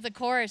bottom of the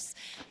course.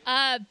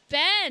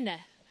 Ben,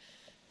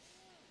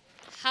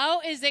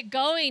 how is it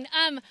going?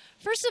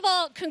 First of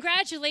all,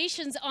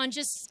 congratulations on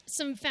just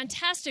some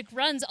fantastic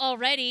runs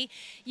already.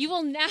 You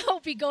will now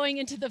be going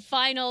into the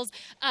finals,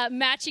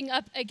 matching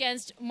up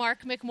against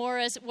Mark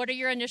McMorris. What are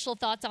your initial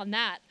thoughts on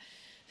that?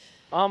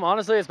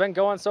 Honestly, it's been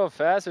going so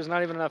fast, there's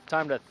not even enough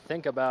time to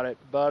think about it.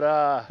 But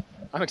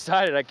I'm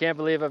excited. I can't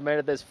believe I've made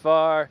it this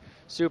far.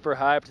 Super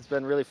hyped. It's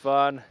been really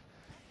fun.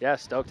 Yeah,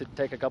 stoked to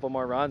take a couple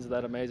more runs of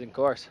that amazing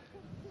course.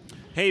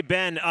 Hey,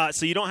 Ben,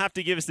 so you don't have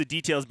to give us the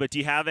details, but do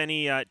you have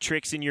any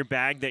tricks in your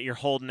bag that you're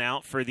holding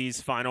out for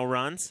these final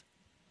runs?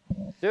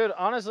 Dude,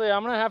 honestly,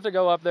 I'm going to have to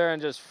go up there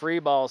and just free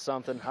ball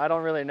something. I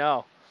don't really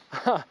know.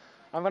 I'm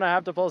going to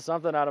have to pull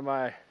something out of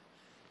my,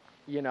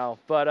 you know.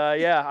 But,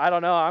 yeah, I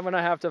don't know. I'm going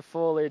to have to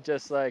fully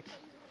just, like,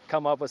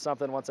 come up with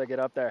something once I get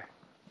up there.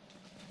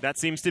 That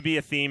seems to be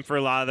a theme for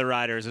a lot of the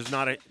riders. There's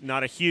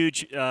not a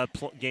huge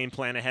game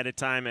plan ahead of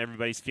time.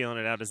 Everybody's feeling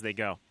it out as they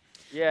go.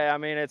 Yeah, I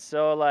mean, it's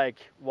so, like,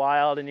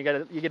 wild, and you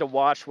get to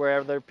watch where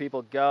other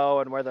people go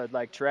and where the,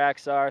 like,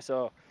 tracks are.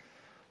 So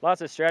lots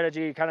of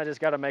strategy. You kind of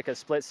just got to make a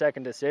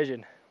split-second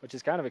decision, which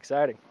is kind of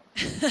exciting.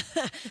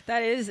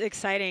 That is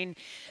exciting.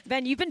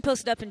 Ben, you've been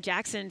posted up in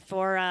Jackson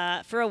for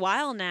a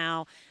while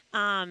now.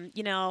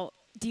 You know,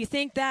 do you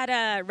think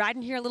that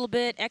riding here a little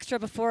bit extra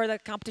before the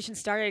competition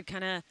started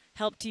kind of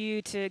helped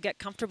you to get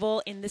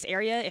comfortable in this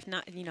area? If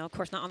not, you know, of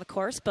course, not on the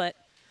course, but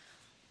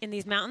in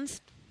these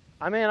mountains?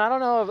 I mean, I don't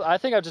know. I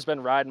think I've just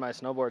been riding my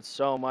snowboard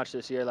so much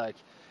this year. Like,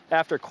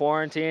 after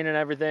quarantine and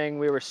everything,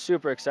 we were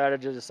super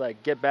excited to just,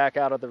 like, get back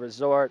out of the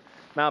resort.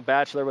 Mount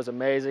Bachelor was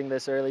amazing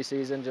this early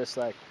season. Just,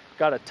 like,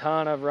 got a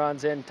ton of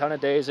runs in, ton of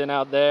days in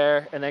out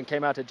there, and then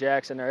came out to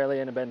Jackson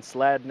early and have been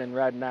sledding and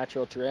riding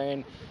natural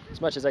terrain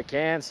as much as I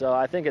can. So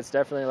I think it's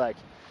definitely, like,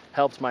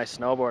 helped my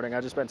snowboarding.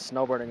 I've just been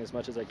snowboarding as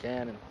much as I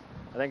can, and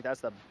I think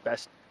that's the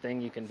best thing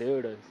you can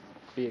do to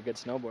be a good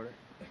snowboarder.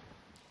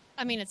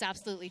 I mean, it's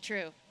absolutely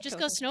true. Just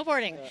go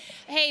snowboarding.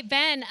 Hey,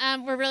 Ben,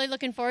 we're really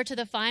looking forward to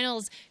the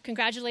finals.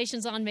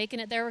 Congratulations on making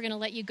it there. We're going to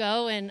let you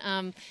go,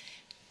 and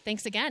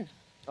thanks again.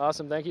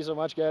 Awesome. Thank you so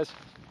much, guys.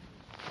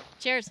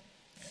 Cheers.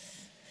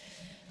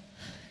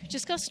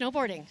 Just go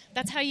snowboarding.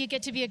 That's how you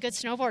get to be a good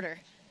snowboarder.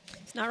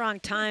 It's not wrong.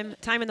 Time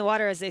in the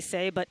water, as they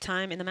say, but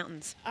time in the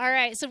mountains. All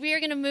right, so we are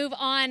going to move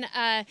on,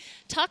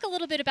 talk a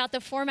little bit about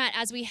the format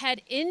as we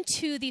head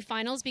into the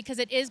finals, because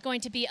it is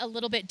going to be a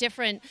little bit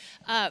different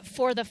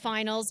for the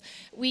finals.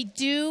 We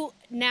do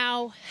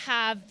now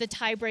have the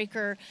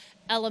tiebreaker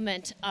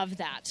element of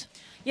that.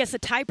 Yes, the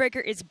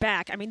tiebreaker is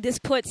back. I mean, this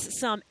puts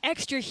some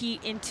extra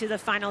heat into the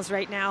finals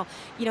right now.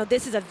 You know,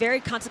 this is a very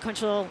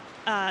consequential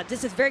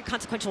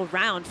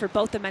round for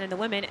both the men and the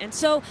women, and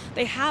so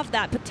they have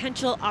that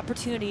potential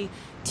opportunity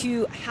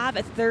to have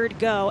a third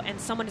go, and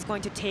someone is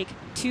going to take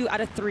 2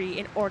 out of 3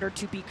 in order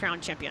to be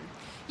crowned champion.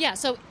 Yeah,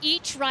 so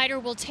each rider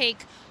will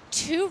take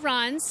 2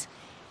 runs.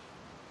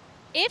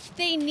 If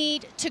they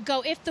need to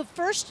go, if the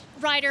first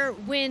rider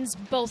wins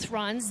both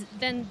runs,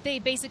 then they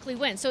basically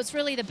win. So it's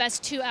really the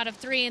best 2 out of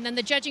 3. And then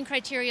the judging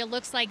criteria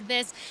looks like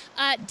this.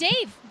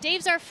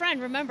 Dave's our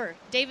friend. Remember,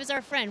 Dave is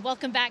our friend.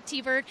 Welcome back,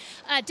 T-Bird.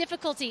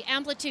 Difficulty,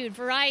 amplitude,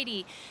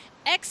 variety,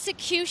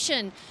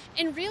 execution.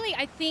 And really,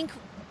 I think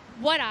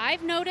what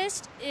I've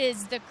noticed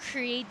is the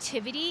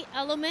creativity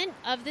element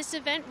of this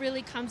event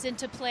really comes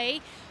into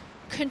play.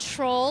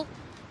 Control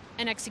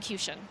and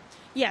execution.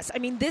 Yes, I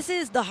mean, this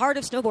is the heart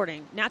of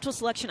snowboarding. Natural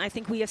selection, I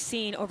think we have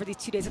seen over these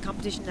 2 days of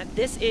competition that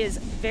this is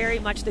very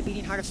much the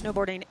beating heart of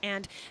snowboarding.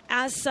 And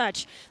as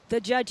such, the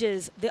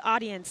judges, the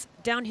audience,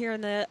 down here in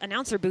the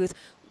announcer booth,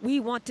 we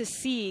want to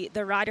see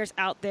the riders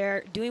out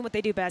there doing what they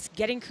do best,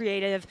 getting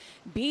creative,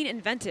 being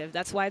inventive.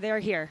 That's why they're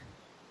here.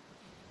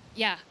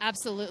 Yeah,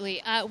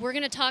 absolutely. We're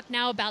going to talk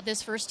now about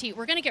this first heat.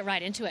 We're going to get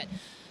right into it.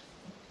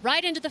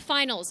 Right into the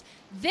finals.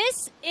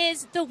 This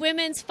is the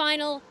women's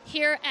final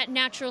here at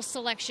Natural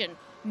Selection.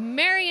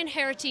 Marion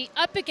Herity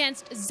up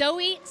against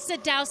Zoe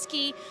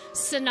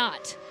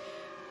Sadowski-Synot.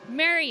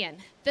 Marion,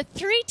 the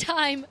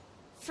 3-time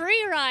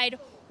freeride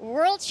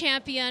world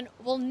champion,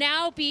 will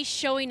now be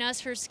showing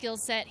us her skill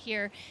set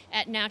here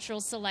at Natural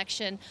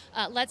Selection.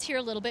 Let's hear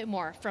a little bit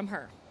more from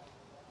her.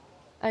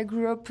 I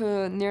grew up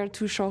near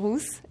to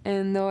Champs,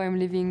 and now I'm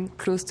living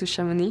close to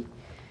Chamonix.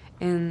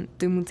 And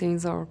the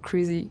mountains are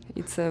crazy.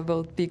 It's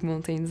about big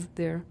mountains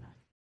there.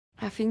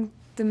 I think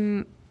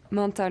the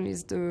mental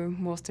is the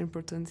most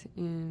important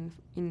in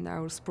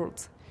our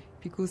sport,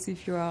 because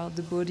if you are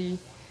the body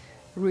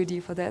ready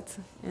for that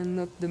and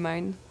not the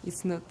mind,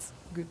 it's not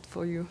good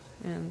for you.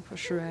 And for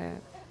sure,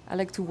 I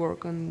like to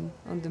work on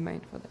the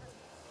mind for that.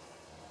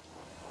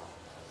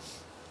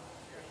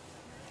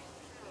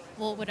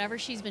 Well, whatever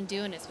she's been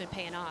doing, it's been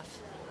paying off.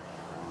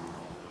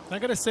 I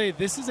gotta say,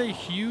 this is a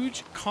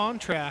huge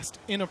contrast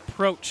in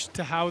approach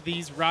to how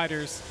these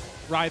riders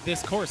ride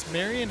this course.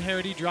 Marion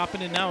Herity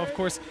dropping in now, of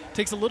course,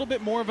 takes a little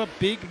bit more of a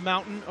big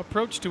mountain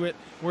approach to it,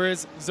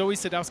 whereas Zoe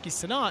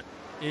Sadowski-Synot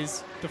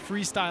is the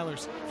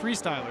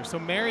freestyler. So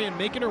Marion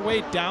making her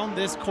way down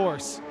this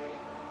course.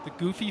 The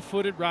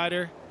goofy-footed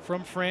rider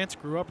from France,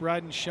 grew up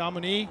riding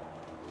Chamonix,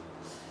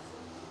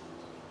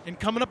 and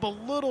coming up a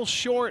little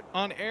short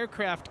on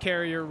aircraft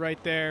carrier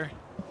right there.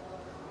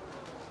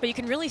 But you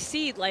can really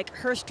see like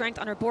her strength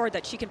on her board,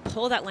 that she can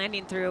pull that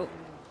landing through.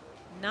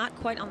 Not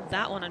quite on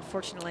that one,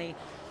 unfortunately.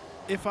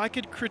 If I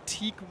could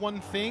critique one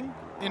thing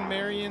in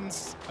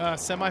Marion's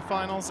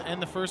semifinals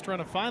and the first run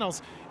of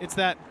finals, it's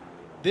that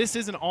this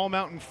is an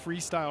all-mountain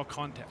freestyle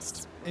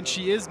contest. And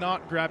she is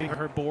not grabbing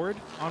her board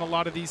on a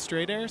lot of these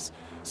straight airs.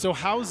 So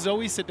how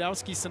Zoe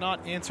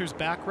Sadowski-Synot answers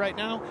back right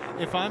now,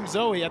 if I'm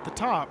Zoe at the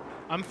top,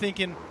 I'm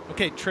thinking,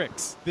 okay,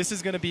 tricks. This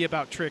is going to be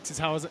about tricks, is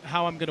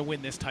how I'm going to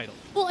win this title.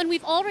 Well, and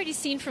we've already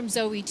seen from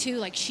Zoe, too,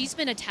 like she's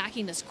been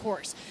attacking this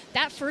course.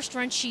 That first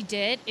run she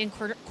did in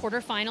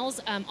quarterfinals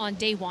on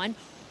day 1,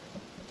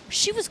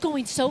 she was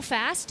going so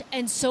fast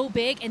and so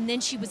big, and then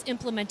she was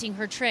implementing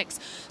her tricks.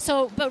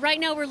 So, but right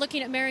now we're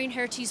looking at Marion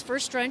Herity's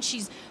first run.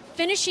 She's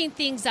finishing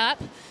things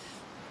up.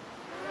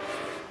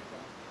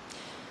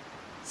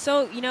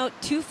 So, you know,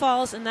 2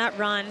 falls in that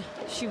run.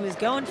 She was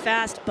going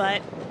fast,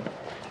 but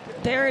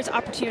there is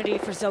opportunity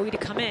for Zoe to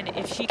come in.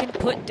 If she can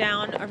put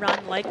down a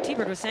run, like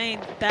T-Bird was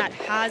saying, that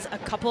has a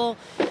couple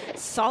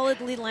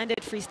solidly landed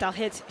freestyle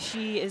hits,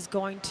 she is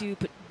going to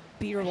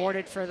be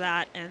rewarded for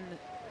that and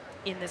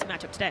in this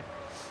matchup today.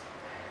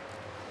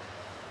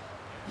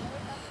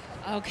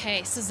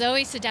 Okay, so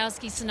Zoe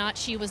Sadowski-Synot,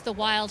 she was the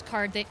wild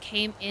card that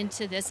came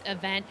into this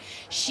event.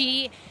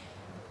 She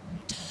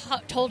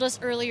told us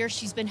earlier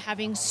she's been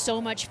having so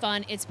much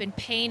fun. It's been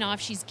paying off.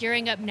 She's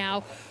gearing up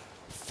now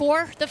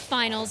for the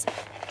finals.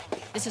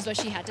 This is what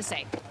she had to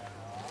say.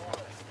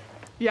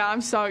 Yeah, I'm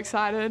so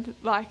excited.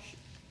 Like,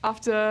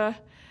 after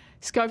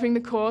scoping the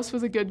course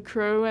with a good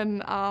crew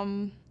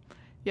and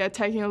yeah,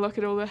 taking a look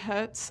at all the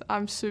hits,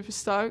 I'm super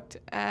stoked,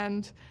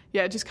 and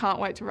yeah, just can't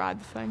wait to ride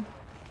the thing.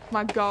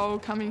 My goal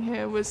coming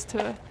here was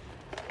to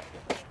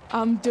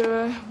do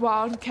a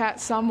wildcat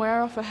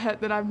somewhere off a hit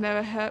that I've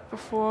never hit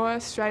before,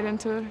 straight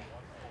into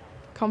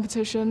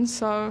competition.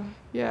 So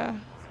yeah,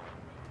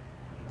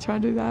 try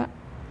to do that.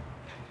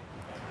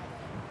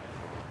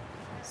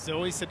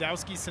 Zoe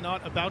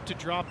Sadowski-Synot about to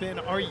drop in,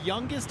 our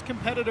youngest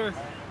competitor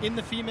in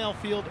the female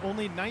field,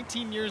 only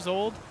 19 years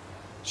old.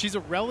 She's a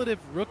relative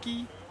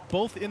rookie,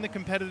 both in the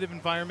competitive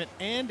environment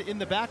and in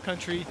the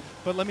backcountry.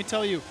 But let me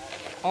tell you,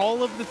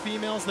 all of the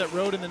females that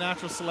rode in the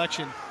natural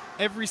selection,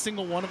 every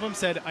single one of them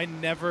said, I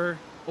never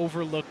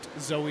overlooked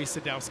Zoe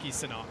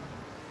Sadowski-Synot.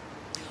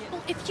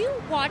 Well, if you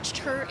watched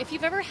her, if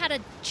you've ever had a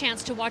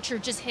chance to watch her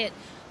just hit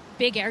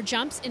big air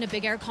jumps in a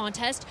big air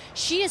contest,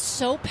 she is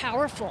so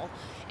powerful.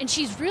 and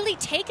she's really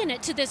taken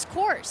it to this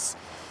course.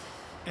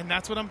 And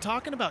that's what I'm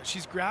talking about.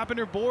 She's grabbing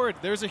her board.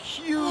 There's a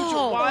huge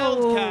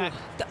wildcat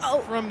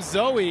from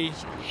Zoe.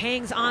 She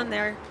hangs on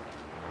there.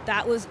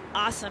 That was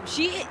awesome.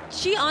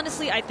 She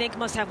honestly, I think,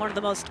 must have one of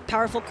the most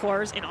powerful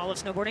cores in all of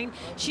snowboarding.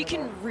 She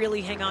can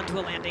really hang on to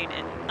a landing,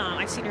 and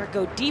I've seen her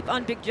go deep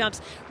on big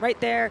jumps right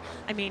there.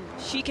 I mean,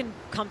 she can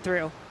come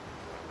through.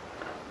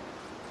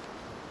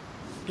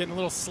 Getting a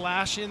little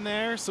slash in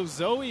there. So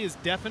Zoe is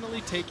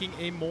definitely taking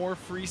a more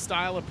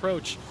freestyle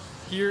approach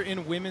here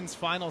in women's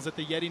finals at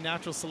the YETI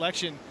Natural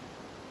Selection.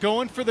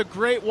 Going for the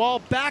great wall,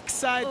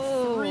 backside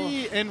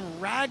 3 and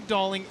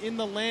ragdolling in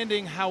the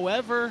landing.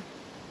 However,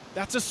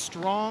 that's a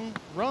strong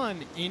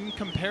run in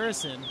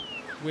comparison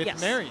with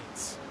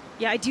Marion's.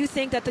 Yeah, I do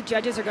think that the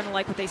judges are going to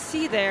like what they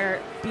see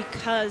there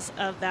because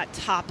of that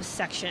top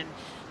section.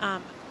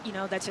 You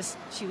know, that's just,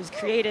 she was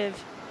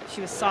creative,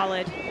 she was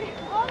solid.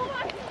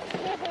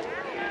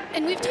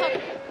 And we've talked.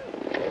 You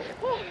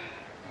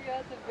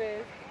got the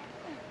best.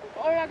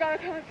 Oh my God, I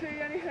can't see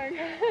anything.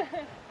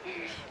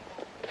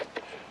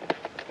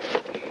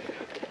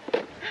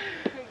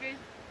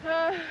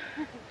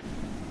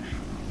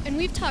 And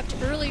we've talked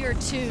earlier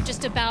too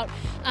just about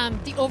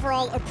the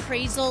overall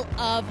appraisal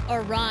of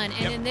a run.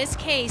 And in this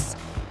case,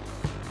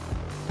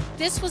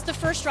 this was the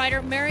first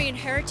rider, Marion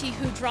Harity,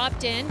 who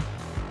dropped in.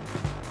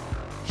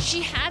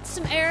 She had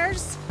some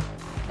errors,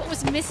 but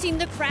was missing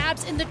the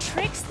crabs and the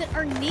tricks that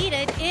are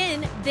needed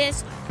in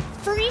this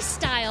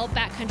freestyle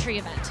backcountry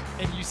event.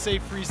 And you say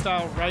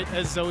freestyle right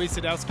as Zoe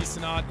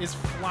Sadowski-Synod is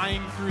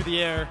flying through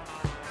the air.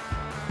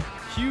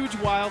 Huge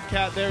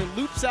wildcat there,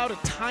 loops out a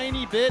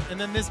tiny bit, and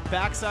then this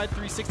backside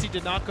 360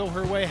 did not go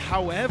her way.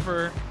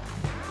 However,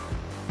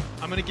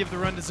 I'm going to give the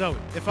run to Zoe.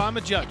 If I'm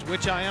a judge,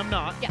 which I am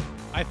not,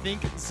 I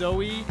think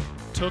Zoe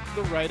took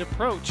the right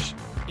approach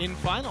in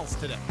finals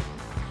today.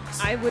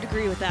 I would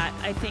agree with that.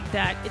 I think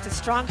that it's a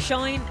strong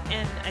showing,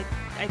 and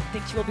I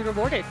think she will be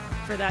rewarded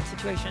for that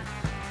situation.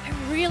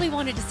 I really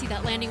wanted to see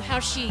that landing, how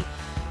she,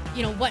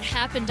 you know, what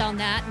happened on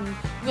that, and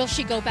will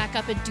she go back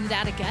up and do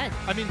that again?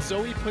 I mean,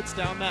 Zoe puts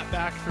down that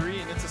back 3,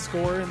 and it's a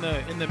score in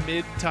the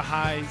mid to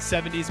high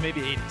 70s,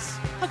 maybe 80s.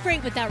 How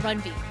great would that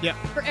run be? Yeah.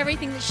 For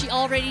everything that she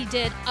already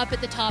did up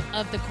at the top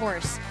of the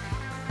course.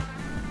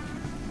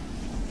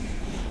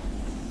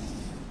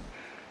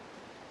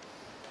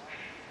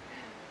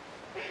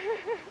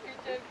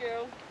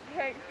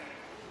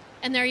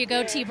 And there you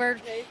go, T-Bird.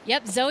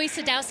 Yep, Zoe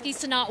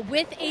Sadowski-Synod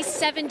with a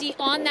 70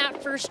 on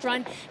that first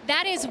run.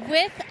 That is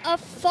with a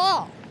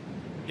fall.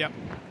 Yep,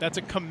 that's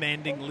a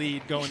commanding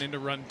lead going into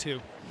run 2.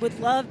 Would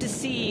love to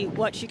see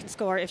what she can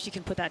score if she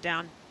can put that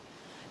down.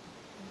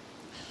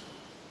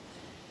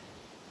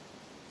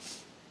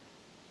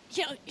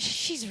 You know,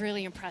 she's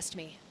really impressed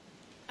me.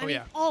 I Oh, mean,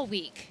 yeah. all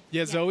week.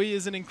 Yeah, Zoe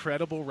is an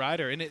incredible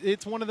rider, and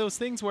it's one of those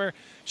things where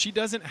she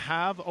doesn't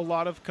have a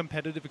lot of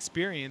competitive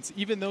experience,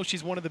 even though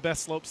she's one of the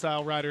best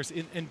slopestyle riders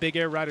and big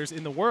air riders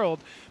in the world,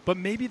 but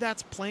maybe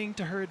that's playing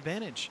to her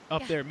advantage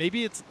up there.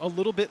 Maybe it's a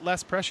little bit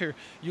less pressure.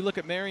 You look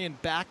at Marion,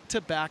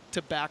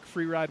 back-to-back-to-back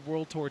freeride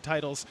World Tour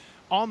titles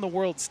on the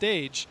world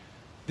stage.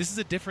 This is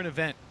a different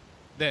event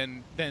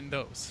than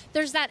those.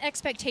 There's that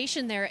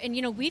expectation there, and,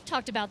 you know, we've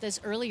talked about this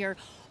earlier.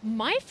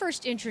 My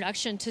first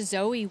introduction to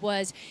Zoe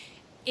was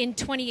in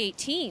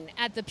 2018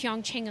 at the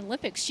Pyeongchang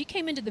Olympics. She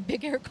came into the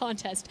big air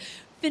contest,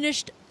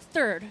 finished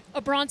 3rd, a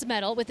bronze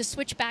medal with a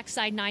switch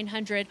backside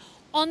 900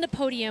 on the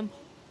podium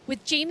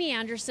with Jamie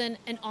Anderson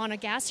and Anna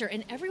Gasser.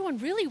 And everyone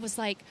really was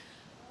like,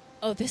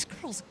 oh, this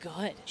girl's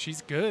good.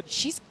 She's good.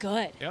 She's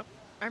good. Yep.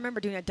 I remember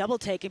doing a double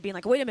take and being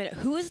like, wait a minute,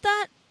 who is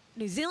that?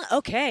 New Zealand?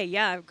 Okay,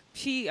 yeah.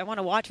 I want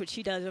to watch what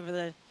she does over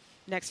the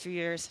next few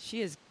years.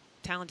 She is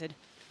talented.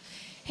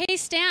 Hey,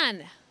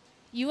 Stan,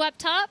 you up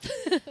top?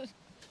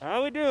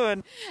 How we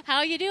doing?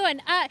 How you doing?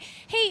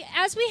 Hey,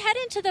 as we head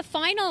into the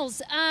finals,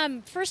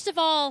 first of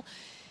all,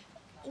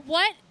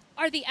 what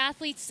are the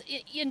athletes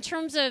in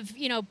terms of,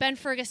 you know, Ben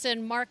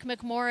Ferguson, Mark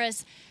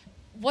McMorris,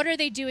 what are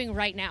they doing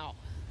right now?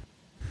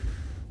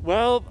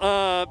 Well,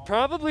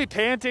 probably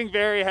panting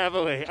very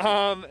heavily.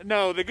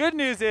 No, the good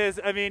news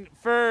is, I mean,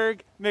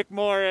 Ferg,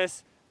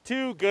 McMorris,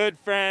 2 good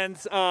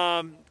friends.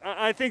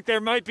 I think there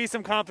might be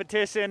some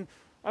competition.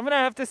 I'm going to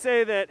have to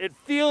say that it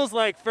feels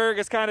like Ferg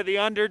is kind of the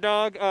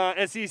underdog.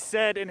 As he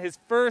said in his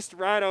first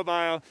Rido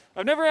bio,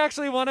 I've never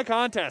actually won a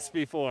contest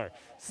before.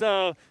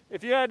 So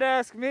if you had to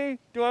ask me,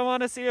 do I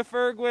want to see a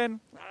Ferg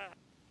win?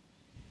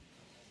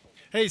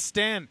 Hey,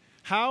 Stan,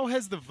 how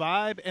has the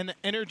vibe and the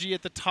energy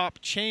at the top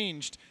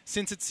changed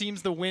since it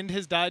seems the wind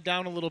has died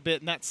down a little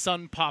bit and that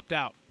sun popped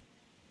out?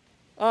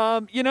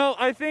 You know,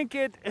 I think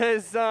it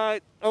has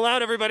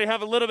allowed everybody to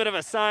have a little bit of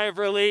a sigh of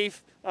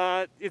relief.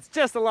 It's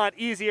just a lot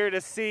easier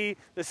to see.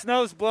 The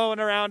snow's blowing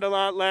around a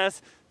lot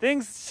less.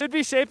 Things should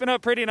be shaping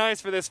up pretty nice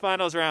for this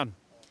finals round.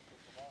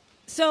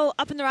 So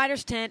up in the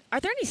rider's tent, are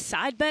there any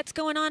side bets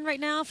going on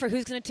right now for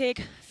who's going to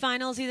take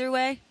finals either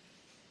way?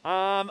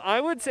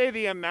 I would say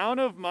the amount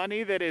of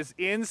money that is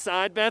in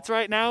side bets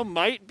right now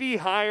might be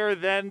higher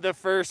than the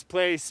first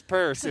place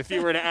purse if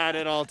you were to add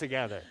it all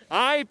together.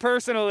 I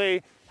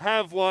personally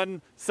have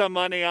won some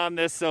money on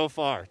this so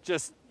far.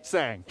 Just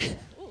saying.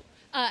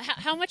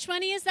 How much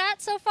money is that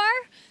so far?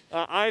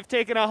 I've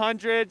taken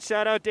 100.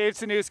 Shout out Dave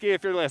Sanuski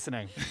if you're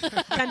listening.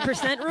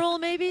 10% rule,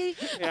 maybe?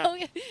 Yeah. Oh,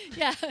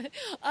 yeah.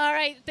 All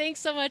right.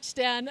 Thanks so much,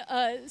 Dan.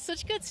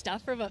 Such good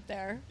stuff from up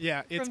there.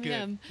 Yeah, it's from good.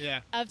 Him.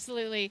 Yeah.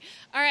 Absolutely.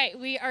 All right.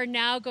 We are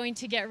now going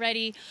to get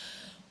ready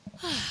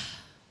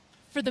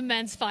for the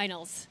men's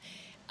finals.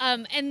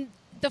 And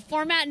the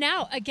format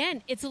now,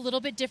 again, it's a little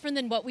bit different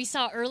than what we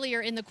saw earlier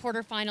in the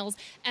quarterfinals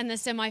and the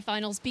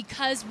semifinals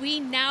because we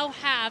now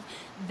have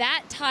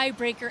that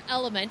tiebreaker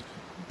element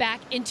back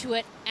into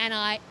it, and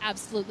I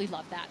absolutely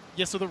love that.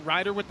 Yeah, so the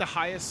rider with the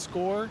highest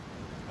score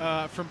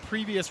from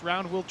previous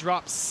round will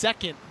drop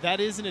second. That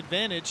is an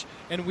advantage,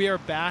 and we are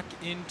back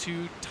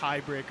into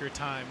tiebreaker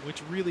time,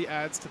 which really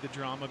adds to the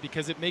drama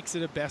because it makes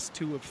it a best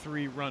 2 of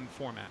 3 run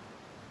format.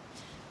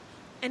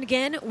 And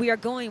again, we are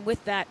going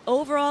with that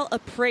overall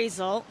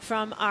appraisal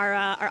from our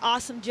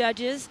awesome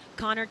judges,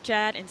 Connor,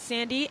 Chad, and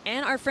Sandy,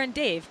 and our friend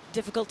Dave.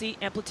 Difficulty,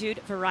 amplitude,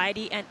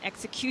 variety, and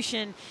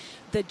execution.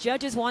 The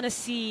judges want to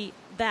see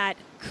that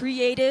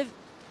creative,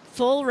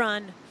 full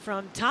run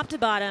from top to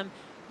bottom.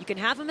 You can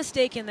have a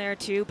mistake in there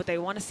too, but they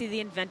want to see the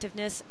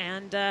inventiveness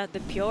and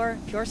the pure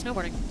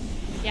snowboarding.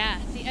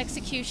 Yeah, the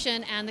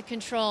execution and the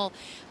control.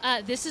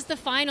 This is the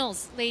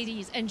finals,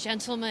 ladies and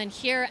gentlemen,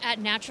 here at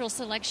Natural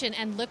Selection.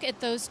 And look at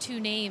those two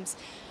names.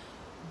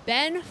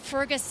 Ben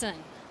Ferguson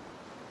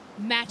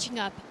matching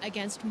up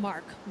against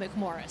Mark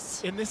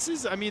McMorris. And this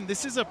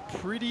is a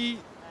pretty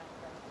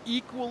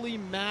equally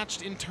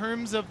matched in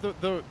terms of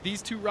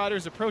these two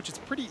riders' approach. It's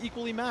pretty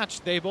equally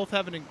matched. They both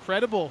have an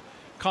incredible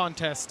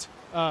contest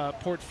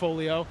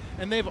portfolio,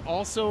 and they've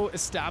also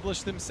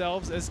established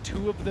themselves as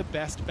 2 of the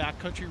best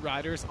backcountry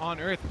riders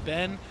on earth.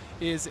 Ben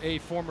is a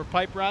former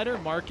pipe rider.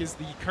 Mark is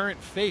the current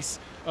face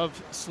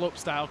of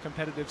slope-style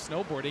competitive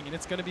snowboarding, and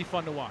it's going to be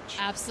fun to watch.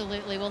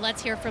 Absolutely. Well,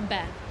 let's hear from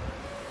Ben.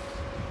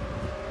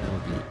 It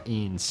would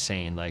be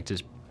insane. Like,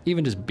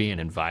 even just being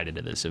invited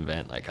to this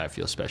event, like, I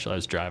feel special. I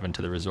was driving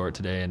to the resort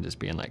today and just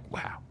being like,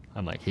 wow,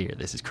 I'm like, here,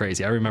 this is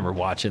crazy. I remember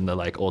watching the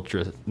like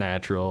Ultra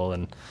Natural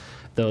and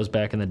those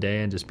back in the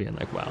day and just being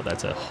like, wow,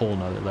 that's a whole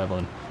nother level.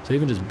 And so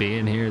even just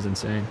being here is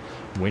insane.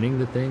 Winning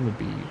the thing would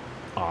be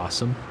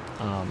awesome.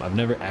 I've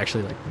never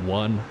actually like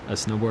won a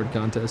snowboard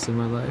contest in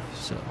my life,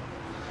 so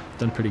I've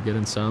done pretty good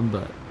in some,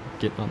 but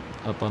getting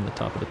up on the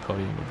top of the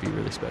podium would be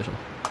really special.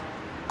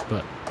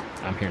 But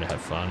I'm here to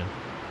have fun and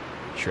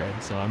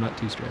shred, so I'm not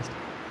too stressed.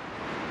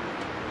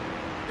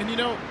 And you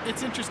know,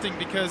 it's interesting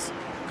because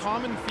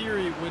common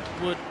theory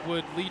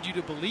would lead you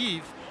to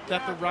believe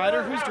that the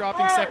rider who's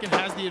dropping second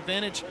has the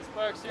advantage.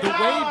 The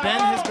way Ben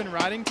has been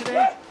riding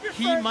today,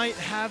 he might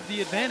have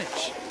the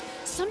advantage.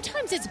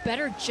 Sometimes it's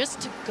better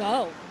just to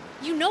go.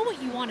 You know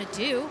what you want to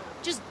do.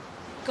 Just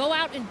go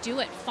out and do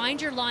it.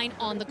 Find your line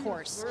on the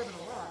course.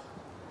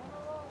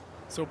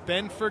 So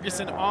Ben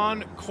Ferguson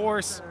on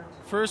course.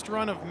 First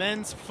run of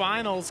men's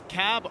finals.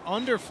 Cab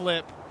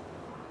underflip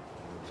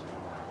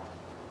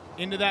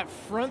into that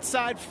front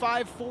side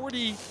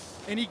 540,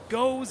 and he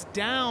goes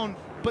down.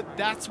 But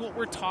that's what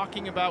we're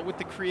talking about with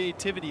the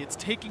creativity. It's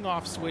taking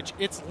off switch,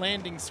 it's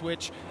landing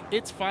switch,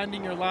 it's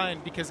finding your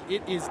line because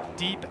it is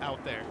deep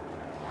out there.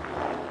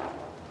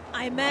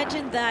 I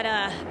imagine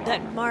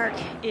that Mark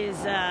is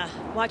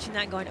watching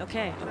that and going,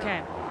 okay,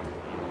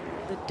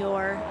 the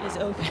door is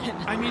open.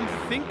 I mean,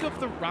 think of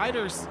the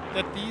riders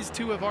that these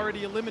two have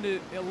already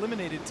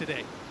eliminated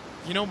today.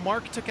 You know,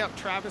 Mark took out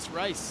Travis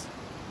Rice.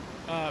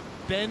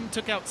 Ben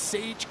took out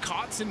Sage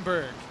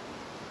Kotzenberg.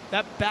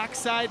 That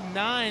backside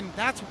 9,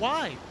 that's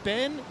why.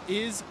 Ben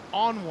is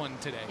on one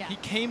today. Yeah. He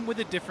came with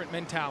a different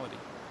mentality.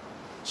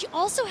 You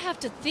also have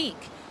to think,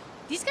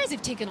 these guys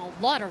have taken a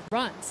lot of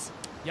runs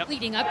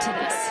leading up to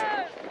this.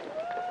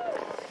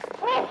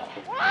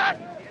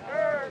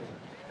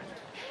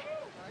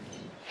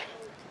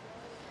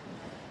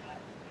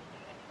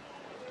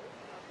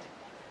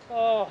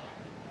 Oh,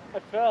 I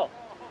fell.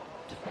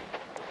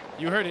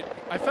 You heard it.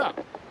 I fell.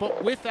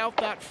 But without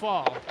that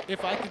fall,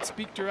 if I could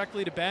speak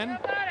directly to Ben,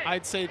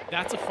 I'd say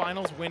that's a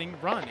finals winning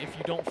run if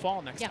you don't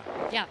fall next time.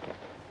 Yeah,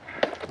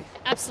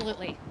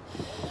 absolutely.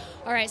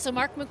 All right, so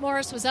Mark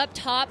McMorris was up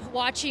top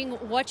watching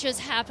what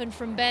just happened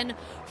from Ben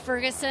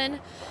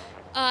Ferguson.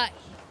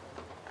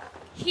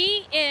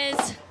 He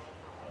is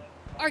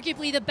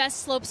arguably the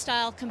best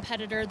slopestyle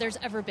competitor there's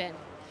ever been.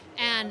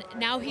 And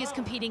now he's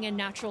competing in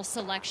natural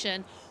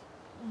selection.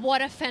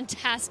 What a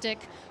fantastic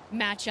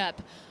matchup.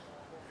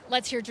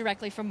 Let's hear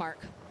directly from Mark.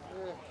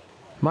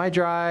 My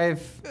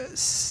drive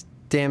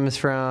stems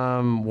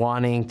from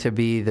wanting to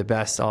be the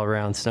best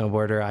all-around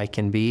snowboarder I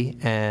can be,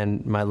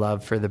 and my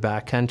love for the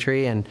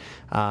backcountry. And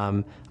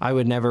I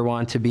would never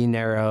want to be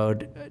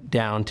narrowed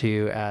down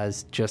to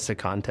as just a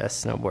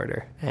contest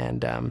snowboarder.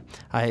 And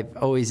I've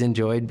always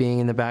enjoyed being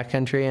in the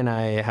backcountry, and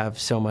I have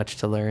so much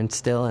to learn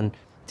still. And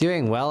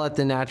doing well at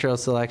the Natural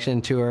Selection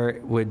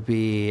Tour would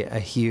be a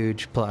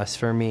huge plus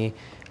for me.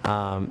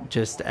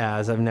 Just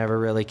as I've never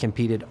really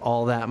competed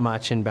all that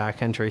much in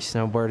backcountry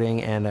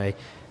snowboarding, and I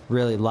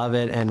really love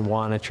it and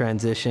want to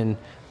transition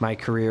my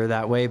career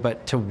that way.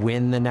 But to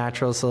win the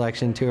Natural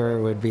Selection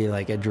Tour would be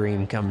like a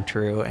dream come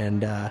true.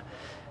 And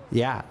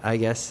yeah, I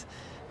guess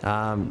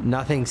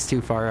nothing's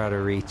too far out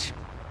of reach.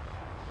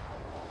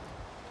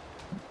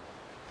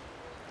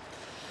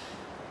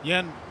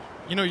 Yeah, and,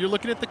 you know, you're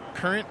looking at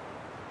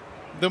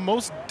the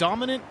most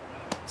dominant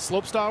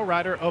slopestyle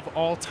rider of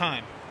all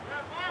time.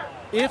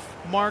 If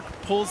Mark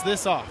pulls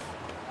this off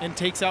and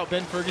takes out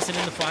Ben Ferguson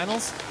in the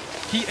finals,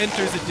 he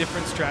enters a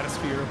different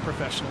stratosphere of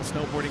professional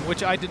snowboarding,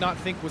 which I did not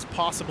think was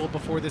possible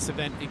before this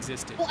event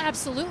existed. Well,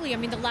 absolutely. I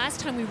mean, the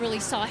last time we really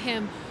saw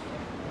him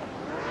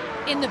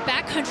in the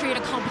backcountry at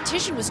a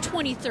competition was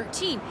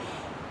 2013.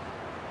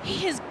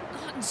 He has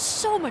gotten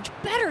so much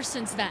better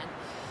since then.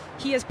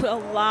 He has put a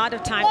lot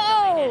of time.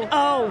 Whoa!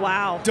 Oh,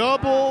 wow.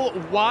 Double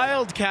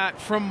wildcat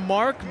from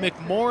Mark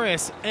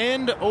McMorris,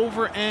 end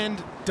over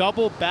end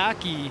double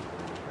backy.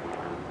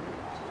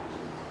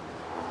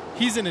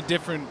 He's in a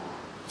different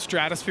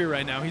stratosphere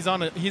right now. He's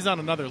on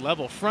another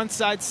level.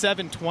 Frontside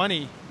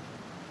 720.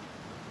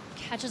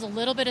 Catches a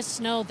little bit of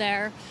snow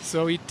there.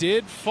 So he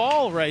did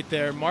fall right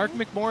there. Mark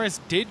McMorris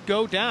did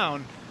go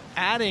down,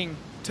 adding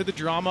to the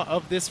drama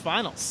of this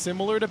final,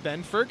 similar to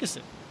Ben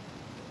Ferguson.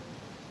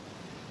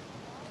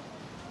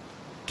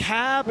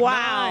 Cab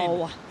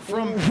 9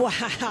 from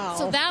wow.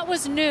 So that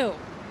was new.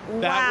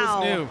 That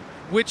was new,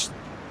 which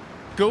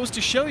goes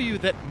to show you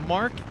that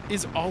Mark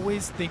is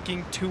always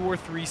thinking 2 or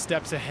 3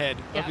 steps ahead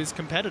of his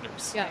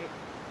competitors. Yeah.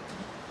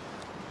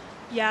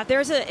 Yeah,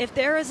 if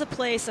there is a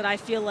place that I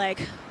feel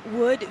like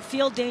would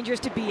feel dangerous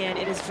to be in,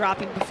 it is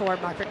dropping before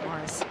Mark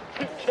McMorris.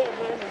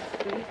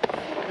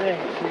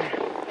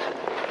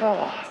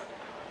 Oh,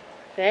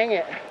 dang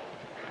it.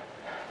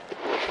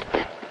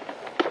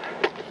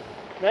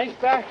 Nice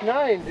back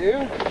 9, dude.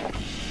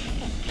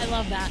 I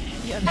love that.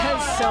 Yeah, that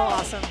is so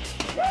awesome.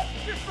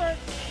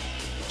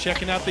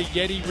 Checking out the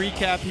YETI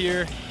recap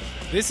here.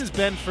 This is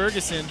Ben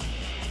Ferguson.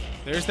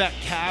 There's that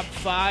cab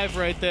 5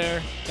 right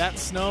there. That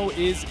snow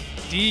is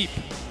deep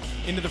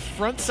into the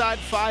front side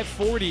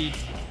 540.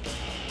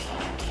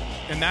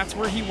 And that's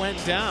where he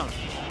went down.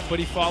 But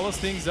he follows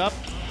things up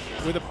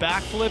with a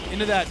backflip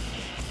into that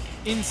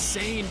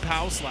insane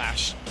pow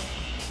slash.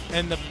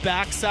 And the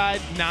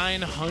backside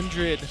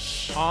 900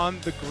 on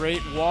the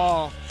Great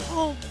Wall.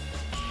 Oh,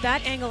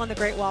 that angle on the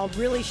Great Wall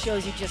really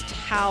shows you just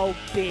how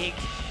big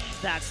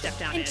that step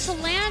down is. And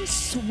to land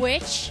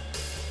switch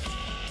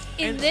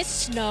in this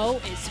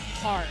snow is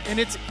hard. And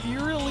it's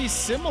eerily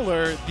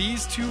similar,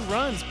 these two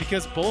runs,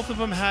 because both of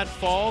them had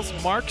falls.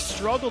 Mark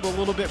struggled a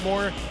little bit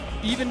more,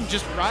 even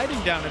just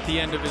riding down at the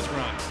end of his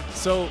run.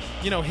 So,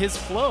 you know, his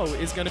flow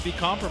is going to be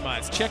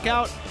compromised. Check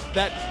out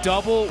that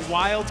double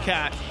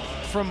wildcat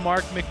from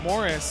Mark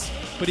McMorris,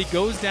 but he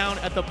goes down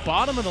at the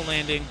bottom of the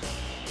landing,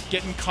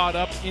 getting caught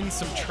up in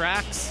some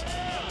tracks.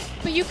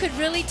 But you could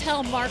really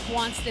tell Mark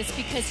wants this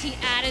because he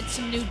added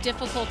some new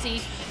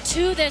difficulty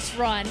to this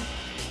run.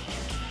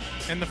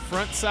 And the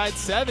front side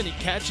 7, he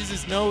catches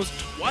his nose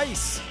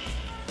twice.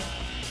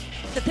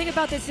 The thing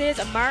about this is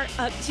a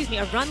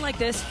run like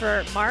this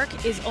for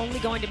Mark is only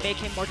going to make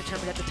him more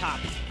determined at the top.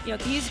 You know,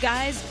 these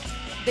guys,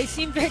 they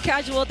seem very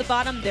casual at the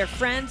bottom. They're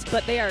friends,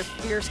 but they are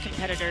fierce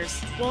competitors.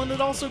 Well, and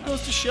it also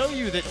goes to show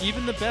you that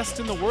even the best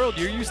in the world,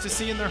 you're used to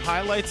seeing their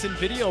highlights and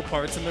video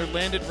parts and their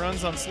landed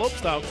runs on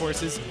slopestyle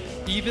courses,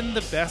 even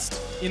the best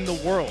in the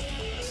world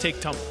take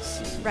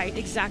tumbles. Right,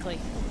 exactly.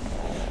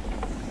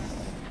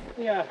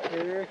 Yeah,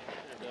 Eric.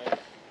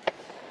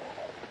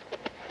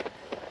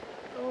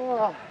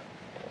 Oh.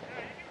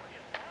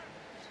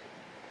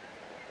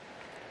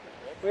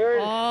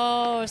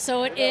 Oh,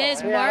 so it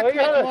is Mark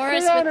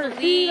McMorris with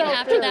the lead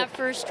after that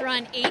first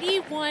run,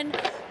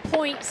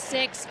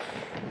 81.6.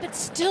 But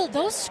still,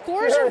 those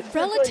scores are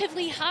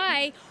relatively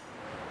high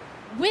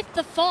with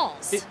the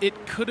falls.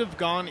 It could have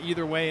gone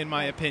either way, in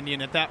my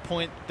opinion. At that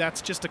point,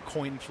 that's just a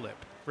coin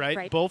flip,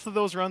 right? Both of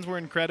those runs were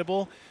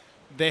incredible.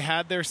 They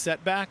had their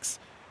setbacks.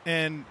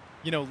 And,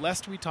 you know,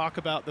 lest we talk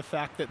about the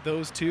fact that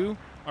those two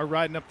are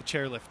riding up the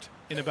chairlift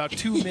in about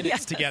 2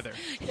 minutes together.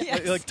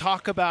 Yes. Like,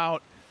 talk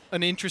about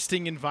an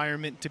interesting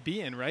environment to be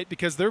in, right?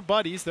 Because they're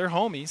buddies, they're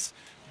homies,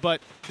 but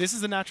this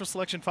is the Natural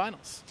Selection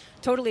Finals.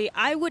 Totally.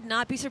 I would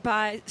not be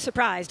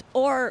surprised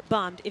or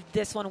bummed if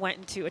this one went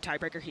into a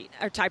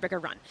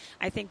tiebreaker run.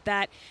 I think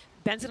that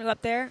Ben's going to go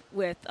up there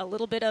with a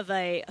little bit of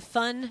a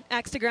fun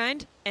axe to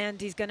grind,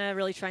 and he's going to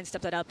really try and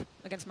step that up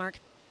against Mark.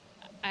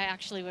 I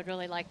actually would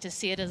really like to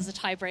see it as a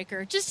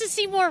tiebreaker, just to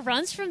see more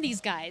runs from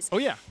these guys. Oh,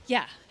 yeah.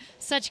 Yeah,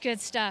 such good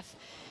stuff.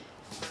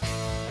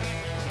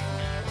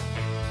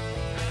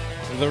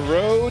 The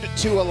road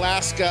to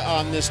Alaska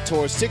on this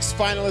tour. 6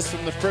 finalists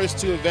from the first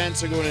 2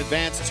 events are going to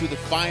advance to the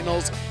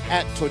finals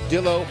at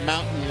Tordillo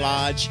Mountain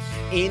Lodge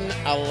in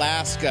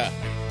Alaska.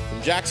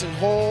 From Jackson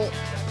Hole,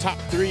 top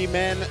 3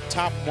 men,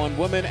 top 1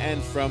 woman,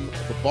 and from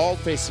the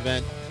Baldface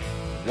event,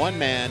 1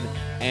 man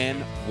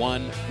and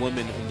 1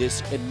 woman in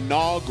this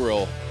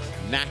inaugural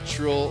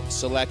Natural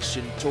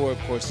Selection Tour. Of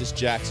course, this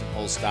Jackson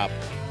Hole stop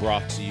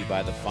brought to you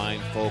by the fine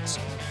folks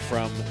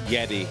from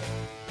YETI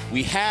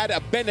We had a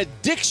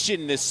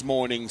benediction this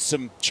morning,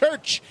 some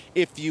church,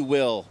 if you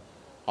will.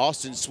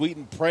 Austin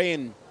Sweeten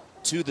praying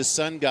to the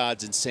sun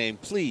gods and saying,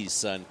 please,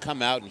 sun,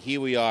 come out. And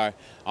here we are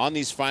on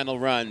these final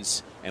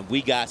runs, and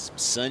we got some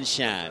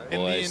sunshine, boys.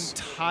 And the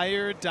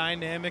entire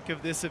dynamic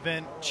of this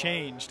event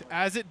changed,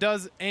 as it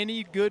does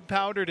any good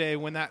powder day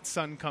when that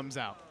sun comes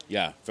out.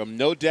 Yeah, from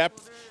no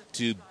depth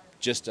to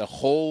just a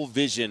whole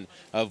vision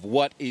of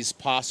what is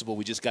possible.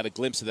 We just got a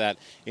glimpse of that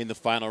in the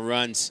final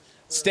runs.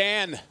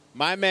 Stan,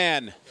 my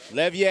man,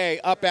 Levier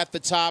up at the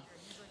top.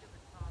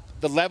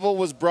 The level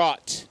was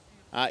brought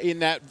in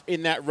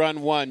that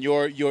run one.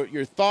 Your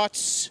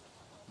thoughts,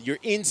 your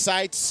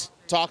insights.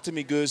 Talk to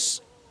me,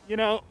 Goose. You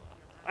know,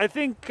 I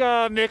think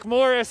Mick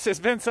Morris has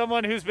been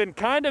someone who's been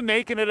kind of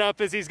making it up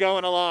as he's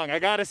going along. I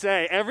got to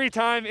say, every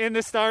time in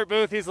the start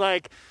booth, he's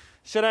like,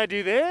 should I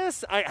do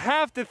this? I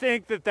have to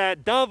think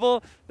that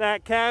double,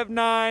 that cab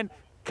 9,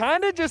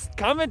 kind of just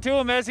coming to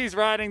him as he's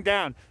riding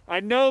down.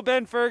 I know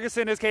Ben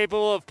Ferguson is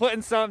capable of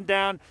putting something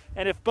down,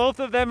 and if both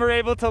of them are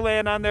able to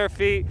land on their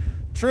feet,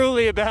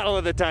 truly a battle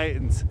of the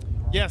Titans.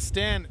 Yeah,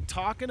 Stan,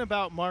 talking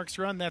about Mark's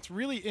run, that's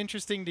really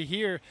interesting to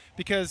hear,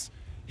 because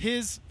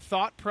his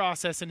thought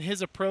process and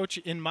his approach,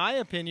 in my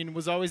opinion,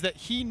 was always that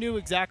he knew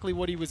exactly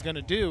what he was going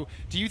to do.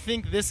 Do you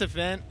think this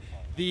event,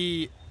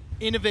 the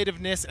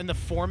innovativeness and the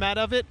format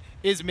of it,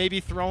 is maybe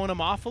throwing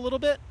him off a little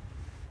bit?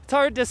 It's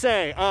hard to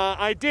say.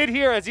 I did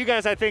hear, as you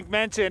guys I think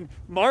mentioned,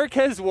 Mark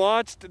has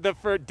watched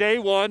the day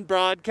one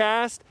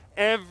broadcast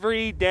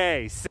every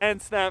day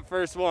since that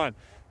first one,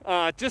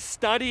 just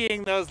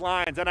studying those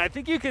lines. And I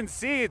think you can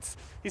see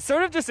he's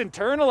sort of just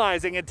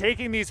internalizing and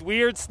taking these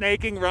weird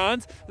snaking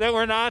runs that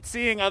we're not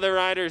seeing other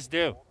riders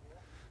do.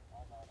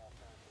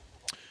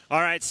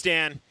 All right,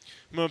 Stan,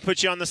 I'm going to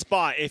put you on the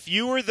spot. If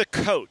you were the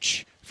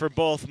coach for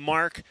both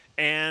Mark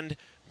and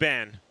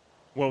Ben,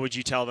 what would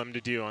you tell them to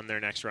do on their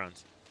next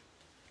runs?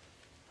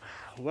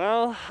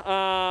 Well,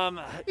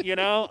 you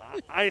know,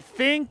 I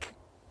think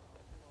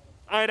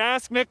I'd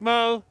ask Mick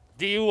Mo,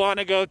 do you want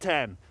to go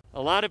 10?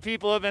 A lot of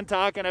people have been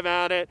talking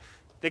about it.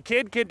 The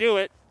kid can do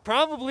it.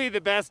 Probably the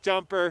best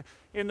jumper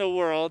in the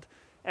world.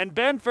 And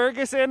Ben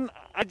Ferguson,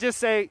 I'd just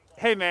say,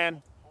 hey,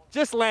 man,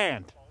 just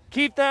land.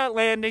 Keep that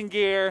landing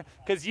gear,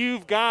 because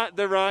you've got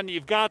the run,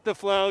 you've got the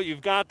flow,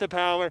 you've got the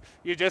power.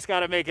 You just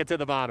got to make it to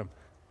the bottom.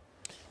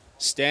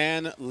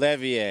 Stan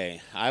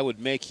Levier, I would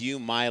make you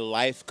my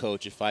life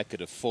coach if I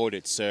could afford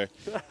it, sir.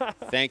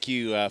 Thank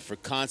you for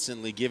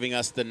constantly giving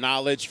us the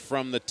knowledge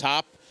from the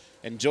top.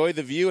 Enjoy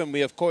the view, and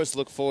we, of course,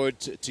 look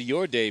forward to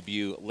your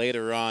debut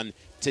later on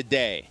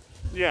today.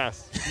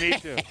 Yes, me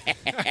too.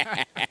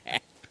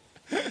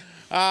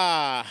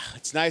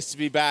 It's nice to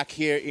be back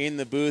here in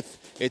the booth.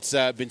 It's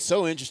been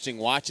so interesting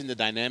watching the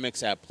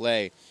dynamics at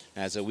play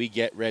as we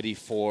get ready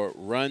for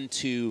run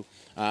 2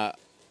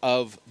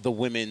 of the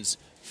women's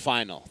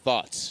final.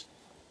 Thoughts?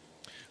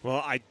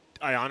 Well, I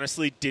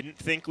honestly didn't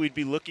think we'd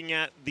be looking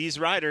at these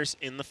riders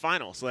in the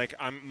finals. Like,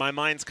 my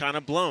mind's kind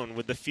of blown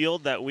with the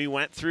field that we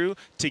went through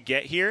to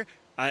get here.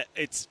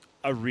 It's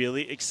a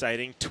really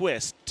exciting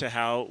twist to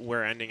how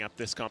we're ending up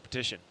this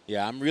competition.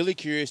 Yeah, I'm really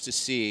curious to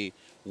see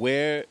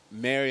where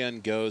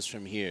Marion goes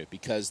from here,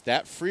 because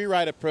that free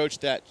ride approach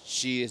that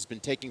she has been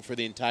taking for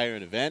the entire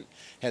event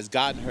has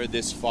gotten her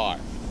this far.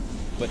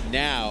 But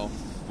now,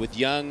 with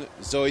young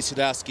Zoe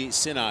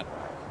Sadowski-Synot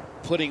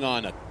putting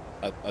on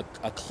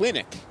a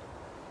clinic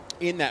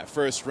in that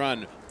first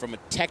run from a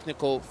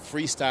technical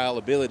freestyle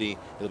ability,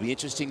 it'll be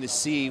interesting to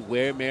see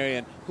where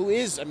Marion, who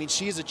is, I mean,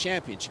 she is a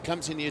champion. She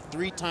comes in here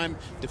 3-time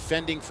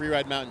defending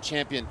freeride mountain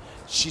champion.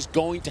 She's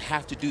going to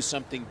have to do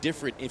something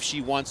different if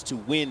she wants to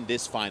win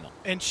this final.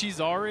 And she's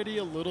already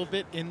a little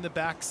bit in the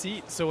back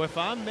seat. So if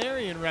I'm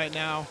Marion right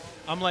now,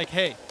 I'm like,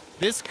 hey,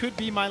 this could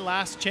be my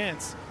last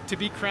chance to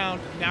be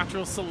crowned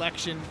Natural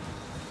Selection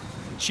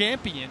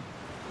champion.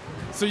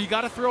 So you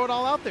got to throw it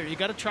all out there. You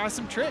got to try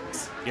some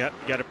tricks. Yep,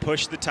 you got to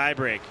push the tie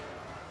break.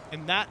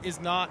 And that is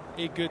not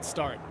a good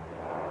start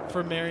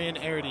for Marion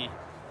Arity,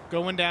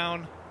 going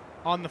down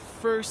on the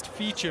first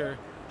feature.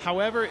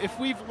 However, if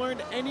we've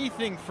learned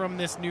anything from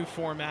this new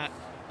format,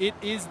 it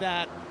is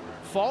that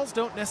falls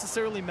don't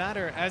necessarily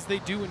matter as they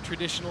do in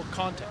traditional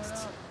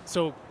contests.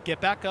 So get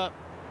back up,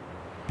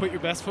 put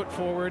your best foot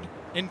forward,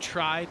 and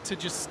try to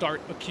just start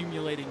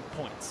accumulating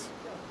points.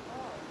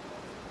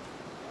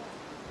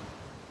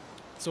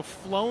 So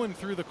flowing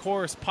through the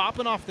course,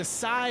 popping off the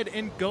side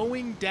and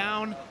going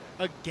down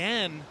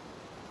again.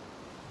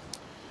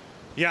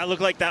 Yeah, it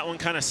looked like that one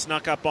kind of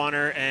snuck up on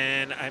her,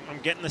 and I'm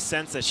getting the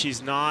sense that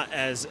she's not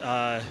as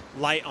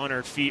light on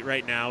her feet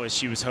right now as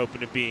she was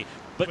hoping to be.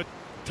 But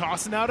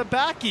tossing out a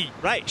backy.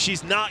 Right,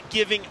 she's not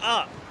giving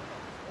up.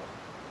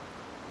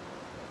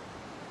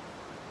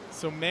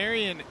 So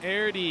Marion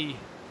Arity,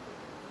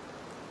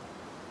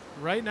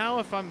 right now,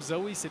 if I'm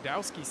Zoe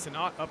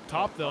Sadowski-Synot up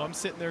top, though, I'm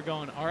sitting there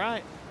going, all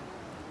right,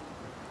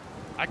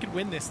 I could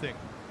win this thing.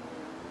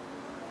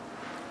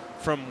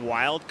 From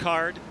wild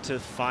card to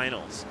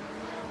finals,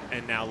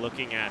 and now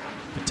looking at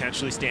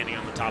potentially standing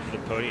on the top of the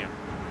podium.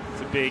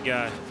 It's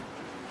a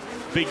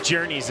big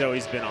journey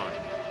Zoe's been on.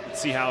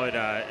 Let's see how it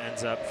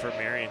ends up for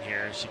Marion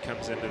here as she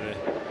comes into the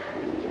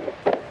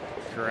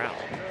corral.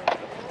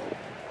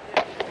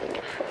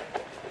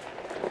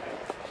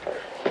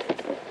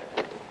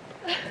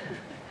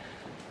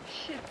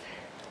 Shit.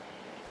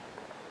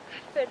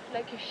 I felt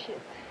like a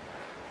shit.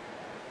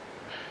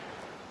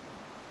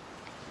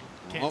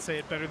 Can't say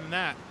it better than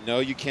that. No,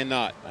 you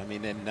cannot. I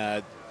mean,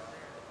 and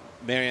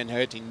Marion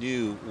Herty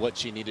knew what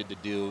she needed to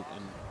do.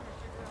 And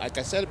like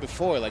I said it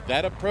before, like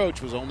that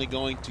approach was only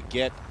going to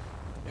get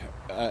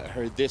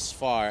her this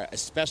far,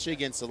 especially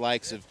against the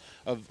likes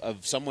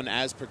of someone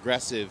as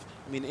progressive.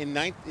 I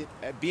mean,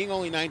 being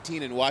only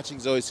 19 and watching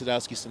Zoe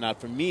Sadowski-Synot,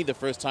 for me, the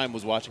first time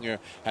was watching her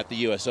at the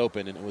U.S.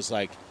 Open, and it was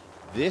like,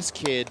 this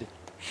kid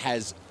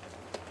has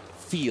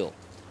feel.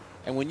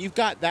 And when you've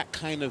got that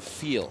kind of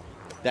feel,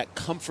 that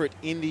comfort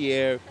in the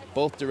air,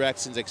 both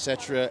directions,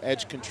 etc.,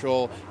 edge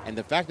control, and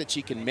the fact that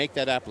she can make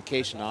that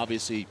application,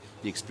 obviously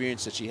the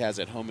experience that she has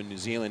at home in New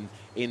Zealand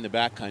in the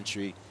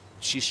backcountry,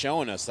 she's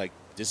showing us, like,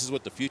 this is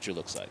what the future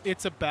looks like.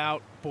 It's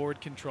about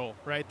board control,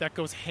 right? That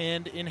goes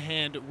hand in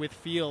hand with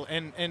feel.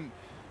 And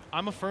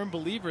I'm a firm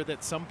believer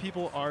that some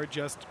people are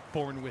just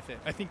born with it.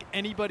 I think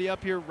anybody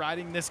up here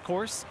riding this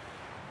course,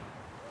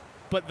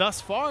 but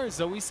thus far,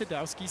 Zoe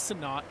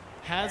Sadowski-Synot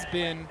has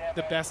been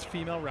the best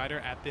female rider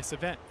at this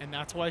event. And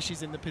that's why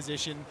she's in the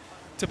position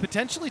to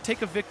potentially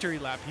take a victory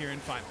lap here in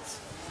finals.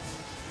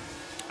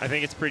 I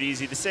think it's pretty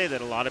easy to say that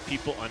a lot of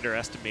people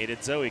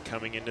underestimated Zoe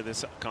coming into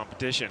this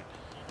competition.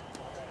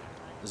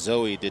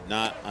 Zoe did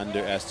not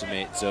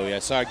underestimate Zoe. I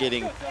saw her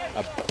getting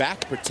a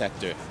back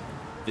protector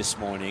this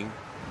morning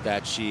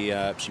that she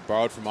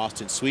borrowed from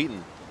Austin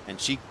Sweeten,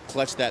 and she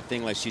clutched that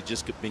thing like she'd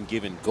just been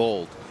given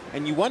gold.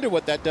 And you wonder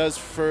what that does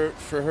for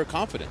her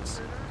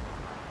confidence.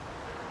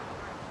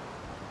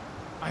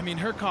 I mean,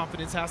 her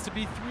confidence has to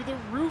be through the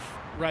roof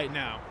right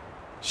now.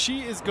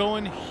 She is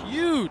going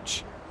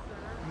huge.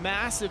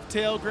 Massive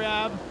tail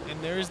grab,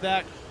 and there's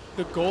the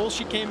goal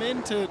she came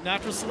into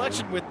natural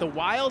selection with, the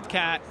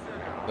Wildcat.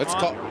 Let's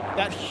call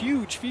that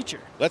huge feature.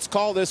 Let's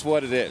call this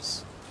what it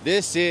is.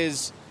 This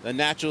is the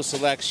Natural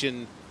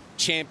Selection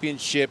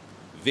Championship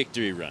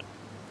victory run.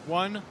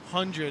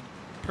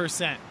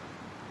 100%.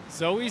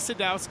 Zoe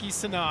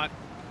Sadowski-Synot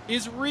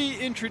is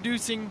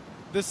reintroducing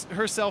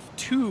herself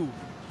to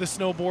the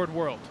snowboard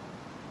world.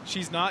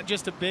 She's not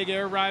just a big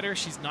air rider.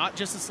 She's not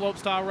just a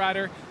slopestyle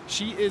rider.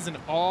 She is an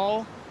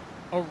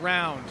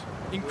all-around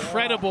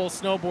incredible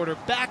snowboarder.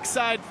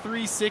 Backside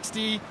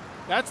 360.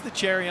 That's the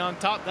cherry on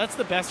top. That's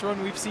the best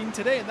run we've seen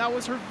today, and that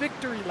was her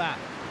victory lap.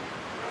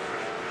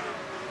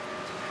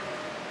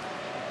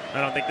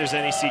 I don't think there's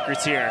any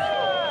secrets here.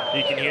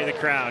 You can hear the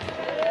crowd.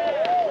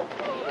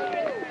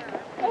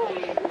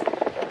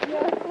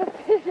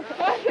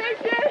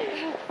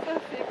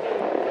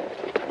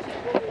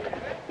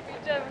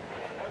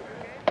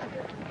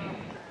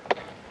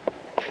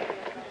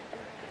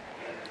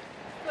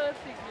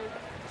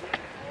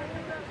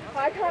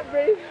 I can't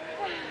breathe.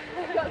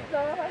 I've got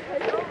so much.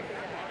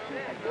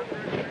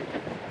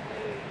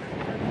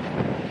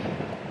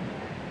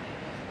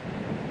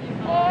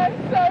 Oh, I'm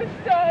so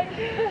stoked.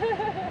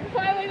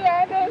 Finally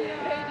landed.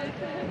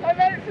 I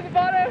made it to the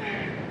bottom.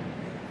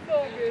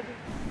 So good.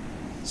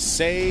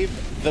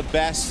 Save the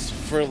best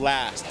for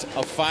last.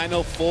 A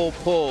final full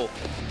pull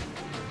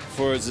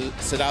for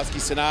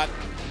Sadowski-Synot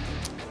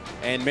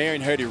and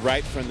Marion Herty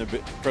right from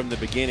the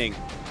beginning.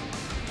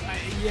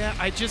 Yeah,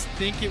 I just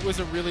think it was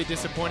a really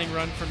disappointing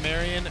run for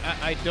Marion.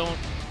 I don't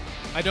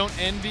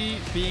envy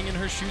being in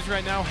her shoes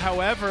right now.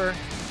 However,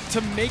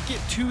 to make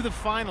it to the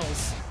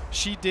finals,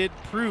 she did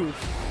prove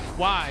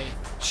why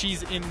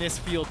she's in this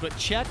field. But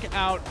check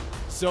out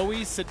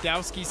Zoe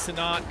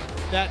Sadowski-Synot,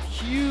 that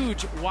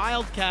huge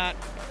Wildcat,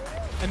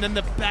 and then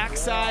the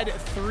backside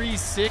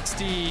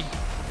 360.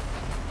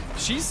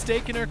 She's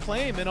staking her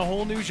claim in a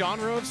whole new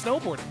genre of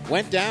snowboarding.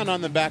 Went down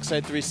on the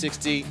backside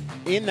 360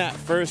 in that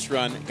first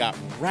run, got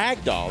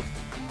ragdolled,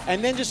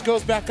 and then just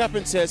goes back up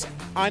and says,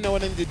 I know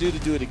what I need to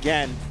do it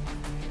again.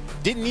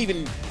 Didn't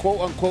even,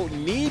 quote-unquote,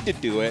 need to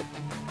do it.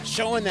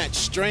 Showing that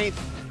strength,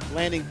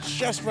 landing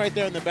just right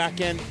there on the back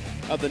end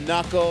of the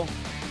knuckle,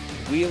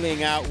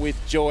 wheeling out with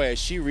joy as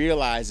she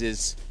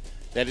realizes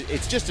that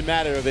it's just a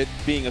matter of it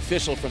being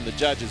official from the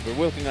judges. We're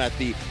looking at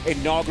the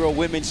inaugural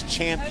women's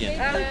champion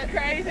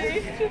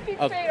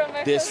of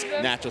this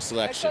natural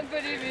selection. I can't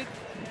believe it.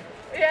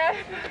 Yeah,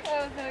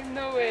 I was like,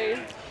 no way.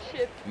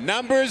 Shit.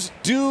 Numbers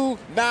do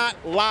not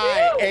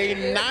lie.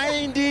 A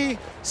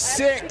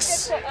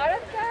 96.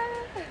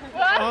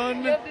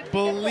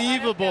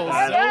 Unbelievable,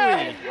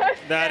 Zoe.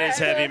 That is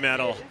heavy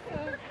metal.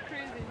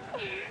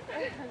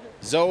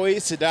 Zoe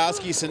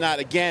Sadowski-Synot,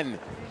 again,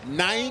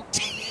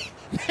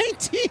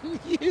 19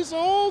 years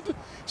old.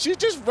 She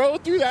just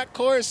rode through that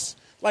course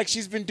like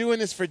she's been doing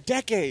this for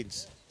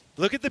decades.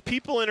 Look at the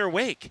people in her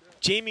wake.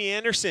 Jamie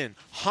Anderson,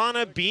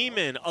 Hannah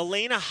Beeman,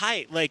 Elena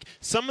Height, like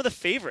some of the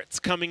favorites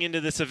coming into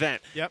this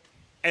event. Yep.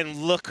 And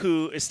look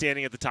who is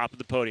standing at the top of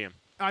the podium.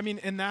 I mean,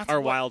 and that's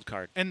our wild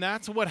card. And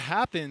that's what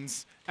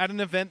happens at an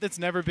event that's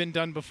never been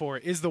done before,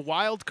 is the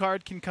wild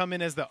card can come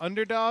in as the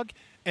underdog,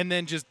 and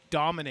then just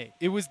dominate.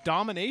 It was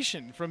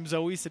domination from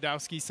Zoe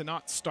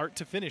Sadowski-Sanat start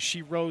to finish.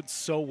 She rode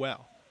so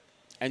well.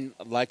 And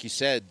like you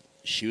said,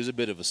 she was a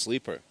bit of a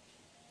sleeper.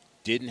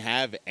 Didn't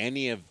have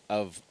any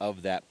of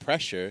that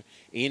pressure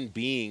in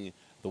being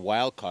the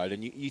wild card.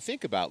 And you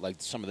think about like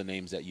some of the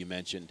names that you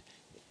mentioned.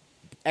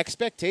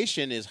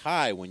 Expectation is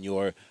high when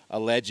you're a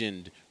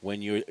legend,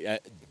 when you're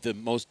the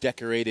most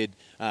decorated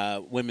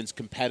women's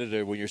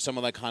competitor, when you're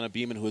someone like Hannah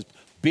Beeman, who's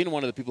been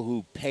one of the people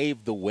who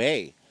paved the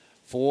way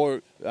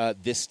for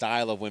this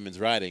style of women's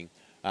riding.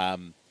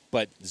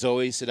 But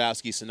Zoe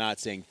Sadowski-Sanat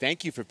saying,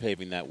 thank you for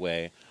paving that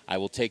way. I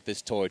will take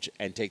this torch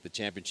and take the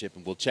championship.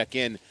 And we'll check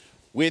in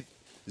with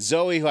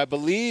Zoe, who I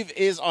believe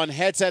is on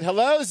headset.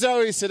 Hello,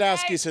 Zoe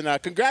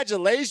Sadowski-Sanat.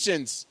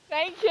 Congratulations.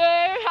 Thank you.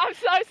 I'm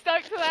so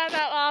stoked to land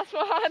that last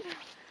one.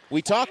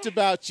 We talked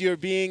about your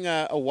being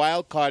a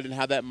wild card and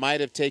how that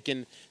might have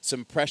taken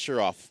some pressure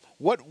off.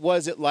 What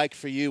was it like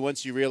for you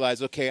once you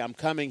realized, okay, I'm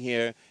coming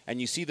here, and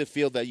you see the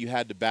field that you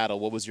had to battle?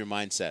 What was your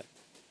mindset?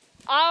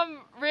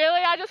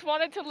 Really, I just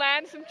wanted to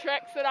land some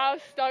tricks that I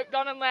was stoked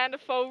on and land a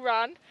full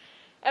run.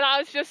 And I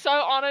was just so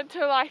honored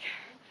to, like,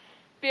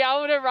 be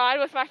able to ride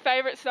with my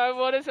favorite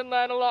snowboarders and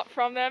learn a lot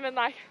from them. And,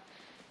 like,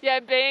 yeah,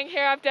 being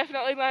here, I've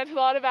definitely learned a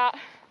lot about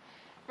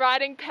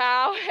riding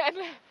power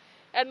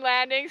and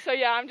landing. So,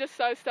 yeah, I'm just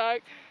so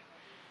stoked.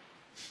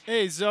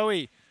 Hey,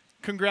 Zoe,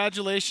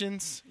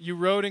 congratulations. You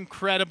rode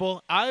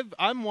incredible.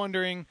 I'm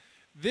wondering,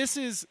 this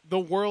is the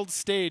world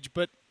stage,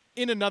 but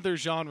in another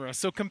genre.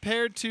 So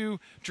compared to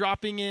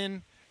dropping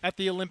in at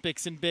the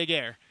Olympics in big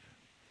air.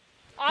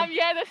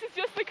 Yeah, this is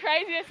just the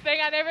craziest thing.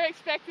 I never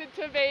expected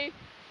to be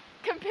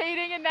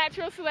competing in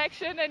natural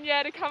selection, and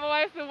yeah, to come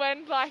away with the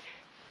win, like,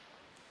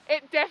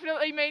 it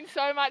definitely means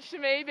so much to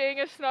me being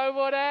a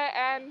snowboarder,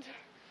 and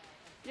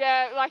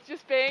yeah, like,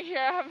 just being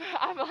here,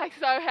 I'm like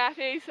so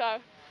happy. So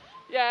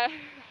yeah,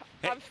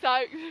 I'm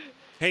stoked.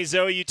 Hey,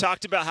 Zoe, you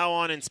talked about how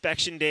on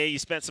inspection day you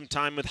spent some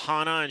time with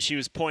Hannah, and she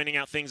was pointing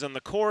out things on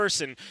the course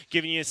and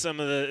giving you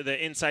some of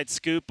the inside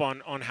scoop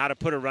on how to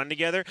put a run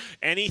together.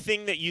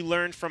 Anything that you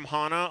learned from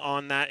Hannah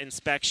on that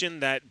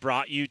inspection that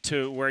brought you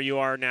to where you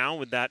are now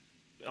with that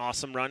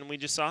awesome run we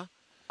just saw?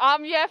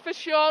 Yeah, for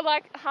sure.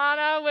 Like,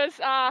 Hannah was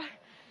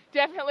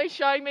definitely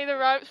showing me the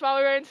ropes while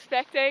we were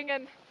inspecting,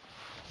 and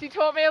she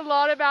taught me a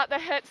lot about the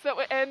hits that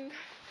were in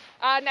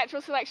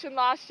natural selection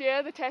last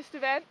year, the test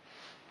event.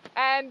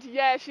 And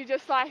yeah, she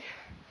just, like,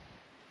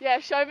 yeah,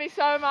 showed me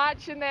so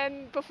much. And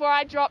then before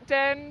I dropped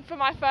in for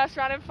my first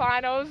run in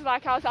finals,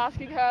 like, I was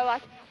asking her,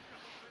 like,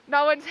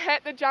 no one's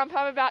hit the jump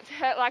I'm about to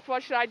hit, like,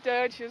 what should I do?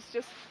 And she was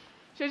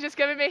just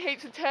giving me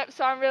heaps of tips,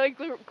 so I'm really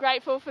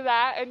grateful for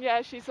that. And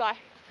yeah, she's like,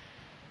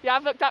 yeah,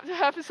 I've looked up to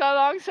her for so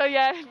long, so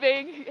yeah,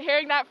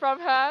 hearing that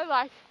from her,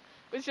 like,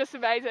 was just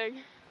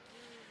amazing.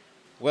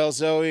 Well,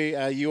 Zoe,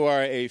 you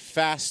are a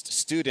fast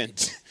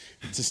student,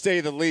 to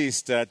say the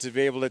least, to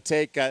be able to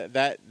take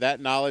that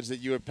knowledge that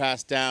you were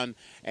passed down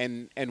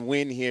and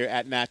win here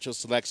at Natural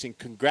Selection.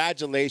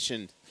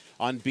 Congratulations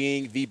on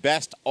being the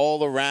best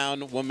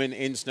all-around woman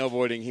in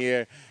snowboarding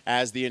here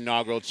as the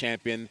inaugural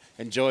champion.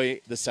 Enjoy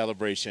the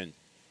celebration.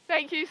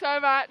 Thank you so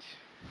much.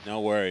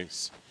 No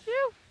worries.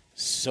 Phew.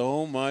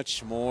 So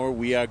much more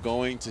we are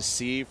going to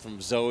see from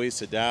Zoe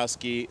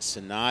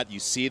Sadowski-Sanat. You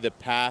see the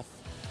path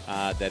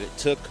that it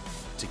took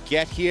to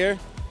get here.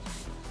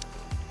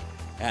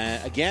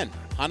 Again,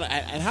 Hannah,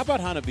 and how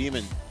about Hannah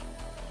Beeman?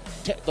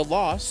 The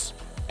loss,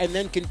 and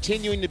then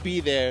continuing to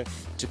be there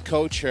to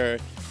coach her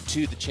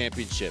to the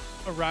championship.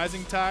 A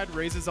rising tide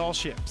raises all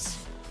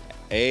ships.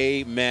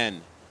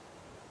 Amen.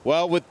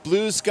 Well, with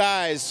blue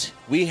skies,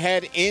 we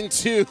head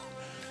into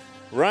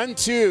run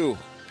 2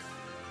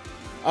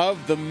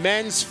 of the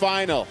men's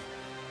final.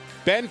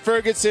 Ben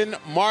Ferguson,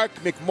 Mark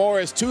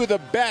McMorris, two of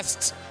the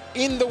best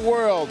in the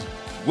world.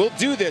 We'll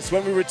do this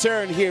when we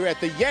return here at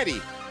the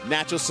YETI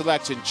Natural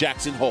Selection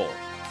Jackson Hole.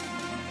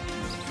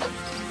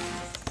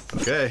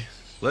 Okay,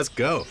 let's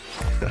go.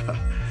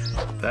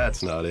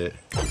 That's not it.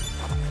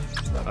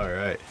 All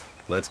right,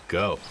 let's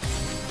go.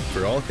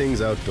 For all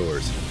things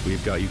outdoors,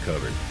 we've got you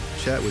covered.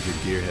 Chat with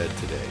your gearhead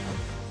today.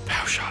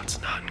 Pow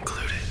shots not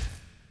included.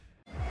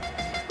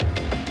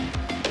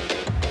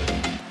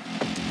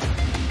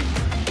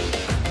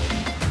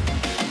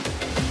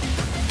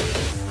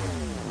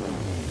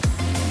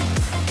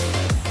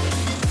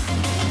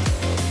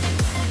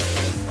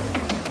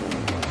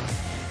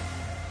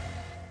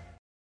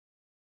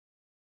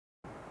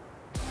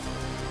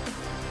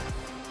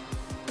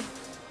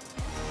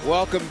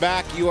 Welcome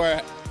back. You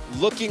are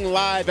looking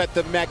live at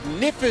the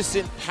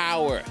magnificent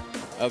power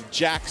of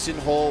Jackson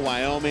Hole,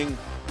 Wyoming.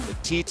 The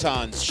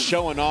Tetons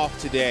showing off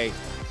today.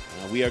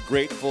 We are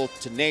grateful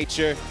to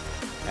nature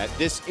at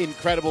this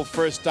incredible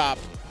first stop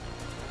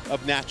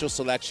of Natural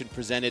Selection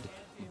presented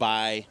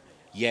by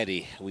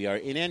YETI. We are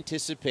in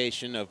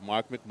anticipation of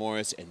Mark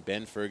McMorris and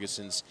Ben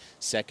Ferguson's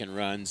second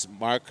runs.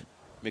 Mark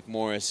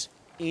McMorris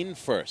in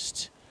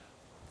first.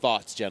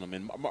 Thoughts,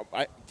 gentlemen?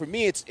 For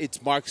me,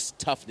 it's Mark's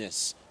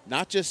toughness.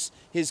 Not just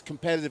his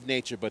competitive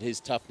nature, but his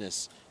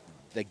toughness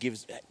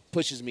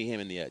pushes me him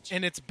in the edge.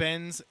 And it's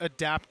Ben's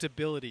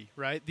adaptability,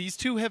 right? These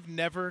two have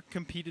never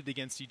competed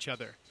against each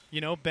other.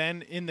 You know,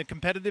 Ben, in the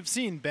competitive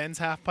scene, Ben's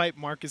half pipe,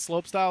 Mark is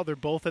slopestyle. They're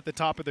both at the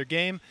top of their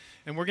game,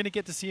 and we're going to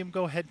get to see him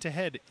go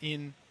head-to-head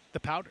in the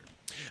powder.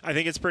 I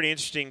think it's pretty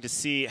interesting to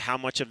see how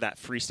much of that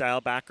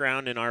freestyle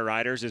background in our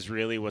riders is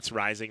really what's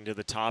rising to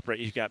the top, right?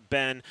 You've got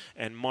Ben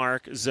and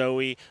Mark,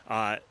 Zoe.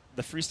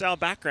 The freestyle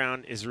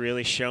background is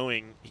really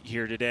showing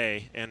here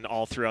today and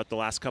all throughout the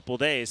last couple of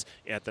days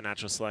at the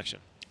Natural Selection.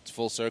 It's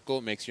full circle.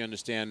 It makes you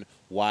understand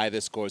why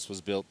this course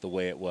was built the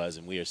way it was,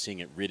 and we are seeing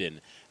it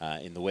ridden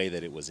in the way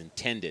that it was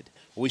intended.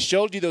 We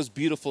showed you those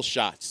beautiful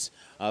shots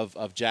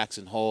of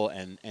Jackson Hole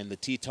and the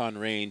Teton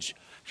Range.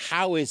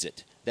 How is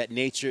it that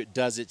nature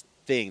does its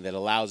thing that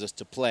allows us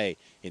to play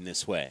in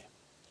this way?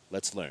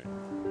 Let's learn.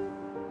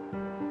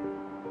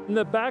 In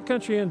the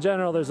backcountry in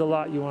general, there's a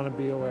lot you want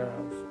to be aware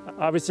of.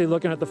 Obviously,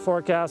 looking at the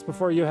forecast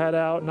before you head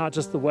out, not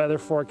just the weather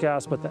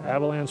forecast, but the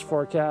avalanche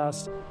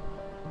forecast.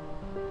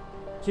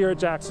 Here at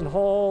Jackson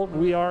Hole,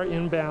 we are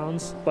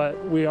inbounds,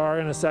 but we are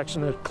in a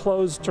section of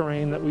closed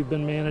terrain that we've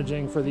been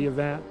managing for the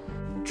event.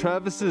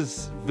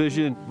 Travis's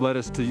vision led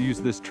us to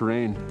use this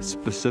terrain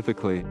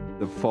specifically.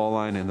 The fall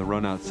line and the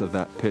runouts of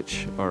that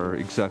pitch are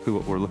exactly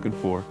what we're looking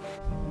for.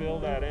 Fill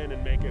that in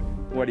and make it.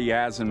 What he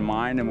has in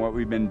mind and what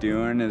we've been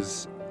doing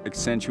is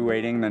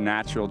accentuating the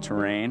natural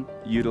terrain,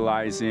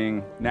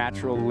 utilizing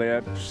natural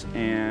lips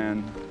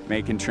and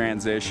making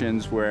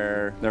transitions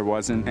where there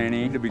wasn't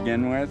any to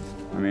begin with.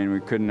 I mean, we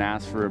couldn't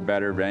ask for a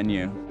better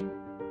venue.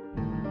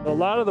 A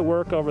lot of the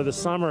work over the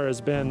summer has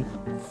been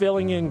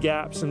filling in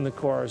gaps in the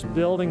course,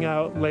 building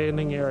out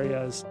landing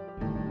areas.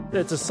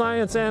 It's a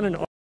science and an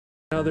art.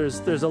 You know,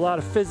 there's a lot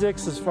of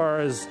physics as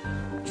far as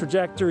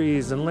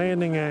trajectories and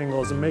landing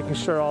angles and making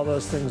sure all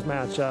those things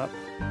match up.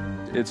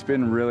 It's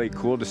been really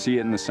cool to see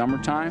it in the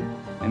summertime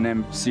and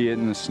then see it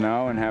in the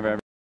snow and have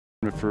everything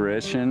to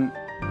fruition.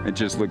 It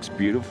just looks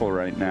beautiful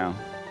right now.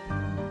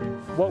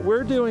 What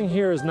we're doing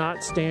here is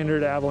not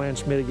standard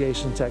avalanche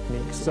mitigation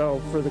techniques. So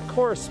for the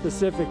course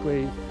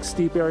specifically,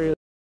 steep areas,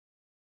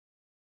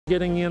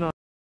 getting in on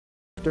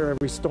after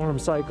every storm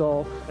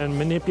cycle and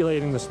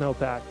manipulating the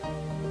snowpack.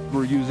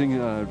 We're using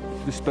the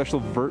special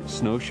vert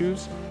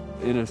snowshoes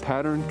in a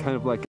pattern kind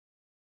of like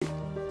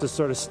to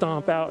sort of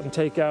stomp out and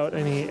take out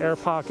any air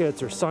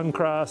pockets or sun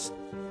crust.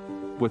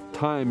 With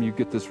time, you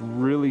get this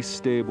really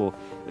stable,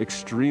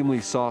 extremely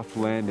soft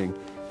landing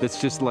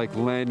that's just like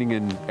landing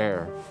in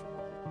air.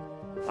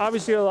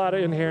 Obviously, a lot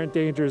of inherent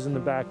dangers in the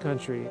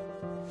backcountry.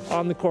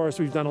 On the course,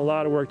 we've done a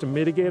lot of work to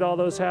mitigate all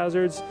those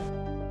hazards.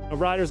 The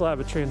riders will have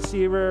a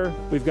transceiver.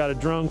 We've got a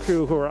drone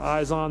crew who are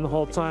eyes on the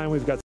whole time.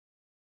 We've got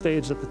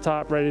staged at the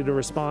top ready to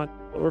respond.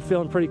 We're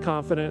feeling pretty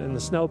confident in the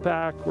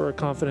snowpack. We're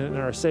confident in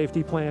our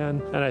safety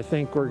plan, and I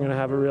think we're going to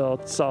have a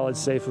real solid,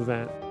 safe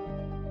event.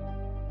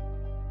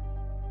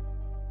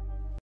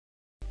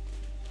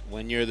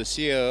 When you're the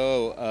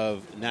COO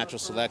of Natural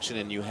Selection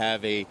and you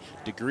have a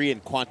degree in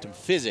quantum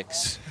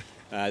physics,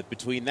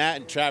 between that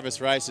and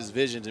Travis Rice's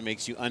vision, it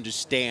makes you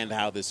understand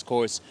how this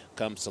course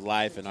comes to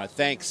life. And our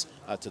thanks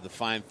to the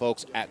fine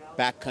folks at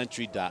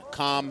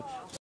backcountry.com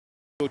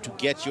to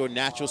get your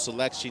Natural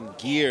Selection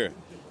gear.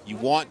 You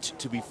want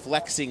to be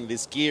flexing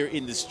this gear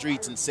in the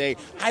streets and say,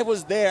 I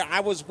was there, I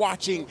was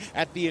watching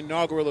at the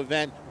inaugural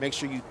event. Make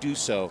sure you do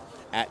so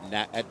at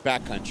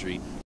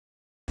Backcountry.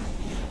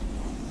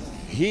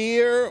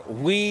 Here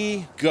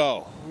we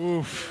go.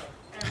 Oof.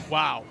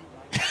 Wow.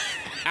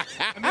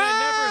 I mean,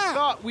 I never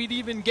thought we'd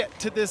even get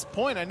to this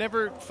point. I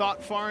never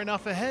thought far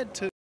enough ahead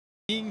to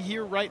being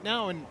here right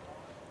now, and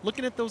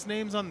looking at those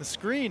names on the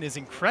screen is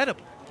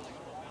incredible.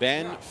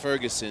 Ben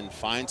Ferguson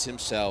finds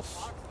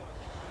himself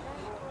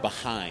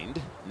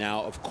behind.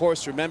 Now, of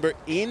course, remember,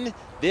 in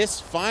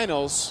this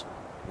finals,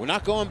 we're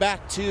not going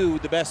back to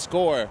the best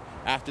score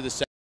after the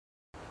second.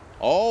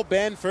 All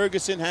Ben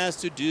Ferguson has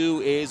to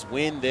do is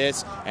win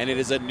this, and it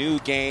is a new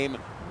game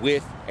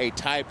with a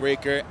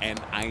tiebreaker.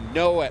 And I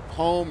know at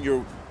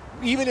home,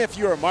 even if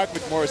you're a Mark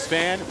McMorris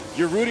fan,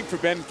 you're rooting for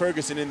Ben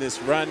Ferguson in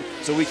this run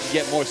so we can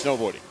get more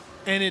snowboarding.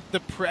 And the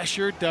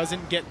pressure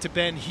doesn't get to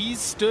Ben. He's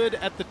stood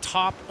at the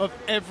top of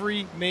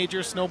every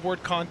major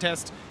snowboard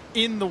contest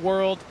in the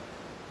world.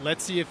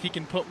 Let's see if he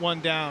can put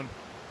one down.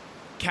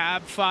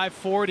 Cab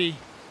 540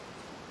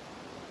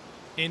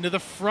 into the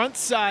front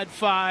side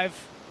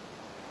 5.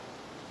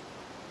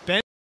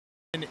 Ben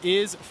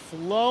is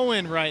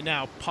flowing right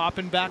now,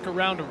 popping back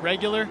around a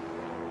regular.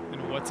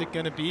 And what's it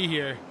going to be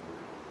here?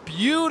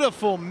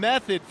 Beautiful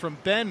method from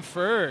Ben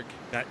Ferg.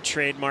 That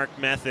trademark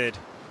method.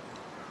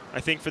 I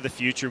think for the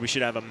future we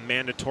should have a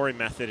mandatory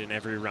method in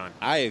every run.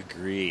 I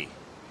agree.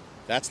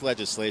 That's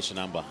legislation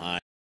I'm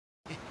behind.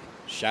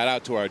 Shout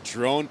out to our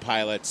drone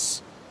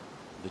pilots,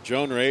 the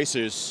drone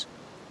racers.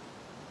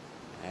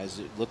 As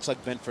it looks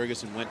like Ben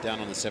Ferguson went down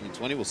on the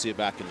 720. We'll see it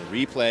back in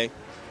the replay.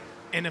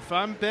 And if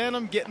I'm Ben,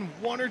 I'm getting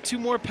one or two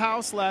more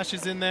pow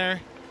slashes in there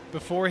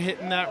before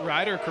hitting that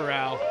rider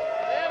corral.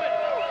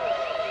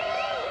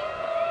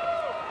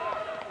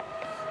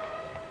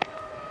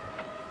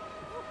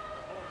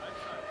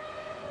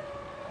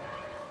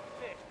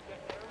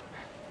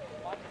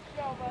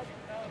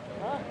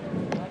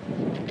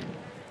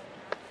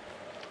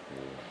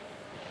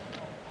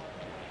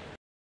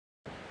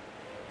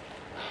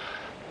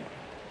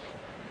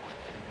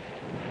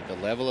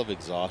 level of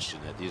exhaustion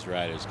that these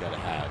riders got to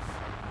have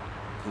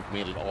who've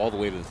made it all the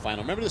way to the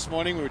final. Remember this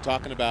morning we were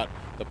talking about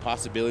the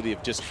possibility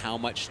of just how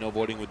much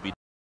snowboarding would be?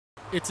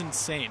 It's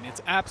insane.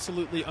 It's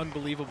absolutely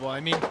unbelievable.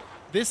 I mean,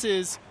 this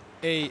is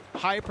a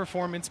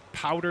high-performance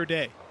powder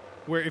day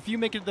where if you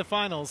make it to the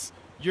finals,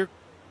 you're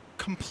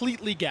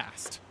completely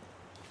gassed.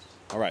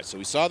 All right, so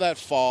we saw that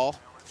fall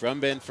from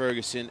Ben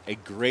Ferguson, a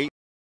great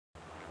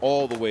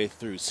all the way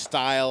through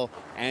style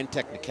and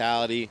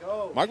technicality.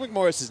 Mark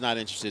McMorris is not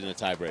interested in a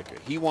tiebreaker.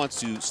 He wants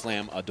to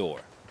slam a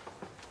door.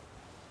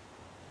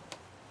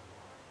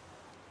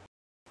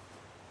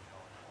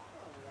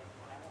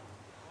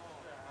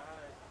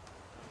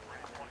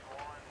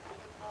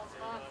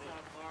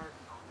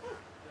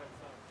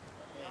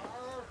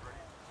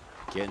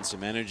 Getting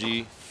some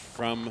energy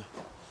from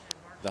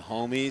the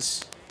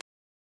homies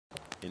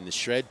in the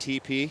shred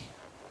TP.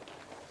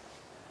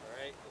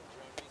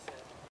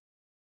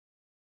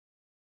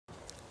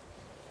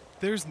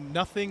 There's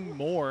nothing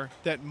more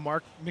that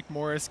Mark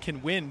McMorris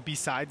can win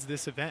besides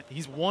this event.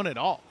 He's won it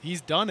all.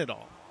 He's done it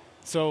all.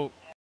 So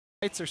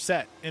sights are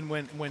set, and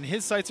when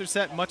his sights are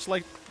set, much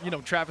like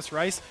Travis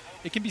Rice,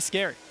 it can be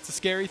scary. It's a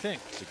scary thing.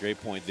 It's a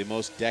great point. The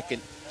most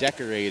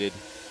decorated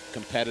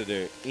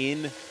competitor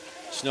in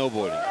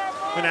snowboarding.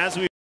 And as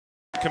we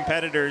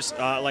competitors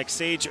like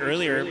Sage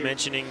earlier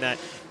mentioning that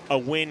a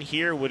win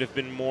here would have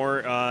been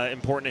more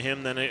important to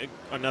him than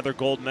another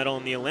gold medal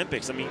in the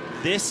Olympics. I mean,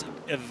 this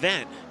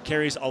event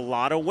carries a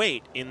lot of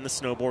weight in the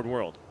snowboard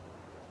world.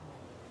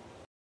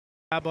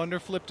 Cab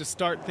underflip to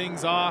start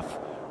things off.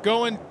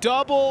 Going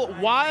double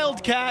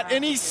wildcat,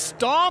 and he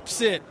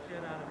stomps it.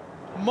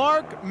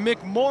 Mark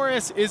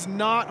McMorris is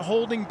not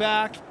holding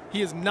back.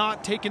 He is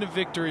not taking a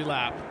victory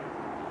lap.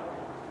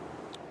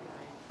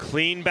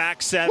 Clean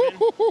back 7.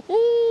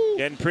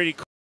 Getting pretty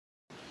cool.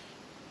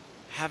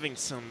 Having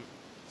some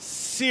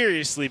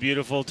seriously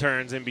beautiful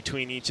turns in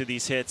between each of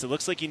these hits. It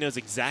looks like he knows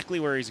exactly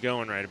where he's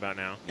going right about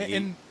now.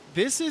 And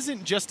this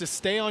isn't just a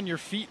stay on your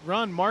feet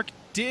run. Mark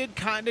did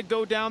kind of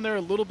go down there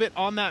a little bit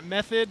on that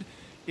method.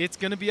 It's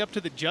going to be up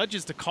to the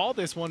judges to call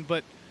this one,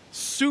 but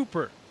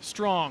super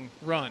strong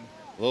run.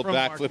 A little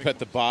backflip at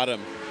the bottom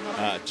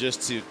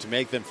just to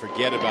make them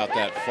forget about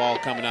that fall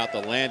coming out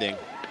the landing.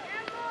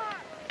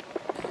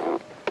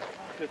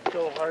 It's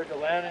so hard to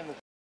land in the...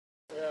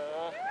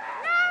 Yeah.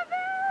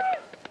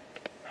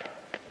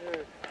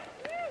 Dude.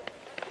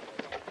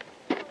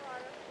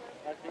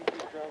 I think he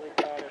probably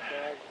caught it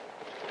back.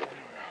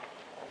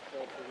 That's so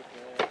pretty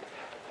good.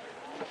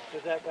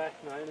 Was that back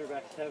 9 or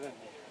back 7? It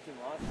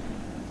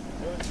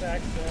was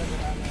back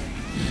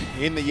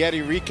 7. In the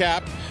Yeti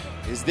recap,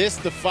 is this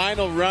the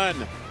final run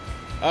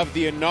of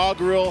the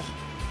inaugural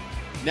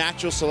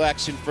Natural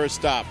Selection first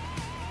stop?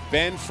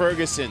 Ben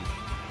Ferguson.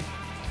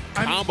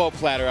 Combo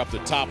platter up the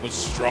top was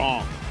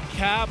strong.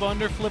 Cab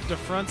underflip to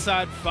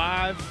frontside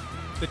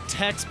 5. The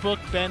textbook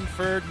Ben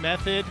Ferg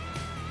method.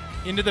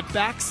 Into the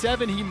back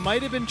 7. He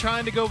might have been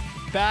trying to go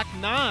back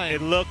 9.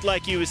 It looked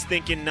like he was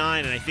thinking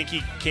 9, and I think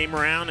he came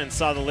around and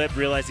saw the lip,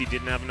 realized he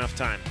didn't have enough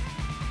time.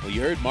 Well,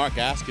 you heard Mark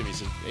ask him, he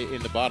said,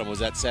 in the bottom, was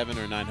that 7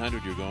 or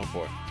 900 you're going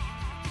for?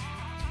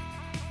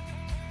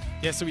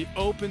 Yeah, so he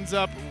opens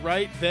up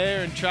right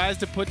there and tries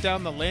to put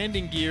down the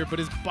landing gear, but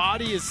his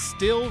body is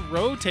still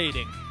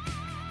rotating.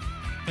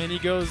 And he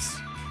goes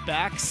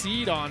back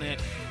seat on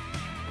it.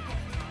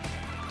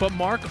 But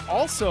Mark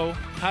also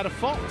had a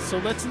fault, so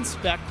let's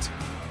inspect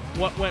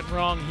what went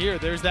wrong here.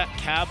 There's that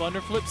cab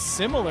underflip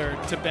similar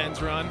to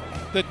Ben's run.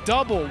 The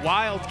double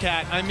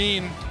wildcat, I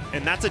mean...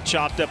 And that's a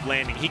chopped up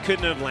landing. He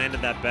couldn't have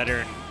landed that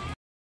better.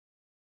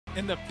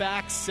 In the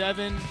back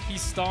 7, he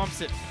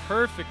stomps it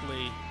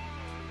perfectly.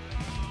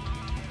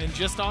 And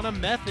just on a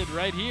method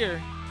right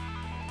here,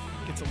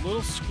 gets a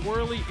little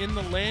squirrely in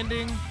the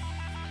landing.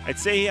 I'd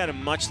say he had a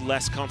much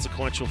less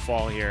consequential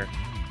fall here.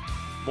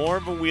 More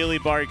of a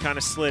wheelie bar, he kind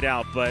of slid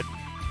out, but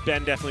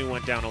Ben definitely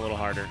went down a little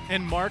harder.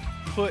 And Mark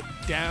put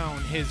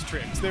down his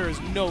tricks. There is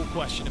no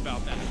question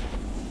about that.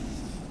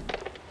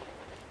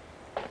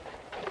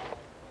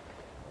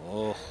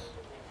 Oh,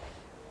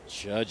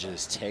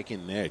 judges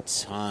taking their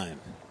time.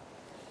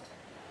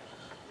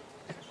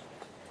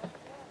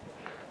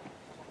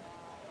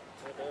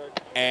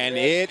 And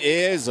it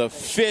is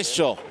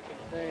official.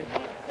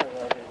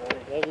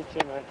 Love you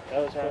too, man. That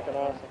was freaking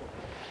awesome.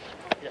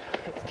 Yeah.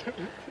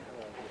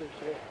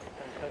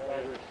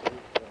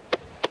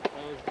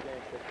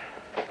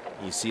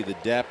 You see the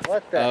depth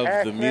What the of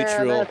heck, the man?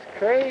 mutual That's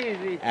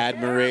crazy.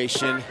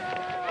 admiration.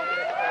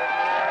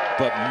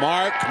 But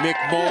Mark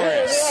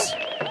McMorris,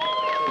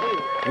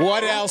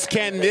 what else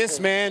can this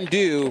man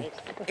do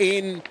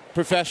in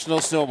professional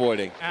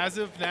snowboarding? As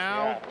of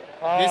now,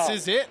 this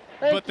is it.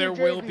 But there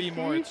will be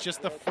more. It's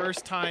just the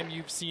first time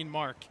you've seen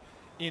Mark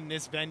in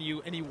this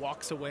venue, and he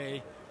walks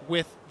away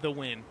with the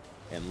win.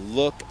 And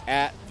look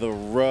at the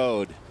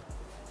road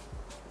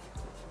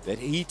that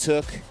he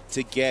took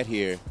to get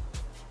here.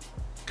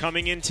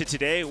 Coming into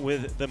today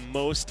with the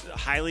most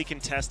highly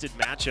contested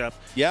matchup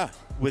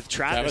with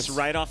Travis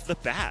right off the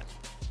bat.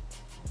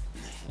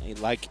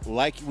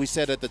 Like we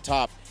said at the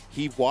top,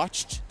 he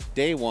watched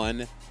day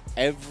one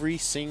every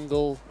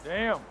single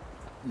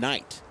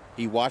night.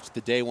 He watched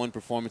the day one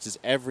performances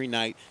every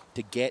night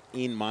to get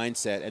in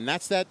mindset. And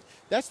that's that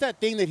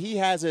thing that he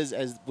has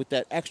as with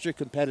that extra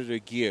competitor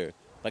gear.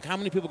 Like, how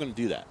many people are going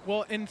to do that?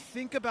 Well, and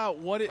think about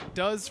what it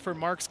does for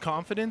Mark's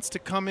confidence to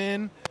come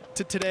in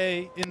to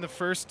today in the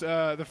first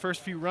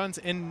few runs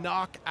and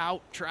knock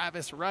out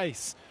Travis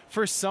Rice.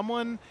 For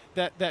someone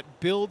that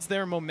builds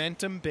their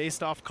momentum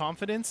based off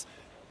confidence,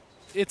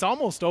 it's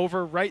almost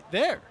over right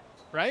there,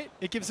 right?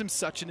 It gives him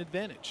such an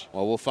advantage.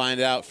 Well, we'll find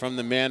out from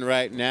the man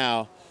right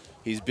now.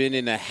 He's been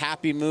in a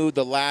happy mood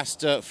the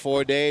last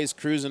 4 days,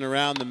 cruising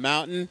around the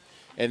mountain.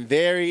 And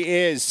there he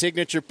is,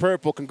 signature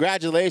purple.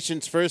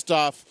 Congratulations, first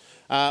off.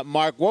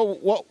 Mark,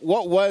 what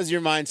was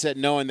your mindset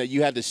knowing that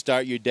you had to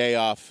start your day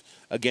off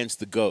against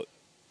the GOAT?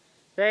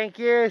 Thank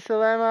you,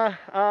 Salema.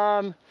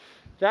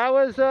 That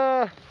was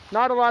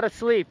not a lot of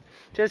sleep.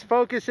 Just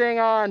focusing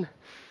on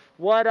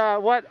what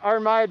are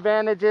my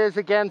advantages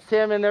against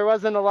him, and there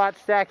wasn't a lot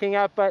stacking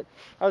up, but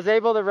I was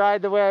able to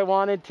ride the way I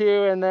wanted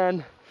to, and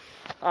then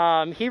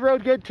he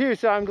rode good too,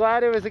 so I'm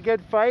glad it was a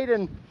good fight.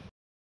 And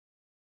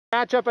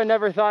matchup I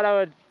never thought I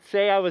would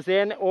say I was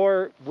in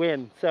or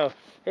win. So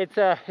it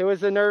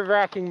was a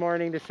nerve-wracking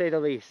morning, to say the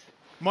least.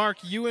 Mark,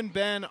 you and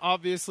Ben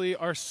obviously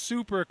are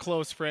super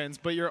close friends,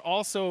 but you're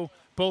also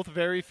both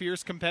very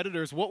fierce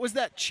competitors. What was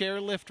that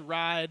chairlift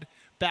ride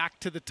back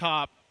to the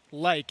top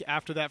like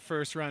after that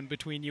first run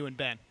between you and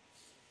Ben?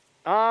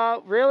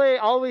 Really,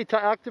 all we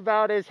talked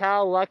about is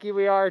how lucky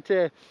we are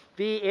to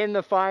be in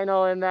the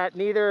final, and that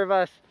neither of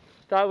us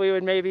thought we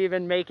would maybe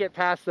even make it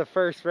past the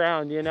first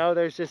round. You know,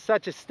 there's just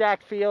such a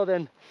stacked field,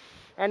 and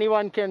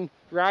anyone can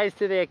rise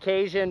to the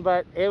occasion,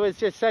 but it was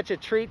just such a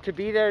treat to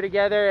be there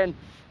together and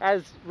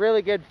as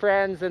really good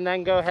friends, and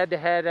then go head to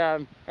head,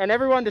 and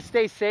everyone to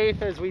stay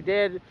safe as we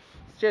did.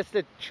 It's just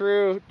a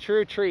true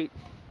treat.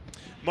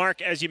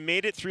 Mark, as you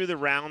made it through the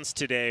rounds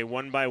today,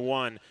 one by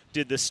one,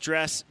 did the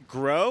stress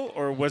grow,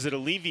 or was it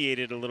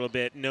alleviated a little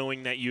bit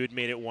knowing that you had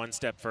made it one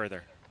step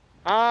further?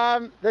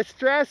 The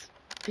stress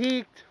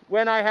peaked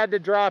when I had to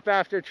drop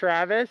after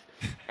Travis,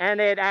 and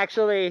it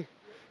actually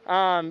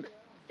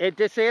it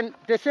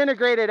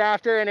disintegrated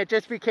after, and it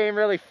just became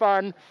really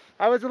fun.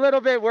 I was a little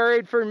bit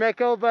worried for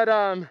Mikkel, but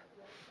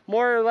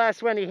more or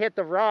less when he hit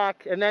the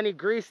rock, and then he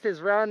greased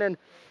his run, and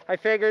I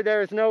figured there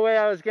was no way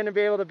I was going to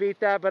be able to beat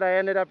that, but I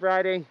ended up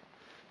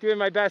doing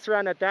my best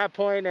run at that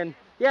point, and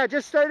yeah,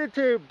 just started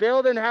to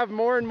build and have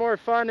more and more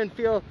fun and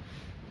feel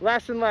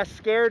less and less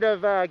scared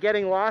of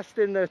getting lost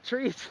in the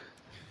trees.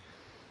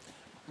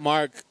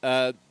 Mark,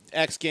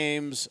 X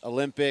Games,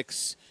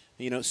 Olympics,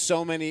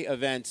 so many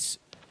events,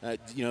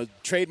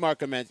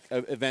 trademark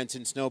events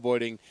in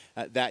snowboarding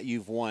that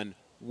you've won.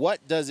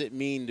 What does it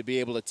mean to be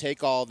able to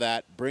take all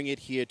that, bring it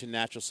here to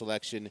Natural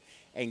Selection,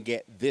 and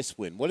get this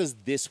win? What does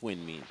this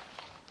win mean?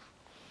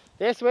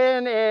 This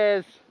win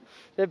is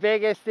the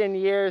biggest in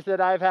years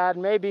that I've had,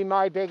 maybe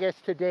my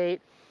biggest to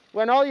date.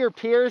 When all your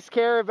peers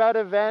care about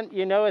an event,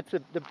 it's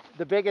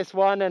the biggest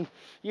one. And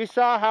you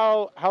saw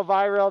how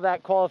viral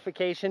that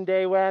qualification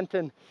day went,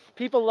 and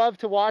people love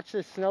to watch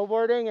this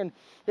snowboarding, and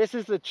this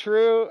is the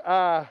true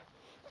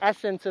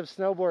essence of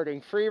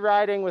snowboarding, free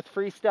riding with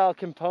freestyle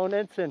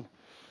components. And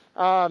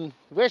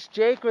wish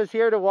Jake was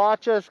here to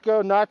watch us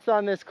go nuts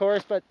on this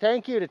course, but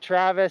thank you to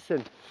Travis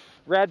and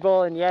Red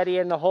Bull and YETI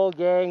and the whole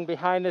gang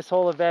behind this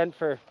whole event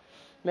for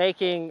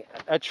making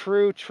a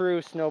true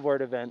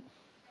snowboard event.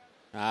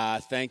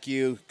 Thank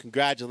you.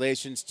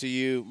 Congratulations to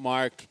you,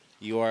 Mark.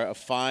 You are a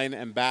fine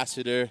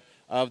ambassador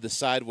of the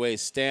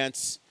sideways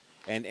stance,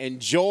 and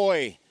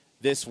enjoy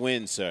this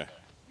win, sir.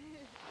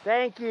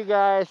 Thank you,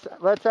 guys.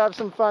 Let's have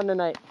some fun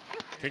tonight.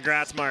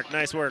 Congrats, Mark.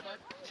 Nice work.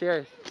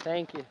 Cheers.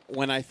 Thank you.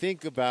 When I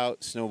think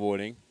about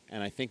snowboarding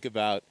and I think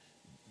about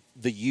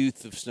the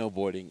youth of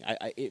snowboarding,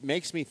 it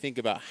makes me think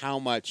about how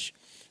much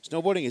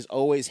snowboarding has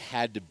always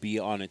had to be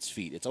on its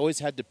feet. It's always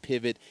had to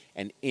pivot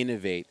and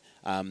innovate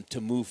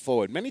to move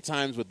forward. Many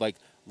times with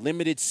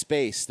limited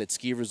space that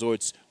ski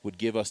resorts would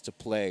give us to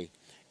play.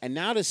 And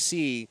now to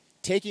see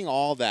taking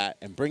all that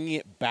and bringing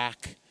it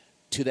back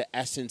to the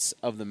essence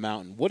of the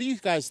mountain. What do you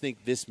guys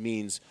think this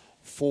means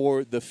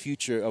for the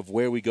future of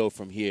where we go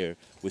from here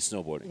with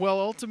snowboarding? Well,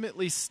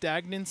 ultimately,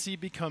 stagnancy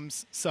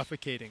becomes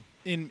suffocating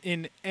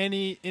in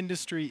any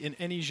industry, in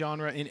any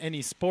genre, in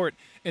any sport,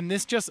 and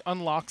this just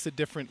unlocks a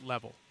different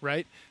level,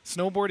 right?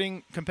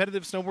 Snowboarding,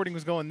 competitive snowboarding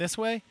was going this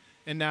way,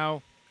 and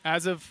now,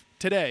 as of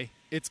today,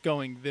 it's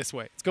going this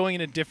way. It's going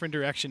in a different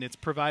direction. It's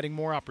providing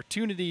more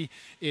opportunity.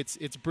 It's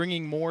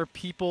bringing more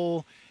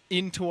people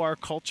into our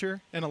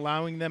culture and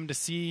allowing them to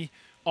see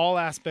all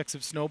aspects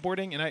of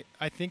snowboarding, and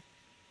I think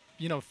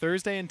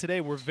Thursday and today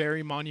were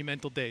very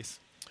monumental days.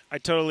 I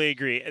totally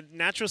agree.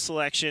 Natural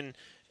selection,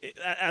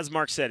 as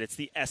Mark said, it's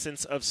the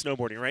essence of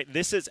snowboarding, right?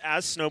 This is,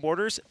 as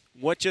snowboarders,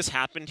 what just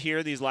happened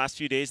here these last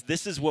few days,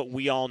 this is what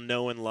we all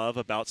know and love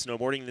about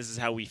snowboarding. This is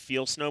how we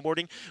feel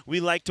snowboarding.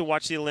 We like to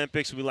watch the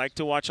Olympics. We like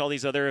to watch all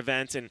these other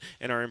events and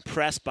are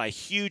impressed by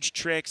huge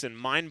tricks and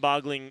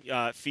mind-boggling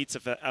feats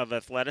of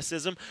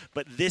athleticism.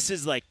 But this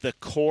is like the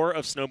core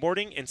of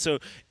snowboarding. And so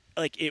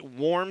like it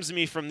warms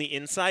me from the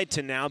inside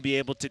to now be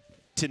able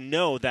to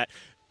know that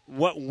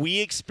what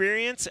we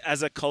experience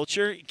as a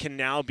culture can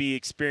now be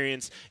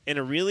experienced in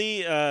a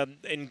really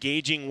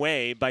engaging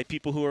way by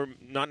people who are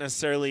not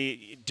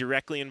necessarily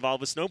directly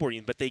involved with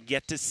snowboarding, but they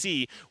get to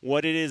see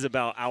what it is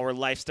about our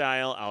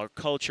lifestyle, our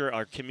culture,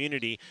 our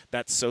community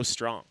that's so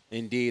strong.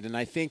 Indeed, and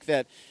I think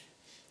that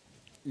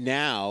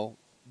now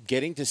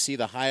getting to see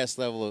the highest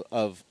level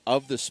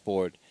of the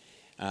sport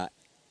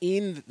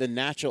in the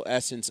natural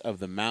essence of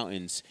the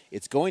mountains,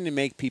 it's going to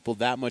make people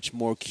that much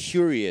more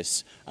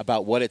curious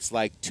about what it's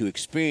like to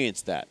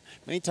experience that.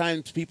 Many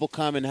times people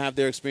come and have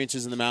their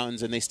experiences in the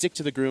mountains and they stick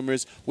to the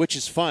groomers, which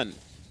is fun.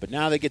 But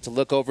now they get to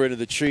look over into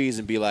the trees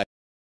and be like,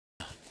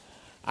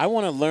 I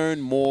want to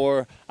learn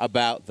more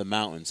about the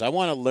mountains. I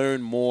want to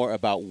learn more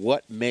about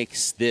what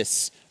makes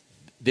this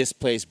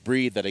place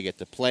breathe that I get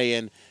to play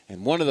in.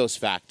 And one of those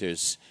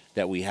factors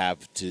that we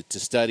have to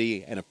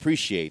study and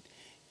appreciate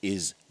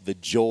is the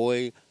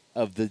joy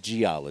of the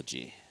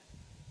geology.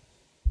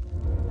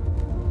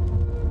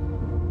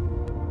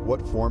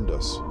 What formed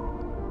us?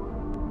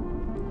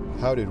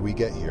 How did we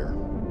get here?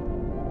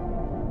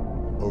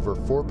 Over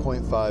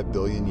 4.5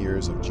 billion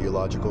years of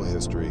geological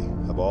history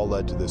have all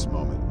led to this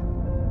moment.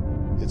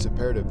 It's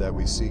imperative that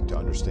we seek to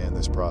understand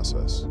this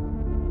process.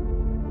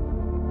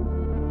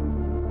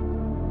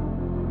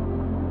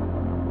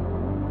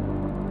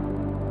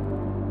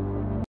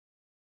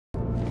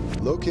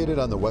 Located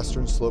on the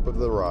western slope of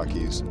the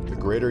Rockies, the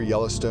greater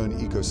Yellowstone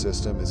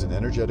ecosystem is an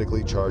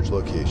energetically charged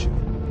location,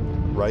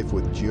 rife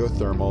with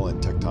geothermal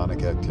and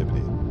tectonic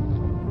activity.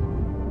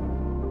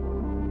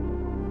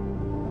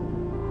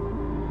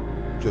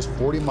 Just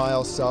 40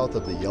 miles south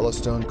of the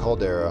Yellowstone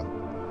caldera,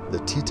 the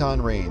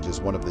Teton Range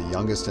is one of the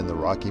youngest in the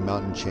Rocky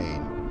Mountain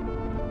chain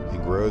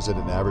and grows at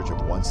an average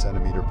of 1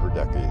 centimeter per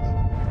decade.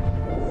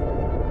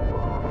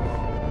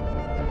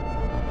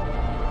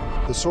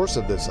 The source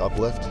of this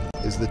uplift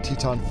is the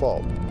Teton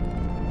Fault,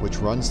 which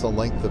runs the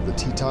length of the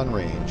Teton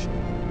Range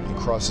and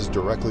crosses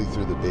directly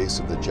through the base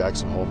of the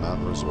Jackson Hole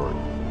Mountain Resort.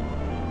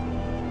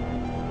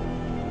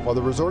 While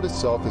the resort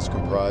itself is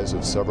comprised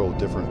of several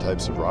different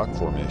types of rock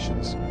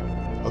formations,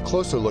 a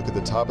closer look at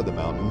the top of the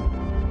mountain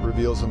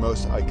reveals the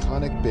most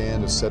iconic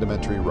band of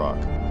sedimentary rock,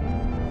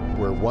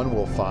 where one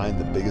will find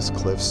the biggest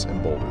cliffs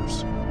and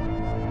boulders.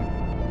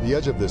 The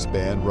edge of this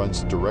band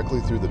runs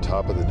directly through the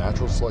top of the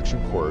natural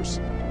selection course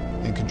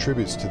and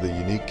contributes to the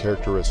unique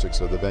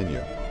characteristics of the venue.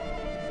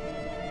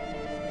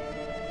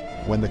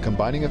 When the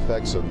combining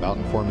effects of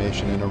mountain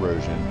formation and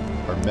erosion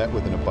are met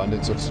with an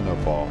abundance of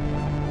snowfall,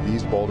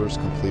 these boulders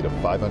complete a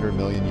 500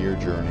 million year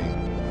journey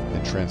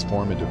and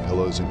transform into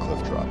pillows and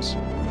cliff drops.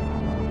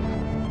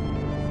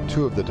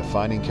 Two of the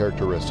defining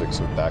characteristics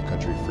of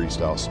backcountry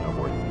freestyle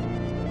snowboarding.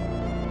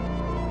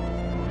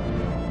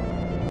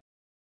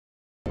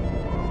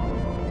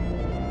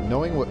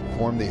 Knowing what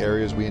form the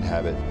areas we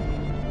inhabit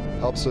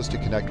helps us to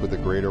connect with the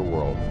greater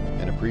world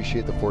and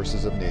appreciate the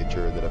forces of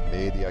nature that have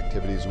made the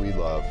activities we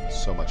love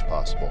so much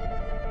possible.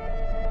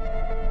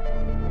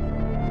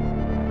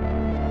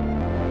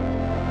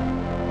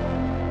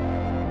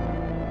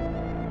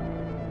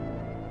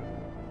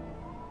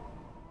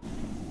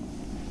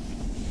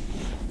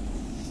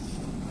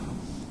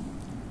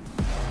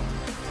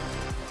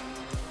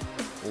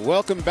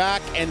 Welcome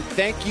back, and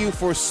thank you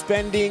for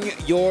spending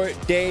your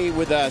day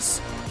with us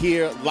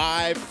here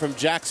live from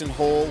Jackson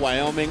Hole,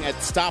 Wyoming, at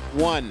stop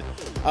one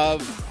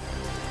of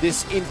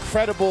this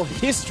incredible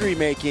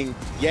history-making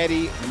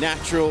YETI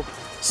Natural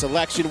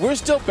Selection. We're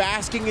still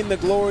basking in the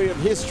glory of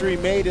history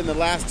made in the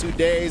last 2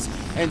 days,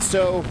 and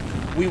so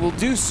we will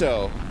do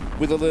so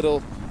with a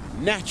little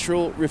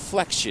natural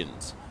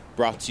reflections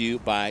brought to you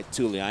by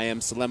Thule. I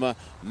am Salema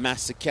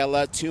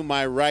Masekela. To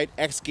my right,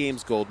 X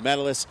Games gold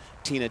medalist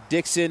Tina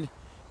Dixon,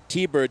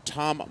 T-Bird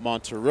Tom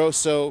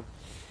Monteroso,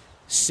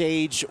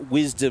 sage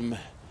wisdom,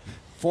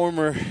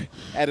 former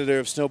editor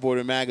of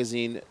Snowboarder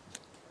magazine.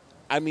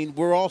 I mean,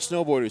 we're all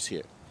snowboarders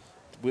here.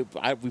 We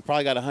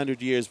probably got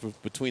 100 years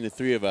between the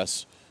three of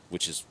us,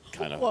 which is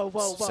kind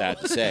of sad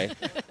to say.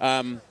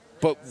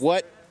 But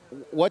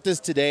what does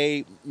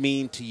today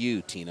mean to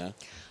you, Tina?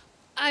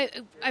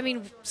 I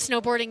mean,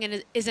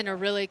 snowboarding is in a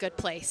really good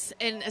place,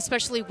 and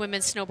especially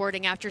women's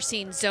snowboarding after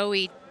seeing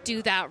Zoe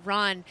do that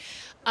run.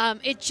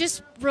 It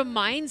just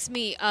reminds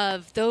me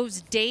of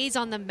those days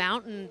on the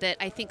mountain that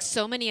I think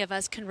so many of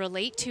us can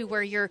relate to,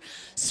 where you're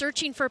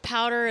searching for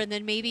powder and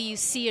then maybe you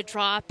see a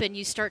drop and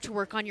you start to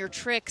work on your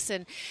tricks.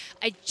 And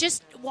I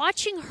just,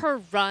 watching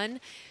her run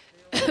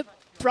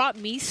brought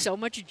me so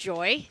much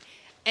joy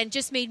and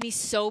just made me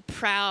so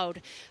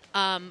proud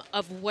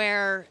of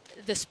where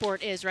the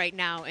sport is right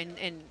now,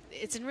 and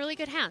it's in really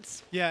good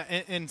hands. Yeah,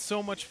 and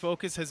so much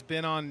focus has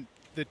been on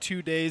the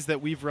 2 days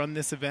that we've run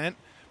this event,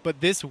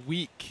 but this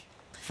week,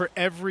 for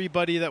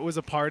everybody that was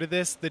a part of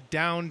this, the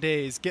down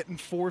days, getting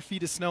 4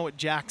 feet of snow at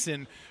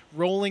Jackson,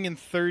 rolling in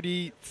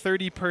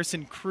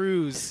 30-person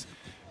crews,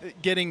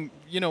 getting,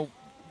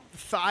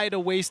 thigh to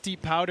waist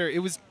deep powder. It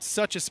was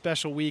such a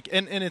special week,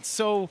 and it's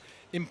so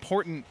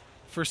important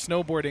for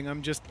snowboarding.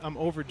 I'm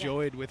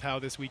overjoyed with how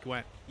this week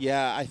went.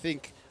 Yeah, I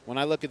think when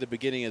I look at the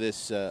beginning of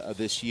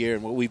this year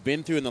and what we've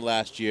been through in the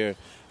last year,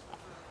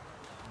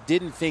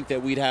 didn't think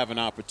that we'd have an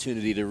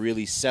opportunity to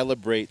really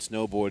celebrate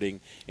snowboarding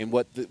and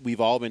what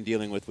we've all been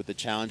dealing with the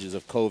challenges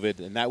of COVID,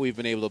 and that we've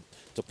been able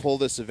to pull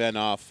this event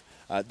off.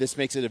 This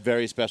makes it a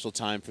very special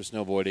time for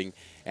snowboarding.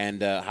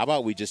 And how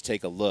about we just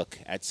take a look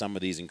at some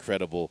of these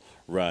incredible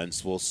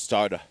runs. We'll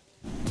start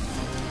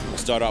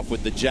off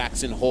with the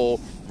Jackson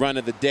Hole run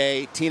of the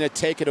day. Tina,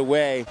 take it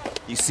away.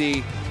 You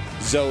see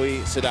Zoe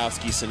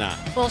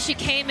Sadowski-Sanat. Well, she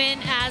came in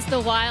as the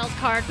wild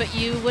card, but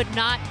you would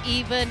not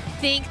even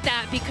think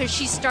that because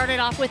she started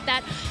off with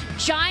that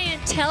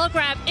giant tail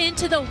grab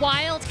into the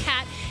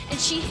Wildcat, and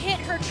she hit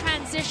her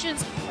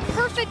transitions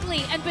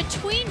perfectly. And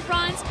between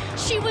runs,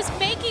 she was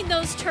making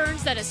those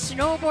turns that a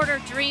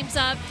snowboarder dreams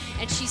of,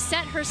 and she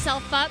set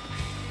herself up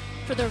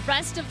for the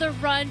rest of the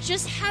run,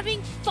 just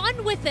having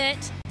fun with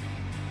it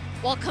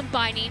while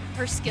combining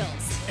her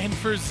skills. And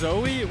for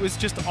Zoe, it was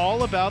just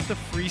all about the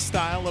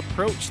freestyle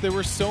approach. There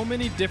were so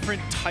many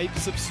different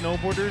types of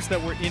snowboarders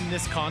that were in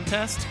this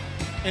contest.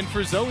 And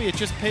for Zoe, it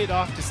just paid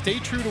off to stay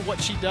true to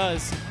what she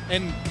does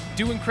and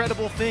do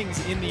incredible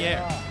things in the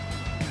air.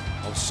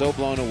 I was so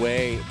blown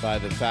away by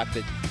the fact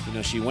that,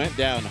 she went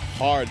down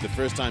hard the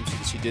first time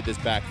she did this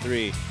back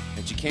three,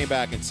 and she came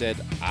back and said,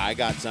 I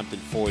got something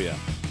for you.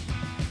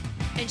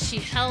 And she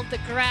held the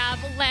grab,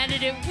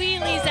 landed it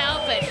wheelies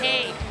out, but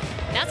hey,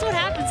 that's what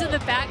happens in the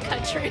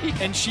backcountry.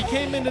 And she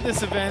came into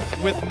this event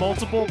with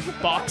multiple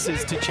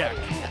boxes to check.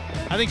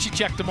 I think she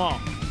checked them all.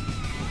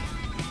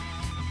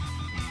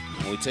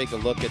 When we take a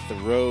look at the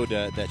road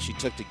that she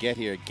took to get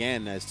here,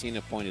 again, as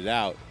Tina pointed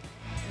out,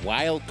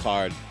 wild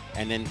card,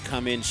 and then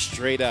come in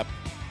straight up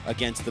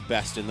against the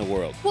best in the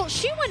world. Well,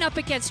 she went up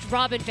against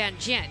Robin Van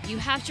Gent. You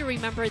have to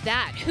remember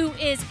that, who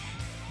is,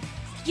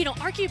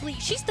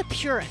 arguably, she's the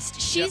purist.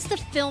 She's the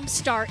film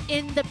star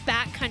in the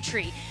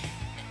backcountry.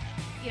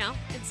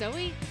 And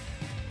Zoe,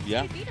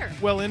 yeah, beat her.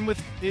 Well,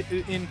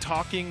 in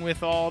talking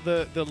with all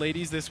the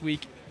ladies this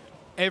week,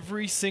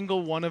 every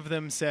single one of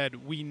them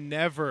said we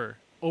never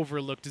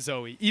overlooked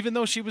Zoe, even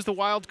though she was the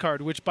wild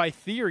card, which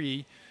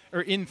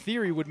in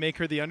theory would make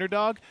her the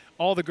underdog.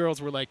 All the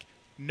girls were like,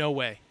 no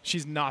way,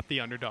 she's not the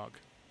underdog.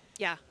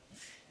 Yeah,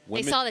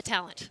 they saw the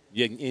talent.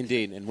 Yeah,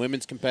 indeed. And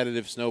women's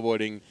competitive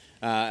snowboarding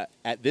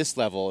at this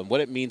level and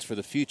what it means for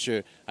the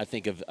future, I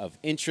think, of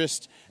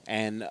interest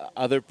and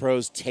other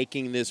pros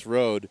taking this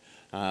road.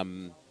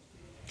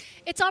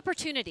 It's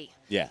opportunity.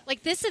 Yeah.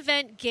 Like, this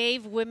event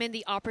gave women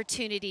the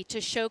opportunity to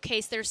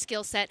showcase their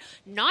skill set,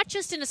 not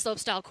just in a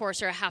slopestyle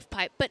course or a half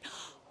pipe, but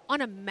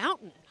on a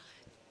mountain,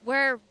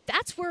 where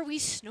that's where we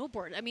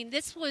snowboard. I mean,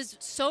 this was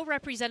so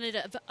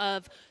representative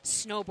of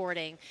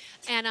snowboarding,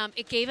 and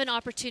it gave an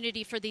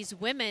opportunity for these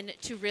women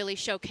to really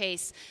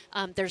showcase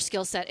their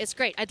skill set. It's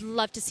great. I'd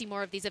love to see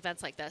more of these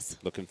events like this.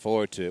 Looking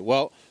forward to it.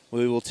 Well,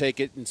 we will take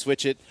it and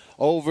switch it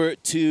over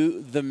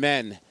to the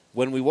men.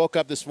 When we woke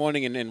up this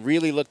morning and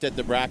really looked at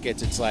the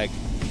brackets, it's like,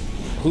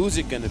 who's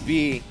it going to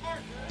be?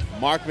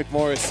 Mark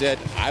McMorris said,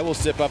 I will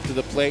step up to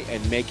the plate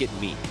and make it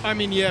me. I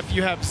mean, yeah, if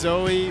you have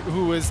Zoe,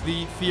 who was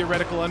the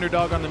theoretical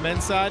underdog on the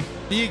men's side,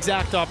 the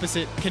exact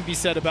opposite can be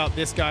said about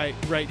this guy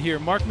right here.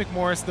 Mark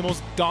McMorris, the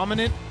most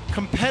dominant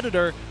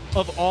competitor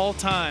of all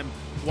time.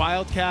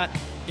 Wildcat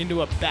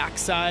into a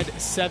backside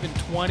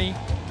 720.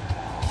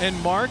 And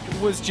Mark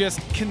was just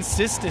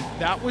consistent.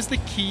 That was the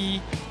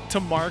key to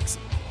Mark's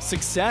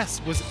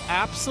success, was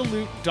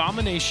absolute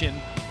domination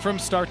from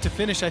start to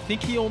finish. I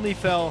think he only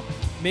fell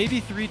maybe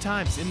 3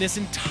 times in this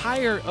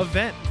entire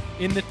event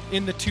in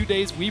the 2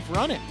 days we've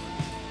run it.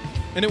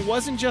 And it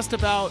wasn't just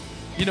about,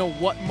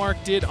 what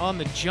Mark did on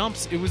the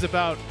jumps. It was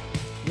about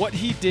what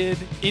he did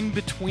in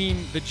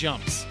between the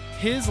jumps.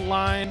 His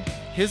line,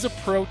 his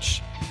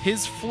approach,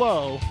 his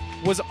flow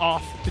was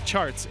off the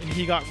charts, and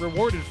he got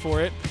rewarded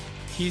for it.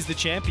 He's the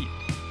champion.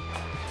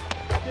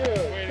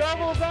 Dude,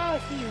 double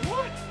bossy.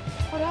 What?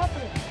 What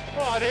happened?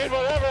 Oh, dude,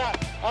 whatever.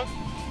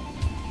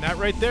 That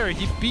right there,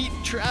 he beat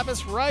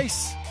Travis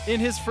Rice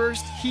in his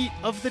first heat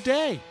of the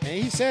day. And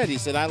he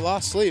said, I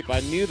lost sleep.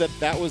 I knew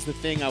that was the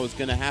thing I was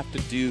going to have to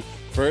do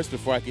first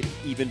before I could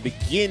even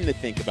begin to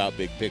think about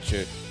big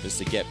picture, just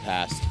to get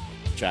past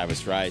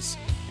Travis Rice.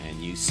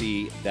 And you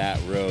see that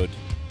road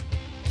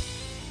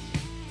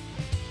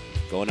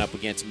going up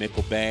against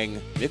Mikkel Bang.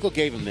 Mikkel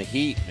gave him the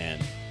heat, man.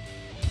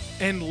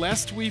 And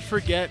lest we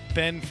forget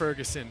Ben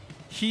Ferguson,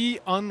 he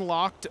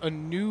unlocked a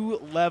new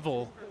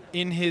level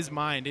in his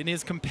mind, in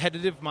his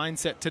competitive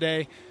mindset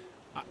today.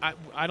 I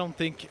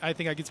think I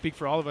can speak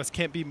for all of us.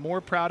 Can't be more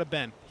proud of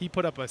Ben. He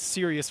put up a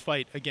serious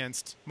fight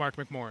against Mark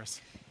McMorris.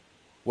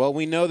 Well,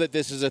 we know that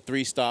this is a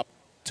 3-stop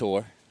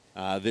tour.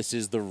 This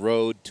is the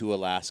road to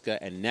Alaska.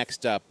 And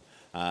next up,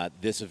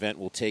 this event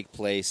will take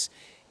place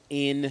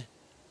in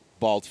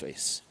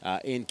Baldface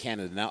in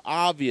Canada. Now,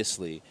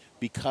 obviously,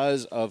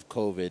 because of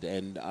COVID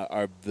and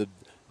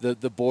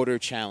the border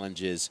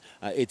challenges,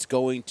 it's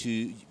going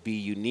to be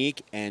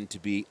unique and to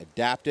be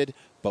adapted.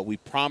 but we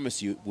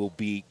promise you it will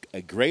be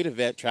a great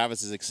event.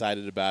 Travis is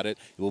excited about it.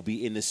 It will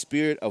be in the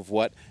spirit of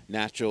what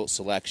Natural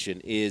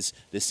Selection is.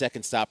 The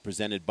second stop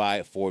presented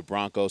by Ford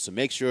Bronco. So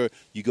make sure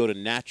you go to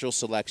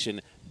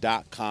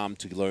naturalselection.com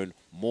to learn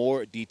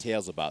more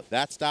details about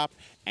that stop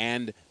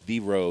and the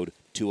road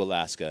to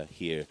Alaska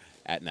here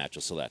at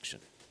Natural Selection.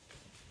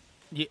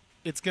 Yeah,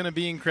 it's going to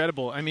be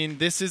incredible. I mean,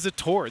 this is a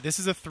tour. This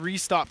is a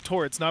 3-stop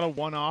tour. It's not a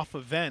one-off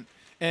event.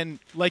 And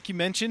like you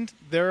mentioned,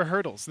 there are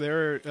hurdles.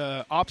 There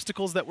are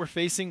obstacles that we're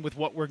facing with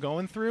what we're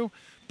going through,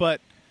 but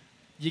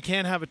you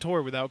can't have a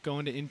tour without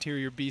going to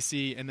interior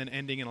BC and then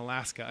ending in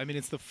Alaska. I mean,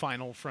 it's the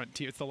final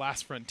frontier. It's the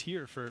last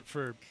frontier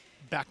for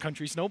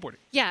backcountry snowboarding.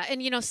 Yeah,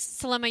 and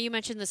Salema, you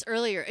mentioned this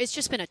earlier. It's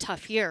just been a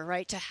tough year,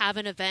 right, to have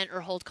an event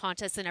or hold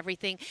contests and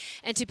everything,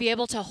 and to be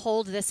able to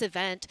hold this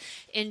event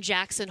in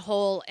Jackson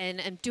Hole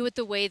and do it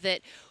the way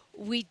that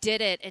we did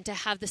it, and to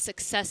have the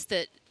success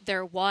that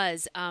there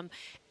was.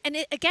 And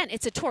again,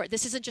 it's a tour.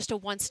 This isn't just a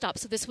one-stop.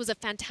 So this was a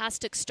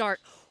fantastic start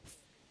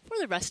for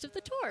the rest of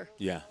the tour.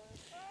 Yeah.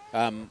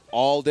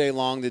 All day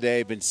long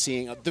today, been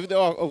seeing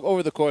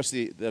over the course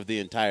of the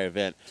entire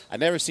event, I've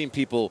never seen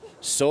people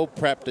so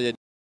prepped and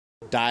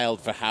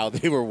dialed for how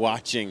they were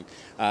watching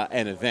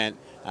an event.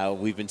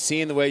 We've been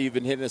seeing the way you've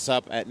been hitting us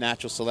up at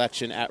Natural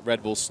Selection, at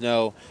Red Bull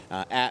Snow,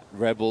 at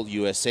Red Bull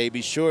USA.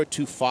 Be sure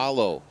to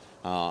follow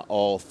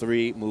all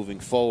three moving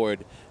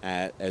forward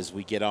as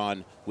we get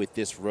on with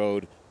this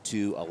road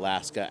to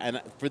Alaska.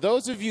 And for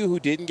those of you who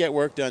didn't get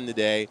work done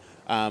today,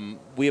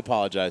 we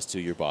apologize to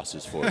your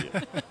bosses for you.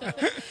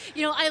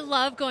 I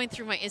love going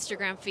through my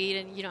Instagram feed,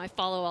 and I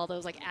follow all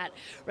those, like at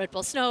Red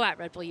Bull Snow, at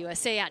Red Bull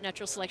USA, at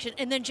Natural Selection,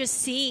 and then just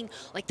seeing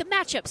like the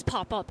matchups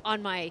pop up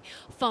on my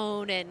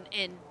phone and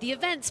the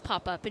events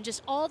pop up and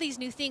just all these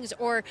new things,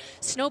 or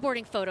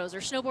snowboarding photos or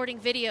snowboarding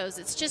videos.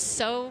 It's just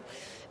so,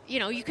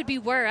 you could be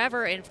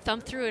wherever and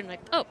thumb through and like,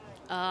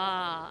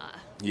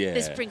 yeah,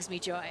 this brings me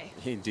joy.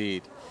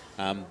 Indeed.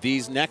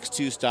 These next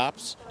two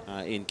stops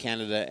in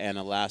Canada and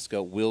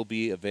Alaska will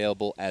be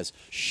available as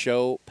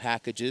show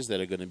packages that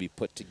are going to be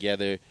put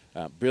together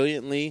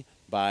brilliantly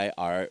by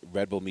our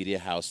Red Bull Media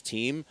House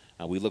team.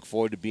 We look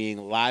forward to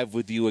being live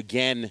with you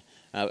again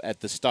at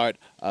the start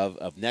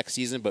of next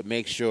season, but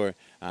make sure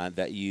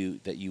that you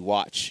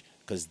watch,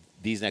 because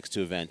these next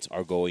two events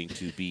are going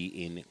to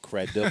be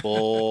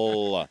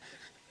incredible.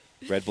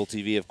 Red Bull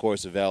TV, of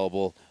course,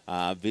 available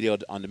video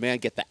on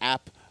demand. Get the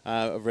app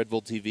of Red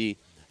Bull TV.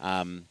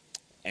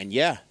 And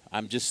yeah,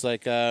 I'm just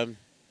like, I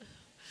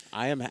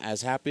am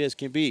as happy as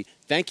can be.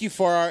 Thank you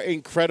for our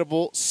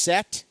incredible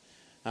set,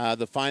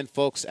 the fine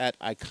folks at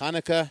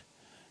Iconica.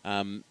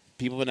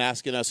 People have been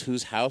asking us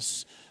whose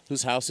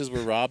houses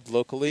were robbed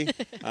locally,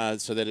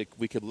 so that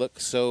we could look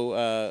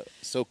so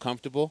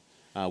comfortable.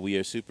 We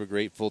are super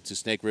grateful to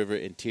Snake River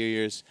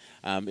Interiors.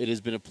 It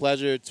has been a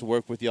pleasure to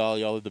work with y'all.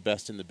 Y'all are the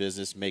best in the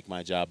business. Make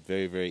my job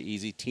very, very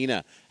easy.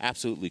 Tina,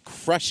 absolutely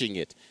crushing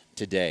it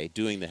today,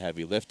 doing the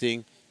heavy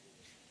lifting.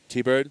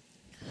 T-Bird,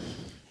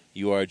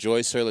 you are a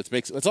joy, sir.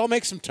 Let's all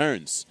make some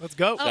turns. Let's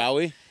go. Shall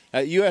we?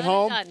 You at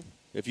home,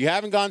 if you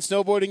haven't gone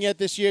snowboarding yet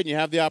this year and you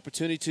have the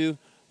opportunity to,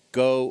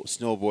 go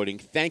snowboarding.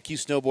 Thank you,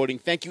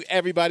 snowboarding. Thank you,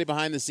 everybody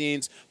behind the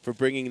scenes, for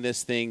bringing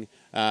this thing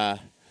to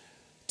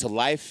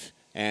life.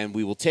 And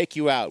we will take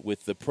you out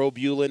with the Pro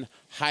Bulin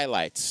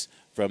highlights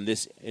from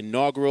this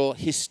inaugural,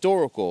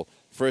 historical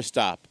first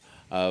stop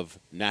of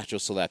Natural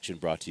Selection,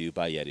 brought to you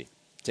by YETI.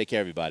 Take care,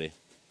 everybody.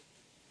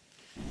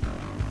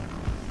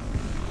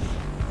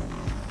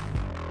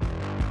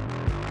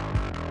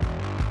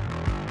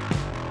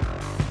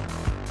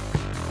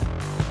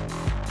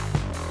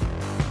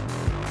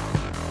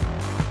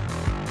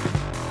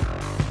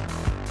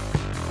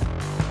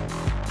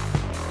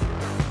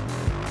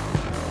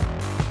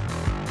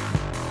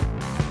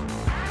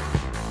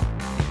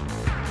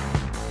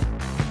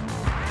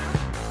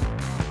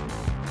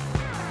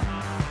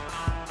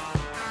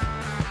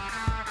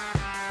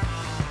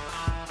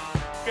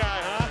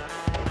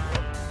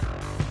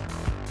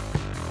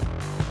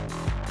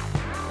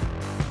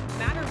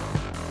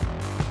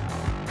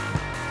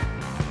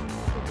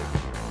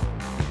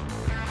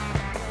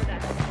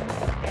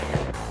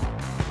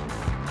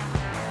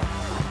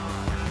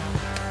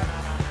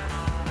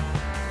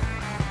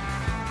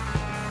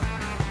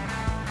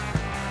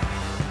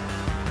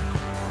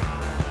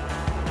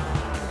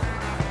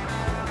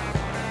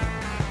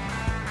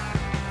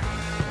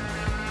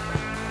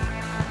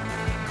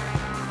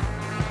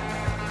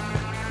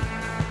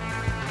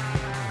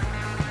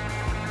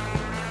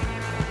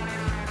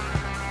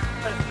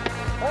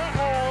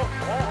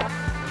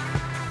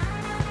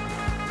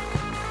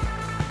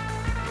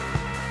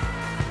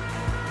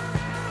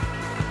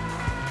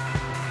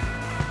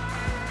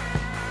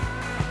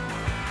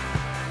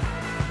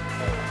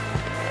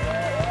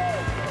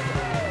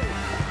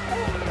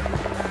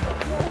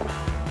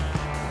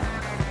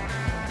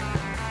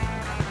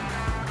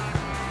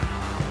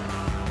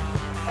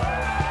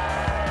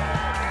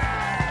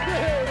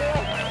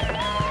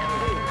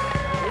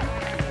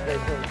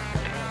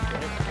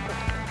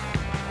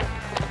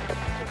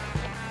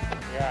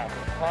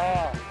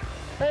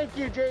 Thank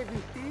you,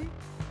 JVC.